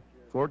Ravenna.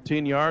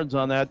 14 yards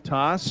on that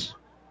toss.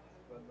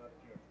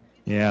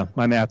 Yeah,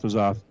 my math was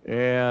off.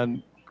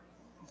 And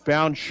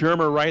found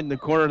Shermer right in the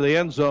corner of the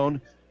end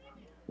zone.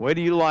 Way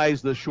to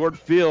utilize the short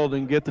field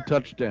and get the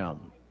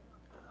touchdown.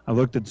 I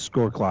looked at the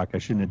score clock. I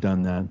shouldn't have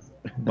done that.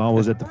 Ball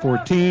was at the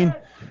 14.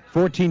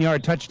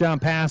 14-yard touchdown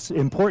pass.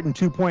 Important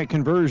 2-point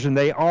conversion.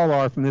 They all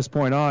are from this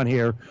point on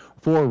here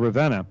for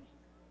Ravenna.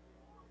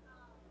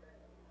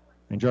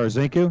 And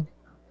Jarzynko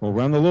will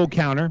run the little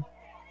counter.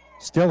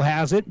 Still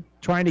has it.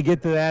 Trying to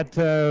get to that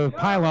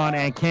pylon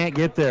and can't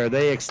get there.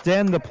 They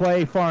extend the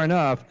play far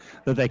enough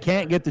that they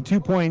can't get the 2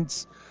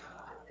 points.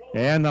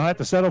 And they'll have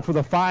to settle for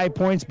the 5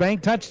 points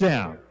bank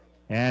touchdown.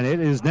 And it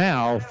is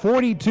now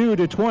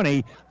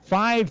 42-20.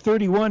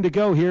 5:31 to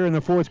go here in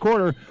the fourth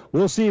quarter.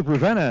 We'll see if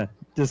Ravenna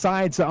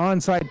decides to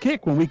onside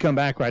kick when we come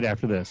back right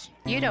after this.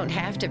 You don't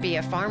have to be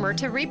a farmer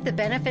to reap the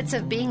benefits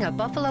of being a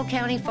Buffalo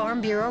County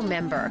Farm Bureau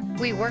member.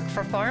 We work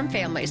for farm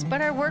families,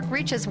 but our work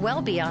reaches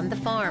well beyond the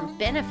farm,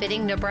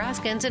 benefiting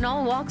Nebraskans in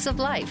all walks of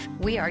life.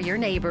 We are your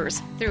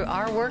neighbors. Through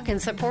our work in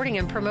supporting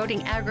and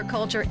promoting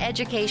agriculture,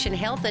 education,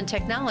 health, and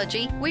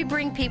technology, we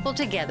bring people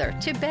together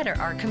to better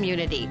our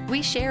community.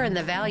 We share in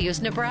the values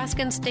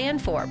Nebraskans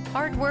stand for: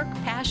 hard work,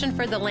 passion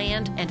for the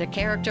land, and a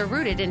character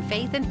rooted in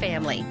faith and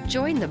family.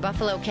 Join the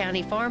Buffalo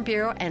County Farm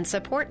Bureau and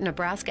support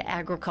Nebraska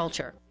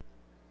agriculture.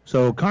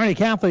 So Kearney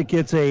Catholic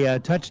gets a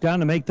touchdown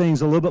to make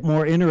things a little bit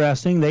more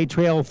interesting. They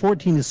trail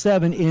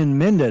 14-7 in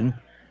Minden.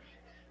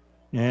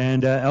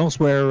 And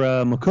elsewhere,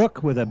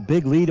 McCook with a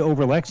big lead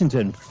over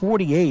Lexington,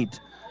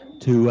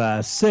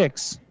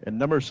 48-6. And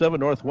number 7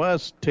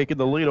 Northwest taking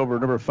the lead over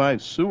number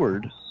 5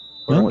 Seward.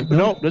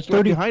 No, that's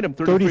 30 behind him,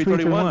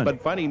 33-31,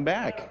 but fighting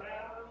back.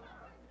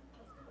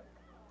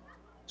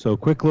 So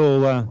quick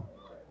little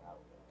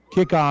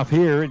kickoff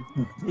here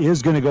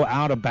is going to go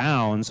out of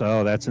bounds.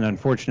 Oh, that's an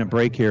unfortunate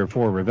break here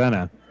for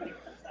Ravenna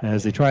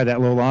as they try that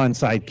little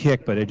onside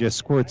kick, but it just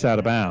squirts out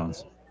of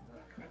bounds.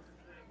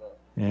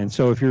 And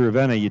so if you're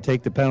Ravenna, you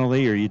take the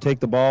penalty or you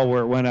take the ball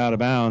where it went out of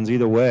bounds.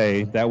 Either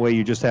way, that way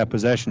you just have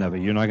possession of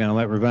it. You're not going to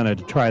let Ravenna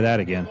try that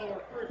again.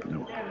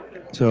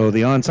 So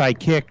the onside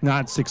kick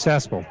not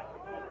successful.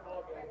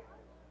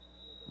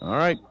 All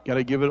right, got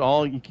to give it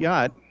all you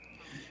got.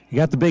 You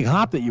got the big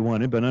hop that you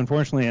wanted, but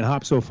unfortunately it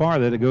hopped so far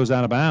that it goes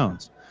out of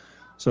bounds.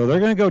 So they're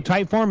going to go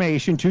tight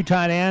formation, 2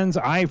 tight ends,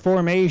 I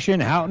formation.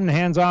 Houghton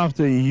hands off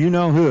to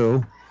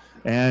you-know-who,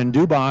 and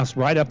Dubas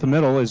right up the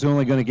middle is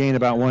only going to gain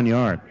about 1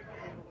 yard.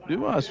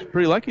 Dubas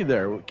pretty lucky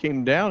there.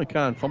 Came down and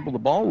kind of fumbled the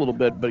ball a little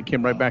bit, but it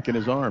came right back in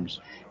his arms.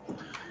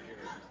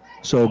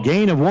 So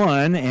gain of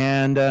 1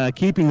 and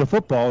keeping the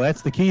football.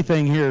 That's the key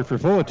thing here for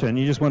Fullerton.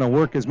 You just want to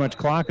work as much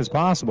clock as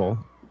possible.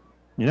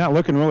 You're not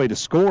looking really to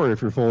score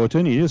if you're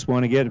Fullerton. You just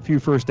want to get a few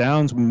first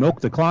downs,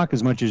 milk the clock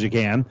as much as you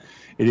can.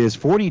 It is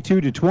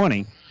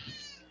 42-20.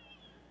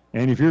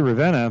 And if you're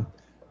Ravenna,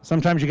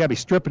 sometimes you got to be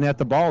stripping at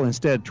the ball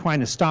instead,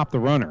 trying to stop the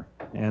runner.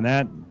 And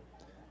that,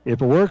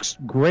 if it works,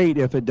 great.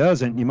 If it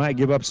doesn't, you might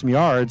give up some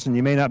yards, and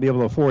you may not be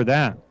able to afford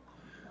that.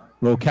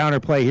 Little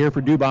counter play here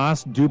for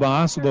Dubas.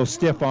 Dubas, a little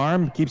stiff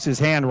arm, keeps his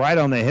hand right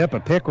on the hip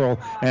of Pickrell,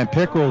 and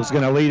Pickrell's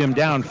going to lead him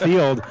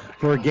downfield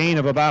for a gain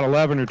of about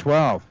 11 or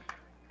 12.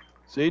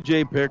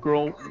 C.J.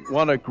 Pickrell,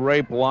 what a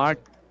great block.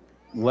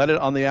 Let it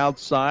on the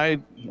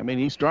outside. I mean,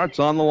 he starts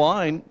on the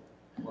line,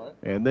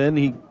 and then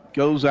he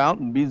goes out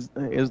and is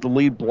the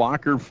lead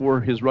blocker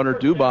for his runner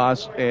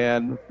Dubas,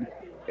 and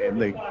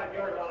they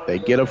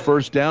get a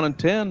first down and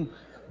 10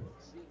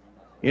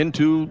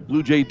 into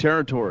Blue Jay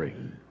territory.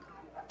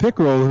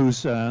 Pickrell,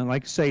 who's,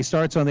 like I say,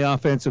 starts on the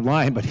offensive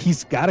line, but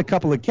he's got a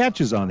couple of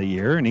catches on the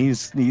year, and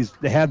he's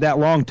had that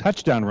long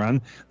touchdown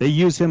run. They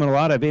use him in a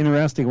lot of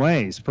interesting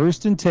ways.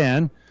 1st and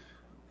 10.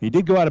 He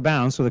did go out of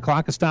bounds, so the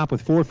clock is stopped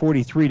with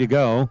 4:43 to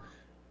go.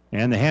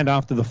 And the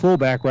handoff to the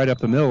fullback right up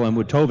the middle, and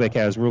Wutovic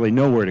has really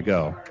nowhere to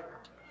go.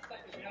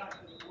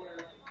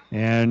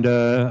 And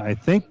I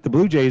think the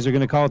Blue Jays are going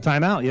to call a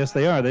timeout. Yes,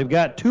 they are. They've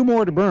got 2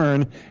 more to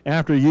burn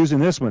after using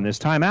this one. This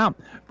timeout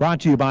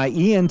brought to you by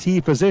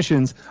ENT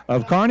Physicians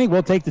of Kearney.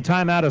 We'll take the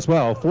timeout as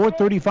well.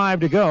 4:35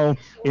 to go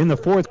in the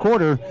fourth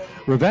quarter.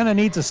 Ravenna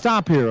needs a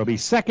stop here. It'll be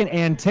 2nd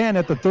and 10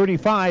 at the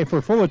 35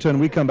 for Fullerton.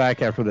 We come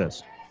back after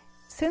this.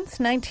 Since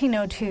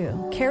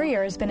 1902,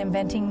 Carrier has been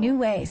inventing new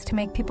ways to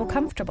make people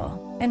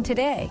comfortable. And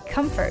today,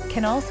 comfort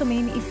can also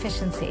mean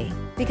efficiency,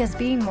 because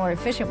being more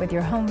efficient with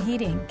your home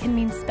heating can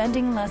mean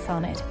spending less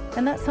on it.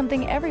 And that's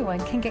something everyone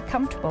can get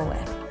comfortable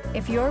with.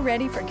 If you're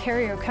ready for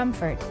Carrier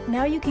comfort,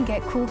 now you can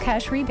get cool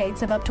cash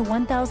rebates of up to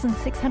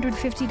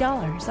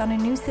 $1,650 on a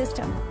new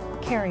system.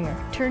 Carrier,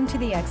 turn to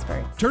the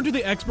experts. Turn to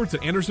the experts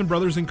at Anderson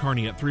Brothers in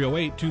Kearney at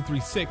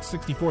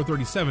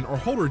 308-236-6437 or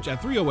Holdridge at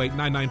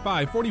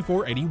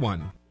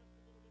 308-995-4481.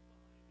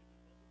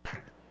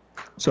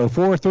 So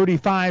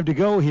 4:35 to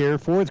go here,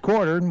 fourth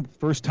quarter.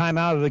 First time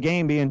out of the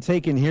game being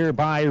taken here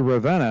by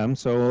Ravenna.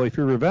 So if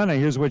you're Ravenna,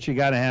 here's what you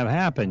got to have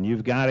happen.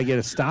 You've got to get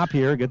a stop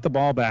here, get the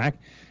ball back,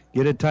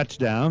 get a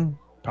touchdown,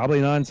 probably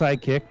an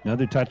onside kick,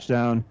 another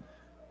touchdown,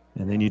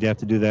 and then you'd have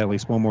to do that at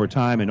least one more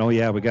time. And, oh,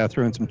 yeah, we got to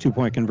throw in some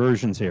 2-point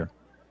conversions here.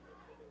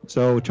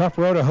 So tough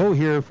road to hoe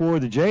here for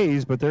the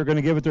Jays, but they're going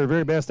to give it their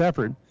very best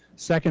effort.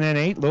 2nd and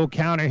 8, little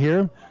counter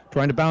here.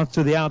 Trying to bounce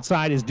to the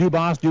outside is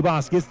Dubas.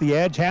 Dubas gets the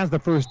edge, has the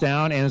first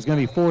down, and is going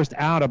to be forced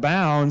out of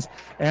bounds.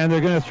 And they're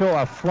going to throw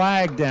a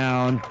flag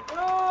down.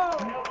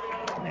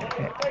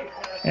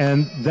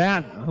 And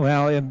that,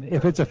 well,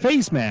 if it's a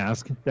face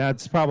mask,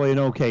 that's probably an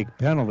okay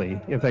penalty.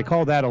 If they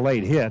call that a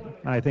late hit,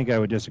 I think I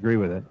would disagree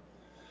with it.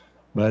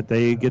 But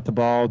they get the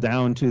ball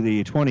down to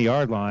the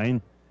 20-yard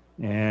line,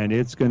 and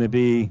it's going to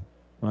be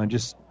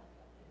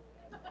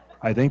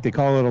I think they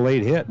call it a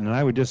late hit, and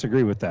I would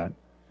disagree with that.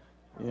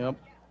 Yep.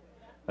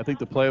 I think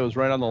the play was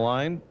right on the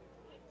line.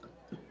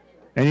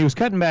 And he was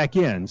cutting back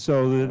in,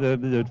 so the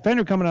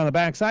defender coming on the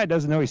backside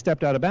doesn't know he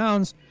stepped out of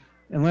bounds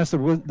unless the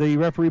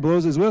referee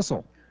blows his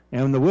whistle.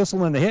 And the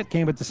whistle and the hit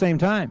came at the same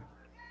time.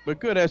 But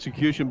good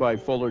execution by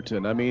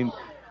Fullerton. I mean,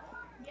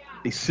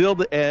 he sealed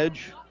the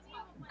edge.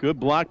 Good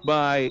block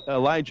by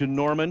Elijah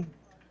Norman.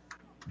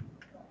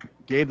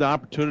 Gave the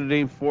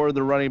opportunity for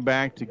the running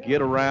back to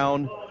get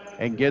around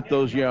and get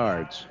those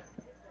yards.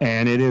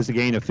 And it is a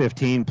gain of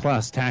 15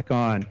 plus tack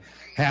on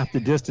half the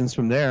distance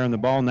from there, and the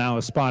ball now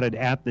is spotted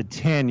at the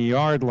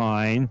 10-yard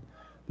line.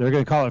 They're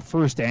going to call it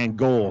first and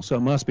goal, so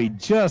it must be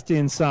just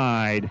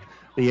inside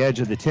the edge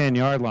of the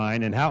 10-yard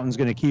line, and Houghton's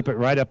going to keep it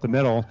right up the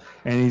middle,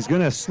 and he's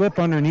going to slip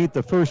underneath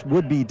the first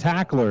would-be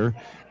tackler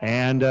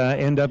and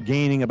end up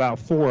gaining about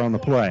 4 on the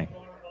play.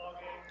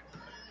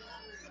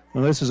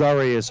 Well, this is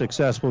already a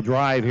successful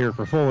drive here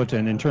for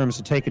Fullerton in terms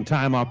of taking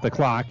time off the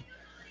clock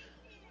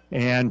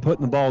and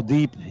putting the ball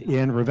deep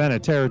in Ravenna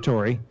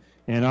territory,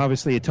 and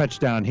obviously a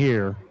touchdown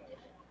here.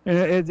 And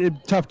it's a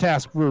tough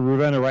task for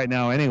Ravenna right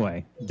now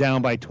anyway,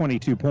 down by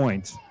 22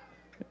 points.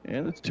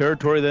 And it's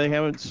territory they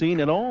haven't seen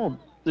at all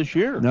this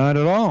year. Not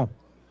at all.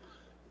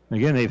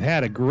 Again, they've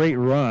had a great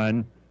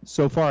run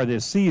so far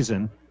this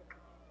season,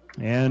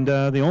 and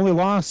the only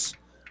loss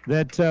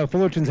that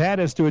Fullerton's had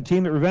is to a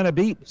team that Ravenna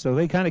beat, so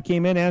they kind of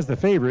came in as the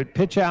favorite.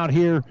 Pitch out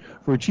here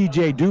for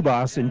T.J.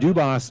 Dubas, and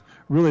Dubas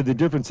really the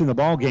difference in the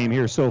ball game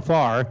here so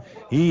far.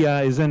 He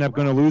is end up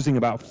going to losing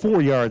about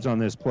 4 yards on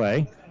this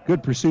play.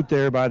 Good pursuit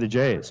there by the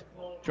Jays.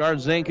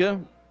 Charles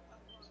Zenka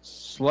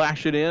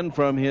slash it in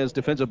from his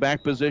defensive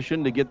back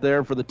position to get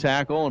there for the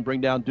tackle and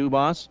bring down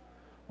Dubas.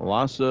 A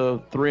loss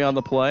of 3 on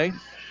the play.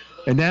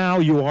 And now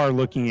you are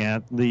looking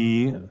at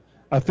the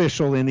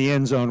official in the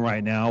end zone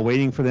right now,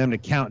 waiting for them to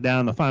count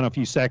down the final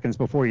few seconds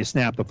before you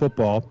snap the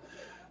football.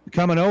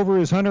 Coming over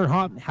is Hunter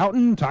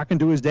Houghton, talking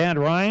to his dad,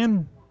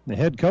 Ryan, the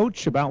head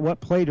coach, about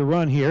what play to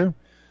run here.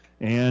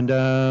 And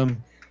I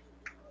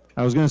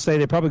was going to say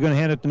they're probably going to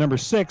hand it to number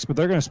 6, but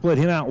they're going to split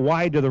him out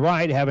wide to the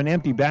right, have an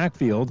empty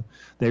backfield.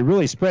 They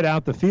really spread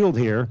out the field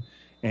here,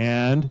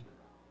 and,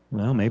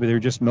 well, maybe they're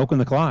just milking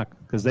the clock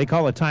because they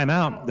call a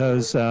timeout,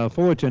 does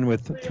Fullerton,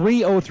 with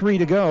 3:03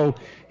 to go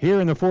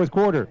here in the fourth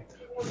quarter.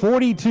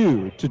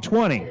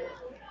 42-20.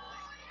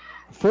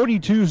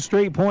 42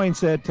 straight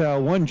points at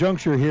one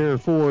juncture here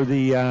for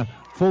the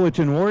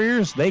Fullerton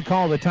Warriors. They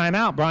call the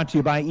timeout, brought to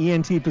you by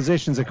ENT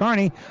Physicians at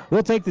Kearney.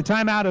 We'll take the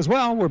timeout as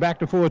well. We're back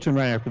to Fullerton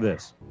right after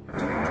this. Oh,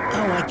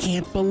 I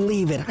can't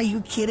believe it. Are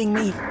you kidding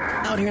me?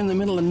 Out here in the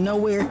middle of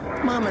nowhere,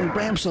 Mom and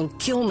Gramps will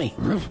kill me.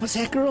 What's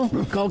that, girl?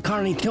 Call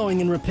Kearney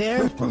Towing and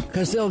Repair?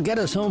 Because they'll get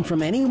us home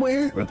from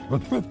anywhere?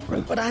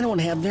 But I don't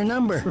have their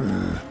number.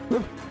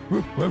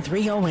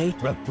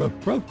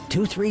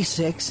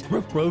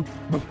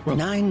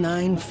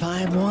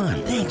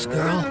 308-236-9951. Thanks,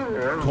 girl.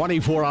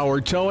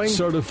 24-hour towing,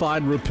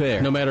 certified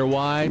repair. No matter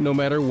why, no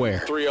matter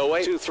where.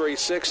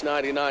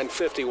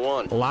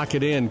 308-236-9951. Lock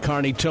it in,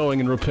 Kearney Towing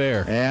and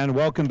Repair. And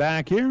welcome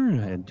back here.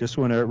 And just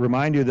want to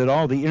remind you that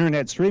all the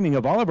internet streaming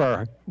of all of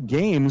our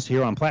games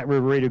here on Platte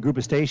River Radio Group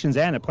of Stations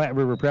and at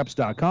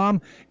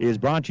PlatteRiverPreps.com is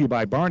brought to you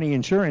by Barney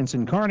Insurance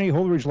in Kearney,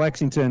 Holdridge,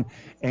 Lexington,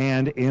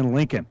 and in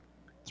Lincoln.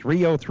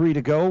 3:03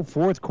 to go,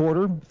 fourth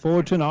quarter.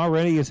 Fullerton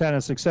already has had a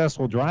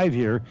successful drive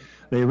here.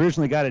 They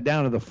originally got it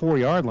down to the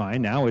 4-yard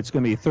line. Now it's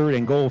going to be third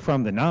and goal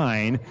from the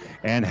 9.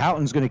 And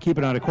Houghton's going to keep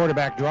it on a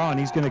quarterback draw, and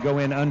he's going to go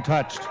in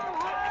untouched.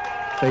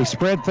 They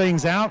spread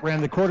things out,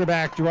 ran the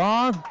quarterback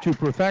draw to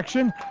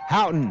perfection.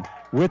 Houghton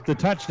with the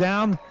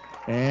touchdown,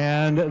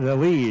 and the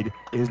lead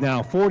is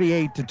now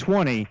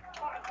 48-20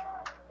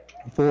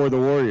 for the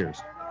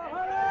Warriors.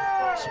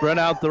 Spread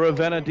out the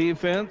Ravenna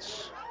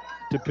defense.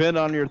 Depend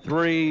on your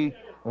 3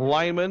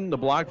 linemen to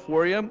block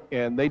for you,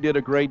 and they did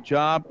a great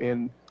job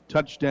in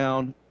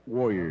touchdown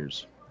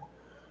Warriors.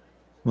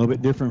 A little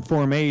bit different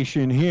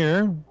formation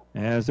here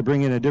as they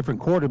bring in a different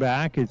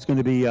quarterback. It's going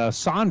to be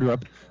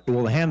Sondrup, who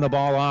will hand the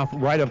ball off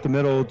right up the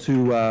middle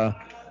to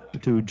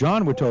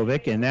John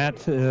Witovic, and that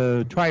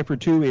try for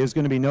 2 is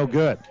going to be no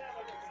good.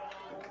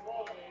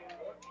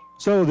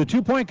 So the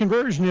 2-point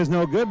conversion is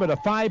no good, but a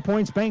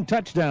 5-point spank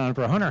touchdown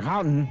for Hunter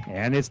Houghton,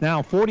 and it's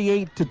now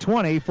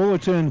 48-20.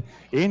 Fullerton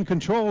in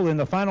control in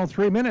the final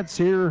 3 minutes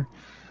here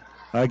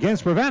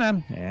against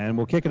Ravenna, and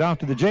we'll kick it off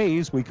to the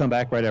Jays. We come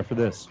back right after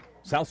this.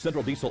 South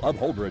Central Diesel of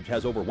Holdridge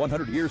has over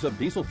 100 years of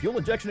diesel fuel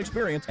injection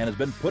experience and has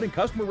been putting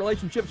customer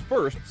relationships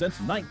first since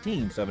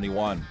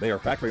 1971. They are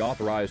factory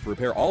authorized to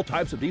repair all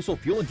types of diesel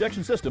fuel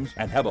injection systems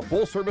and have a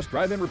full-service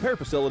drive-in repair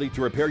facility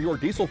to repair your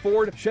diesel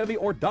Ford, Chevy,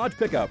 or Dodge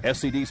pickup.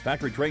 SCD's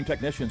factory-trained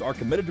technicians are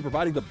committed to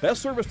providing the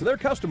best service to their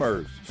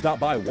customers. Stop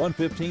by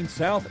 115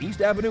 South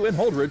East Avenue in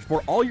Holdridge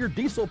for all your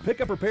diesel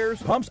pickup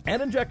repairs, pumps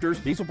and injectors,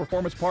 diesel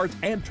performance parts,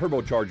 and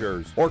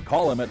turbochargers. Or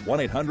call them at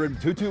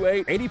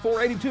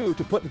 1-800-228-8482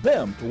 to put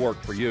them to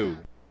work for you.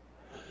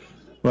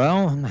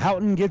 Well,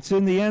 Houghton gets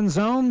in the end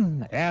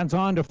zone, adds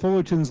on to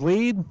Fullerton's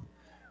lead,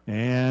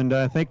 and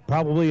I think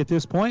probably at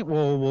this point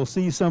we'll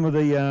see some of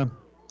the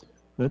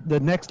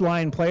next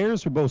line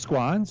players for both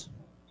squads.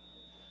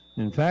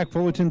 In fact,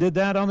 Fullerton did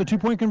that on the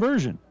 2-point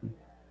conversion.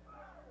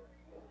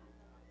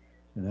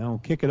 And they'll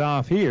kick it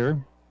off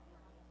here.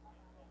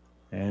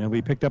 And it'll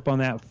be picked up on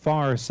that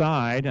far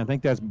side. I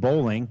think that's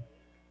Bowling.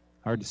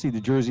 Hard to see the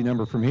jersey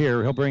number from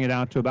here. He'll bring it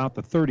out to about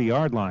the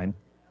 30-yard line.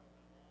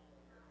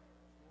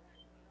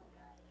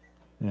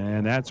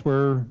 And that's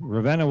where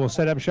Ravenna will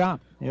set up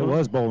shop. It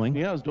was Bowling.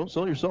 Yeah, don't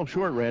sell yourself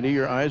short, Randy.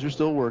 Your eyes are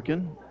still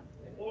working.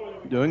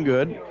 Doing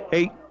good.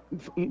 Hey,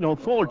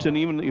 Fullerton,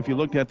 even if you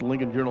looked at the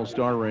Lincoln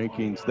Journal-Star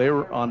rankings, they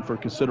were on for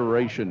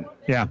consideration.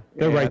 Yeah,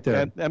 they're right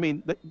there. I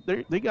mean,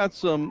 they got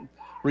some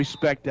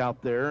respect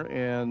out there,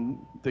 and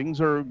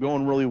things are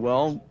going really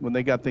well when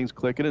they got things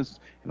clicking. And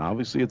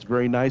obviously it's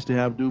very nice to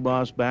have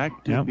Dubas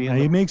back.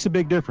 He makes a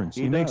big difference.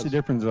 He makes a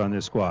difference on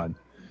this squad.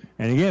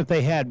 And again, if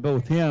they had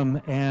both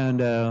him and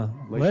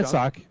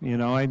Letsock,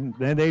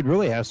 then they'd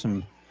really have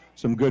some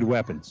good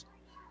weapons.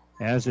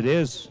 As it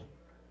is,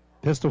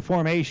 pistol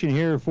formation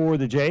here for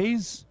the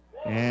Jays.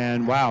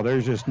 And, wow,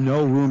 there's just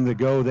no room to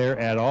go there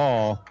at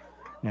all.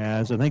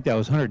 As I think that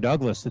was Hunter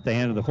Douglas that they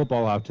handed the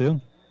football off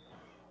to.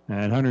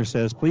 And Hunter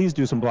says, please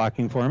do some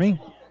blocking for me.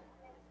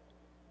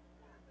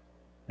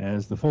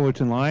 As the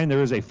Fullerton line,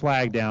 there is a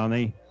flag down.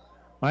 They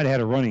might have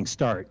had a running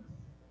start.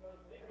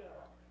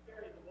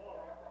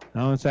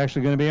 No, it's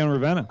actually going to be on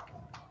Ravenna.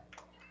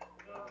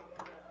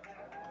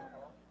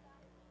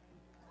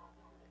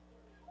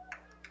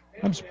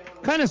 I'm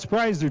kind of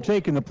surprised they're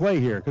taking the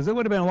play here because it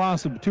would have been a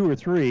loss of 2 or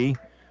 3.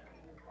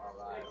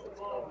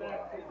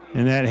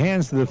 And that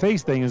hands to the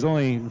face thing is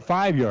only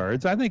 5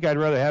 yards. I think I'd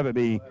rather have it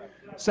be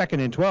 2nd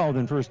and 12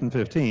 than 1st and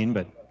 15.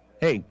 But,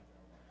 hey,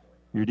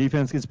 your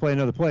defense gets to play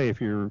another play if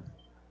you're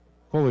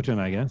Fullerton,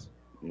 I guess.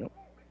 Yep.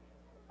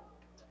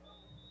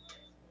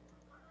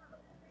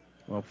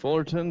 Well,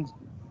 Fullerton,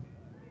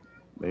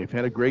 they've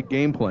had a great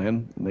game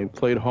plan. They've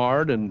played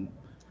hard and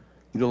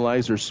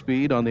utilized their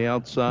speed on the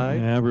outside.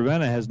 Yeah,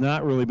 Ravenna has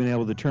not really been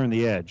able to turn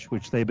the edge,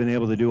 which they've been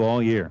able to do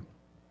all year.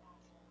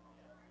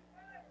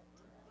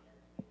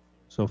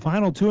 So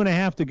final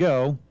 2.5 to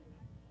go.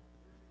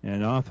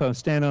 And off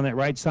stand on that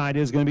right side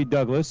is going to be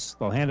Douglas.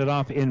 They'll hand it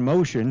off in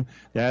motion.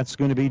 That's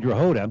going to be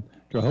Drahota.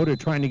 Drahota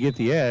trying to get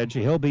the edge.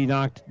 He'll be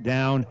knocked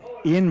down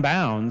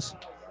inbounds.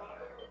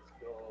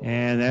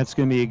 And that's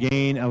going to be a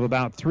gain of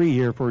about 3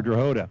 here for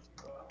Drahota.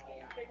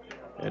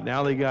 And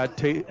now they got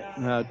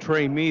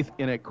Trey Meath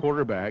in at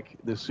quarterback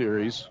this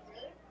series.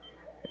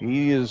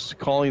 He is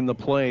calling the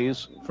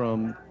plays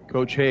from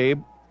Coach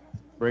Habe,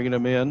 bringing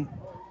him in,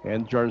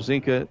 and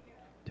Jarzinka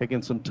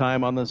taking some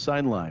time on the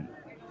sideline.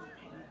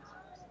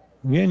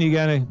 Again, you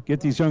got to get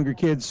these younger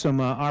kids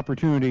some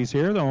opportunities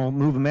here. They'll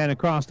move a man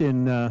across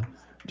in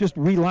just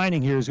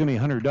relining here is going to be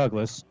Hunter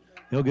Douglas.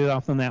 He'll get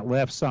off on that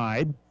left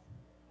side.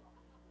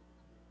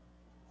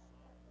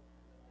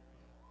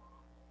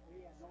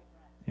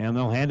 And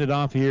they'll hand it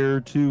off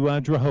here to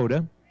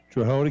Drahota.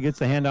 Drahota gets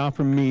the handoff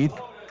from Meath.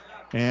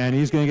 And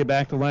he's going to get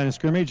back to the line of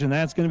scrimmage, and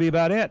that's going to be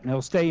about it. And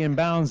he'll stay in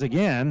bounds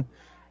again.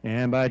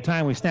 And by the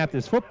time we snap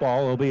this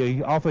football, it'll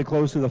be awfully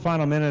close to the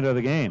final minute of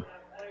the game.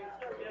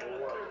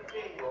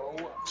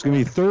 It's going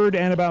to be 3rd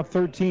and about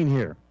 13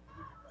 here.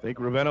 I think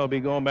Ravenna will be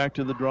going back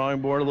to the drawing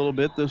board a little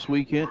bit this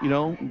weekend,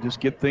 just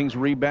get things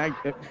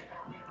rebagged.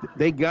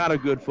 They got a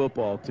good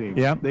football team.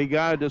 Yeah. They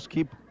got to just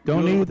keep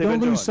Don't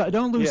lose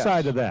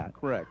sight of that.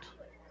 Correct.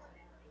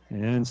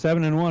 And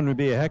 7-1 would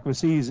be a heck of a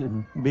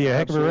season, be a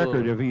heck of a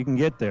record if you can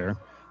get there.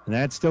 And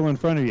that's still in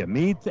front of you.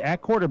 Meath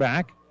at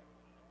quarterback.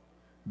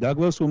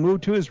 Douglas will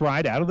move to his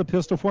right out of the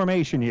pistol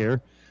formation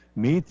here.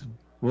 Meath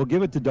will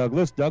give it to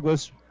Douglas.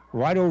 Douglas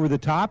right over the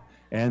top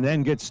and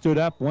then gets stood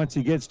up once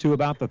he gets to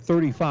about the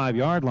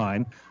 35-yard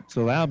line.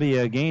 So that'll be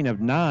a gain of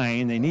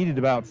 9. They needed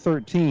about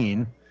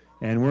 13,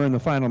 and we're in the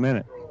final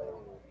minute.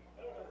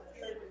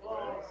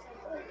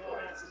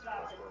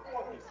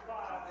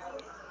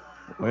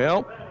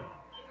 Well,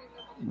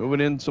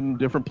 moving in some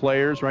different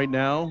players right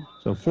now.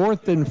 So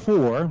 4th and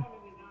 4.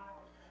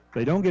 If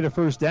they don't get a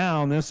first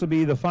down, this will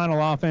be the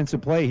final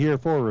offensive play here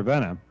for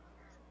Ravenna.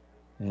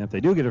 And if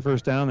they do get a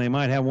first down, they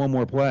might have one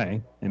more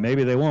play, and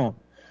maybe they won't.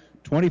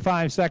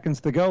 25 seconds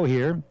to go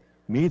here.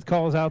 Meath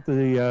calls out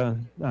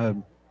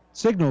the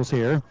signals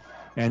here,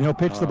 and he'll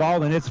pitch the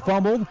ball, and it's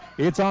fumbled.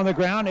 It's on the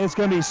ground. It's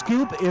going to be a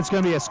scoop. It's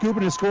going to be a scoop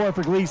and a score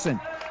for Gleason.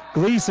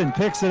 Gleason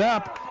picks it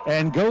up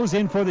and goes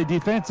in for the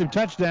defensive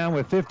touchdown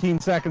with 15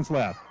 seconds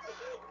left.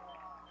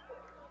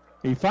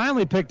 He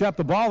finally picked up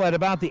the ball at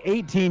about the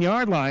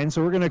 18-yard line,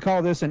 so we're going to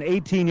call this an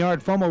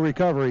 18-yard fumble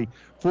recovery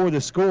for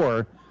the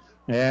score,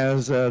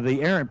 as the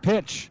errant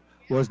pitch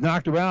was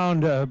knocked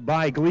around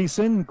by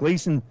Gleason.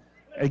 Gleason,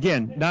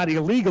 again, not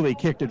illegally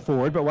kicked it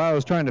forward, but while I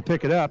was trying to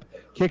pick it up,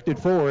 kicked it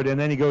forward, and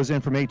then he goes in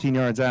from 18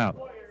 yards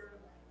out.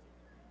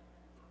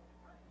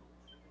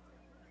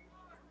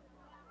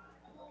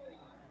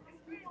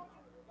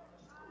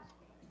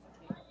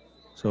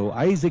 So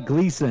Isaac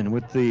Gleason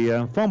with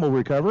the fumble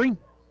recovery.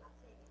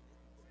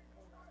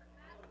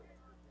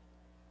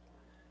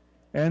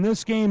 And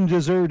this game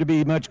deserved to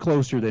be much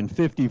closer than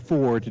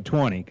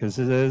 54-20, because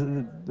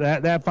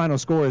that final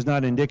score is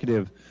not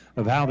indicative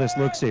of how this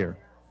looks here.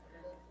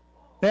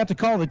 They have to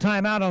call the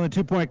timeout on the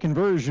two-point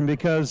conversion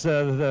because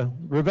the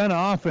Fullerton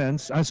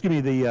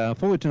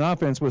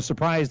offense was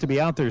surprised to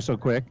be out there so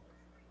quick.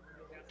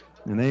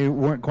 And they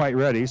weren't quite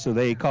ready, so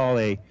they call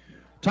a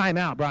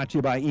timeout, brought to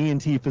you by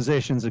ENT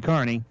Physicians of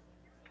Kearney.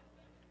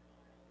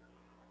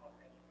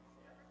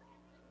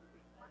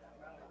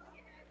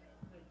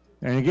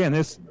 And again,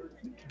 this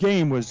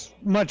game was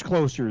much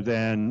closer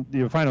than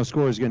the final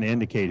score is going to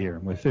indicate here,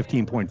 with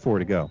 15.4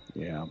 to go.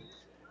 Yeah.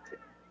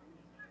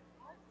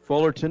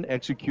 Fullerton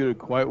executed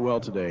quite well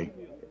today.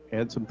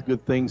 Had some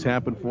good things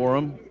happen for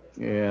them,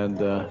 and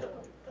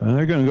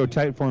they're going to go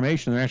tight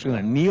formation. They're actually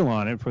going to kneel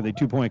on it for the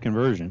two-point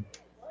conversion.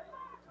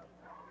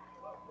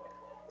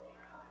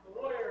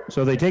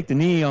 So they take the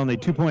knee on the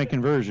two-point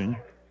conversion.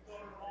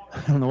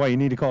 I don't know why you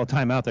need to call a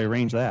timeout. They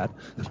arrange that.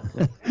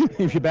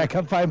 If you back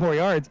up 5 more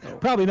yards,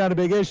 probably not a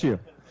big issue.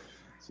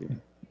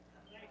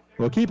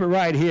 We'll keep it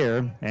right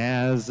here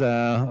as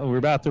we're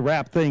about to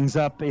wrap things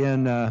up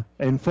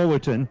in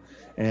Fullerton,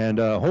 and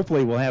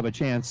hopefully we'll have a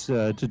chance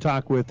to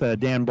talk with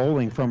Dan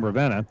Bowling from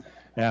Ravenna.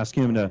 Ask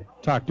him to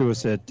talk to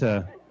us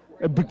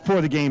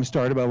before the game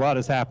started, but a lot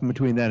has happened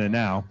between then and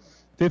now.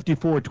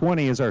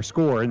 54-20 is our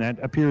score, and that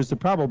appears to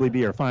probably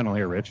be our final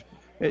here, Rich.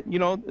 It's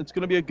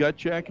going to be a gut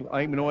check.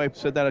 I know I've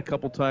said that a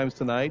couple times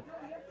tonight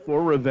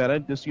for Ravenna.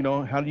 Just,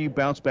 how do you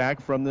bounce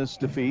back from this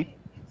defeat?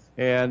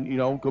 And,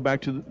 go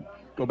back to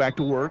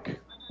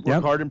work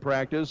hard in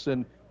practice,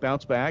 and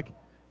bounce back. And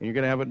you're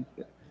going to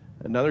have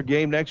another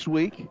game next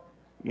week.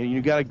 And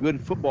you got a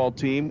good football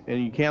team,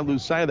 and you can't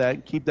lose sight of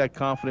that. Keep that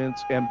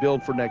confidence and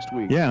build for next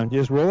week. Yeah,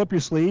 just roll up your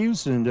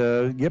sleeves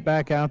and get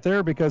back out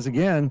there, because,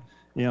 again,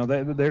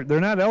 they're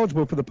not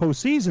eligible for the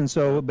postseason,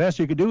 so the best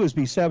you could do is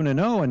be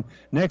 7-0, and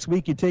next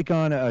week you take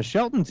on a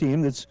Shelton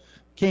team that's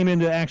came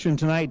into action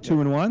tonight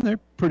 2-1. They're a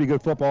pretty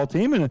good football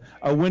team, and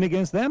a win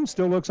against them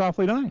still looks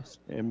awfully nice.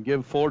 And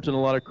give Fullerton a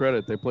lot of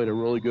credit. They played a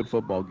really good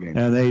football game.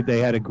 And they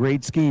had a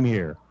great scheme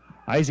here.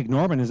 Isaac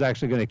Norman is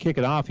actually going to kick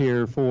it off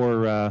here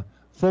for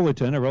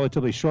Fullerton, a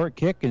relatively short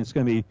kick, and it's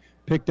going to be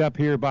picked up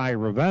here by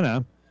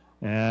Ravenna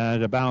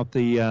at about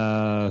the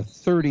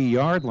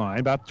 30-yard line,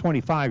 about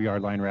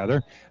 25-yard line,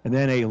 rather. And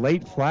then a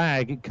late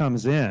flag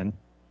comes in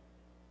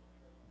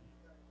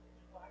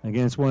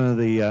against one of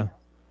the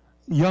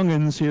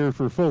youngins here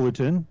for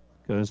Fullerton,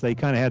 because they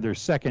kind of had their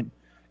second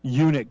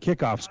unit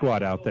kickoff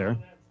squad out there.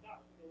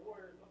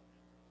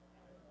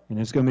 And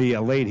it's going to be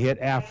a late hit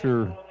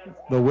after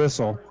the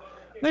whistle.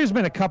 There's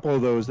been a couple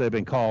of those that have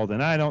been called,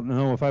 and I don't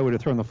know if I would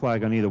have thrown the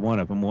flag on either one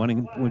of them.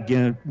 One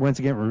went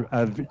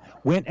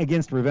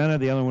against Ravenna,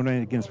 the other one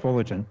went against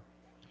Fullerton.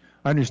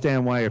 I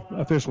understand why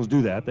officials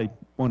do that. They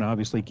want to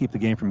obviously keep the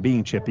game from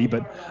being chippy,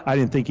 but I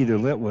didn't think either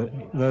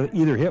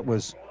hit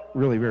was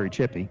really very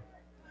chippy.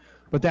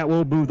 But that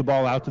will move the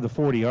ball out to the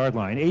 40-yard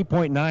line.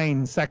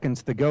 8.9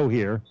 seconds to go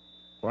here.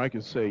 Well, I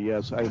can say,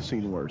 yes, I've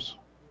seen worse.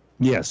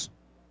 Yes.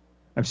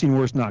 I've seen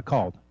worse not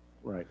called.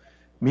 Right.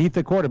 Meet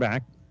the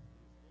quarterback.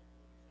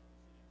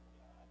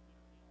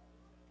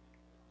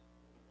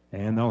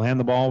 And they'll hand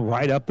the ball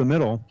right up the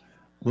middle.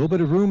 A little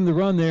bit of room to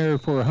run there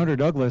for Hunter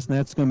Douglas, and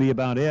that's going to be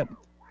about it.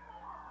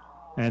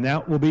 And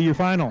that will be your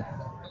final.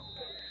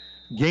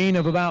 Gain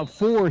of about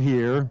 4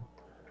 here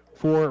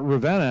for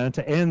Ravenna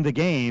to end the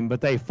game,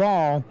 but they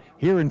fall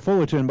here in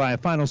Fullerton by a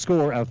final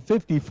score of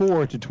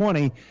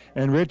 54-20.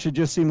 And Rich, it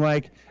just seemed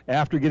like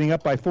after getting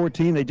up by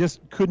 14, they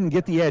just couldn't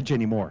get the edge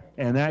anymore.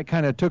 And that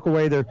kind of took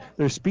away their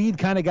speed,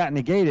 kind of got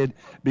negated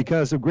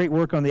because of great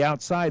work on the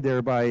outside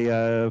there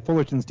by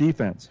Fullerton's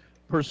defense.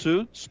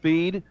 Pursuit,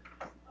 speed.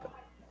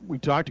 We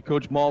talked to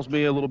Coach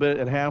Malsby a little bit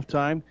at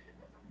halftime.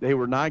 They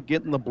were not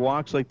getting the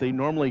blocks like they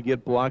normally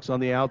get blocks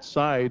on the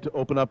outside to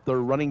open up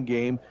their running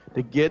game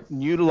to get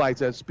and utilize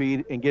that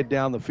speed and get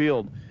down the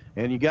field.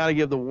 And you got to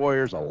give the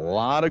Warriors a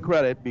lot of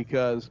credit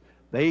because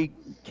they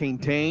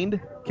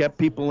contained, kept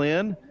people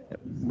in,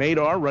 made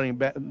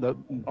the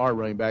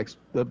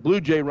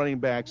Blue Jay running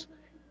backs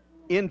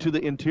into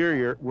the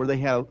interior where they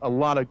had a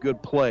lot of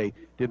good play,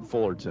 did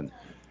Fullerton.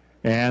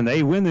 And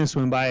they win this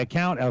one by a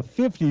count of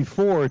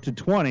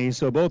 54-20.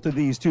 So both of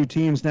these two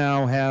teams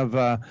now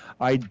have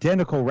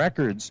identical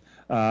records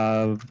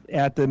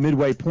at the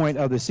midway point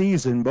of the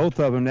season. Both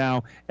of them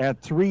now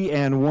at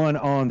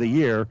 3-1 on the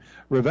year.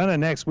 Ravenna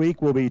next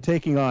week will be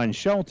taking on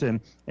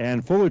Shelton,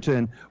 and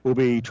Fullerton will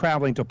be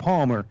traveling to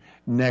Palmer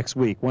next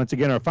week. Once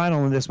again, our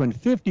final in this one,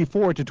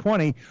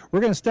 54-20. We're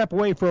going to step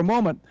away for a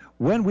moment.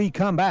 When we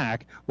come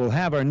back, we'll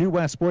have our New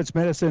West Sports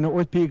Medicine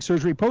Orthopedic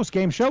Surgery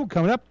post-game show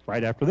coming up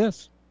right after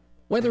this.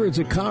 Whether it's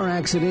a car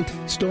accident,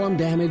 storm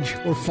damage,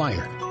 or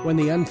fire, when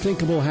the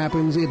unthinkable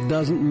happens, it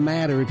doesn't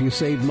matter if you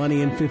save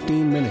money in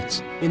 15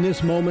 minutes. In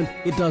this moment,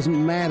 it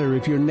doesn't matter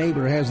if your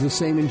neighbor has the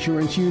same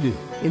insurance you do.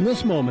 In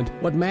this moment,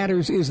 what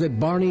matters is that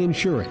Barney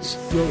Insurance,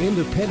 your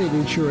independent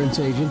insurance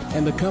agent,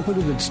 and the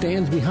company that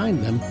stands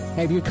behind them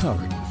have you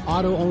covered.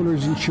 Auto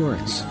Owners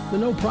Insurance, the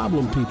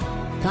no-problem people.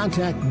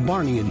 Contact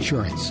Barney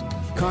Insurance.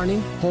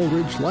 Kearney,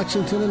 Holdridge,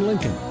 Lexington, and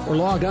Lincoln, or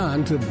log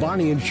on to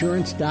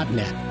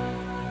barneyinsurance.net.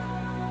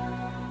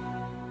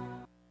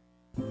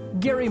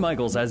 Gary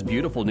Michaels has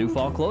beautiful new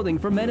fall clothing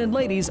for men and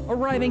ladies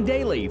arriving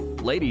daily.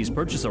 Ladies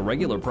purchase a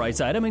regular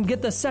price item and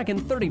get the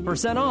second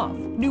 30% off.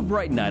 New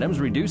Brighton items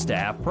reduced to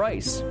half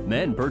price.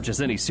 Men purchase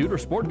any suit or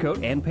sport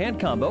coat and pant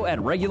combo at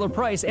regular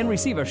price and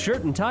receive a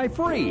shirt and tie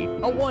free.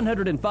 A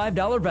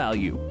 $105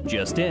 value.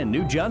 Just in,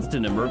 new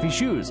Johnston & Murphy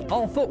shoes.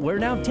 All footwear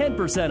now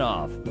 10%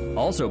 off.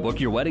 Also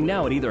book your wedding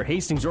now at either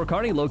Hastings or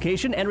Kearney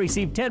location and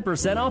receive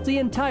 10% off the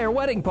entire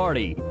wedding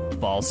party.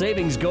 Fall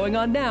savings going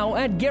on now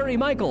at Gary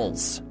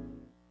Michaels.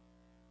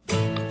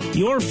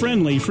 Your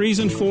friendly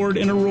Friesen Ford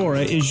in Aurora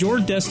is your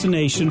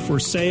destination for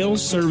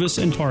sales, service,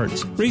 and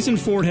parts. Friesen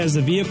Ford has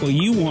the vehicle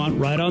you want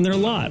right on their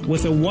lot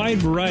with a wide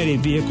variety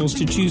of vehicles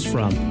to choose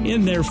from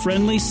and their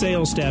friendly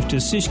sales staff to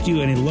assist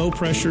you in a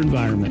low-pressure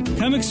environment.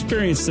 Come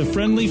experience the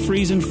friendly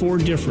Friesen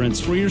Ford difference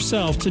for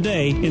yourself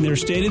today in their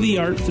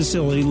state-of-the-art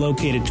facility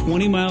located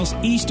 20 miles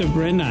east of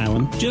Grand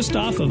Island, just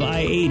off of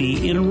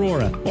I-80 in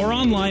Aurora, or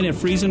online at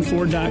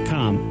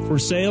FriesenFord.com. For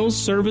sales,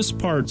 service,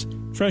 parts,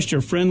 trust your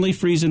friendly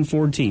Friesen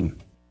Ford team.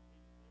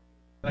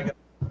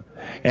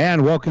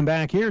 And welcome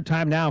back here.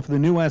 Time now for the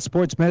New West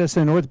Sports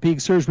Medicine Orthopedic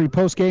Surgery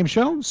post-game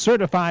show.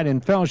 Certified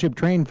and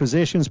fellowship-trained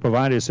physicians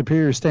provide a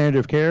superior standard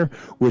of care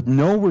with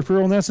no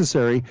referral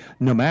necessary.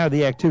 No matter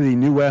the activity,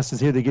 New West is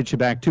here to get you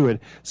back to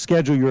it.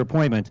 Schedule your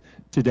appointment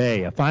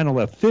today. A final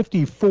of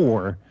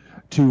 54-20.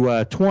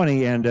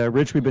 And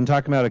Rich, we've been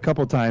talking about it a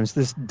couple times.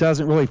 This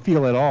doesn't really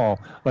feel at all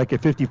like a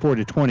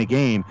 54-20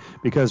 game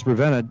because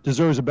Ravenna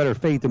deserves a better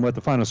fate than what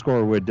the final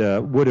score would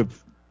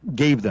have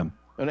gave them.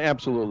 And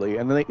absolutely,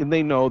 and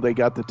they know they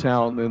got the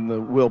talent and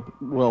the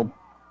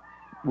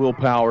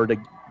willpower to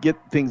get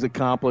things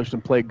accomplished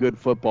and play good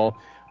football.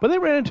 But they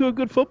ran into a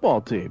good football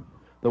team.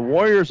 The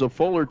Warriors of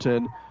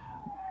Fullerton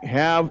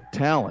have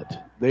talent.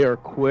 They are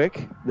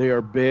quick. They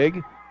are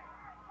big.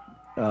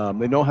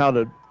 They know how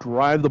to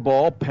drive the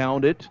ball,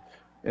 pound it,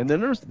 and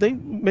then they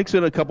mix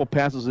in a couple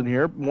passes in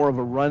here, more of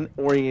a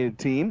run-oriented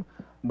team.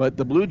 But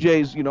the Blue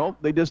Jays,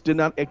 they just did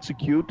not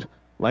execute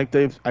like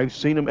I've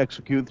seen them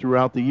execute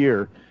throughout the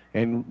year.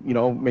 And,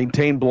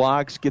 maintain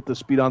blocks, get the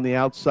speed on the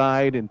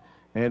outside,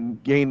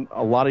 and gain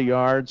a lot of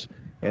yards.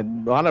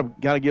 And got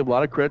to give a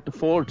lot of credit to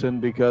Fullerton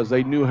because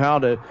they knew how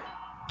to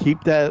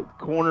keep that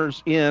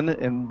corners in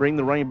and bring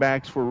the running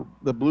backs for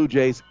the Blue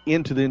Jays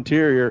into the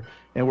interior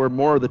and where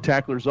more of the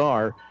tacklers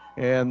are.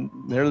 And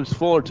there's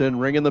Fullerton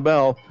ringing the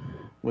bell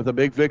with a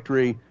big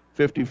victory,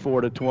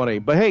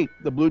 54-20. But, hey,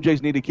 the Blue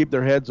Jays need to keep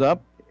their heads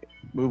up,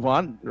 move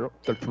on. They're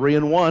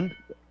 3-1.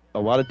 A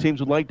lot of teams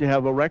would like to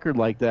have a record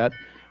like that.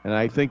 And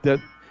I think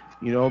that,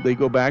 they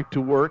go back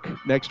to work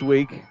next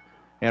week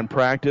and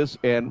practice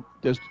and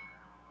just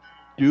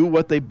do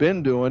what they've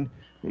been doing.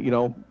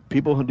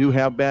 People who do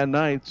have bad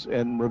nights,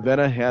 and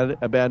Ravenna had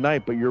a bad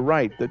night. But you're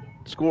right, the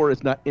score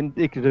is not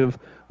indicative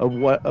of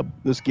what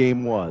this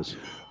game was.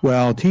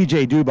 Well,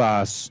 T.J.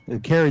 Dubas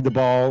carried the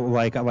ball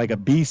like a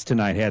beast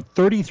tonight. Had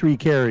 33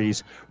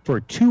 carries for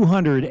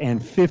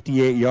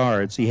 258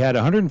 yards. He had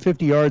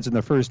 150 yards in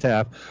the first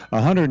half,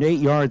 108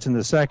 yards in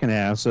the second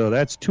half. So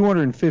that's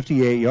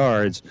 258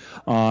 yards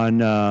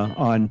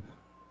on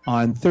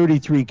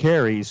 33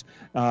 carries.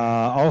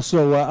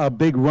 Also, a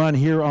big run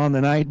here on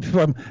the night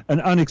from an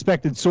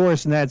unexpected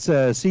source, and that's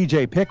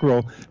C.J.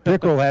 Pickrell.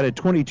 Pickrell had a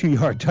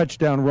 22-yard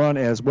touchdown run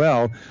as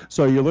well.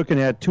 So you're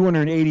looking at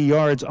 280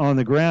 yards on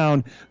the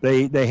ground.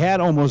 They had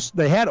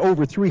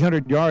over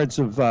 300 yards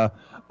of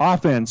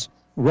offense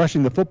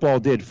rushing the football,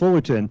 did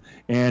Fullerton.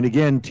 And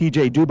again,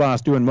 T.J.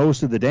 Dubas doing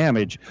most of the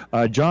damage.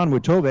 John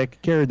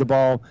Witovic carried the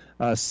ball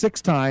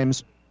 6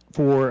 times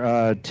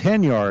for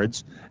 10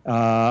 yards.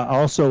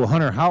 Also,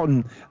 Hunter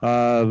Houghton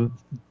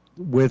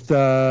with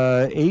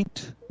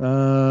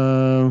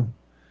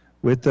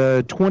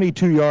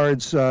 22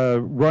 yards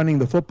running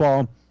the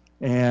football,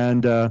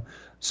 and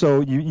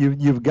so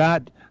you've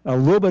got a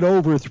little bit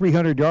over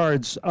 300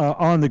 yards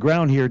on the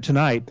ground here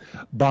tonight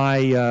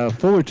by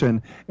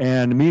Fullerton,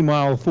 and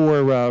meanwhile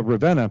for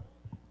Ravenna,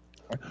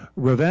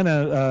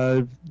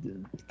 Ravenna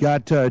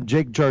got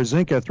Jake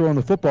Jarzinka throwing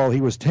the football.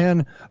 He was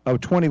 10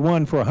 of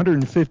 21 for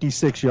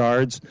 156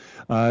 yards.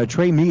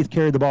 Trey Meath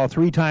carried the ball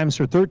 3 times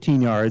for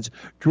 13 yards.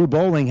 Drew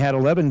Bowling had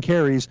 11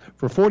 carries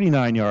for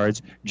 49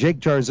 yards. Jake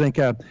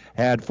Jarzinka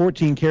had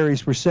 14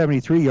 carries for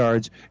 73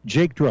 yards.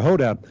 Jake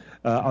Drahota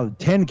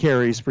 10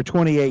 carries for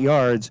 28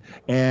 yards,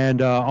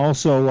 and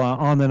also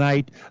on the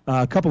night,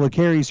 a couple of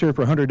carries here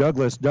for Hunter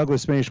Douglas.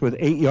 Douglas finished with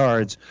 8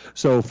 yards.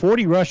 So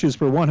 40 rushes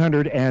for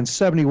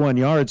 171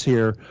 yards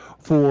here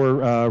for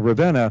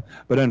Ravenna,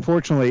 but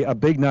unfortunately a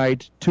big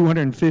night,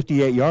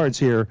 258 yards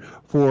here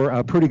for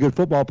a pretty good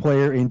football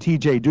player in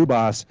T.J.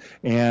 Dubas,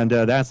 and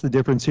that's the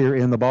difference here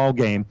in the ball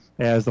game,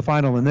 as the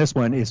final in this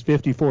one is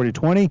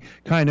 54-20.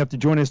 Kind enough to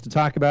join us to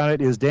talk about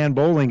it is Dan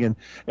Bowling,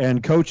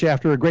 and Coach,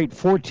 after a great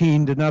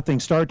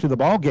 14-0 start to the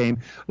ball game,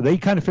 they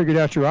kind of figured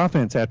out your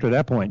offense after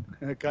that point.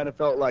 It kind of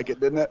felt like it,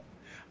 didn't it?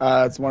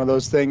 It's one of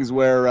those things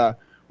where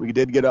we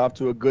did get off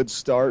to a good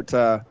start,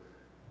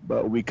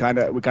 but we kind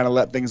of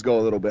let things go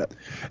a little bit.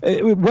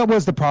 What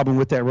was the problem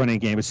with that running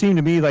game? It seemed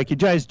to me like you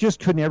guys just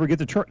couldn't ever get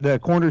the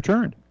corner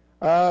turned.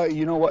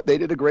 You know what? They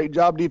did a great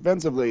job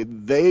defensively.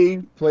 They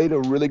played a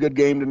really good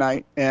game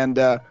tonight, and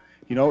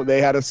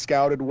they had us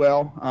scouted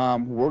well.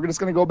 We're just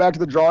going to go back to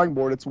the drawing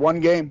board. It's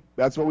one game.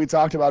 That's what we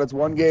talked about. It's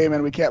one game,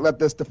 and we can't let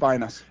this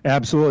define us.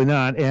 Absolutely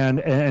not. And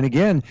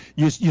again,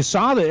 you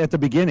saw that at the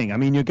beginning. I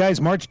mean, you guys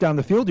marched down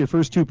the field your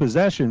first 2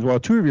 possessions, well,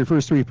 2 of your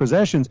first 3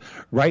 possessions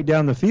right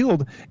down the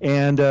field,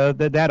 and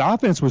that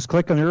offense was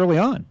clicking early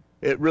on.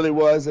 It really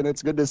was, and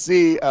it's good to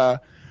see.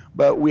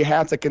 But we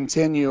have to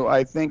continue.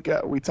 I think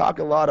we talk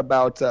a lot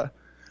about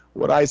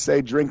what I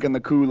say, drinking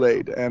the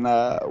Kool-Aid. And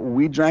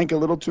we drank a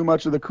little too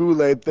much of the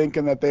Kool-Aid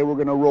thinking that they were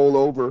going to roll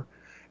over.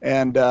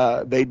 And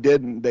they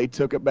didn't. They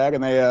took it back,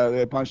 and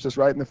they punched us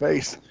right in the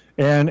face.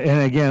 And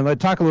again,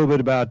 let's talk a little bit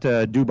about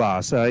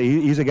Dubas.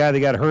 He's a guy that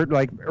got hurt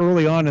like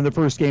early on in the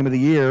first game of the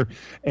year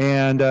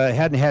and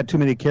hadn't had too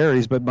many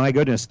carries, but my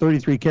goodness,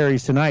 33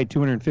 carries tonight,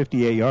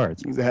 258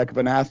 yards. He's a heck of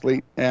an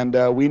athlete, and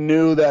we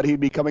knew that he'd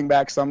be coming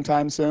back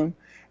sometime soon,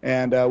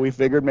 and we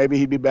figured maybe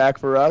he'd be back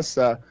for us.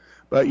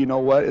 But you know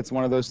what? It's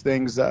one of those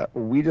things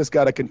we just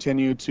got to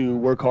continue to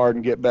work hard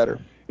and get better.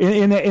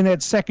 In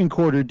that second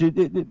quarter,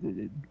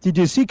 did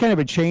you see kind of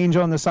a change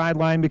on the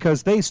sideline?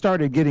 Because they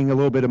started getting a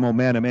little bit of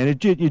momentum,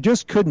 and you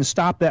just couldn't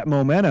stop that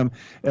momentum.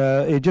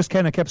 It just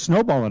kind of kept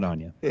snowballing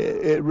on you.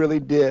 It really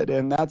did,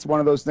 and that's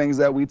one of those things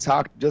that we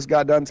just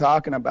got done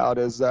talking about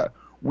is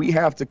we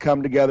have to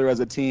come together as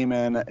a team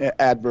in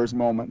adverse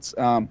moments.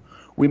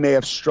 We may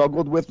have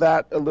struggled with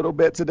that a little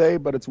bit today,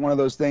 but it's one of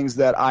those things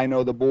that I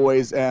know the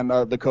boys and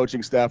the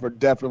coaching staff are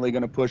definitely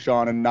going to push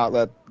on and not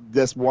let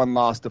this one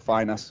loss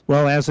define us.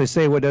 Well, as they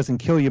say, what doesn't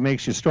kill you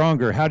makes you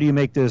stronger. How do you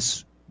make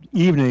this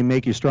evening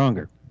make you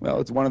stronger? Well,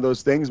 it's one of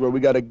those things where we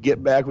got to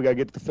get back. We got to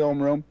get to the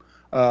film room,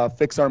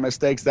 fix our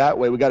mistakes that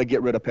way. We got to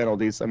get rid of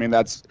penalties. I mean,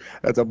 that's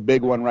a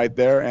big one right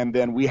there. And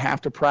then we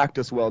have to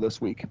practice well this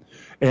week.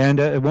 And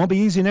it won't be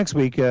easy next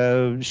week.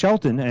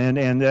 Shelton,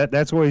 and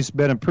that's always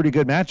been a pretty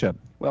good matchup.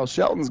 Well,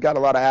 Shelton's got a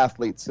lot of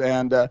athletes,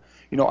 and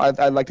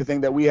I'd like to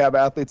think that we have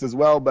athletes as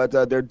well, but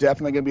they're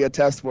definitely going to be a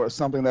test for us,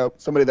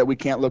 somebody that we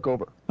can't look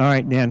over. All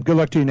right, Dan. Good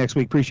luck to you next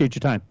week. Appreciate your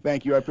time.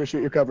 Thank you. I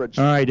appreciate your coverage.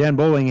 All right, Dan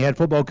Bowling, head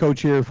football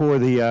coach here for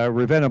the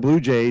Ravenna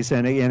Blue Jays,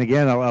 and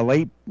again a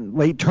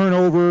late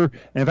turnover.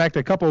 In fact,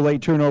 a couple of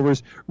late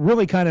turnovers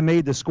really kind of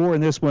made the score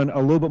in this one a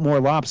little bit more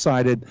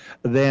lopsided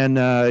than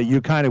you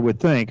kind of would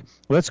think.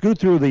 Let's go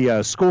through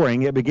the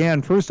scoring. It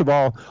began, first of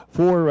all,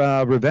 for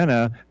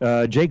Ravenna.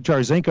 Jake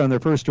Jarzinka on their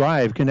first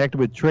drive connected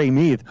with Trey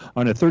Meath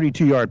on a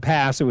 32-yard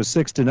pass. It was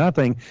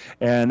 6-0,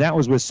 and that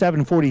was with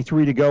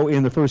 7:43 to go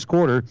in the first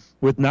quarter.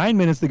 With 9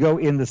 minutes to go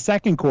in the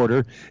second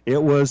quarter,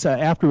 it was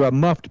after a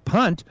muffed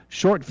punt,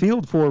 short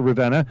field for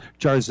Ravenna.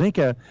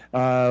 Jarzinka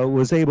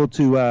was able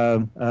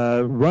to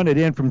run it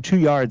in from 2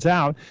 yards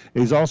out. He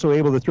was also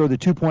able to throw the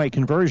 2-point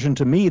conversion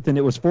to Meath, and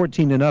it was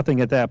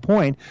 14-0 at that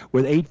point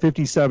with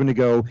 8:57 to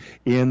go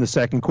in the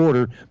second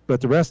quarter.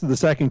 But the rest of the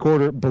second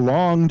quarter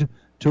belonged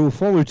to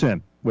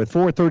Fullerton. With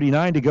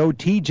 4:39 to go,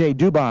 T.J.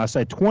 Dubas,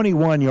 a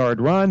 21-yard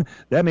run.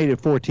 That made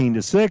it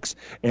 14-6.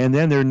 And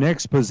then their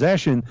next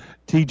possession,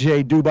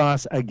 T.J.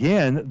 Dubas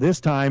again, this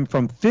time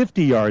from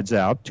 50 yards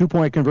out.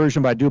 2-point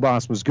conversion by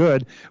Dubas was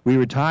good. We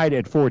were tied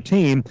at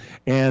 14.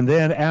 And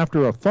then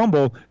after a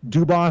fumble,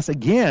 Dubas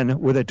again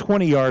with a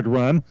 20-yard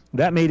run.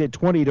 That made it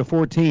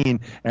 20-14,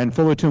 and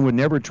Fullerton would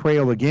never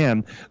trail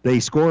again. They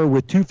score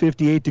with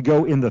 2:58 to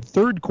go in the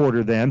third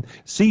quarter then.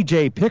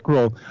 C.J.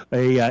 Pickrell,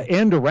 a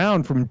end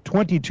around from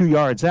 22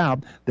 yards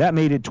out. That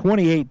made it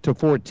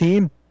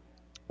 28-14.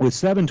 With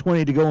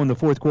 7:20 to go in the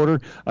fourth quarter,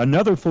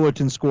 another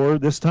Fullerton score,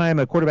 this time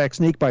a quarterback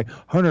sneak by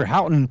Hunter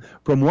Houghton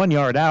from 1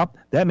 yard out.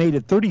 That made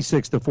it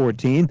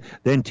 36-14.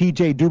 Then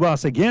T.J.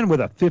 Dubas again with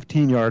a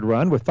 15-yard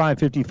run with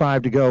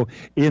 5:55 to go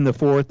in the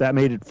fourth. That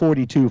made it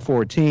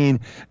 42-14.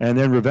 And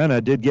then Ravenna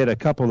did get a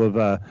couple of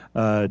got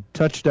a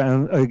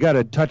touchdown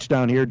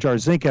here.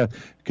 Jarzinka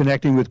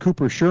connecting with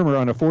Cooper Shermer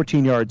on a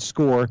 14-yard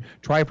score.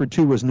 Try for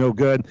two was no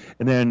good.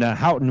 And then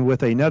Houghton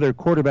with another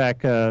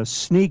quarterback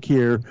sneak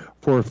here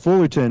for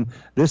Fullerton,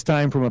 this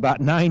time from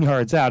about 9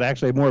 yards out,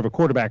 actually more of a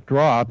quarterback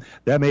draw.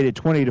 That made it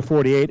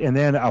 20-48. And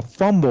then a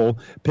fumble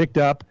picked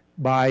up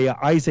by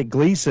Isaac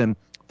Gleason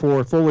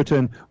for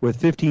Fullerton with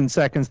 15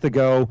 seconds to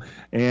go,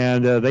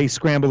 and they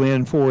scramble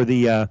in for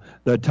the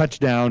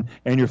touchdown.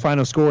 And your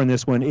final score in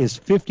this one is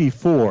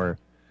 54-20.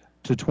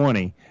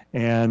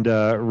 And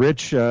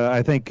Rich,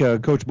 I think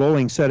Coach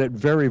Bowling said it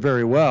very,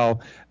 very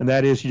well, and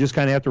that is you just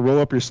kind of have to roll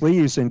up your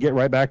sleeves and get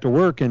right back to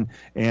work, and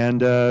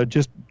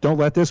just don't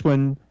let this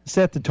one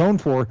set the tone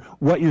for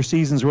what your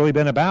season's really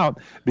been about.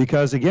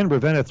 Because again,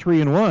 Ravenna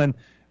 3-1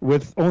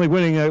 with only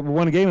winning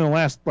one game in the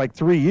last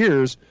 3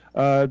 years,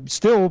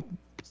 still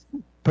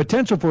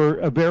potential for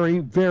a very,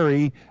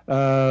 very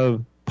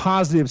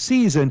positive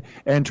season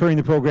and turning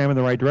the program in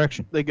the right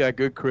direction. They got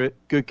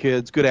good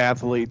kids, good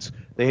athletes.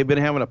 They have been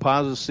having a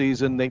positive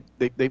season.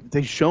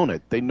 They've shown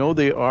it. They know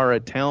they are a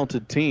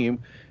talented team.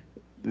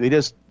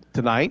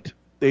 Tonight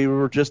they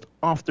were just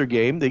off their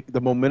game.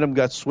 The momentum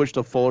got switched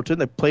to Fullerton.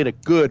 They played a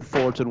good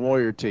Fullerton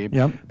Warrior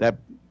team that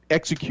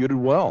executed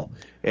well.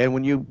 And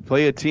when you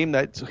play a team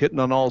that's hitting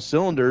on all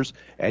cylinders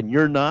and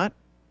you're not,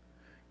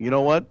 you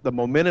know what? The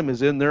momentum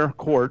is in their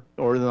court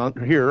or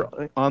here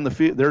on the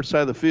field, their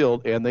side of the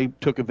field, and they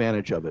took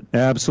advantage of it.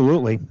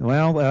 Absolutely.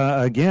 Well,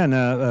 again,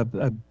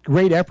 a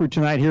great effort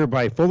tonight here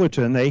by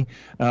Fullerton. They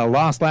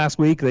lost last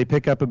week. They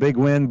pick up a big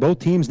win. Both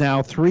teams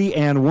now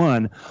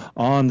 3-1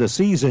 on the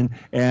season.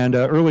 And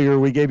earlier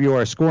we gave you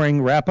our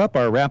scoring wrap-up.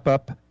 Our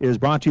wrap-up is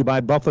brought to you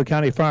by Buffalo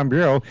County Farm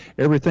Bureau.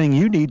 Everything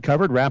you need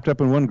covered, wrapped up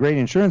in one great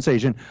insurance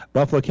agent,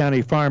 Buffalo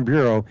County Farm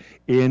Bureau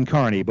in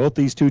Kearney. Both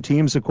these two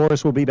teams, of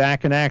course, will be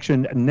back in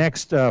action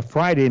next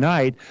Friday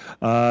night.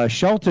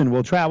 Shelton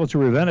will travel to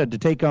Ravenna to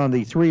take on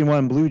the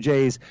 3-1 Blue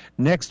Jays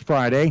next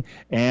Friday.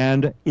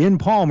 And in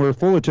Palmer,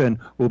 Fullerton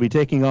will be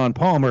taking on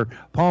Palmer.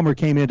 Palmer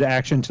came into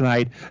action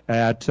tonight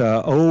at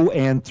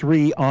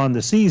 0-3 on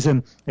the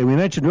season. And we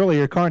mentioned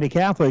earlier Kearney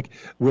Catholic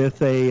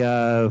with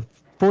a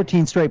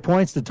 14 straight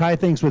points to tie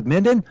things with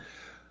Minden.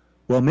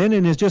 Well,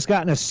 Minden has just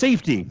gotten a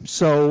safety,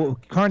 so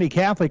Kearney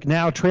Catholic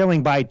now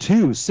trailing by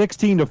 2,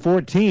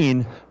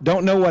 16-14.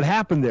 Don't know what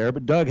happened there,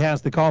 but Doug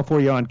has the call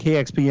for you on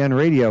KXPN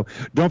Radio.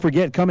 Don't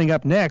forget, coming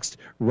up next,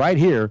 right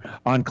here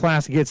on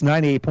Classic Hits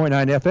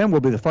 98.9 FM, will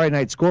be the Friday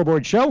Night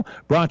Scoreboard Show,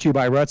 brought to you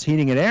by Ruts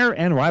Heating and Air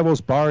and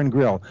Rivals Bar and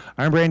Grill.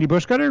 I'm Randy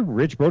Bushcutter.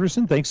 Rich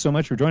Broderson, thanks so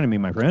much for joining me,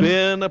 my friend. It's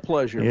been a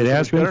pleasure. It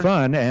has been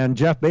fun. And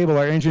Jeff Babel,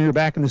 our engineer,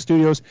 back in the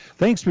studios.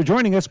 Thanks for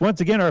joining us. Once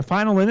again, our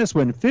final in this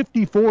one,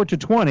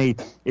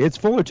 54-20.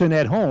 It's Fullerton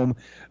at home,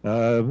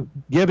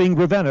 giving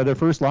Ravenna their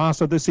first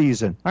loss of the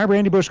season. I'm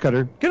Randy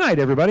Bushcutter. Good night,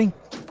 everybody.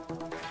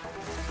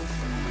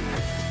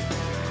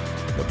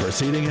 The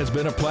proceeding has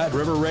been a Platte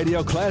River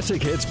Radio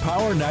Classic Hits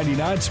Power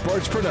 99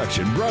 sports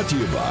production brought to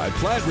you by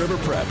Platte River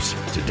Preps.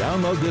 To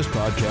download this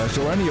podcast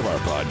or any of our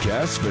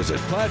podcasts, visit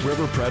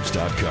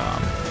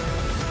PlatteRiverPreps.com.